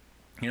 Yeah.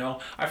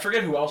 I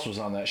forget who else was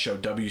on that show,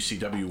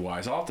 WCW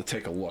wise. I'll have to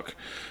take a look.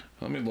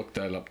 Let me look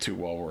that up too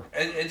while we're.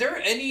 Is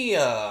there any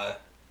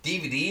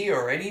DVD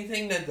or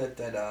anything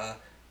that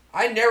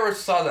I never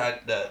saw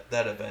that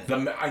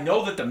event. I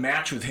know that the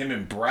match with him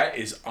and Bret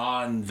is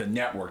on the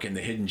network in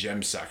the Hidden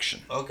Gems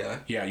section. Okay.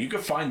 Yeah, you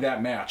can find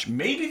that match.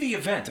 Maybe the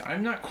event.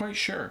 I'm not quite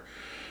sure.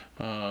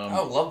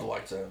 I would love to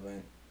watch that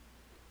event.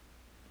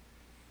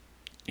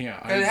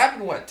 Yeah. It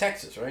happened in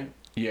Texas, right?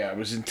 Yeah, it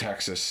was in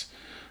Texas.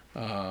 It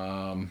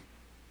was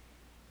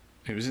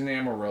in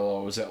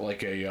Amarillo. It was at like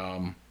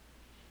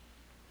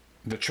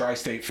the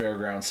Tri-State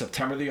Fairgrounds,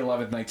 September the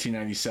 11th,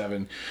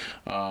 1997.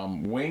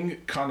 Wing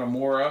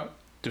Kanamura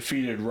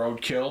defeated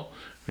Roadkill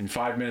in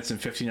 5 minutes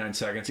and 59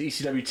 seconds.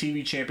 ECW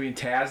TV champion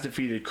Taz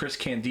defeated Chris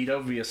Candido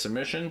via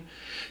submission.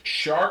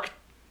 Shark,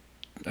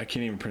 I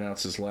can't even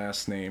pronounce his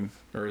last name,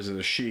 or is it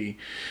a she,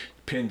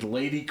 pinned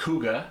Lady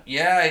Kuga.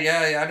 Yeah, I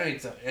know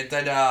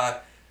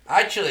that.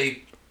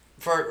 Actually,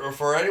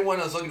 for anyone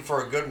that's looking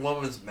for a good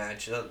women's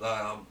match,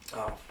 I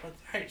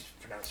just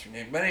pronounce her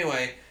name, but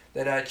anyway,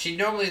 that she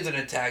normally is in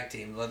a tag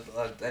team.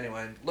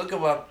 Anyway, look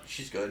him up.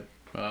 She's good.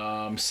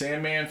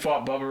 Sandman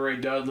fought Bubba Ray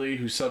Dudley,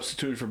 who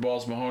substituted for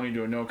Balls Mahoney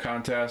to a no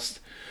contest.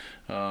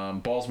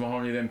 Balls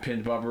Mahoney then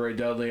pinned Bubba Ray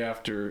Dudley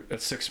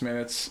at 6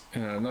 minutes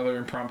in another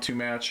impromptu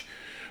match.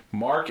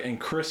 Mark and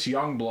Chris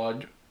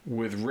Youngblood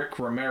with Rick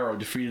Romero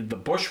defeated the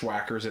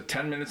Bushwhackers at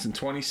 10 minutes and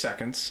 20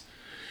 seconds.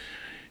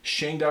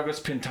 Shane Douglas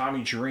pinned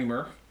Tommy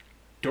Dreamer.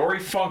 Dory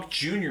Funk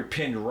Jr.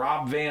 pinned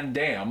Rob Van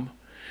Dam.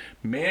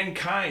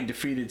 Mankind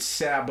defeated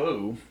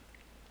Sabu.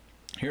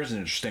 Here's an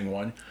interesting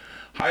one.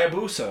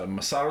 Hayabusa,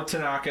 Masato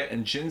Tanaka,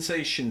 and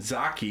Jinsei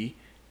Shinzaki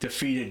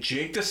defeated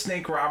Jake the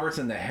Snake Roberts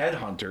and the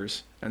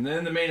Headhunters. And then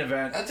in the main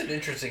event... That's an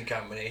interesting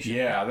combination.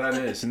 Yeah, that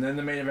is. And then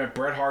the main event,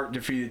 Bret Hart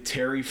defeated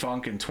Terry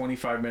Funk in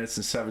 25 minutes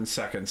and 7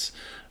 seconds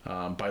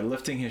by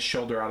lifting his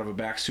shoulder out of a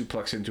back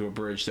suplex into a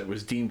bridge that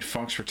was deemed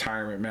Funk's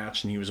retirement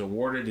match, and he was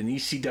awarded an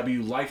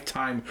ECW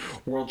Lifetime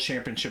World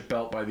Championship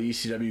belt by the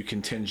ECW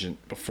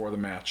contingent before the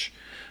match.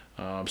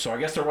 So I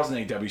guess there wasn't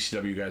any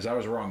WCW guys. I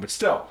was wrong. But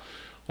still...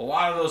 A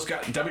lot of those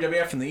guys,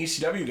 WWF and the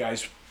ECW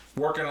guys,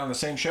 working on the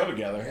same show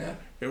together. Yeah.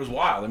 It was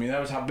wild. I mean, that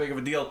was how big of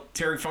a deal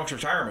Terry Funk's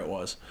retirement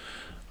was.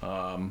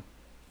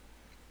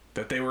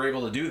 That they were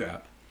able to do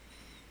that.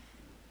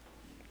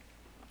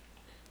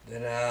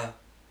 Then,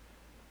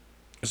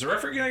 is the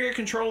referee going to get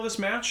control of this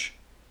match?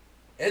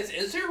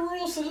 Is there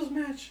rules to this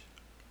match?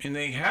 And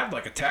they had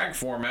like a tag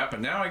format, but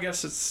now I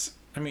guess it's...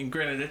 I mean,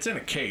 granted, it's in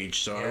a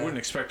cage, so I wouldn't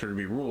expect there to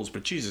be rules.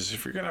 But Jesus,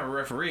 if you're going to have a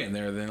referee in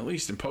there, then at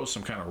least impose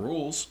some kind of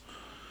rules.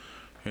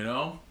 You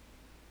know?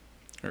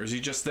 Or is he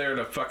just there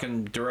to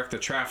fucking direct the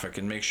traffic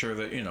and make sure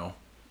that,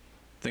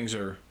 things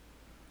are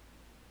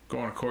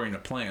going according to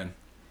plan?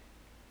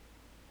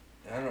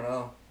 I don't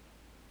know.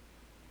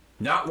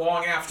 Not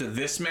long after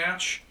this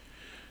match,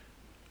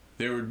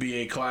 there would be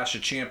a Clash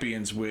of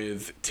Champions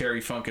with Terry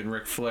Funk and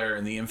Ric Flair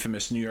in the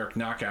infamous New York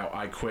Knockout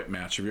I Quit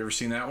match. Have you ever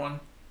seen that one?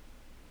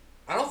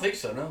 I don't think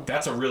so, no.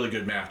 That's a really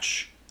good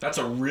match.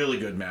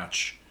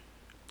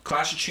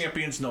 Clash of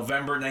Champions,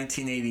 November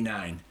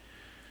 1989.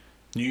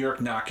 New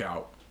York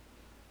Knockout.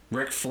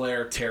 Ric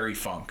Flair, Terry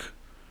Funk.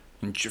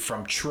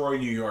 From Troy,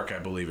 New York, I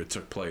believe it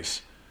took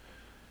place.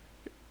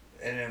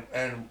 And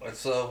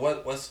so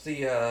what's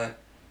the I'm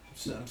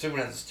assuming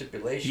that's a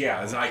stipulation.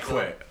 Yeah, it's I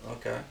Quit.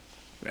 Okay.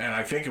 And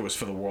I think it was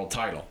for the world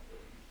title.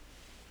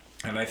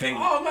 And I think...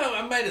 Oh,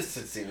 I might have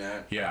seen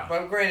that. Yeah.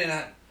 But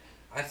granted,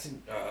 I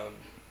think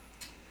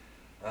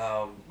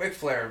Ric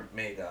Flair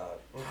made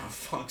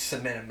Funk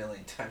submit a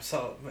million times,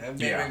 so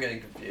maybe I'm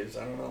getting confused.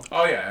 I don't know.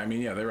 Oh, yeah. I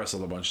mean, they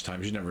wrestled a bunch of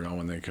times. You never know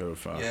when they could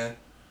have... Yeah.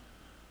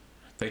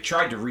 They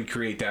tried to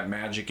recreate that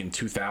magic in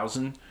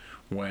 2000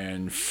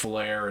 when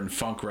Flair and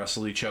Funk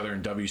wrestled each other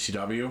in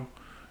WCW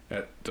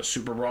at the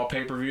Super Brawl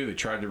pay-per-view. They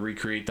tried to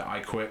recreate the I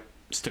Quit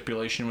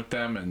stipulation with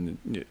them,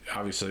 and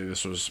obviously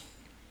this was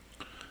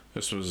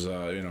this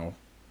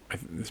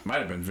might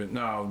have been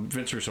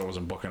Vince Russo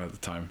wasn't booking at the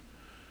time.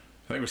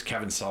 I think it was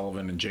Kevin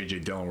Sullivan and J.J.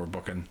 Dillon were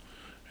booking,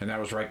 and that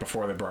was right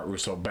before they brought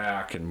Russo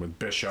back and with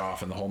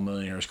Bischoff and the whole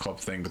Millionaires Club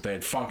thing. But they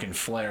had Funk and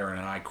Flair in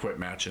an I Quit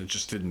match, and it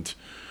just didn't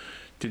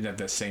have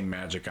that same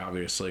magic,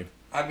 obviously.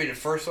 I'd be the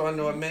first one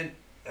to admit,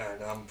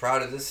 and I'm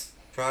proud of this.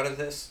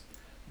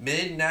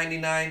 Mid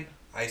 '99,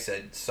 I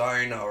said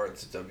sayonara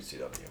to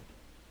WCW.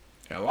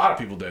 Yeah, a lot of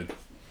people did.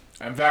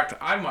 In fact,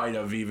 I might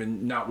have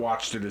even not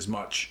watched it as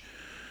much.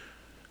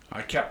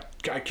 I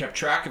kept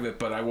track of it,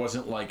 but I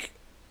wasn't like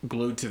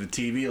glued to the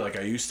TV like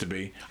I used to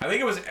be. I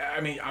think it was.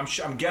 I mean,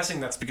 I'm guessing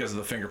that's because of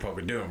the finger poke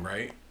of doom,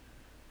 right?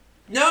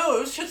 No,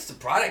 it was just the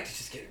product is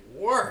just getting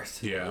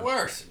worse. Yeah.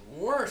 Worse and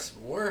worse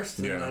and worse.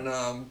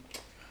 Yeah.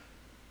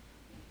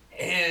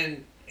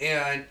 And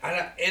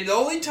the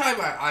only time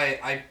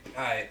I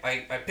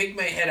picked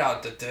my head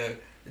out to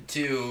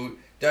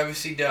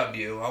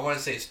WCW, I want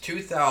to say it's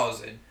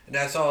 2000, and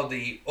I saw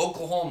the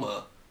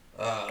Oklahoma.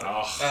 And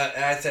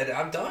I said,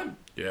 I'm done.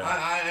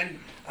 Yeah.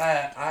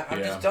 I'm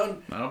just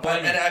done. I don't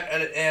blame you.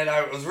 And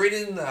I was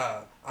reading.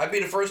 I'd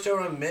be the first to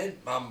admit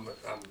I'm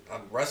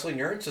wrestling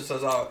nerd.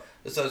 So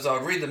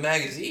I'll read the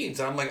magazines.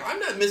 And I'm like, I'm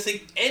not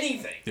missing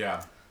anything.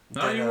 Yeah.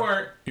 No, you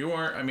weren't. You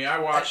weren't. I mean, I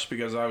watched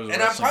because I was a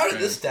and I'm wrestling proud fan.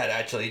 of this stat,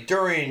 actually.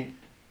 During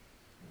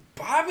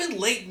probably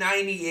late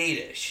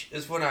 98-ish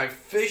is when I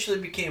officially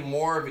became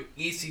more of an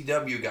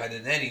ECW guy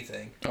than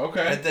anything.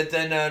 Okay.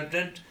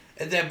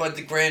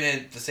 But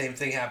granted, the same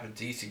thing happened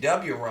to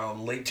ECW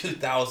around late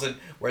 2000,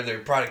 where their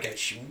product got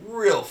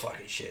real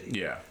fucking shitty.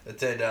 Yeah.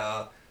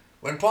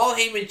 When Paul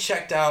Heyman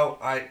checked out,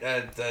 I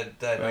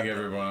think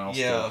everyone else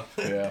yeah.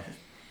 did. Yeah.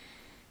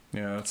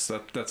 Yeah, that's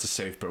a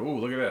safe bet. Ooh,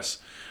 look at this.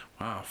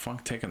 Wow,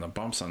 Funk taking the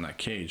bumps on that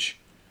cage.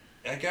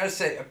 I gotta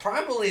say,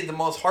 probably the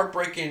most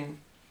heartbreaking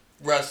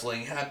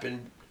wrestling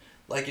happened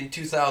like in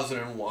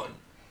 2001.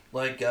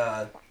 Like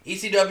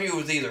ECW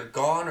was either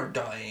gone or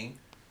dying.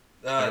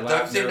 Their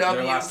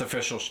last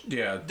official,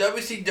 yeah.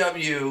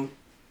 WCW,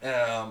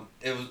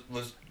 it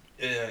was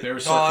they were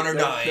gone or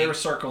dying. They were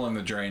circling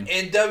the drain.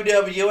 And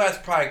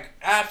WWS probably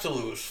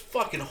absolutely was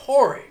fucking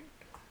horrid.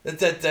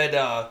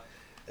 That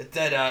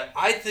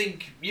I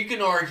think you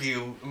can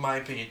argue, in my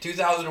opinion,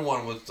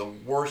 2001 was the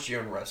worst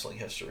year in wrestling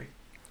history.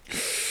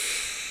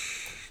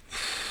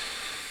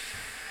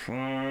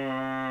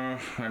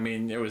 I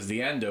mean, it was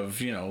the end of,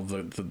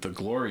 the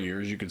glory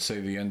years. You could say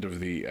the end of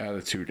the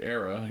Attitude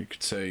Era. You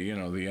could say,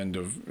 the end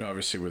of,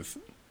 obviously, with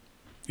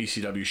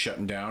ECW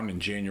shutting down in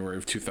January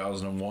of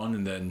 2001,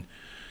 and then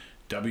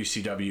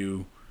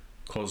WCW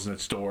closing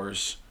its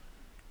doors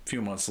a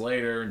few months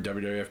later, and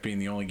WWF being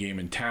the only game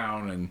in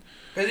town. And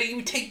I think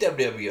you take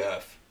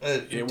WWF.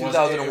 It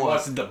 2001.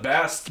 wasn't the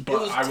best,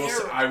 but I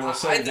will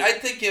say I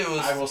think it was.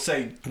 I will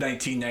say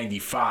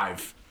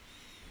 1995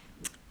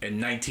 and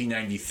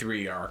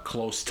 1993 are a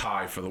close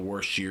tie for the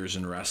worst years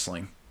in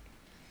wrestling.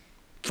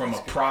 From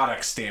a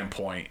product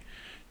standpoint,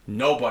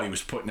 nobody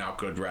was putting out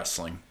good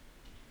wrestling.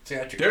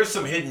 There's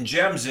some hidden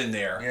gems in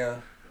there. Yeah.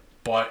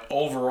 But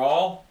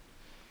overall,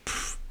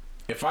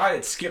 if I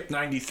had skipped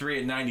 93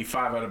 and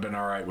 95, I'd have been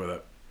all right with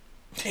it.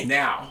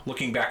 Now,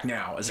 looking back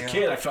now, as a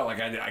kid, I felt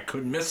like I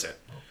couldn't miss it.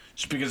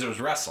 Just because it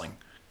was wrestling.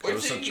 What do you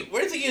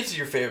think is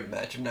your favorite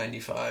match of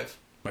 95?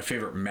 My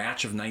favorite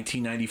match of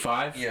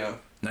 1995? Yeah.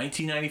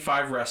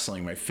 1995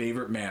 wrestling, my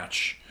favorite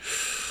match.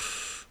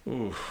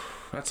 Ooh,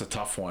 that's a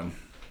tough one.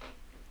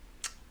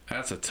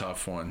 I'm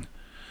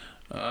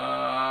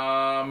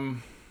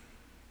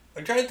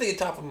trying to think of the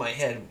top of my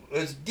head.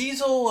 Was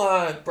Diesel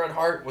Bret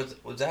Hart, was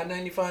that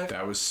 95?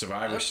 That was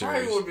Survivor Series.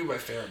 That probably would be my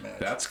favorite match.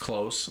 That's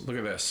close. Look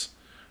at this.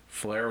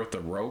 Flair with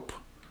the rope.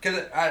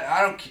 Because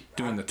I don't...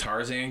 Doing the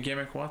Tarzan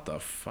gimmick? What the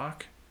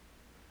fuck?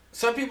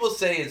 Some people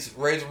say it's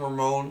Razor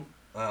Ramon.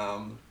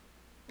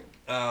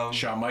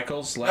 Shawn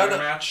Michaels ladder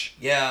match?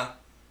 Yeah.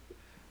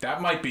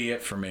 That might be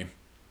it for me.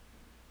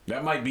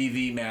 That might be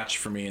the match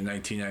for me in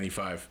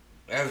 1995.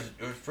 It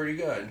was pretty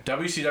good.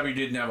 WCW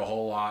didn't have a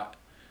whole lot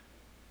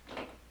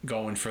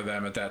going for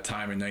them at that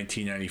time in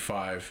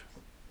 1995.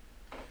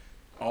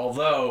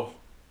 Although,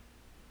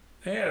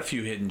 they had a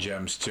few hidden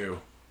gems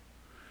too.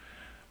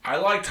 I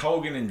liked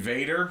Hogan and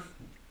Vader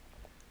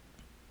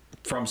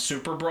from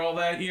Super Brawl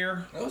that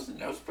year. That was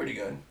pretty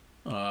good.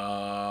 Look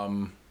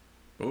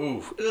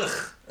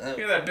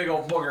at that big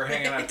old booger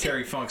hanging out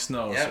Terry Funk's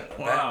nose. Yep,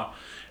 Wow.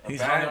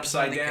 He's hung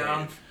upside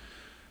down. Cave.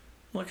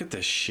 Look at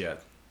this shit.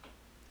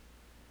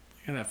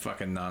 Look at that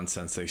fucking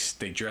nonsense.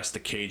 They dressed the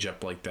cage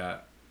up like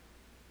that.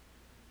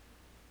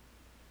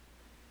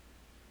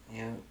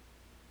 Yeah.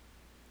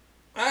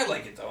 I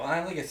like it though.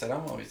 Like I said,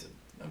 I'm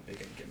big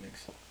on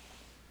gimmicks.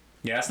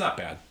 Yeah, it's not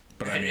bad.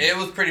 But I mean, it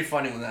was pretty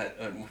funny when that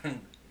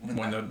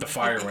when the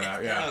fire went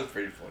out. Yeah, that was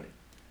pretty funny.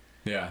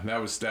 Yeah, that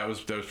was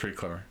pretty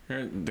clever.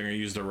 They're gonna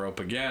use the rope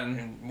again.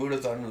 And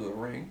Muda's under the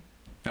ring.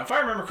 Now, if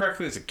I remember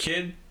correctly, as a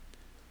kid,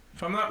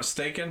 if I'm not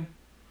mistaken,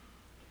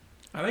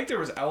 I think there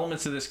was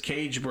elements of this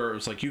cage where it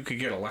was like you could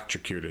get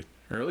electrocuted.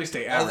 Or at least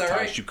they that advertised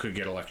right? you could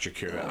get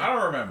electrocuted. Yeah. I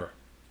don't remember.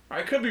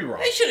 I could be wrong.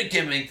 They should have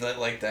gimmicked it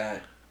like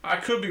that. I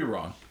could be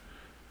wrong.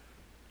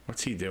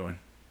 What's he doing?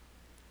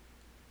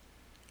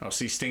 Oh,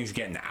 see, Sting's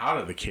getting out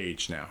of the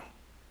cage now.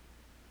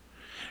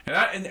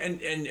 And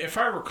if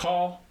I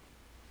recall,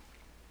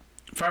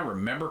 if I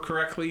remember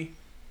correctly,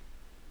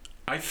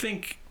 I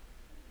think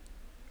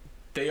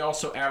they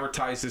also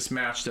advertised this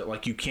match that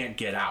like you can't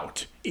get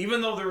out.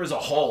 Even though there is a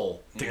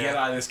hole to get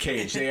out of this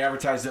cage, they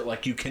advertised it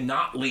like you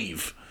cannot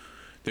leave.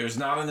 There's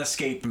not an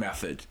escape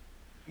method.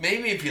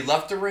 Maybe if you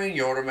left the ring,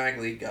 you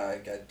automatically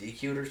got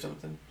DQ'd or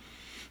something.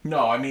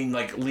 No, I mean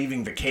like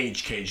leaving the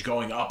cage,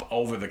 going up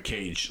over the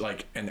cage,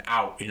 like and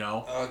out, you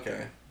know?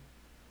 Okay.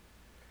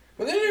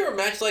 But then there a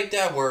match like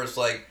that where it's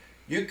like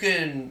you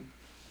can,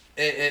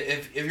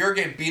 if you're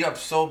getting beat up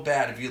so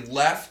bad, if you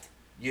left,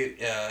 you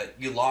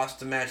lost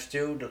the match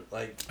too.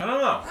 Like I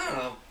don't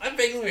know. I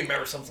vaguely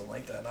remember something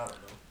like that. I don't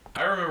know.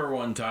 I remember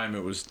one time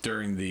it was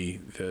during the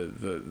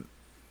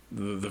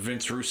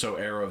Vince Russo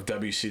era of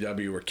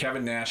WCW where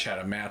Kevin Nash had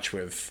a match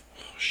with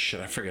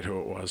I forget who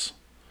it was.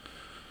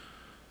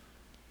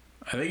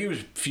 I think he was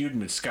feuding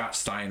with Scott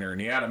Steiner,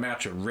 and he had a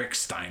match with Rick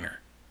Steiner.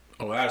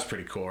 Oh, that was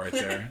pretty cool right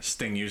there.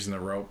 Sting using the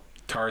rope,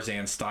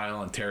 Tarzan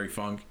style, and Terry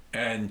Funk.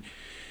 And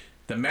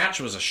the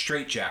match was a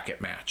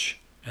straitjacket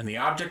match. And the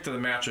object of the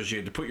match was you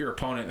had to put your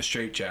opponent in a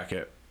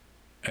straitjacket.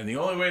 And the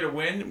only way to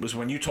win was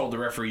when you told the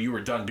referee you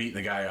were done beating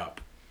the guy up.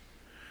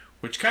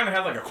 Which kind of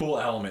had like a cool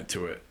element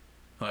to it.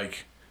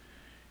 Like,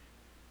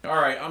 all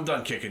right, I'm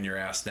done kicking your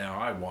ass now.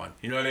 I won.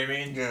 You know what I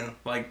mean? Yeah.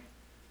 Like,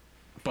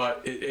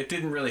 but it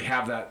didn't really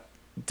have that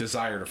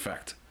desired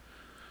effect.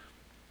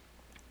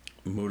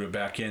 Muta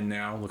back in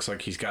now. Looks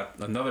like he's got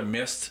another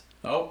missed.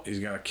 Oh, he's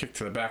got a kick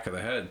to the back of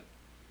the head.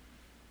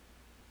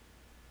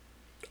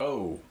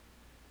 Oh.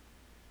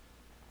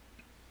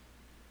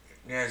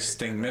 Yeah.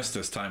 Sting missed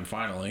this time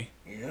finally.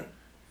 Yeah.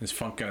 Is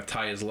Funk gonna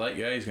tie his leg?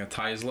 Yeah, he's gonna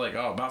tie his leg.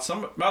 Oh,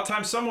 about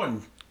time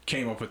someone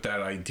came up with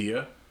that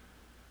idea.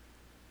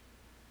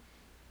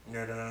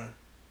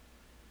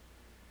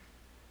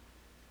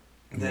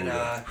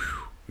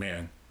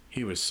 Man,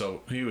 he was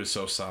so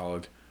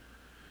solid.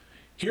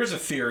 Here's a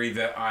theory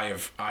that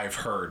I've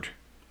heard.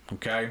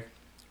 Okay,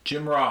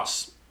 Jim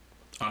Ross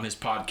on his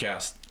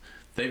podcast,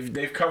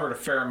 they've covered a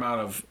fair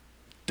amount of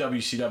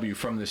WCW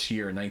from this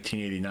year,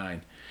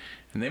 1989,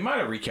 and they might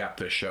have recapped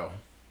this show.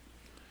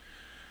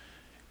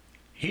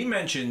 He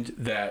mentioned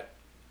that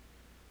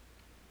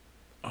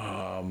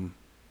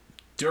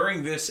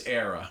during this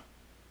era,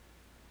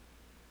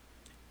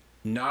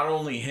 not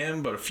only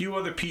him, but a few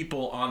other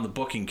people on the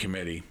booking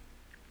committee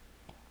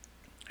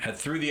had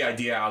threw the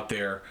idea out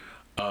there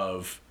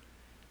of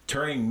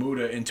turning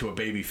Muta into a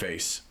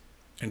babyface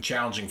and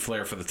challenging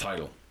Flair for the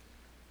title,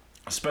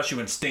 especially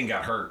when Sting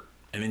got hurt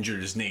and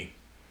injured his knee.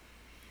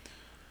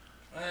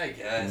 I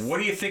guess. What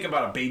do you think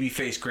about a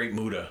babyface Great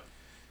Muta?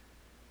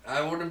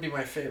 I wouldn't be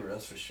my favorite,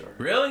 that's for sure.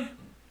 Really?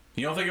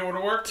 You don't think it would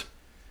have worked?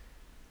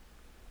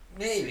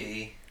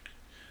 Maybe.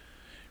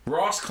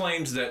 Ross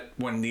claims that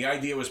when the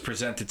idea was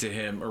presented to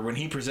him, or when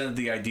he presented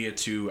the idea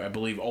to, I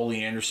believe Ole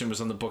Anderson was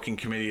on the booking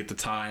committee at the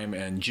time,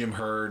 and Jim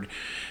Hurd,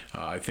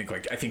 I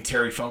think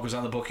Terry Funk was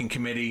on the booking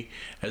committee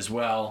as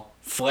well.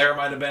 Flair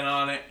might have been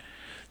on it.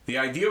 The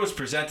idea was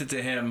presented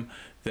to him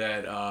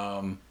that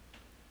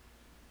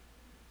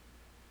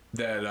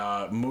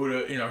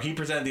Muta, he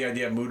presented the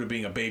idea of Muta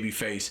being a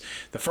babyface.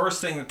 The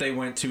first thing that they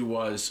went to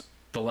was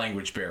the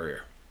language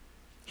barrier.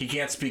 He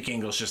can't speak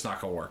English, just not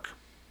gonna work.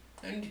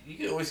 And you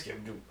can always give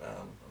him to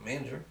a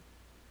manager.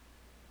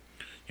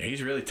 Yeah,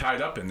 he's really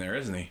tied up in there,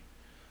 isn't he?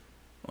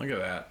 Look at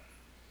that.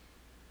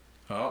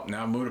 Oh,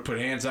 now Muta put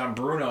hands on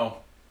Bruno.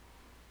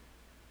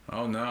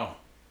 Oh, no.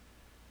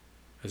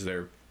 As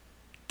they're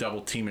double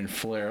teaming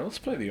Flair. Let's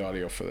play the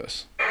audio for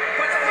this. Puts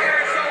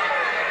Flair in so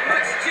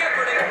much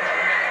jeopardy. It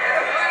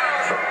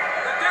allows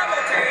the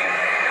double team.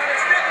 Now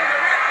there's nothing the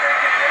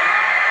referee can do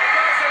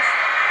because there's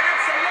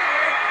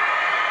absolutely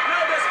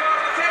no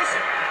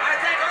disqualification. I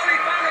think Ole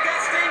finally got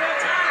Sting on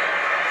time.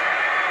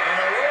 And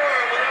a roar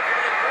went up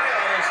from the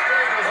crowd as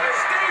Sting was There's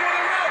Sting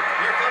with a rope.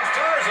 Here comes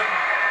Tarzan.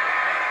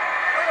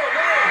 Oh,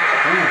 no.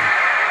 Oh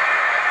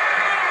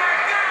my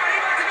God, he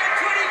about to get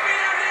 20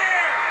 feet out of the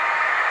air.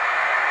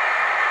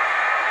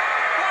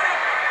 What a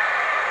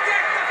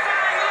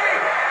death-defying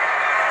leap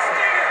by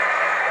Stinger.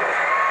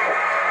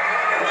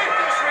 Complete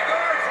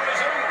disregard for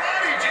his own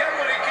body, Jim,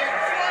 when he came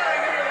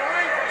flying into the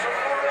ring from so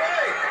far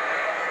away.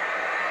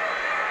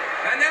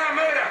 And now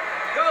Muta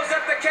goes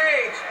up the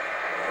cage.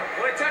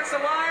 Will he touch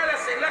the wire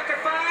that's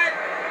electrified?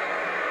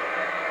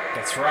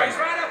 That's right. He's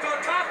right up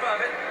on top of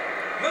it.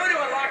 Muta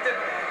would like to,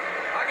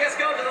 I guess,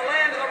 go to the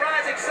land of the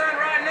rising sun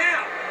right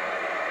now.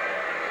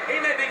 He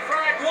may be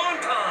fried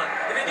wonton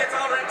if he gets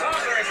all that talk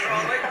very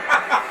strongly.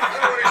 That's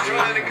where he's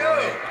trying to go.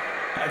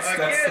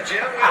 Again, That's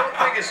Jim, we don't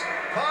think it's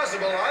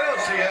possible. I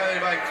don't see how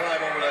anybody can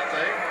climb over that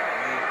thing.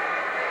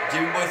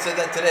 Jimmy Boy said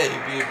that today.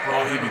 He'd be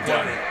he'd be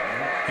done.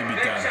 He'd be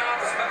Big done.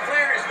 chops, but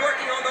Flair is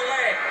working on the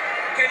leg.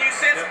 Can you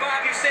sense,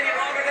 Bob? You've seen him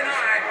longer than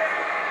I.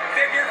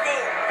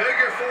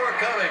 Figure 4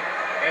 coming.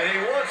 And he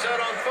wants that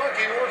on Funk.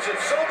 He wants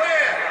it so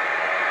bad.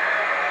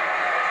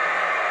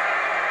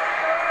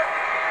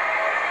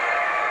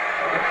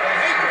 I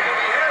hate what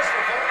he has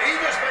for Funk. He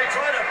just may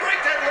try to break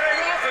that leg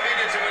off if he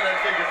gets him in that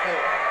figure 4.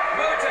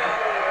 Muta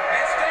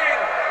and Sting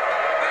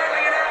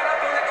battling it out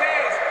up on the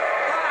cage.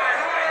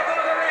 High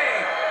above the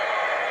ring.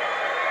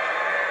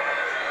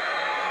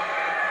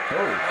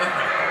 Oh.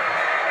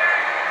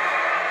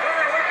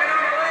 Flair working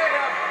on the leg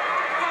of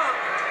Funk.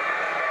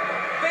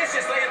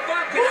 Viciously, and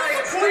Funk What cannot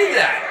even was the point of stand.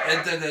 that?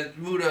 The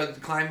Muta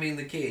climbing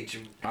the cage.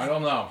 I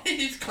don't know.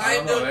 He just I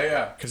don't climbed know. up.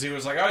 Yeah, because he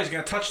was like, oh, he's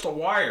gonna touch the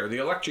wire.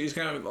 He's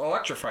gonna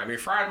electrify me.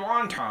 Fried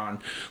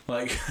wonton.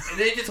 Like, And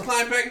they just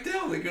climbed back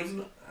down. It goes,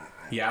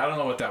 yeah, I don't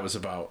know what that was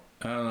about.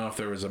 I don't know if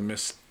there was a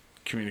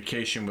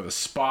miscommunication with a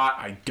spot.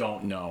 I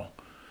don't know.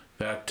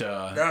 That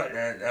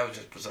that was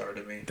just bizarre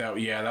to me. that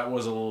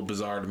was a little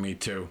bizarre to me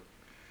too.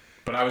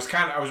 But I was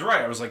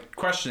right. I was like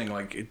questioning,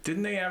 like,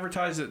 didn't they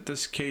advertise that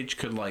this cage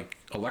could like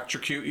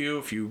electrocute you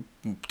if you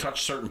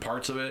touch certain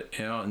parts of it?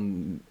 You know,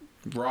 and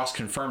Ross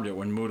confirmed it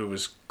when Muta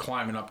was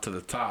climbing up to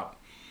the top.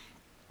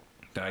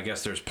 That I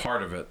guess there's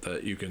part of it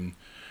that you can.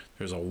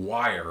 There's a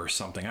wire or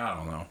something. I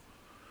don't know,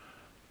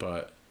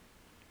 but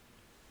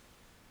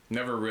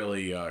never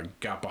really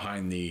got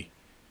behind the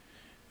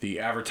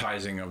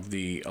advertising of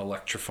the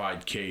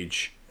electrified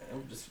cage.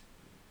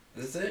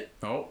 Is it?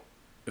 Oh,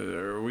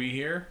 are we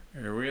here?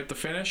 Are we at the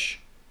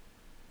finish?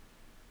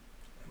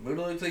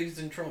 Muta looks like he's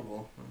in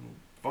trouble.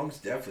 Funk's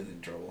definitely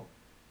in trouble.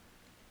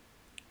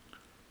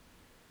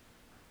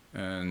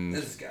 And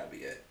This has got to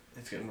be it.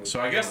 so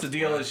I guess the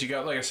deal is you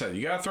got, like I said,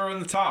 you got to throw in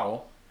the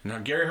towel. Now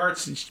Gary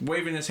Hart's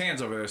waving his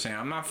hands over there saying,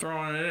 I'm not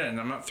throwing it in.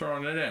 I'm not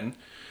throwing it in.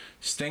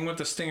 Sting with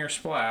the Stinger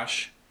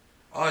Splash.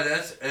 Oh,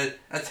 that's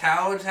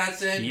how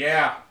it's in?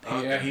 Yeah.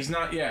 Okay. Yeah,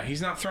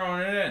 he's not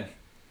throwing it in.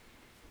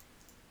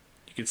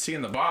 You can see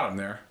in the bottom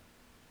there.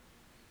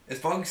 Is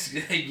Funk's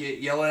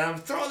yelling at him,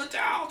 throw the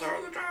towel,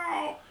 throw the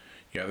towel.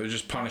 Yeah, they're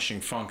just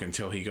punishing Funk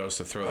until he goes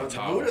to throw the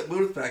towel.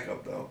 Muta's back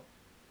up, though.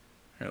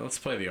 Here, let's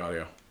play the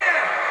audio.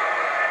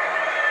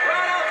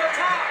 Right off the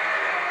top.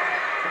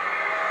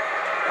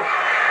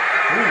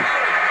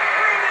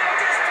 Bruno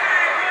just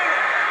tagged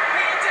Muta.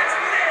 He just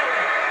nailed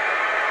it.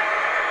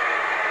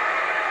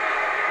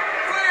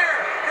 Flair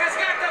has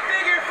got the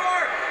figure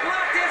 4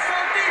 locked in so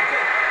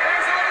deeply.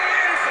 There's only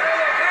Anderson.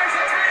 There's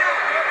a towel.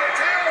 The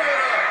tail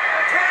went up.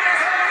 The towel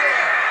is over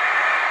it.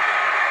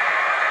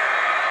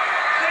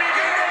 Did he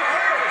do it on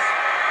purpose?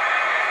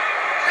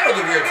 That was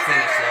a weird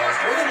finish, though.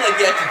 It wasn't like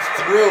he actually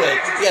threw it.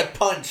 He got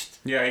punched.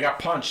 Yeah, he got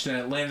punched and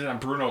it landed on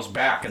Bruno's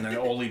back, and then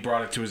Ole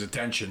brought it to his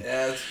attention.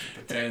 Yeah,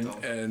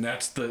 And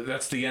that's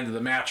the end of the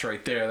match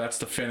right there. That's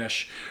the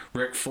finish.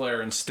 Ric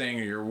Flair and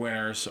Sting are your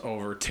winners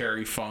over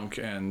Terry Funk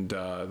and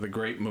the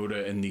Great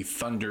Muta in the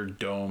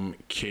Thunderdome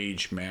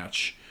cage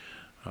match.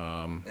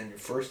 And your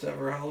first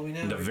ever Halloween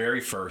Havoc? The very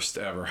first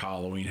ever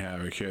Halloween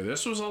Havoc here.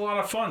 This was a lot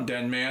of fun,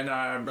 Den Man.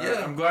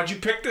 I'm glad you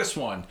picked this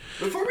one.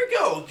 Before we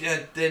go,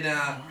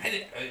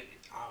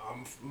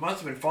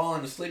 must have been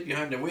falling asleep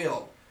behind the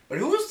wheel. But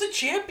who was the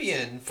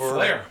champion for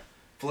Flair.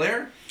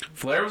 Flair?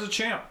 Flair was a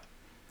champ.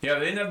 Yeah,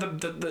 they didn't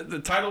have the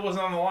title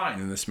wasn't on the line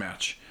in this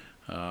match.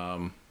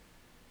 But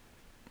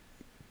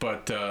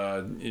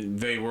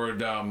they would,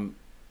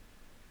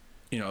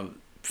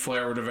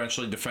 Flair would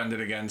eventually defend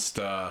it against,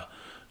 there's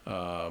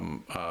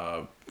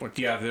the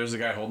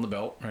guy holding the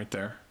belt right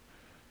there,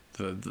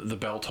 the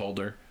belt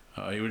holder.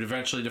 He would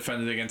eventually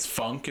defend it against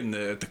Funk in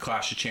the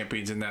Clash of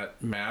Champions in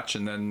that match,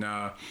 and then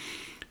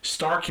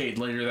Starrcade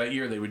later that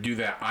year they would do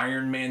that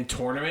Iron Man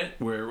tournament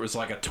where it was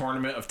like a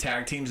tournament of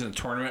tag teams and a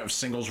tournament of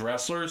singles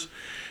wrestlers,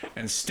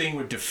 and Sting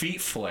would defeat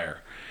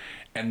Flair,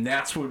 and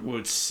that's what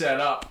would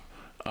set up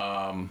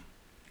the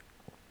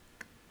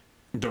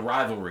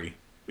rivalry.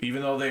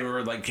 Even though they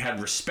were had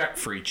respect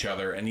for each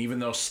other, and even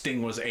though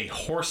Sting was a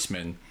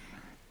horseman,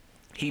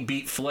 he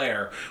beat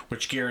Flair,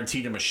 which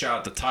guaranteed him a shot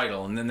at the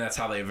title, and then that's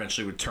how they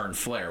eventually would turn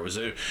Flair. It was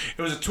a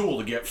tool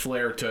to get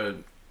Flair to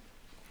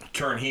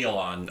turn heel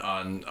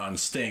on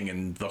Sting,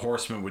 and the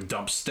Horseman would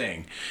dump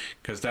Sting,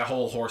 because that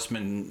whole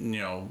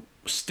Horseman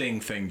Sting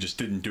thing just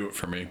didn't do it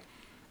for me.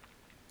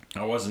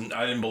 I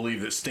didn't believe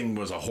that Sting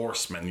was a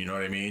horseman, you know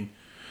what I mean?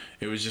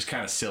 It was just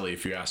kind of silly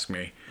if you ask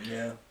me.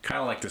 Yeah.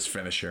 Kind of like this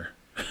finisher.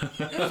 It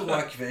was a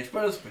wacky finish,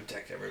 but it was to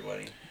protect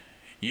everybody.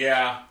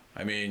 Yeah,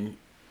 I mean,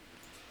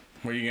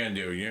 what are you gonna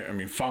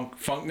do?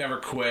 Funk never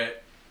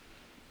quit.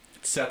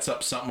 It sets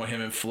up something with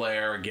him and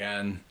Flair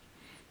again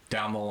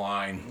down the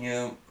line.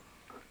 Yeah.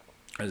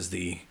 As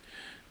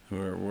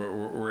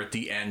we're at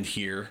the end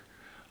here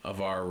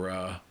of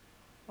our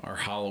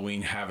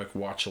Halloween Havoc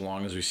watch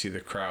along, as we see the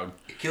crowd.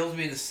 It kills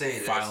me to say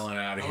this. Filing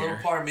out of a here.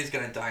 little part of me is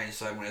gonna die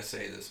inside when I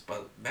say this,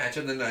 but match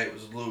of the night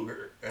was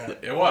Luger.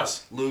 It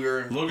was Luger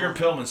and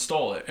Pillman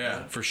stole it.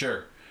 Yeah, for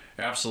sure,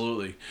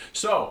 absolutely.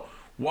 So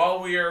while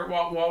we're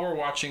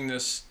watching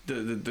this,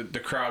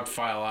 the crowd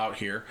file out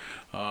here.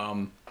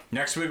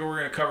 Next week we're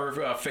going to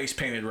cover face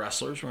painted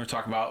wrestlers. We're going to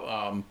talk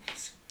about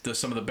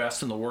some of the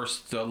best and the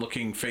worst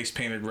looking face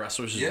painted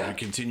wrestlers as Yeah. we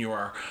continue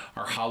our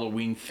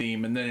Halloween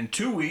theme. And then in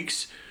 2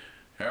 weeks,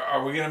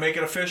 are we going to make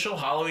it official?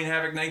 Halloween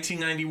Havoc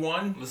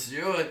 1991? Let's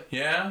do it.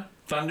 Yeah?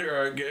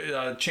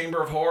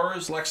 Chamber of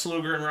Horrors, Lex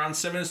Luger and Ron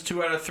Simmons,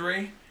 2 out of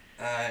 3?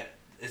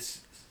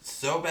 It's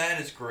so bad,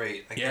 it's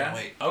great. I can't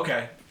wait.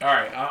 Okay. All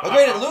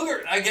right.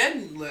 Luger,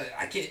 again,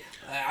 I can't...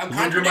 I'm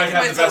Luger contradicting might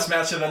have myself. the best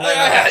match of the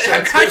night.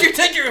 I'm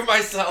contradicting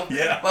myself.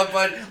 Yeah. But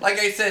like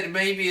I said,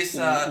 maybe it's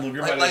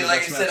Luger might have the like I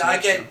best said,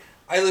 match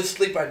I lose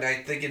sleep at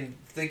night thinking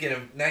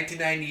of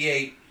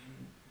 1998,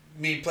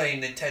 me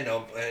playing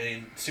Nintendo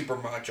and Super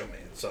Macho Man.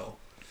 So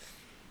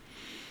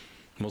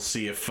we'll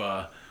see if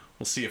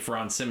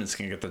Ron Simmons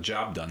can get the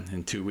job done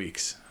in 2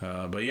 weeks.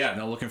 But yeah,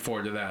 no, looking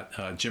forward to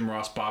that. Jim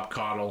Ross, Bob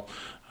Caudle,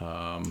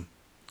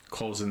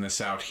 closing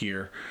this out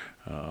here.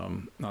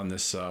 On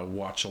this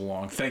watch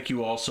along. Thank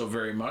you all so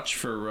very much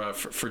for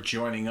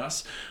joining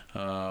us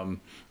and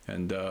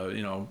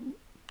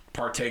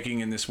partaking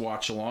in this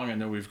watch along. I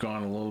know we've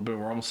gone a little bit.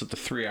 We're almost at the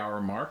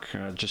 3-hour mark.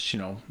 Just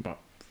about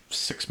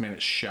 6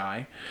 minutes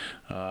shy,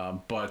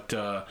 but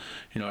I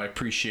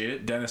appreciate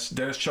it. Dennis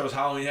chose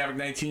Halloween Havoc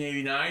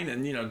 1989,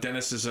 and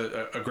Dennis is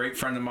a great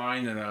friend of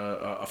mine and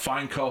a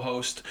fine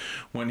co-host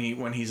when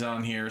he's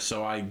on here.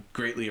 So I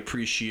greatly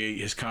appreciate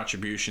his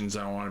contributions.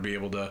 I want to be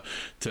able to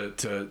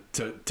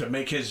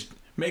make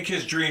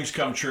his dreams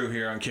come true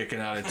here on Kicking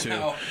Out at 2.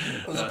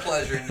 it was a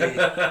pleasure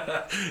indeed.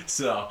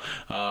 So.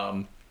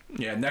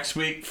 Yeah, next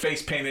week,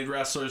 face painted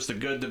wrestlers, the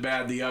good, the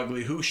bad, the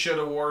ugly. Who should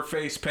have wore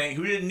face paint?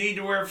 Who didn't need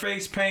to wear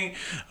face paint?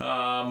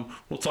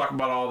 We'll talk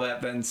about all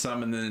that then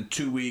some. And then in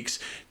 2 weeks,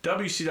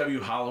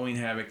 WCW Halloween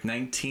Havoc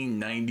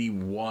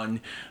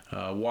 1991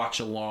 watch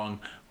along.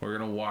 We're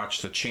going to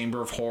watch the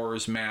Chamber of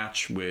Horrors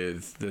match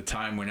with the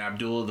time when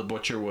Abdullah the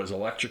Butcher was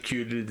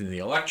electrocuted in the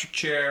electric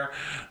chair.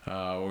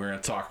 We're going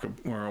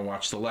to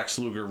watch the Lex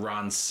Luger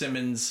Ron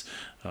Simmons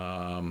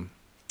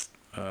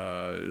 2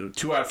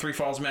 out of 3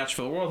 falls match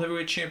for the World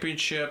Heavyweight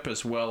Championship,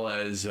 as well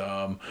as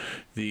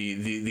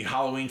the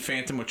Halloween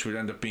Phantom, which would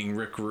end up being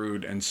Rick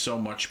Rude, and so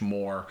much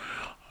more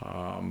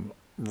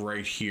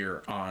right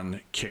here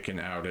on Kicking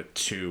Out at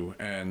 2.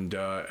 And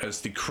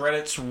as the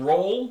credits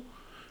roll,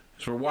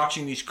 as we're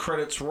watching these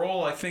credits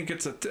roll, I think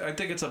it's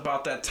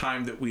about that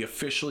time that we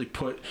officially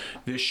put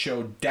this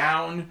show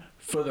down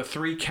for the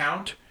 3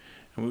 count,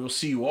 and we will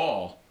see you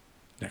all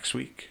next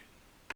week.